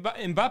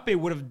 Mbappe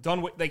would have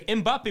done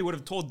Mbappe would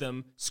have told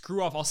them,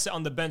 screw off, I'll sit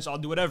on the bench, I'll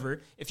do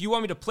whatever. If you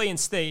want me to play and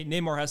stay,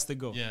 Neymar has to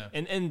go. Yeah.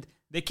 And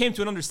they came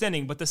to an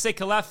understanding, but to say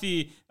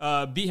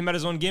Khelaifi beat him at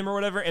his own game or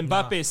whatever,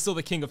 Mbappe is still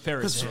the king of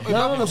Paris. He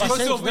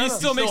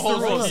still makes the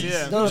rules.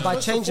 Yeah. No, by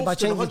changing the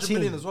team. 100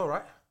 million as well,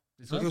 right?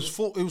 It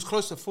was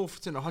close to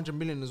forfeiting 100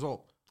 million as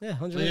well. Yeah,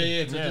 100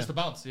 million. Just the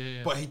bounce.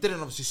 Yeah. But he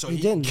didn't, obviously, so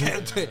he didn't.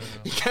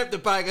 He kept the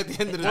bag at the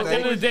end of the day. At the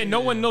end of the day, no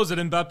one knows that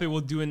Mbappe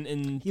will do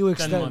in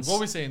 10 months. What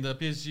are we saying? The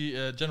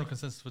PSG, general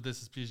consensus for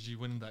this is PSG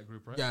winning that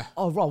group, right? Yeah.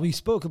 Oh, right. We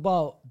spoke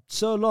about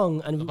so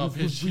long and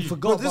we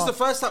forgot this is the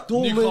first time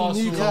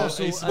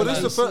Newcastle. But this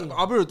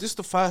is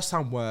the first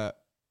time where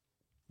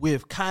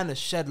we've kind of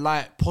shed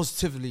light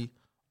positively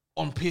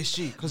on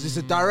PSG because it's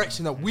a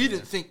direction that we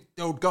didn't think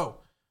they would go.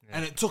 Yeah.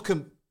 And it took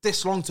them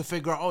this long to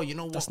figure out, oh, you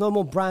know what? There's no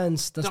more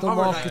brands. There's no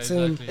marketing.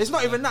 Exactly. It's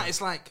not even that. It's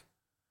like,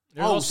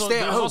 there's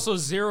also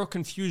zero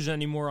confusion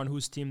anymore on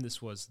whose team this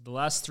was. The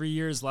last 4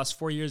 years,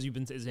 you've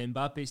been, is it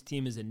Mbappe's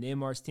team? Is it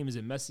Neymar's team? Is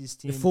it Messi's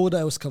team? Before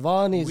that, it was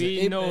Cavani.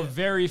 We know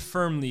very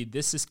firmly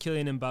this is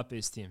Kylian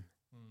Mbappe's team.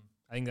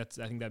 I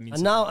think that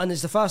means. And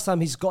it's the first time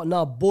he's got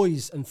now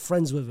boys and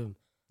friends with him.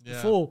 Yeah.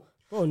 Before,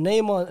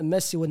 Neymar and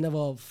Messi were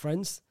never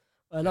friends.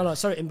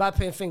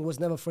 Mbappe and Fink was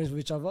never friends with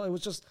each other. It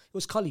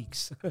was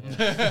colleagues.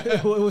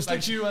 It was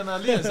like you and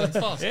Elias and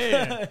stuff.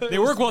 Yeah. They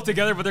work well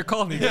together, but they're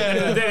colleagues.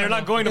 They're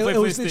not going to play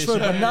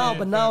PlayStation.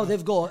 But now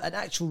they've got an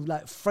actual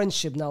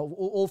friendship now.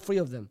 All three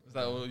of them. Is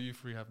that what you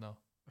three have now?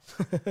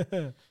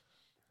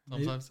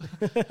 Sometimes.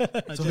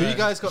 So who you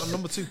guys got on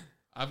number 2?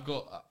 I've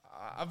got.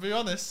 I'll be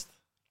honest.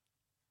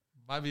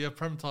 Might be a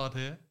Prem Tard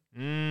here.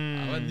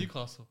 I went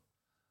Newcastle.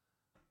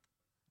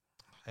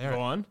 Go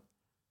on.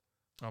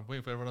 I'm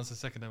waiting for everyone else a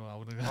second. I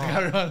wouldn't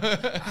carry on.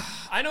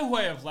 I know who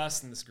I have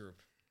last in this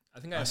group. I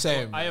think I have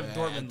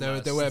Dortmund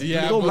last. They were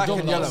black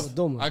and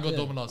yellow. I got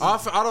Dortmund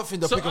last. I don't think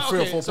they'll pick up 3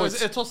 or 4 points. So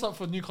it's a toss-up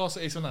for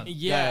Newcastle, AC Milan.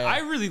 Yeah, I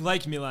really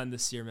like Milan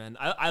this year, man.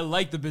 I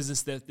like the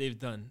business that they've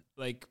done.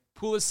 Like,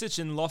 Pulisic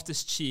and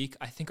Loftus-Cheek,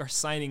 I think are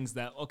signings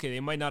that, they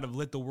might not have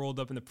lit the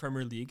world up in the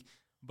Premier League,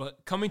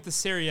 but coming to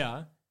Serie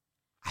A,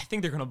 I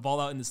think they're going to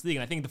ball out in this league.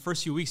 And I think the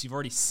first few weeks you've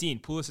already seen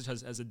Pulisic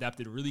has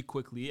adapted really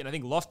quickly. And I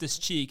think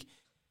Loftus-Cheek,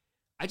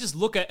 I just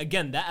look at,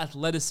 again, that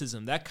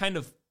athleticism, that kind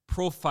of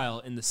profile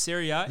in the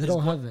Serie A. They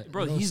don't have it.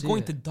 Bro, he's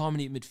going to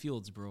dominate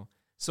midfields, bro.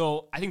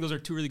 So I think those are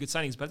two really good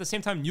signings. But at the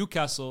same time,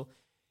 Newcastle,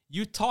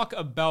 you talk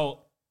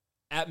about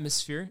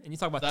atmosphere and you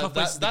talk about tough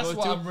places to go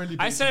to. I'm really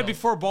I said it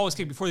before ball was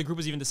kicked, before the group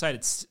was even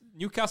decided.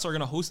 Newcastle are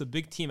going to host a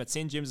big team at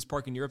St. James's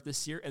Park in Europe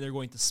this year, and they're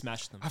going to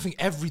smash them. I think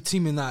every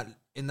team in that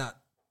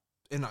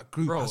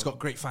group has got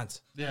great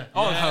fans. Yeah.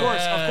 Oh,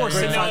 of course.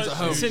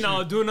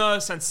 Sinal,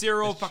 Duna, San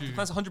Siro,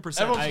 fans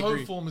 100%. Everyone's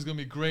home form is going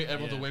to be great.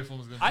 Everyone's away form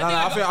is going to be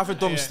great. I think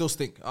Dom still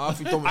stink. I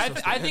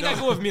think I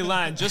go with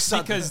Milan just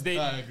because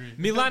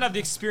Milan have the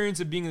experience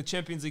of being in the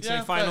Champions League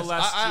semi-final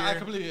last year. I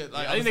completely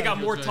I think they got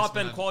more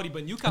top-end quality,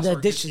 but Newcastle are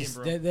a good team,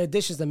 bro. Their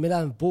additions that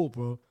Milan bought,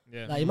 bro.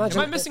 Yeah. Like, imagine,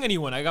 am I missing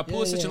anyone? I got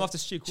Pulisic and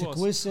Loftus-Cheek.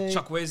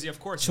 Chukwueze, of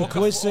course.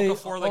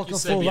 Okafor, like you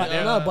said.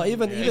 No, but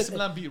even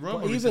Milan beat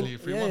Roma recently,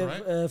 3-1,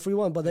 right?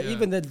 3-1. But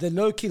even the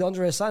low key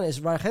Andre Asana is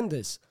Raheem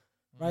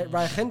right?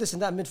 Raheem in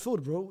that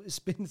midfield, bro. It's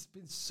been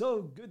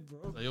so good,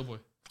 bro. Is that your boy?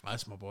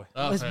 That's my boy.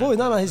 His boy.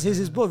 No,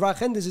 his boy.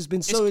 Raheem has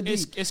been so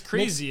elite. It's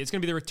crazy. It's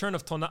going to be the return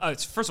of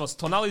Tonali. First of all,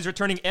 Tonali's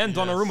returning and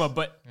Donnarumma,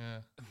 but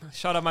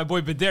shout out my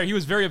boy Beder. He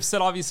was very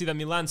upset, obviously, that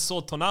Milan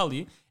sold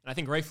Tonali. And I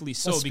think rightfully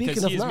so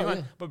because he is Milan.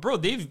 Yeah. But bro,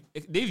 they've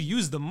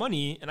used the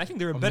money, and I think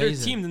they're a better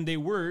team than they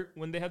were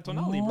when they had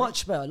Tonali.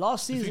 Much better.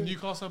 Last season,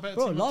 Newcastle better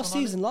bro. Last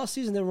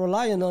season they were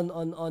relying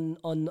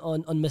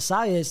on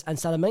Messias and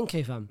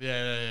Salamanca, fam.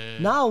 Yeah.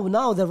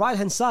 Now the right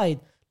hand side.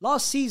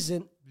 Last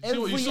season,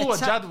 you saw what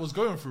Jad was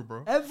going through,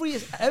 bro.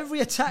 Every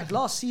attack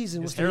last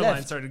season was to hairline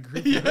left. Started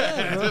creeping.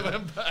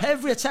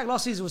 Every attack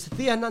last season was to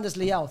Theo Hernandez,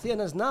 Leao. Theo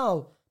Hernandez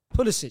now,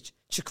 Pulisic,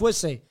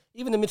 Chukwueze,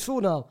 even the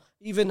midfield now,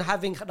 even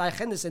having like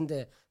Henderson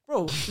there.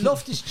 Bro,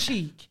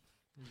 Loftus-Cheek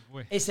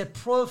is a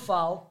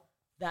profile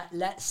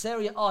that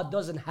Serie A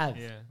doesn't have.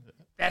 Yeah.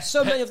 There's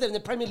so many of them in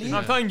the Premier League.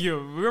 I'm telling you,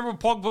 remember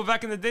Pogba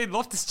back in the day?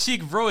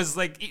 Loftus-Cheek, bro, is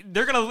like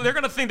they're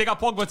gonna think they got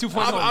Pogba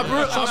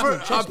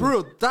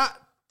 2.0.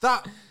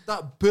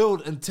 That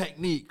build and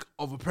technique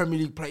of a Premier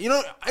League player. You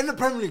know, in the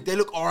Premier League, they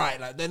look all right.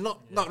 Like they're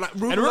not like.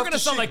 And we're gonna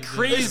sound like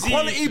crazy,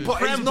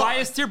 Prem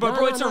biased here, but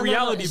bro, it's a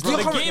reality, bro.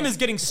 The game is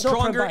getting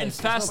stronger and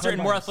faster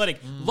and more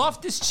athletic.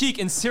 Loftus-Cheek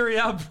in Serie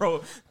A,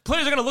 bro.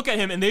 Players are gonna look at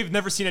him and they've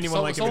never seen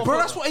anyone like him. Bro,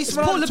 that's what AC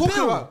Milan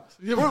talking about.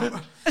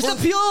 It's not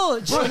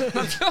pure.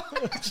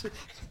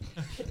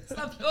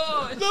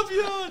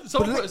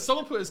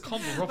 Someone put his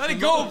comp. Let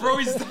it go, bro.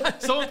 He's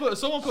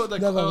someone put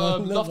like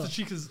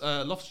Loftus-Cheek's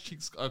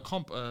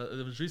comp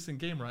the recent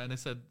game, right? And they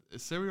said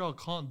Serie A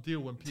can't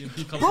deal when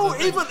PNP comes. Bro,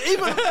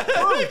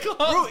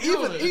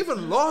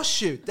 even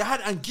last year they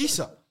had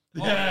Anguissa.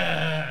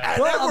 Yeah.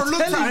 And everyone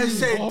looked at it and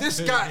said, this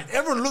guy,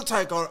 everyone looked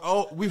at it going,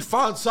 oh, we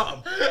found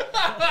something.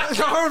 And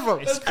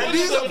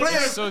these are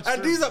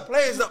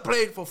players that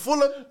played for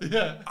Fulham.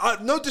 Yeah.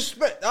 No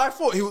disrespect. I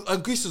thought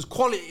Anguissa's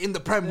quality in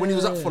the Prem when he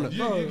was at Fulham.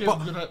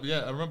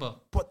 I remember.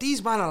 But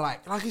these men are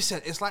like you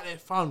said, it's like they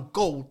found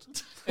gold.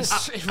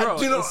 Bro,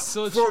 it's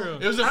so true.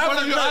 It was in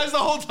front of your eyes the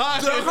whole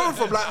time.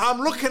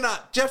 I'm looking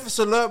at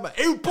Jefferson Lerma.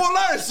 He was born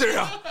out in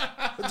Syria.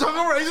 It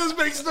just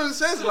makes no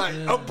sense. Like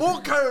a ball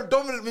carrying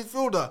dominant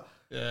midfielder,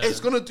 it's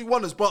gonna do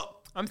wonders. But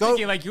I'm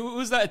thinking like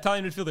who's that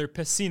Italian midfielder?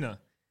 Pessina.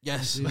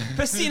 Yes.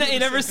 Pessina ain't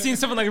never seen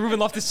someone like Ruben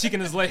Loftus-Cheek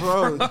in his life.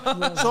 Bro.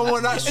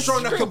 Someone that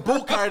strong that can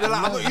ball carry. They're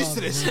like, I'm not used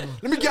to this.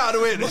 Let me get out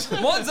of the way of this.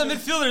 Monza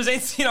midfielders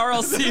ain't seen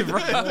RLC, bro.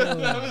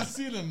 I haven't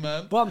seen him,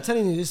 man. But I'm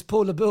telling you, this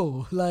Paul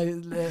LaBille,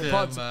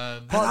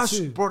 part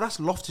two. Bro, that's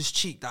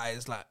Loftus-Cheek that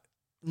is like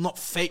not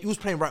fake. He was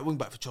playing right wing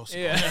back for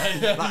Chelsea.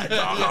 Yeah. Bro,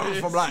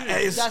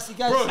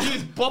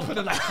 he's bopping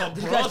in that cup,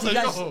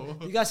 bro.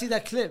 You guys see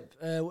that clip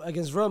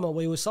against Roma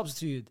where he was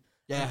substituted?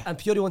 Yeah. And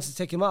Pioli wanted to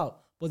take him out.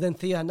 But then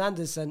Theo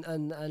Hernandez and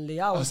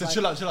Leao was like,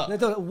 chill out.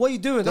 What are you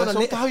doing?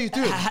 What the hell are you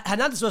doing?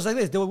 Hernandez was like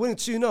this. They were winning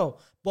 2-0.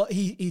 But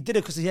he did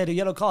it because he had a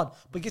yellow card.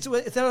 But guess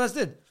what Theo Hernandez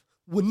did?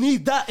 We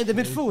need that in the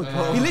midfield.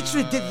 He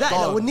literally did that.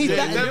 Like, we need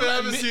that.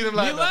 Never seen him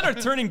like Milan that.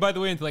 are turning, by the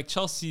way, into like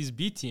Chelsea's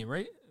B team,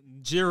 right?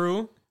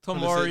 Giroud,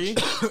 Tomori,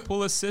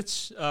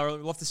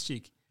 Pulisic,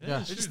 Loftus-Cheek. Yeah.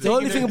 The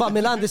only thing about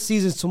Milan this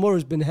season is Tomori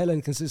has been hella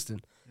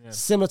inconsistent. Yeah.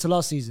 Similar to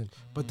last season.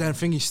 But then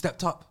he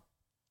stepped up.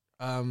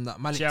 That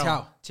Malik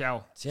Thiaw.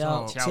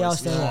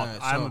 Thiaw.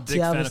 I'm a big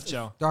fan of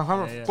Thiaw.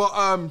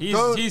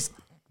 But he's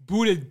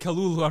booted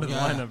Kalulu out of the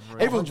lineup, bro.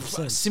 Everyone,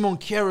 Simon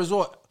Kjaer as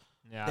well.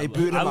 Yeah, they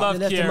booted him I love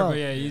Kjaer, but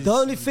yeah, the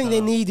only thing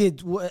they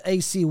needed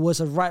AC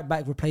was a right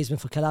back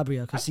replacement for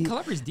Calabria.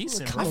 Calabria's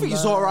decent. I think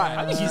he's all right.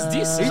 I think he's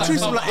decent. He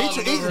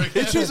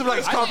treats him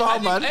like Carvajal,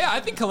 man. Yeah, I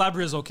think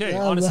Calabria's okay.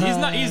 Honestly,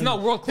 he's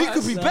not world class. He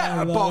could be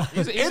better, but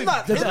in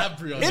that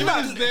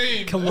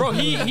name, bro,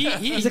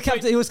 he's a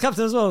captain. He was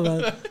captain as well,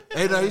 man.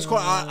 Hey, no, he's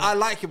quite. I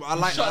like him. I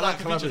like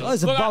Calabria.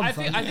 He's a bum. I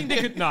think they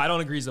could. No, I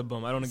don't agree. He's a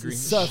bum. I don't agree.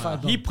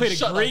 Certified bum. He played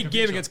a great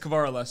game against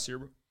Kvara last year,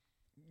 bro.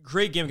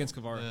 Great game against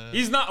Cavani. Yeah.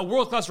 He's not a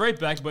world class right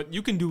back, but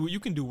you can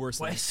do worse.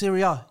 Well, it's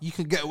Serie A. You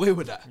can get away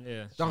with that.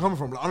 Yeah, don't come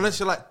from unless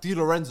you're like Di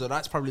Lorenzo.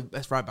 That's probably the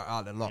best right back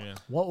out there. Lot. Yeah.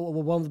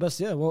 One of the best.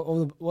 Yeah,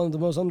 one of the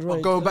most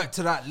underrated. Going back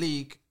to that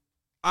league,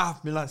 I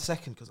have Milan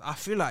second because I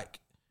feel like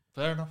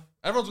fair enough.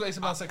 Everyone's got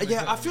AC Milan second.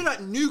 Yeah, I feel like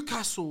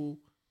Newcastle.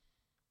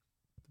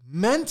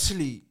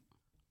 mentally,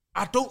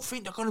 I don't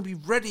think they're going to be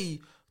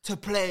ready to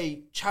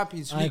play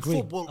Champions League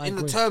football in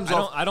the terms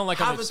of I don't like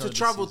having to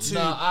travel to.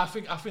 No, I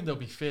think they'll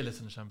be fearless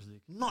in the Champions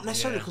League. Not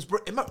necessarily because, bro,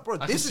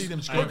 this is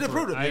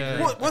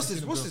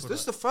what's this? This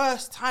is the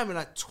first time in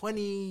like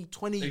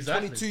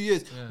 22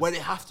 years where they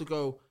have to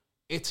go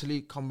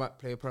Italy, come back,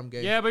 play a Prem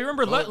game. Yeah, but you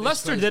remember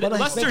Leicester did it.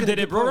 Leicester did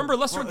it, bro. Remember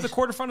Leicester went to the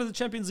quarterfinal of the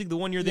Champions League the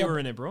one year they were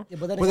in it, bro. Yeah,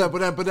 but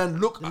then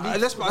look,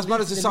 as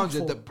bad as it sounds,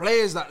 the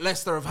players that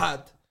Leicester have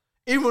had,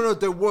 even though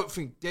they weren't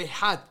think they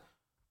had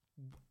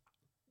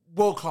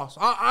world class.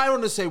 I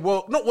want to say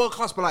not world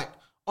class, but like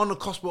on the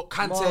cusp.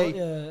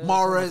 Kante,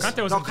 Mahrez.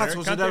 Kante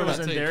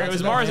wasn't there. It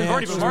was Mahrez and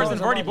Vardy, but Mahrez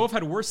and Vardy both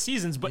had worse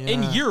seasons. But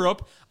in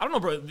Europe, I don't know,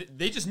 bro.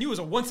 They just knew it was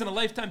a once in a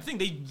lifetime thing.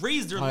 They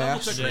raised their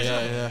level to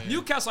crazy.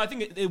 Newcastle, I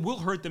think it will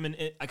hurt them. And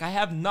like I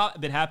have not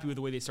been happy with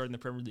the way they started in the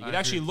Premier League. It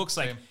actually looks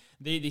like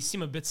they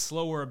seem a bit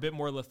slower, a bit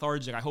more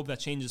lethargic. I hope that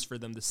changes for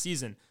them this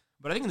season.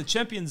 But I think in the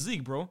Champions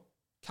League, bro,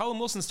 Callum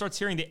Wilson starts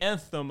hearing the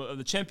anthem of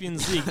the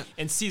Champions League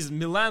and sees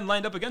Milan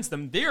lined up against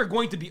them. They are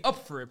going to be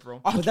up for it, bro.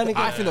 But then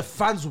again, I think the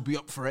fans will be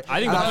up for it. I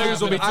think the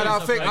players will be too.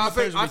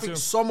 I think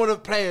some of the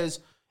players,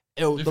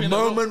 the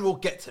moment will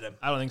get to them.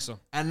 I don't think so.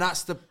 And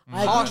that's the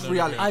harsh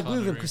reality. I agree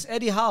with him because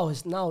Eddie Howe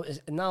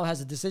now has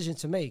a decision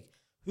to make.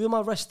 Who am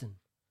I resting?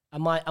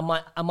 Am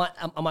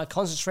I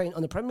concentrating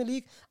on the Premier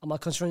League? Am I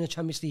concentrating on the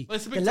Champions League? Well,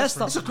 the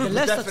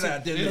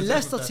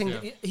Leicester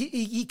thing,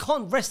 he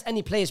can't rest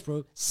any players,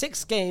 bro.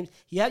 6 games,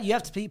 you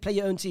have to play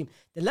your own team.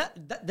 The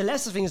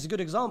Leicester thing is a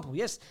good example.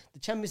 Yes, the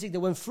Champions League they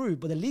went through,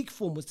 but the league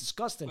form was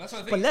disgusting.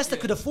 But Leicester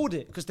could afford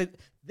it because they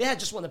had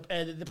just won the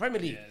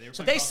Premier League.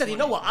 So they said, you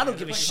know what, I don't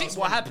give a shit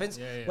what happens.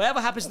 Whatever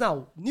happens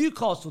now.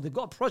 Newcastle, they've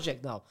got a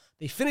project now.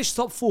 They finished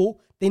top 4.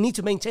 They need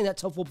to maintain that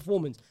top 4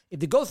 performance. If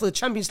they go for the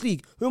Champions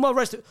League, who am I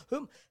resting?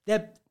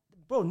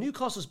 Bro,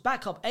 Newcastle's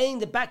backup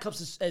ain't the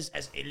backups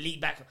as elite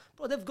backup.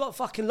 Bro, they've got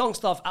fucking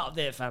Longstaff out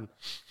there, fam.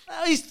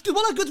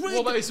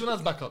 What about AC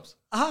Milan's backups?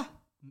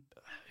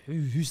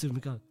 Who's the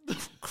backup?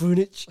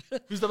 Krunic.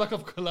 Who's the backup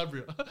of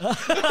Calabria? But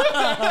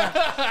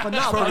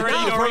now,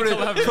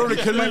 probably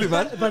Kalulu,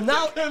 man. But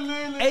now,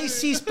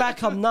 AC's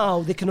backup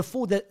now, they can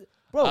afford that.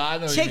 Bro,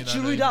 check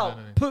Giroud out.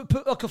 Put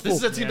Okafor. This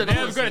is a team that they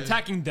have good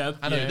attacking depth.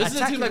 I know. This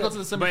is a team that got to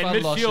the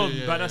semi-final last year. But in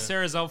midfield,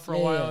 Benacer is out for a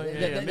while.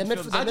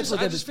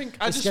 I just think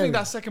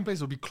that second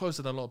place will be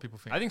closer than a lot of people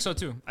think. I think so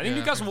too. I think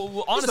Newcastle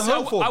will honestly,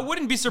 I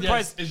wouldn't be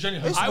surprised.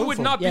 I would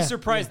not be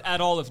surprised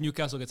at all if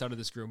Newcastle gets out of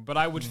this group. But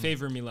I would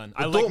favor Milan.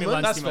 I like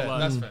Milan's team a lot.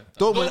 That's fair.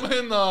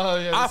 Dortmund,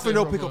 I think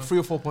they'll pick up 3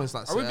 or 4 points.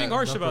 Are we being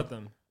harsh about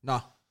them?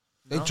 Nah.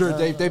 They was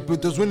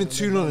winning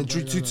 2-0 and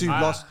drew 2-2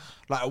 last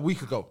like a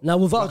week ago. Now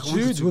without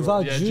Jude,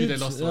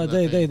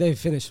 they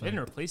finished. They didn't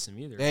replace him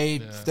either.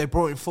 They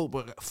brought in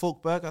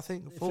Fulkberg, I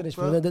think.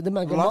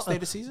 Last day of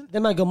the season. They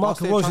might go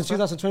Marco Rose in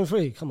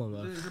 2023. Come on,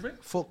 man.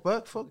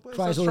 Fulkberg.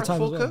 Tries all the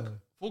time as well.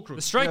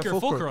 The striker,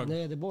 Fulkrug.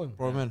 Yeah, they bought him.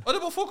 Bro, man. Oh, they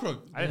bought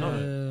Fulkrug. I didn't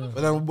know that.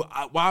 But then,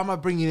 why am I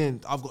bringing in?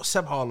 I've got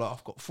Seb Harler,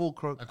 I've got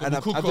Fulkrug, and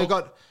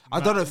I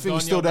don't know if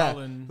he's still there.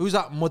 Who's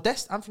that?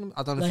 Modeste? Anthony?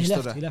 I don't know if he's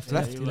still there. He left.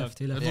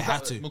 He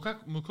had to.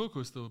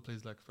 Mukoko still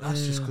plays like.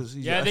 That's just because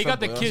he's. Yeah, they got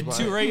the kid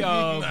too,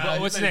 right?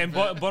 What's his name?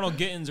 Bono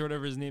Gittins or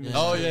whatever his name is.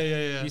 Oh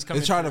yeah. He's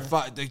coming. They're trying to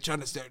fight.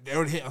 They're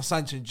already hit on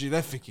Sancho and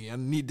Giuliani. I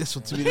need this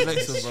one to be the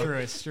next one, bro.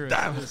 It's true.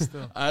 Damn.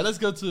 Let's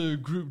go to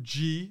Group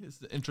G. It's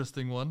the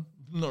interesting one.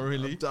 Not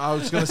really. I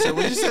was going to say,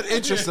 when you said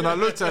interesting, I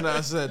looked at it and I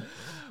said,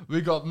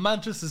 we got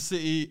Manchester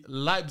City,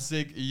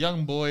 Leipzig,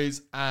 Young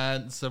Boys,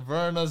 and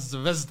Crvena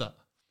Zvezda,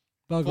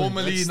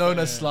 formerly known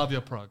as Slavia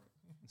Prague.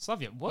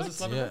 Slavia, what? Was it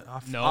Slavia?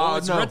 No,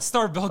 it's Red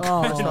Star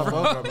Belgrade.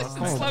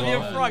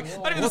 Slavia Prague.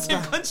 Not even the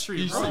same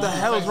country. What the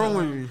hell is wrong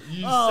with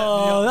you?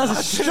 That's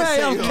a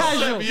straight up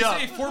casual. You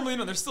say formerly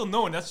known, they're still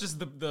known. That's just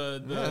the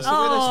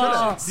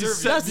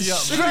that's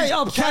straight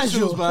up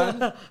casual,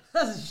 man.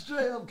 That's a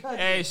straight up casual.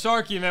 Hey,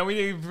 Sharky, man, we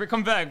need to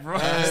come back, bro.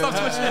 Stop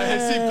twitching.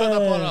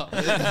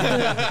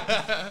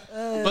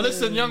 But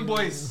listen, Young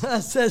Boys.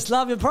 That says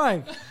Slavia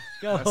Prague.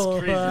 That's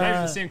crazy. They're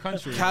in the same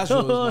country.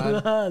 Casuals,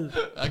 man.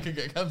 I could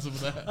get cancelled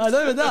for that. I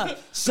know even that.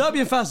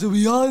 Serbian fans will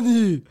be on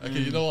you.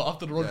 Okay, you know what?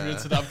 After the Rodri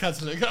incident, I'm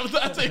cancelling.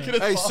 I'm taking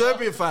it. Hey,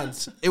 Serbian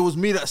fans, it was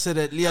me that said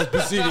it. Lias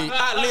Bazili.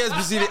 Lias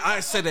Bazili,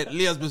 I said it.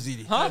 Lias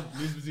Bazili. Huh?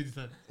 Lias Bazili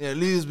 10. Yeah,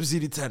 Lias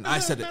Bazili 10. I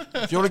said it.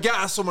 If you want to get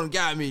at someone,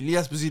 get at me.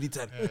 Lias Bazili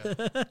 10. Yeah.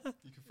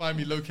 You can find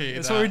me located.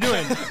 That's what we're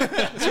doing.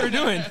 That's what we're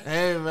doing.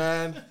 Hey,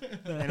 man.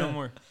 Hey, no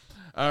more.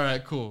 All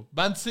right, cool.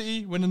 Man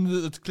City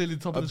winning clearly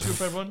top of the group,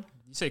 everyone.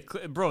 You say,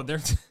 bro, they're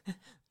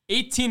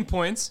 18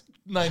 points.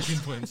 19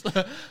 points.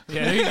 They're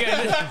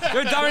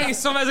dominating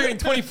so much. They're getting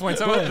 20 points.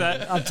 How about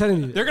that? I'm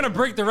telling you. They're going to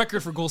break the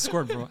record for goals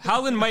scored, bro.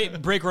 Haaland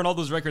might break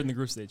Ronaldo's record in the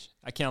group stage.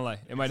 I can't lie.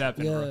 It might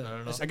happen, bro.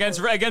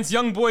 Against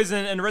Young Boys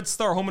and Red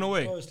Star home and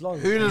away.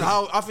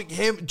 I think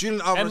him,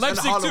 Julian Alvarez, and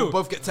Haaland will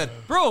both get 10.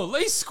 Bro,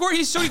 he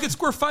showed he could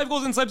score 5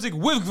 goals in Leipzig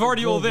with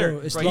Guardiola there.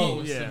 It's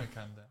long.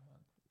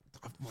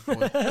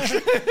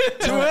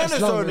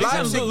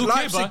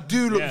 Leipzig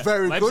do look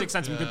very good,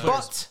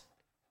 but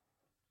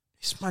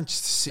It's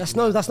Manchester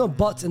City. That's not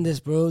but in this,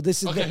 bro.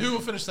 This is Okay, who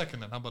will finish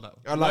second then? How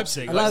about that?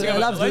 Leipzig.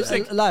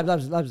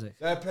 Leipzig.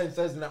 They're playing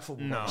Thursday Night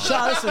Football. No.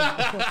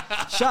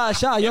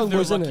 Shout young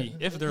boys, lucky. innit?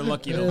 If they're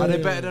lucky, though. Are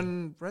they better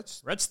than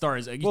Reds? Red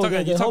Stars. You Well, talk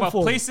they're about home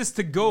form. places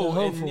to go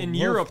in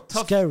Europe.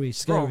 Tough. Scary.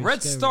 Bro,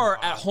 Red scary. Star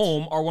at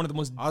home are one of the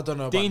most I don't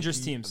know.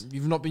 dangerous teams.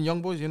 You've not been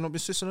young boys? You've not been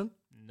Switzerland?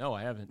 No,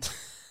 I haven't.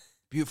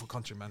 Beautiful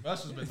country, man.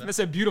 That's just been there. I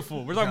said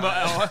beautiful. We're talking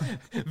about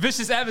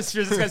vicious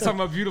atmospheres. This guy's talking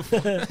about beautiful.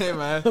 Hey,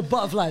 man.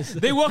 Butterflies.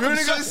 They welcome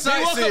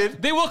sightseeing.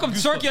 they welcome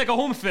Turkey like a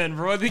home fan,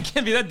 bro. They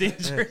can't be that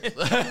dangerous.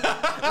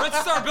 Red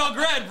Star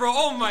Belgrade, bro.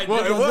 Oh my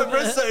god. What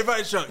Red Star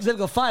invited shots? They've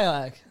got fire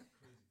act.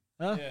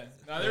 Yeah,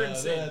 no, they're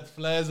insane. They had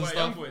flares and Why,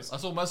 stuff. Young Boys? I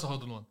saw Messi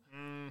holding one.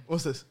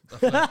 What's this?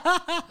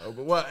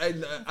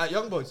 At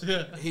Young Boys?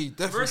 Yeah. He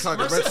definitely can't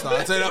get Red Star.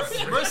 I'll tell you that.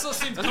 Mercil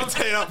seemed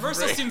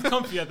comfy. Seemed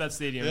comfy at that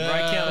stadium, bro. I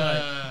can't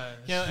lie.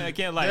 I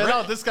can't lie. Yeah,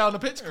 no, this guy on the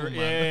pitch. Cool, man.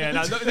 Yeah.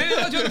 No, they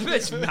don't do the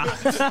pitch.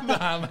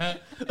 Nah, man.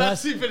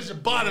 That's he finished the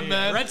bottom,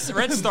 man. Red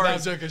Star Nah, I'm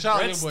is. joking. Shout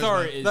out Red Young Boys, Star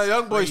man. is. No,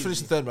 Young Boys crazy.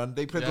 finished third, man.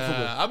 They played good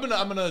football.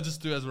 I'm gonna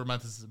just do it as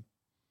romanticism.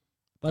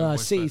 But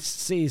Boys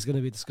City's going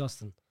to be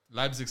disgusting.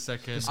 Leipzig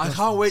second. I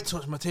can't wait to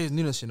watch Mateus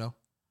Nunes, you know.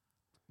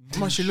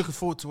 I'm actually looking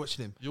forward to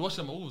watching him. You watched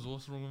them at Wolves.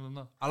 What's wrong with them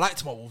now? I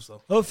liked him at Wolves,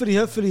 though. Hopefully.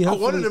 I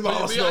wanted him at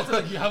But you Arsenal. acted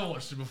like you haven't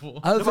watched it before.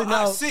 Hopefully But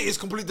now, at City, it's a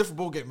completely different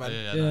ballgame, man.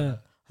 yeah.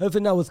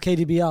 Hopefully now with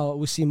KDB out,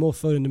 we see more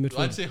Foden in the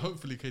I'd midfield. say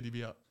hopefully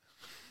KDB out.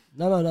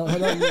 No.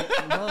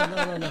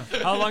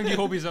 How long do you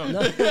hope he's out?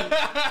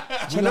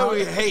 You know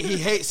he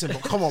hates him,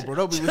 but come on, bro.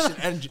 Don't be wishing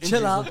injuries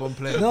Chill out. upon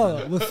players.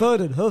 No, with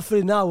Foden.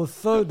 Hopefully now with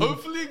Foden.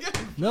 Hopefully again.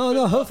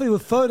 No. Hopefully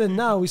with Foden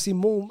now we see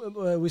more.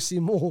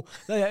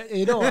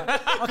 You know.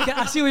 Okay,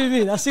 I see what you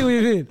mean. Hopefully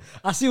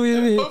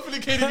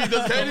KDB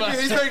doesn't come back.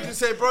 He's going to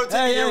say, bro, take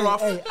a year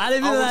off. Hey, I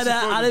didn't mean like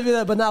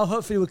that. But now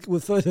hopefully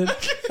with Foden.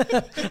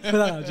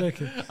 No, I'm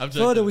joking.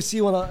 Foden we see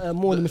one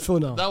more in the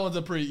midfield now. That one's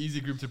a pretty easy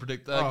group to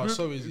predict.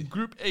 So easy.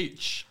 Group H.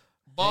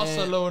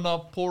 Barcelona,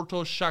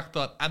 Porto,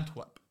 Shakhtar,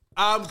 Antwerp.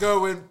 I'm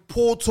going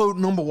Porto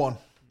number 1.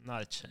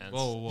 Not a chance.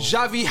 Whoa.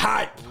 Xavi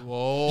hype.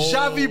 Whoa.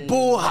 Xavi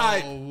ball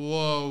hype.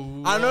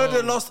 Whoa. I know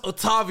they lost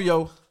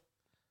Otavio,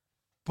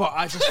 but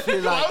I just feel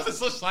Why like was it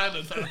so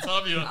silent at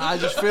Otavio? I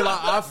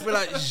feel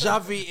like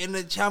Xavi in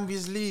the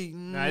Champions League.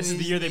 Nah, this is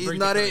the year they break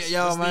not the it, curse.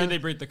 yo, This is the year man. they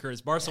break the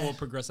curse. Barca will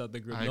progress out the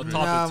group. I They'll agree.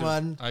 top Nah, it too.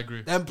 man. I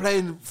agree. Them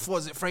playing, what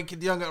was it, Frankie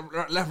de Jong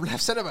at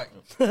left centre back?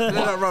 They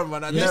don't run,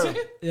 man. I dare him.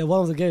 Yeah,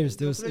 one of the games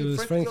it was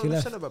Frankie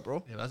left. Centre back,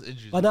 bro. Yeah, that's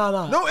injuries. But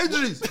no. No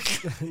injuries.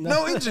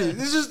 No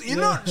injuries. It's just, you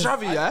know,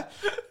 Xavi, yeah?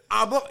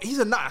 He's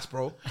a nice,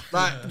 bro.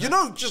 Like, you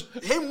know, just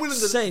him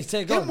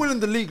winning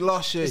the league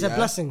last year. It's a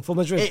blessing for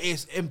Madrid. It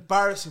is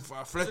embarrassing for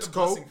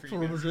Atletico,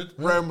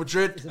 Real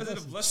Madrid,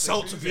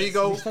 Celta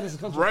Vigo,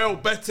 Real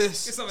Betis,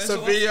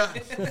 Sevilla,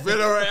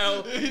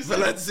 Villarreal,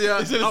 Valencia,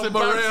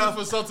 Almeria,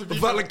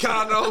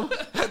 Vallecano,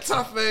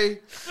 Getafe,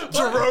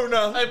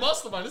 Girona. Hey,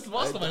 mastermind. This is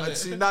mastermind.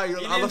 See, now you're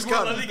He I named lost more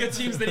La count. Liga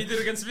teams than he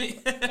did against me.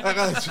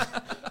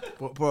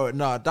 But bro,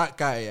 nah, that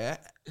guy, yeah.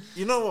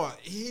 You know what?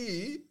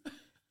 He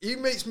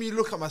makes me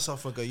look at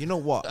myself and go, you know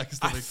what?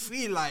 I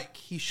feel like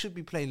he should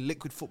be playing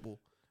liquid football,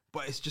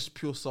 but it's just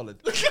pure solid.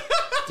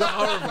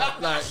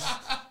 Like,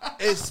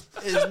 it's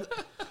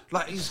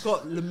like he's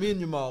got Lamine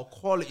Yamal,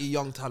 quality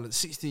young talent,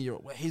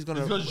 16-year-old. Where he's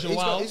gonna run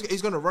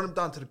him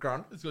down to the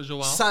ground. He's got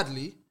Joao.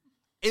 Sadly,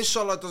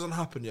 inshallah, it doesn't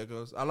happen yet,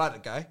 guys. I like the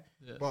guy,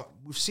 but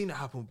we've seen it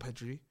happen with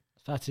Pedri.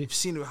 Fatty. We've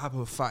seen it happen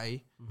with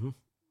Fatty.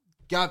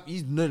 Gab,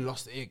 he's nearly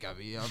lost the ear,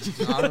 Gabby. I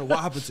don't know what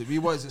happened to him. He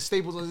was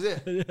staples on his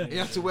ear. He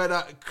had to wear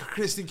that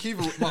Christian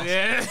Kiva mask.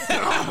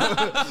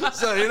 Yeah.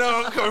 So, you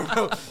know,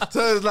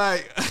 so it's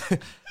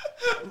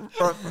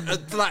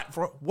like,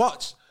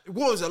 watch.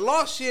 What was it?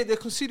 Last year, they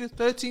conceded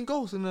 13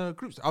 goals in the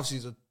groups. Obviously,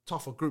 it's a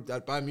tougher group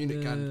that Bayern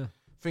Munich and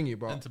thingy,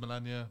 bro. Inter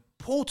Milan, yeah.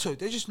 Porto,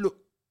 they just look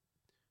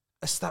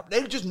established.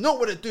 They just know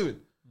what they're doing.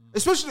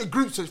 Especially the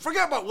group stage.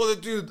 Forget about what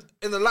they do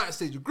in the latter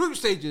stages. Group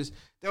stages,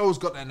 they always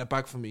got that in the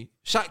bag for me.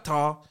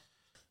 Shakhtar,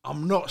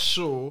 I'm not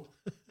sure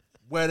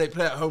where they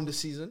play at home this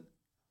season.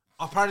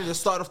 Apparently, they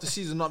started off the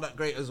season not that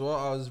great as well.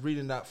 I was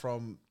reading that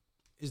from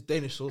his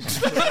Danish source.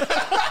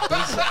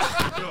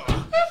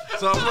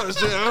 So I'm not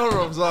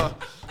sure. So,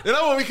 you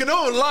know what? We can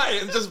all lie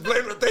and just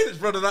blame the Danish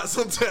brother that's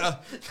on Twitter.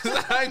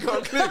 I ain't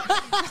got a clue.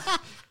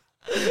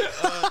 You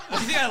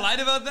think I lied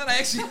about that? I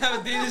actually have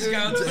a Danish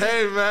account.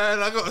 Hey man,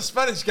 I got a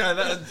Spanish guy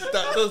that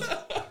does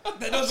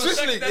Swiss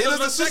League. He does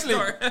the Swiss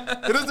League.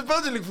 He does the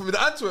Belgian League for me.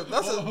 The Antwerp.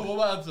 That's What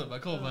about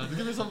Antwerp? Come on, man.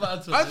 Give me some about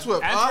Antwerp.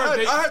 Antwerp.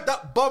 I heard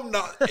that bum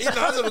that Eden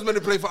Hazard was meant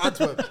to play for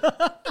Antwerp.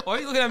 Why are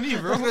you looking at me,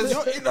 bro?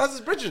 Because Eden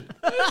Hazard's Bridget.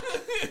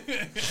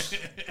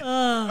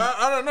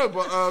 I don't know,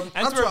 but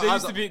Antwerp, they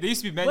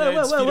used to be Man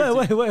United's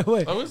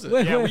Wait. Oh, is it?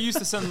 Yeah, we used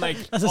to send like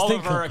That's a all of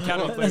stinker. our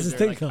academy That's players a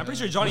there. Like, stinker. I'm pretty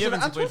sure Johnny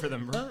Evans played for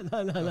them, bro.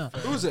 No.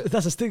 who was it?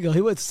 That's a stinker.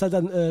 He went to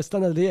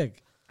Standard Liège.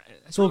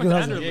 Talking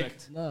Hazard.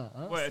 Anderlecht. No,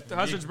 Wait,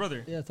 Hazard's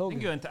brother. Yeah, I think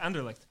he went to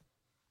Anderlecht.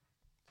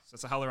 So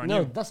that's a holler on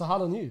no, you. that's a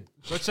hard on you.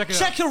 Go check it out.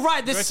 Check it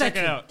right this Go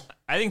second. check it out.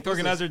 I think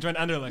Thorgan Hazard joined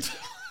Anderlecht.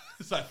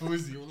 It's like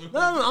Fuzzy.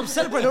 No, I'm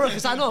celebrating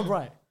because I know I'm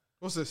right.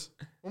 What's this?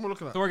 What am I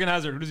looking at? Thorgan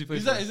Hazard. Who does he play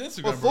Is for? that his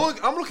Instagram, bro?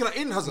 I'm looking at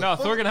Eden Hazard. No,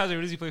 Thorgan Hazard.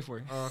 Who does he play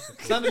for?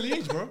 Standard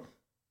Liège, bro.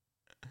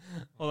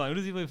 Hold on. Who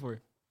does he play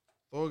for?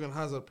 Thorgan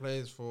Hazard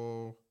plays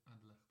for...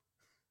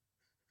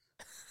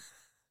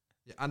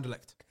 Yeah,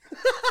 Anderlecht.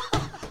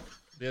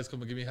 Yes,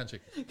 come and give me a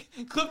handshake.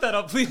 Clip that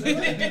up, please. That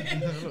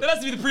has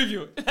to be the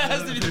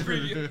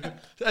preview.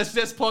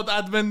 SDS pod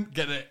admin,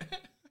 get it.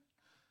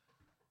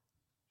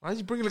 Why is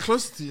he bringing it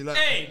closer to you? Like,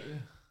 Hey,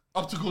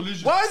 Up to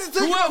collision. why is he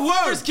taking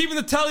whoever's keeping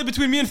the tally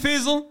between me and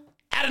Faisal,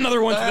 add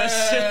another one to that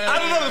shit.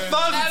 Add another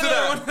 1,000 to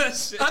Another one to that. that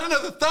shit. Add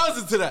another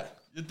 1,000 to that.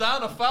 You're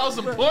down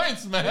 1,000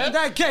 points, In man.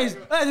 that case,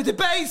 the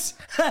debates.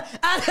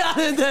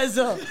 And there's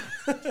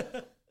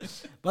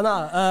But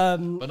nah,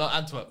 But not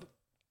Antwerp.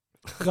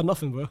 I got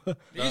nothing, bro. It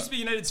used to be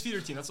United's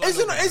feeder team. That's all.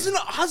 Isn't Hazard.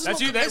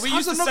 Hazard We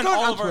used to send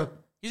all of our.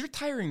 He's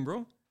retiring,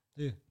 bro.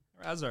 Yeah.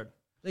 Hazard.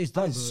 He's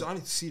done, bro. I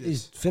need to see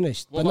He's this.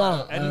 finished. What But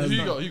about, nah, who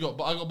you got? Who you got?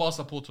 But I got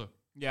Barca Porto.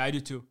 Yeah, I do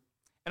too.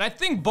 And I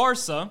think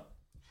Barca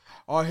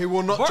He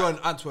will not join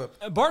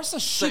Antwerp. Barca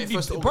should be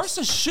 31st of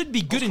Barca should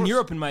be good in course.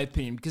 Europe in my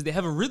opinion because they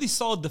have a really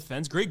solid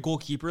defense, great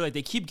goalkeeper. Like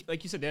they keep,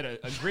 like you said, they had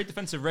a great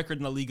defensive record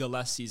in La Liga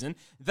last season.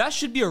 That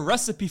should be a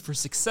recipe for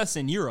success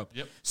in Europe.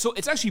 Yep. So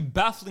it's actually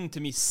baffling to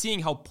me seeing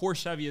how poor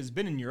Xavi has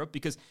been in Europe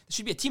because there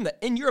should be a team that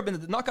in Europe in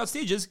the knockout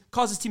stages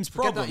causes teams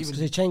problems. because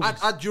he changes.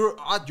 Add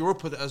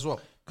Europe with it as well.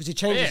 Because he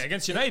changes. Yeah,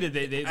 against United,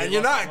 they And lost United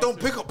a lot don't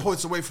too. pick up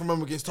points away from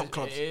them against top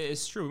clubs.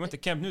 It's true. We went to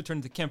Camp Nou, turned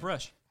into Camp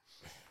Rush.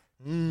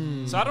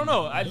 So I don't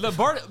know. I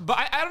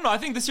don't know. I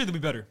think this year they'll be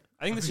better.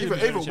 I think this year.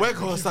 Even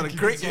Weghorst had a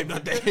great game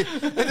that day.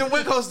 Even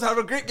Weghorst had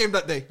a great game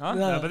that day. Huh?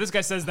 Yeah, but this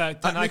guy says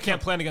that I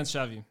can't plan against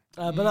Xavi.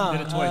 But nah,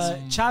 Did it twice.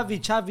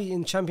 Xavi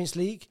in Champions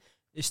League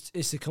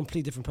is a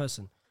complete different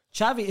person.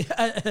 Xavi,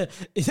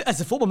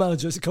 as a football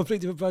manager, is a completely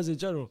different person in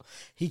general.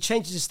 He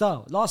changes his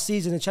style. Last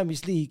season in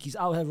Champions League, he's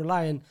out here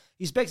relying.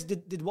 He's basically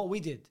did what we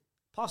did.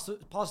 Pass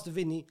to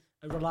Vinny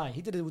and rely.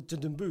 He did it to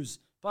Dumbouz.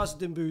 Pass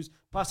to Dumbouz.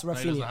 Pass to He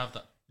doesn't Rafinha. have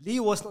that.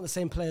 Leo was not the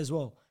same player as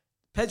well.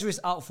 Pedro is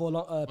out for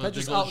long.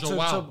 Pedro's they got out to Joao.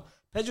 October.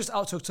 Pedro's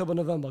out to October,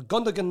 November.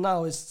 Gundogan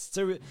now is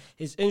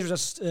his injury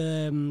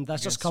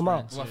that's just come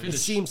out. Well, It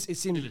seems.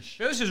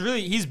 Felix is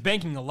really he's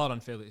banking a lot on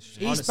Felix.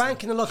 He's honestly.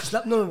 banking a lot.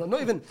 Cause no,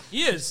 not even.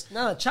 He is.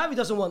 No, Xavi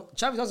doesn't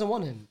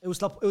want him.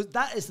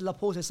 That is the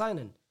Laporte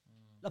signing.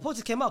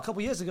 Laporte came out a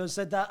couple of years ago and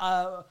said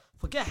that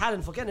forget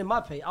Haaland, forget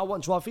Mbappe, I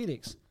want Joao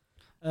Felix.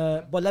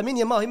 But Lamine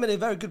Yamal, he made a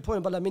very good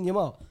point about Lamine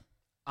Yamal.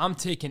 I'm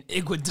taking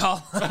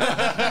Iguodala.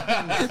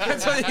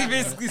 That's what he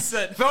basically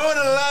said. Throwing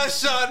a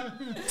last shot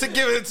to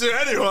give it to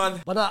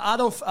anyone. But I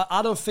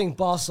don't think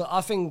Barca.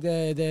 I think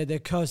their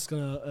curse is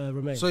gonna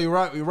remain. So you're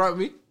right with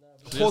me?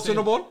 Porto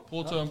number one?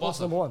 Porto and Barca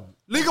Barca. number one.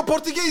 Liga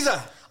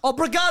Portuguesa.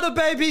 Obrigado,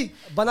 baby.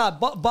 But nah,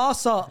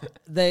 Barca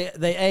they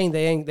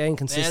ain't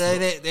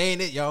consistent. They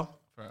ain't it, yo.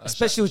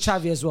 Especially with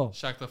Xavi as well.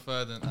 Shakhtar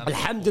third and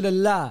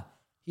Alhamdulillah,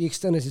 he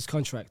extended his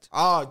contract.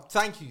 Oh,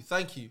 thank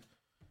you.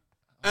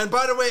 And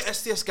by the way,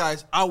 SDS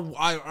guys,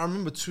 I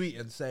remember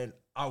tweeting saying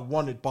I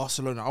wanted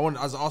Barcelona.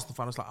 As an Arsenal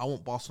fan, I was like, I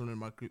want Barcelona in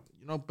my group.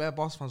 You know, bare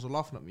Barca fans were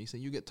laughing at me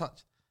saying, you get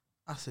touched.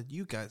 I said,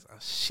 you guys are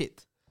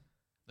shit.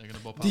 they're going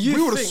to bop out. Do you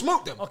We would have think-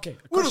 smoked them. Okay,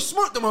 We would have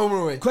smoked them home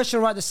and away. Question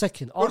right this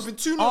second. Would've been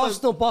 2-0.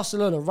 Arsenal,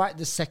 Barcelona right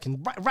this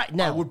second. Right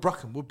now. Would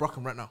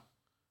Brockham right now.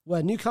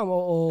 Where, Nou Camp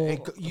or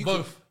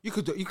Both. You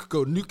could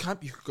go New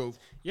Camp. You could go.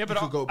 Yeah, but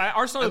you could go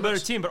Arsenal is a better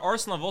Emirates. team. But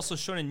Arsenal have also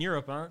shown in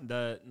Europe, huh?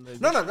 No,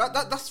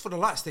 that's for the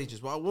last stages.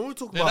 But when we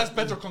talk Yeah, about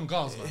that's Pedro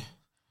Concavs, man.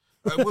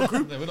 what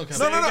group? Yeah, we don't care.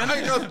 No,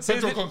 hang on.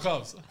 Pedro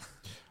Concavs.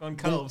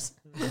 Goncalves.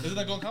 Isn't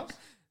that Concavs?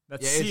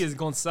 That Yeah, C it's- is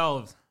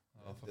Gonçalves.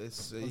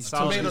 It's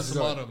Tomato,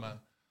 tomato, man.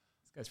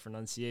 This guy's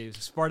pronunciation.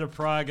 Sparta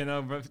Prague and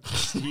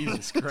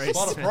Jesus Christ.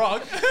 Sparta man.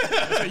 Prague.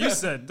 That's what you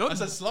said. I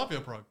said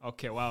Slavia Prague.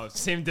 Okay, wow.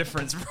 Same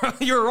difference, bro.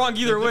 You were wrong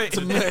either way.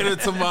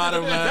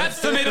 tomato, man.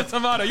 That's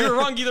tomato. You were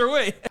wrong either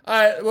way. All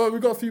right, well,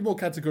 we've got a few more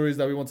categories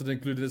that we wanted to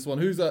include in this one.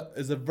 Is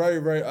a very,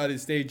 very early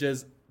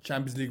stages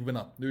Champions League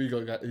winner? Who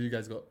you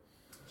guys got?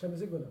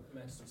 Champions League winner.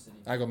 Manchester City.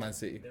 I got Man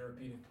City. They're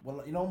repeating.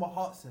 Well, you know what my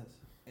heart says?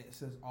 It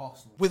says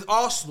Arsenal. With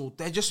Arsenal,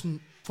 they're just,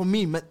 for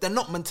me, they're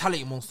not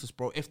mentality monsters,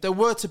 bro. If there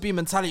were to be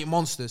mentality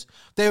monsters,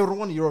 they would have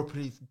won the Europa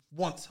League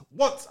once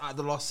out of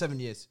the last 7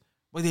 years.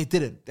 But they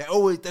didn't.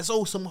 There's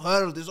always some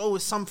hurdle. There's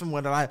always something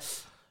where they like,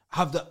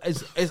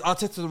 is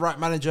Arteta the right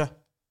manager?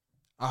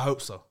 I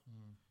hope so.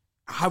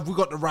 Have we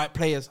got the right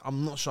players?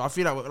 I'm not sure. I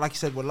feel like you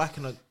said, we're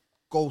lacking a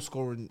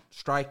goal-scoring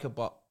striker,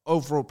 but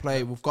overall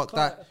play, we've got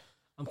that.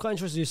 I'm quite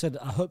interested. You said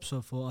I hope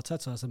so for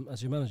Arteta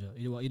as your manager.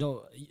 You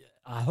don't.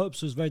 I hope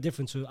so is very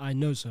different to I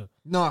know so.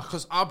 No,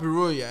 because I'll be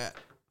real, yeah.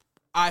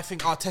 I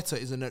think Arteta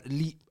is an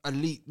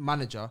elite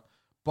manager,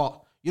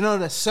 but you know,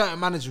 there's certain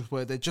managers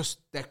where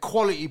they're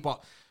quality,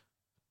 but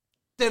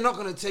they're not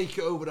going to take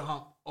it over the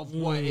hump. of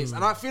what it is.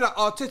 And I feel like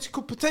Arteta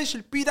could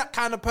potentially be that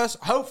kind of person.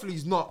 Hopefully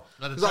he's not.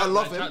 Because I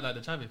love him. Like the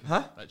Xavi.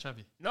 Huh? Like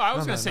Xavi. No, I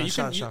was going to say,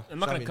 Xavi, I'm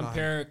not going to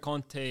compare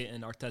Conte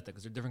and Arteta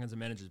because they're different kinds of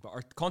managers.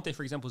 But Conte,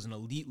 for example, is an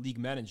elite league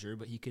manager,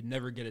 but he could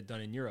never get it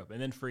done in Europe.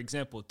 And then, for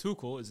example,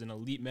 Tuchel is an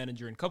elite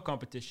manager in cup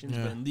competitions,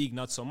 but in league,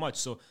 not so much.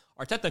 So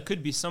Arteta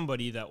could be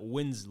somebody that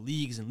wins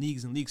leagues and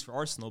leagues and leagues for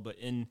Arsenal, but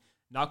in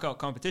knockout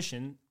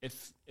competition,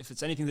 if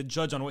it's anything to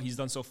judge on what he's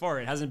done so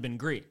far, it hasn't been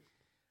great.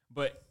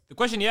 But the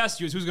question he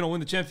asked you is who's going to win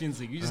the Champions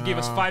League? You just gave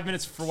us 5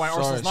 minutes for why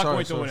Arsenal's not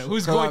going to win it.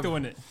 Who's going to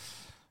win it?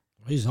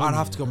 I'd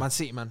have to go Man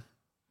City, man.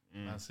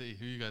 Man City.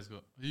 Who you guys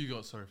got? Who you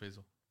got? Sorry,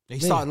 Faisal. He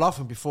started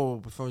laughing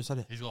before he said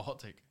it. He's got a hot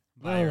take.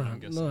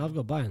 Bayern, no, I've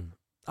got Bayern.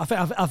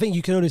 I think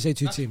you can only say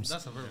two teams.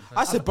 That's a very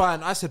I said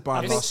Bayern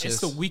last year. It's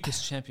the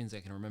weakest Champions I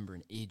can remember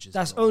in ages.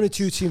 That's only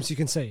two teams you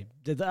can say.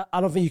 I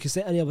don't think you can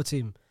say any other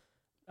team.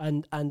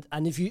 And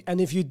if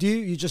you do,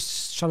 you're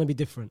just trying to be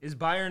different. Is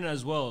Bayern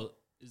as well?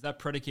 Is that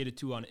predicated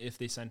too on if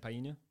they sign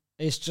Painho?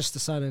 It's just the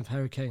signing of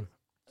Harry Kane.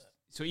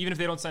 So even if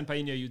they don't sign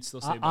Painho, you'd still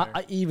say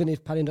Bayern? Even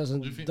if Painho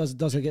doesn't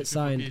get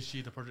signed.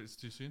 PSG, the project is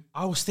too soon?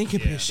 I was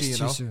thinking PSG,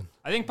 too soon.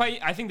 I think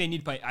they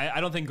need Painho.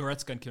 I don't think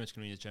Goretzka and Kimmich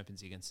can win the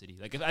Champions League against City.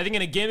 Like I think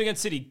in a game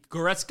against City,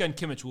 Goretzka and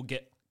Kimmich will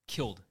get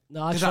killed.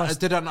 No,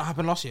 did that not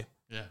happen last year?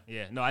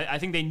 Yeah. No, I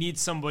think they need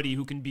somebody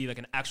who can be like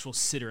an actual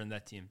sitter in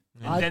that team,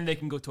 and then they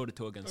can go toe to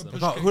toe against them.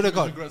 Who they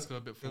got? Goretzka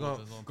a bit forward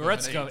as well.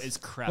 Goretzka is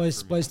crap. But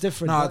it's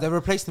different. No, they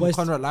replaced him with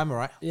Conrad Laimer,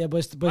 right? Yeah,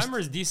 but Laimer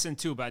is decent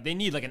too, but they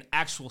need like an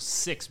actual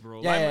six,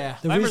 bro. Yeah.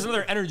 Laimer's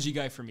another energy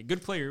guy for me.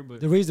 Good player, but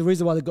the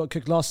reason why they got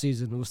kicked last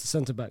season was the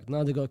centre back.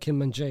 Now they got Kim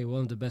Min-jae,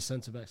 one of the best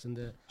centre backs in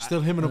there.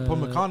 Still him and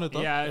Upamecano,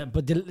 though. Yeah,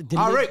 But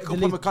I rate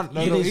Upamecano.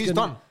 No, he's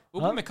done.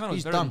 Upamecano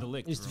is better than the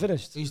Ligt. He's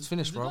finished. He's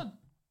finished, bro.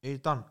 He's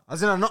done.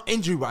 As in, not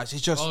injury-wise.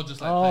 He's just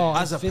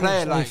like as a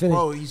player, like,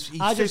 bro. He's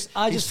fifth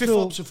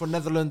option for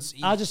Netherlands.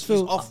 I just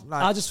feel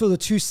the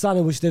two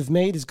signings which they've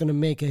made is going to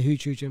make a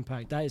huge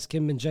impact. That is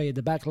Kim Min-jae at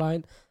the back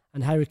line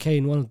and Harry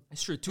Kane.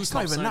 It's true. Two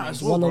not even that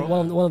as well,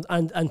 bro.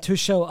 And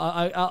Tuchel.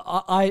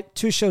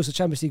 Tuchel's a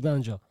Champions League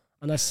manager,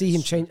 and I see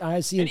him change.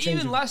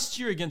 Even last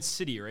year against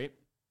City, right?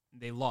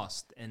 They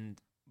lost,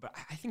 but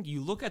I think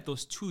you look at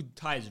those two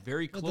ties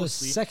very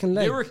closely. Second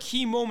leg. There were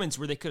key moments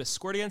where they could have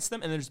scored against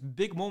them, and there's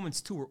big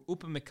moments too where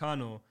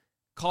Upamecano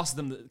cost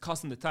them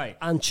the tie.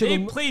 And they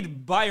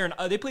played Bayern.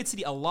 They played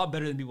City a lot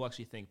better than people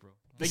actually think, bro.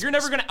 Like you're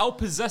never gonna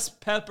outpossess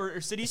Pep or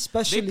City.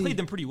 They played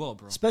them pretty well,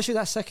 bro. Especially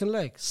that second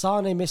leg.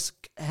 Sane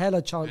missed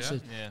hella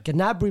chances. Yeah.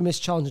 Gnabry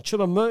missed chances.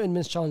 Choupo-Moting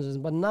missed chances.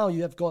 But now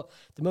you have got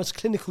the most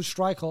clinical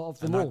striker of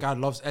them all. That guy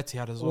loves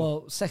Etihad as well.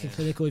 Well, second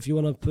clinical if you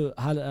want to put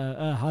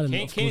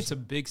Haaland. Kane, it's a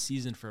big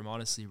season for him,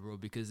 honestly, bro,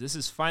 because this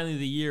is finally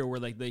the year where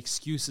like the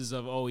excuses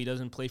of he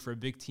doesn't play for a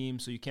big team,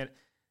 so you can't.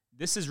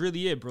 This is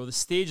really it, bro. The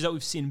stage that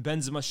we've seen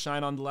Benzema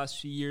shine on the last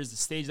few years, the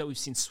stage that we've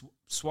seen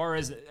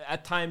Suarez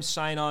at times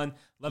shine on,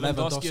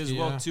 Lewandowski as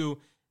well too.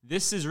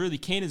 This is really,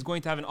 Kane is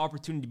going to have an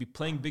opportunity to be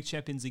playing big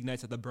Champions League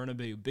nights at the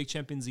Bernabeu, big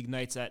Champions League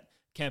nights at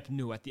Camp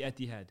Nou, at the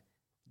Etihad.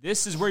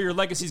 This is where your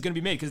legacy is going to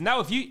be made. Because now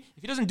if he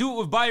doesn't do it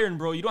with Bayern,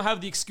 bro, you don't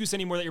have the excuse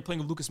anymore that you're playing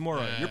with Lucas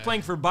Moura. You're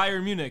playing for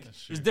Bayern Munich.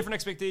 There's different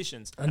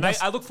expectations. And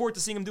I look forward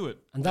to seeing him do it.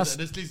 And this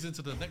leads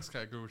into the next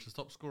category, which is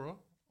top scorer.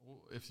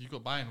 If you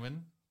got Bayern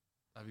win,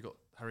 have you got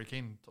Harry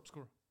Kane top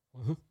scorer?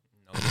 No,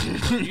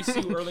 you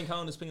see Erling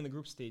Haaland is playing in the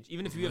group stage.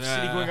 Even if you have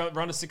City going out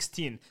round of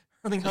 16,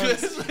 Erling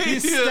Haaland,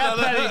 he's stat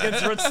padding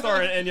against Red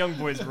Star and Young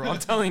Boys, bro. I'm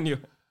telling you.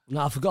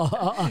 No, I forgot.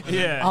 I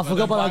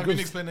forgot about that group.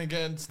 Phoenix playing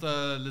against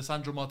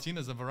Lisandro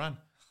Martinez and Varane.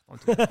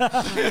 You're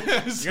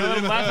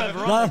gonna laugh at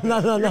Varane.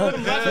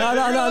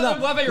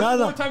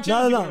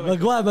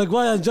 No.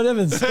 Maguire and John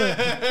Evans.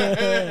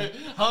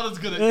 Haaland's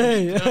good at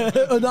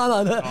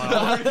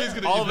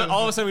All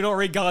of a sudden we don't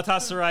rate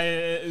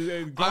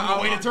Galatasaray going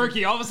away to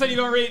Turkey. All of a sudden you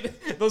don't rate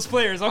those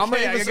players.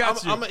 Okay, I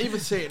got you. I'm gonna even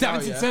say it now,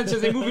 Davinson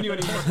Sanchez ain't moving you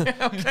anymore.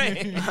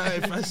 Okay.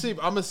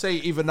 I'm gonna say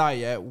even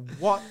now,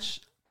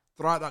 watch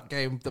throughout that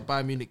game, the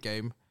Bayern Munich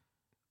game,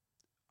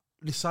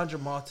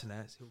 Lisandro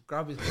Martinez, he'll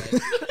grab his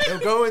leg, he'll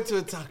go into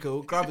a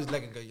tackle, grab his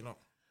leg and go, and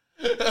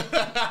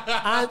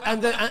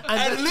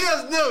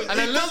Leos knows. And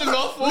then listen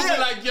off, we'll be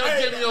like, yo,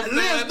 give me your plan.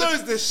 Leos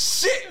knows the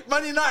shit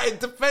Man United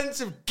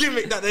defensive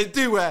gimmick that they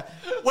do where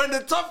when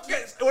it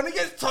gets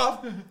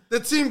tough, the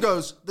team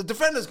goes, the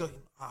defenders go,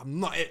 I'm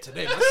not it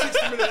today, man.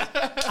 60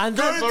 minutes. And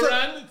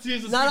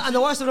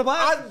the worst of the Bayern.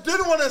 I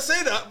didn't want to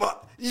say that,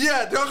 but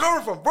yeah, they're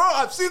coming from. Bro,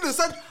 I've seen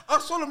Lisandro. I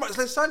saw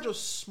Lisandro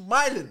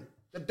smiling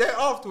the day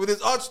after with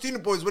his Argentina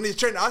boys when he's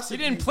training. He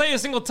didn't play a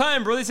single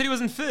time, bro. They said he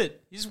wasn't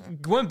fit. He just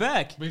went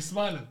back. But he's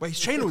smiling. But he's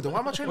training with them. Why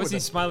am I training with them?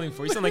 What's he smiling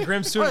for? You sound like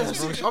Graham Souness,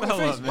 bro. Shut the hell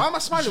up, man. Why am I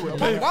smiling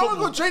with him? Why am I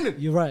going training?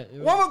 You're right.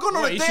 Why am I going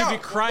on a day He should be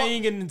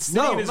crying and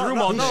sitting in his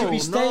room all day. He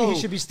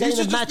should be staying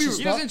in matches.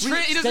 He doesn't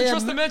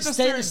trust the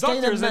Manchester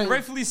doctors, and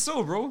rightfully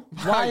so, bro.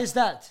 Why is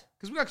that?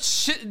 Because we got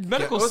shit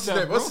medical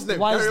stuff, bro. What's his name?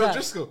 Why is Gary that?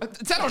 O'Driscoll. I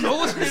don't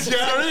know.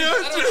 Gary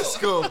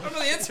O'Driscoll. I don't know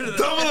the answer to that.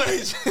 Double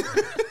H.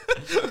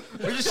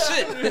 Which is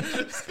shit.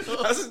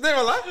 That's his name,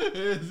 I like.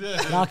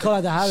 Nah, I call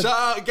it the Haaland.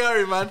 Shout out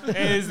Gary, man.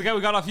 Hey, it's the guy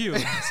we got off you.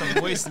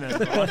 Some waste man.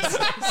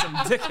 Some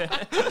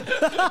dickhead.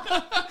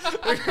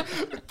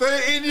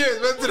 13 years,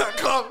 when did that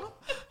come?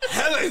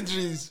 Hella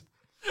injuries.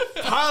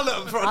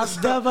 Haaland, bro.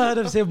 I've never heard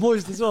him say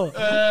moist as well.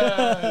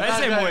 I didn't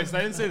say moist.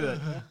 I didn't say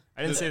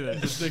that.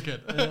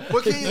 Dickhead.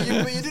 But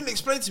you didn't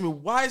explain to me,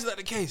 why is that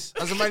the case?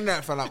 As a Man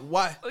United fan, like,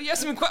 why? Oh,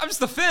 yes, I'm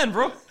just a fan,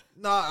 bro.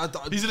 Nah,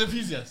 He's an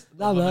enthusiast.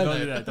 Nah, man. Don't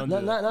do that. Don't do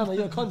that. Nah, man,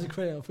 you're a content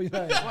creator for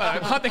United.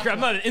 I'm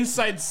not an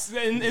inside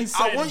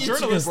I want you to be,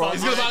 journalist. bro.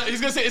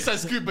 He's gonna say inside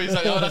scoop, but he's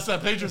like, oh, that's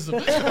plagiarism.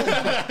 Not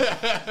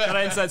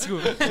an inside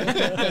scoop.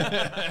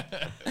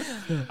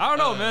 I don't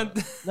know, man.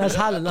 That's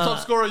Haaland. Top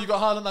scorer, you got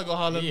Haaland, I got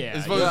Haaland. Yeah,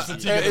 It's voted for the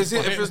team.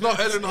 If it's not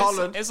Ellen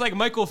Haaland, It's like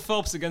Michael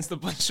Phelps against a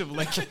bunch of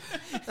like.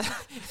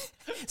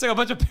 It's like a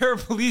bunch of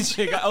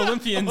paraplegic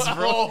Olympians,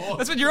 bro.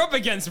 That's what you're up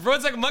against, bro.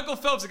 It's like Michael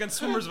Phelps against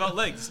swimmers without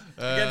legs,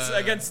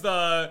 against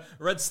the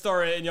Red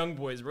Star and Young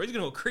Boys, bro. He's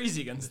gonna go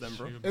crazy against them,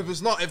 bro. if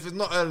it's not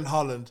Ellen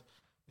Haaland,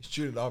 it's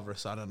Julian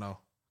Alvarez. I don't know,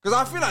 because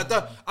I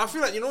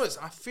feel like you know what?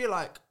 I feel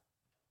like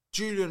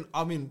Erling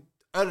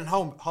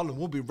Haaland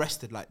will be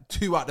rested like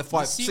 2 out of the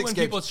 5, See 6 when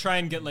games. people try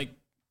and get like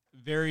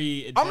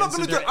very advanced. I'm not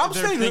gonna do it. I'm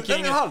staying with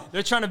Erling Haaland.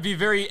 They're trying to be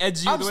very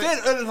edgy. I'm staying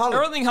Erling Haaland.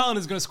 Erling Haaland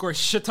is gonna score a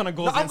shit ton of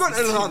goals. No, I'm going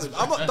against Erling this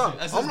Haaland. I'm not done.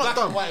 I'm not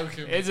done.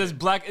 It's just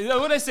black.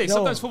 What did I say?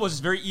 Sometimes football is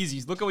just very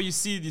easy. Look at what you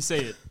see, you say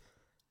it.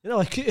 You know,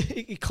 it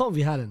can't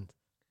be Haaland.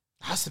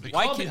 Has to be.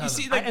 Why can't you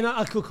see like?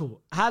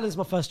 Cool. Haaland's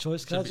my first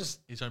choice.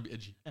 He's trying to be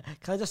edgy.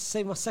 Can I just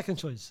say my second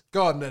choice?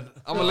 Go on then.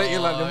 I'm gonna let you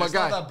land. You're my It's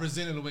guy. not that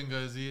Brazilian winger,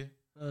 is he?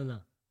 No.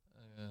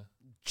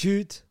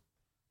 Jude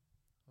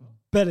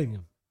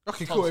Bellingham.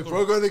 Okay, cool. If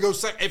we're going to go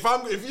second,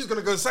 if he's going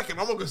to go second,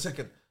 I'm going to go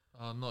second.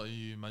 Oh, not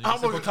you, man. You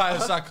said Bukayo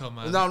Saka,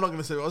 man. No, I'm not going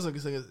to say it. I wasn't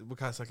going to say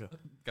Bukayo Saka.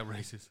 Get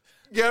racist.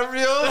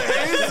 Gabriel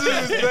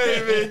Jesus,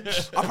 baby.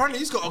 Apparently,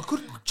 he's got a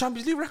good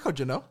Champions League record,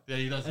 you know? Yeah,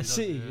 he does.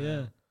 City,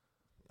 yeah.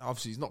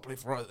 Obviously, he's not played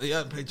for us. He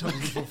hasn't played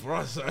Champions League for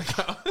us. So I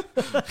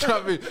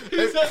can't be.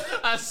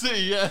 At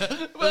City, yeah.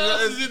 What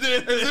else is he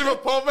doing? Is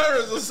it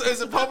Palmeiras?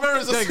 Is it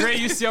Palmeiras? It's a great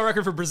UCL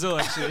record for Brazil,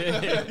 actually.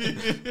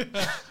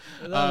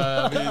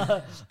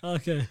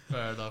 Okay.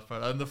 Fair enough.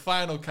 And the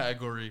final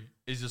category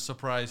is your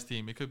surprise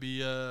team. It could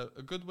be a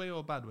good way or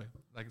a bad way.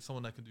 Like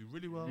someone that could do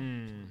really well.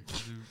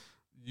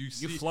 You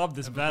flopped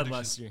this bad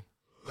last year.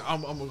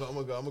 I'm gonna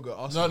go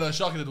Arsenal. No,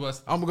 Sharky did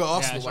worse. I'm gonna go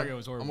Arsenal. Sharky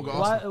was horrible. I'm gonna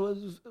go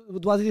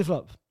Arsenal. Why did you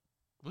flop?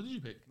 What did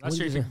you pick? Last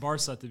year you picked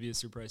Barca to be a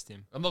surprise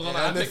team. I'm not gonna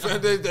And they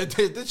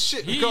did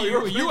shit.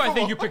 I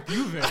think you picked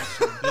Juve.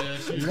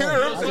 Actually.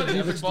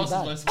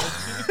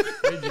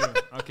 Did you?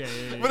 Okay.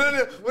 But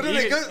then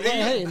they go.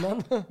 Hey,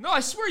 man. No, I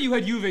swear you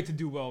had Juve to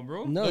do well,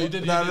 bro. No, you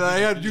did. No,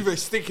 he had Juve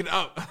stinking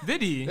up.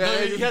 Did he? No,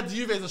 he had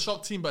Juve as a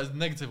shock team, but it's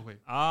negative way.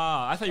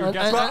 I thought you were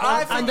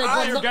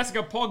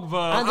guessing.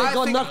 Pogba. And they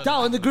got knocked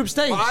out in the group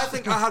stage. But I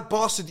think I had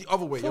Barca the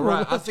other way. You're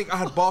right. I think I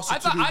had Barca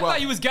to do well. I thought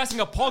he was guessing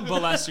a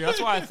Pogba last year.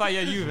 That's why I thought you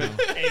had Juve.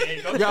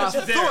 Hey, don't Yeah,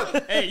 touch it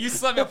there. Hey, you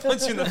slapped me, I'll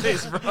punch you in the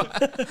face, bro.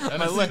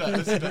 And I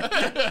see that.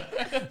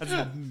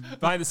 That's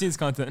behind the scenes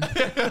content.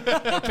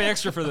 I'll pay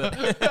extra for that.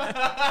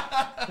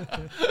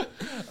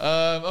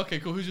 Okay,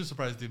 cool. Who's your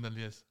surprise team then,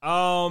 Lies?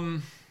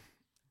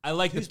 I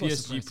like the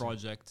PSG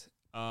project.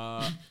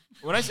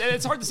 When I say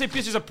it's hard to say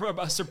PSG is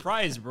a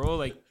surprise, bro.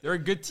 Like they're a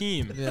good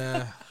team.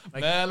 Yeah.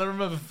 Like, man, I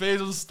remember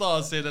Faisal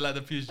Star saying they like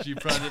the PSG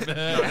project.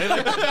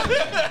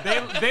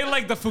 Man. They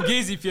like the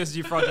Fugazi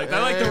PSG project.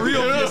 I like the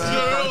real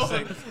PSG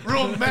project.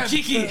 Real man.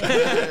 Kiki. You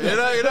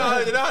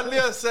know how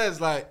Leo says,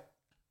 like,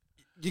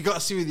 you got to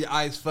see with your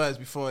eyes first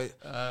before me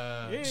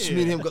and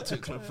him got to a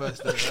club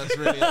first. Though. That's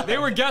really They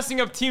were gassing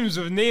up teams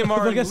with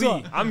Neymar and guess Lee.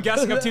 what? I'm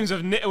gassing up teams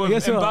with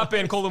Mbappe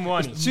and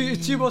Kolomwani.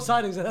 Two more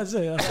signings, and that's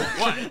it.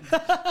 What?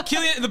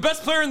 Kylian, the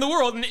best player in the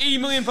world, an 80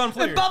 million pound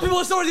player. Mbappe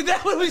was already there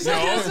when we said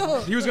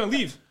that. He was going to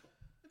leave.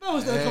 That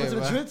was never coming to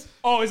Madrid.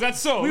 Oh, is that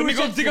so? Let me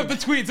go dig up the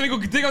tweets. Let me go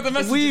dig up the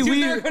messages. He was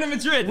never going to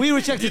Madrid. We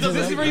rejected him. He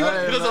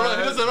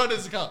doesn't run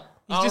his account.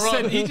 He just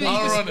said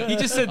I'll run it. He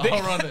just said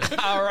I'll run it.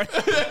 I'll run it.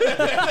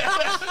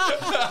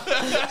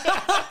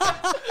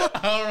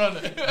 I'll run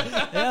it.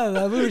 Yeah,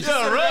 man, we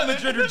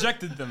Madrid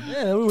rejected them.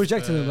 Yeah, we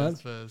rejected him, man.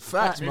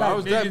 facts, man. I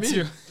was there, Maybe it's me.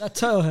 you. That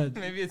toe head.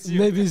 Maybe it's you.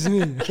 Maybe it's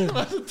me.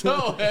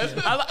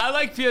 I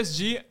like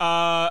PSG.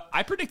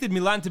 I predicted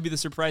Milan to be the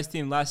surprise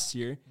team last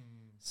year.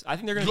 So I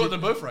think they're going You to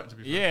got them both right, to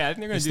be fair. Yeah, I think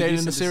they're going to do Staying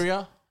in decent the Serie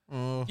A?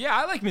 Yeah,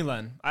 I like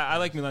Milan. I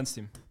like Milan's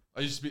team.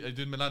 Are you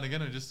doing Milan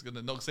again, or just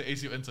gonna not say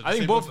AC or Inter? I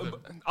think Say both. of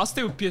them. I'll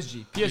stay with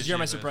PSG. PSG are my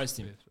man. surprise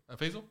team.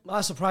 Faisal? My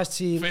surprise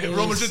team is...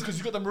 Real Madrid, because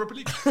you got them Europa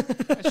League.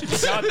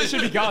 It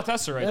should be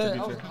Galatasaray, to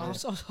be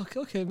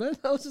fair. Okay, man.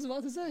 I was just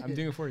about to say. I'm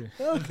doing it for you.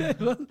 Okay,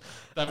 man.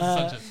 David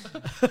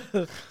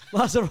Sanchez.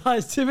 My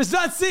surprise team is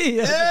not C.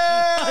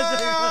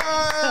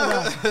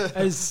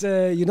 It's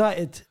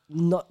United,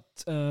 not...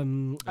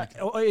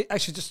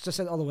 actually, just to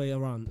say it all the way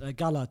around.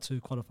 Gala to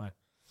qualify.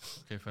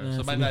 Okay, fair.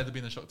 So might neither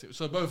been a shock team.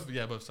 So both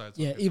sides.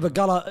 Yeah, Okay, either fair.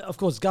 Gala, of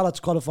course, Gala to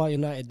qualify,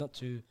 United not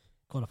to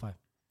qualify.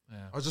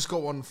 Yeah. I just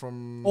got one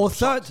from... Or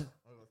third.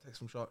 text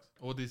from Sharks.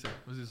 What did he say?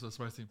 What's his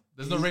surprise team?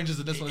 There's no Rangers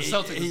in this one. It's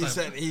Celtic this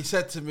time. He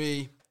said to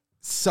me,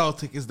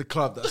 Celtic is the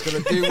club that's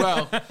going to do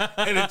well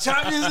in the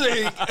Champions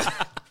League.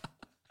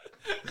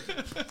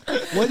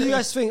 Where do you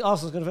guys think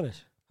Arsenal's going to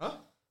finish? Huh?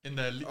 In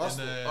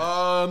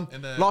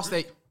the last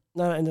 8.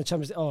 No, in the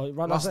Champions League. Oh,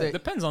 right, last 8.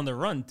 Depends on the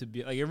run to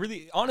be like. It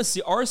really,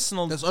 honestly,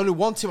 Arsenal. There's only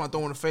one team I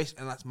don't want to face,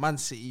 and that's Man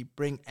City.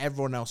 Bring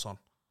everyone else on.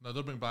 No,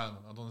 don't bring Bayern.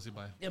 I don't want to see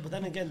Bayern. Yeah, but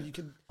then again, you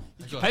could.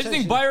 I just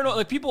think Bayern,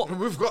 like people.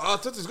 We've got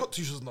Arteta's got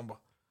Tuchel's number.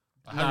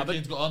 Harry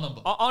Kane's got our number.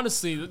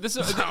 Honestly, this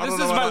is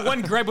my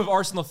one gripe with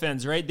Arsenal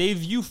fans, right? They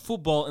view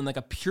football in like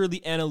a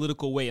purely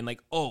analytical way, and like,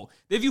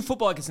 they view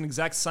football like it's an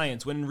exact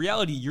science. When in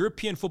reality,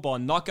 European football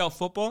and knockout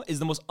football is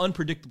the most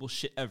unpredictable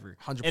shit ever.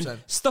 100%. And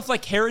stuff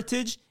like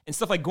heritage and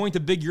stuff like going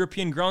to big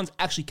European grounds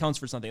actually counts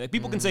for something. Like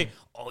people can say,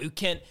 you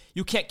can't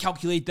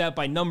calculate that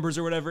by numbers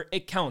or whatever.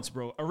 It counts,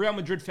 bro. A Real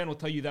Madrid fan will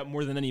tell you that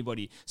more than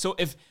anybody. So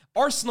if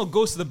Arsenal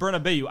goes to the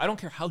Bernabeu, I don't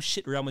care how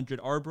shit Real Madrid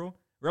are, bro.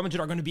 Real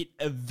Madrid are going to be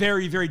a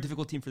very, very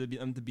difficult team for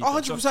them to beat.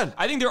 100%. So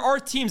I think there are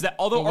teams that,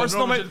 although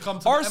Arsenal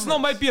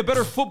might be a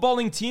better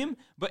footballing team,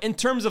 but in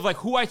terms of like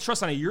who I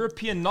trust on a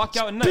European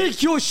knockout night,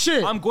 Speak your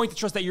shit. I'm going to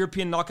trust that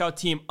European knockout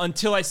team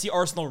until I see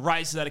Arsenal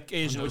rise to that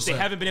occasion, which they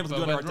haven't been able to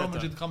do under Arteta. Real Arteta.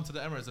 Madrid come to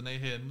the Emirates and they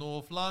hear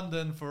North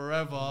London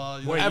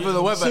forever. Whatever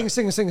the weather.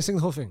 Sing the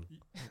whole thing.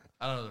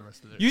 I don't know the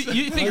rest of it.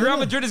 You think Real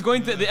Madrid is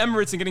going to the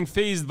Emirates and getting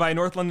phased by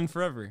North London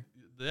forever?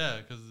 Yeah,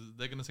 because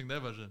they're going to sing their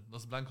version.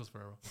 Los Blancos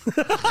forever.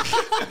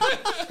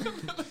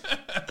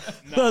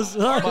 Can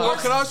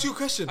I ask you a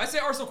question? I say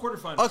Arsenal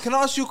quarterfinals. Can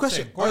I ask you a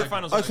question?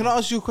 Quarterfinals. Can I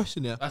ask you a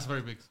question, yeah? That's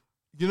very big.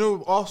 You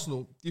know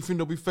Arsenal, do you think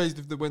they'll be phased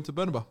if they went to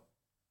Bernabeu?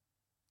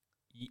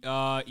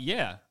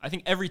 Yeah. I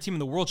think every team in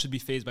the world should be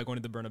phased by going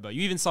to the Bernabeu.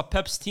 You even saw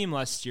Pep's team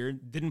last year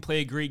didn't play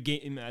a great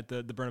game at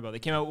the Bernabeu. They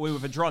came out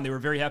with a draw and they were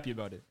very happy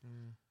about it.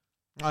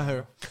 I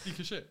hear. Speak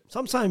your shit.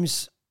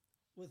 Sometimes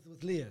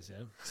with Leah's,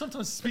 yeah.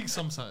 Sometimes speak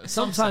sometimes.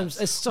 Sometimes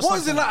it's just. What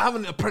is it like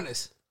having an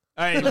apprentice?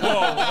 Hey, whoa,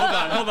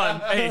 hold on.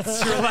 Hey,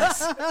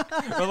 relax.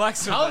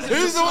 Relax.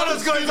 Who's the one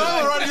that's got his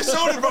arm around your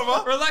shoulder,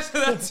 brother? Relax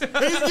with that.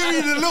 He's giving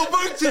you the little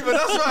bone treatment,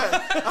 that's right.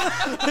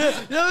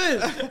 You know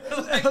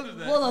what I mean?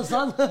 Well done,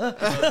 son.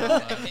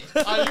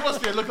 You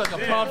must look like a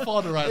proud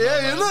father right now.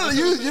 Yeah,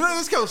 you know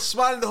this guy was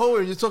smiling the whole way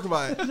when you talk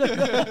about it.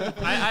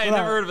 I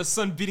never heard of a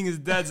son beating his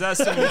dad's ass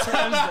so many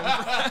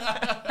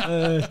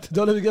times.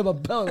 Don't let me get my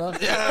belt, huh?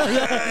 You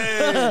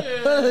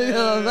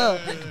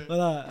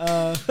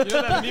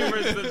know that meme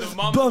where the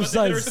mom Both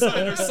sides.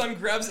 Her son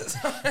grabs it.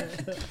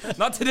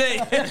 Not today.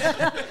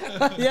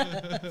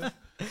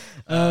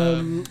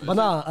 But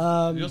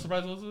nah. Your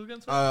surprise was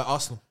against?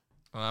 Arsenal.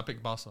 I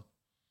picked Barca.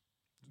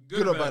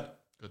 Good or bad?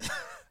 Good.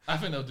 I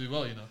think they'll do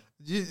well, you know.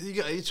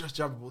 You trust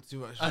Jambo too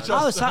much. I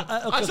trust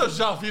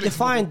Jean Felix.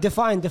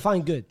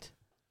 Define good.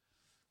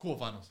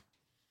 Quarterfinals.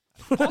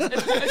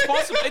 It's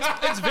possible.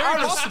 It's very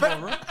possible,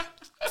 bro.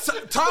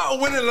 Title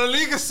winning La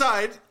Liga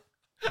side.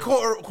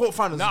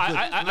 Quarterfinals. No,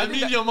 I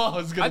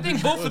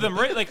think both of them,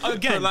 right? Like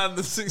again,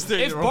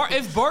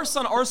 if Barca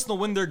and Arsenal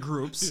win their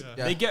groups,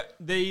 they get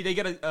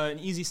an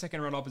easy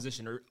second round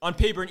opposition, or on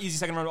paper an easy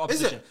second round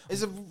opposition.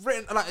 Is it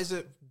written? Is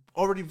it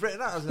already written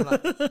out? Is it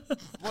like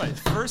what?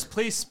 First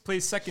place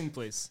plays second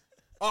place.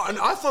 Oh, and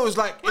I thought it was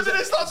like. When did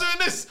they start doing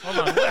this?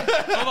 Hold on.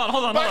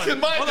 Back in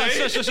my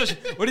day. Shush.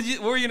 What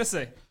were you gonna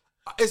say?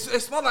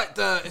 It's not like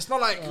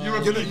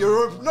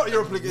Europe, not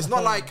Europa League. It's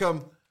not like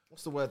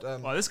what's the word?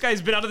 Wow, this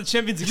guy's been out of the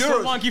Champions League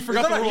so long he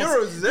forgot the rules.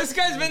 Euros, is it? This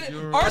guy's been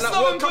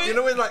Arsenal. World Cup, you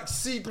know when like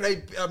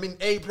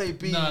A play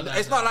B.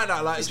 It's not like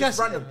that. Like it's just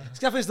random.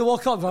 Scaffy's the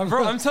World Cup,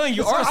 bro. I'm telling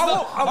you,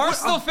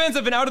 Arsenal fans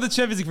have been out of the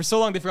Champions League for so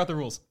long they forgot the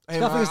rules. Hey,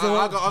 do you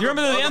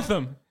remember the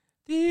anthem?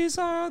 These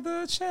are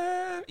the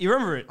champions. You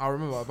remember it? I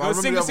remember. But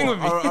sing with me.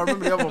 I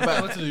remember the other one I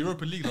better. went to the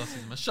Europa League last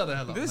season, man. Shut the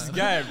hell up. This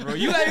man. guy, bro.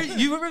 You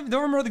don't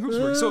remember how the groups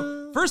work.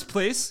 So first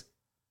place.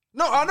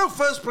 No, I know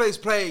first place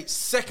play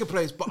second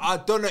place, but I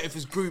don't know if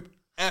it's Group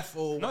F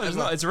or no, it's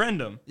not. It's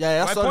random.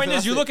 Yeah, my point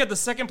is, you look at the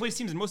second place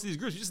teams in most of these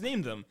groups. You just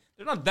name them.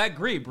 They're not that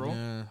great, bro.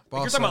 Yeah,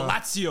 like you're talking about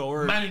Lazio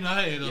or Man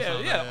United.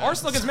 Yeah.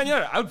 Arsenal against Man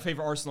United. I would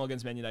favor Arsenal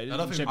against Man United. I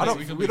don't think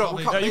we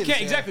can't. You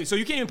can't exactly. So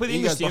you can't even play the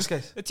English teams.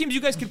 The teams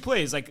you guys could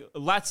play is like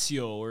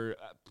Lazio or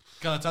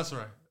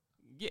Galatasaray.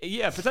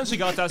 Yeah, potentially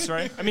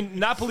Galatasaray. I mean,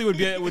 Napoli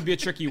would be a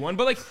tricky one,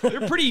 but like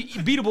they're pretty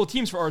beatable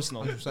teams for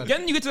Arsenal. 100%.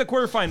 Then you get to the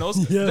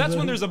quarterfinals. That's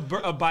when there's a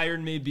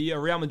Bayern, maybe a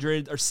Real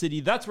Madrid or City.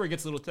 That's where it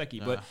gets a little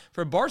techie. But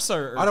for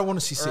Barca, I don't want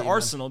to see City,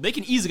 Arsenal. Man. They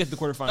can easily get to the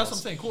quarterfinals. That's what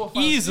I'm saying.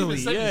 Quarterfinals, easily,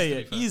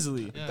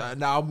 easily. Yeah.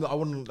 No, I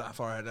wouldn't look that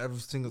far ahead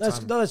every single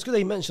time. No, it's good that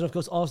you mentioned, of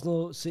course,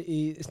 Arsenal,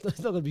 City. It's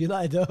not going to be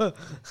United, though.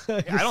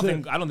 I don't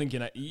think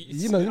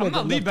United. I'm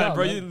not Lee Van,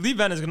 bro. Lee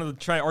Van is going to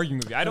try arguing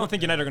with you. I don't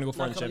think United are going to go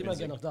far in the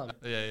Champions League.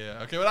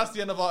 Yeah. Okay, well, that's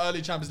the end of our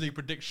early Champions League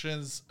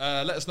predictions.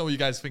 Let us know what you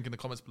guys think in the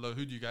comments below.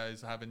 Who do you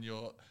guys have in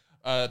your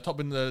top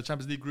in the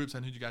Champions League groups,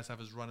 and who do you guys have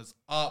as runners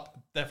up?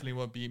 Definitely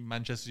won't be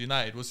Manchester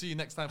United. We'll see you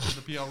next time for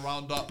the PL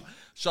Roundup.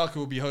 Sharky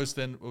will be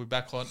hosting. We'll be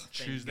back on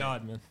Tuesday.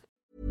 God, man.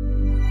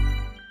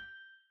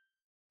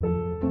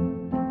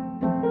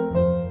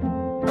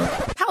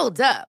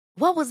 Hold up.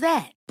 What was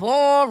that?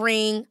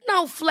 Boring.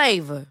 No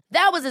flavor.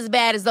 That was as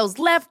bad as those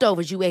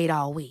leftovers you ate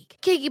all week.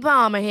 Keke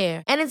Palmer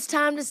here, and it's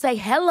time to say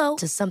hello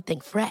to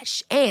something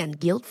fresh and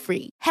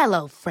guilt-free.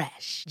 Hello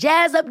Fresh.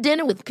 Jazz up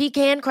dinner with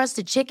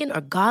pecan-crusted chicken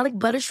or garlic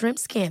butter shrimp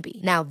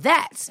scampi. Now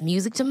that's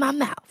music to my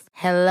mouth.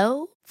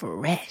 Hello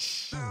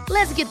Fresh.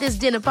 Let's get this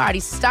dinner party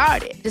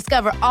started.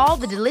 Discover all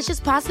the delicious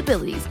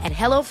possibilities at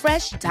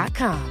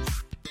HelloFresh.com.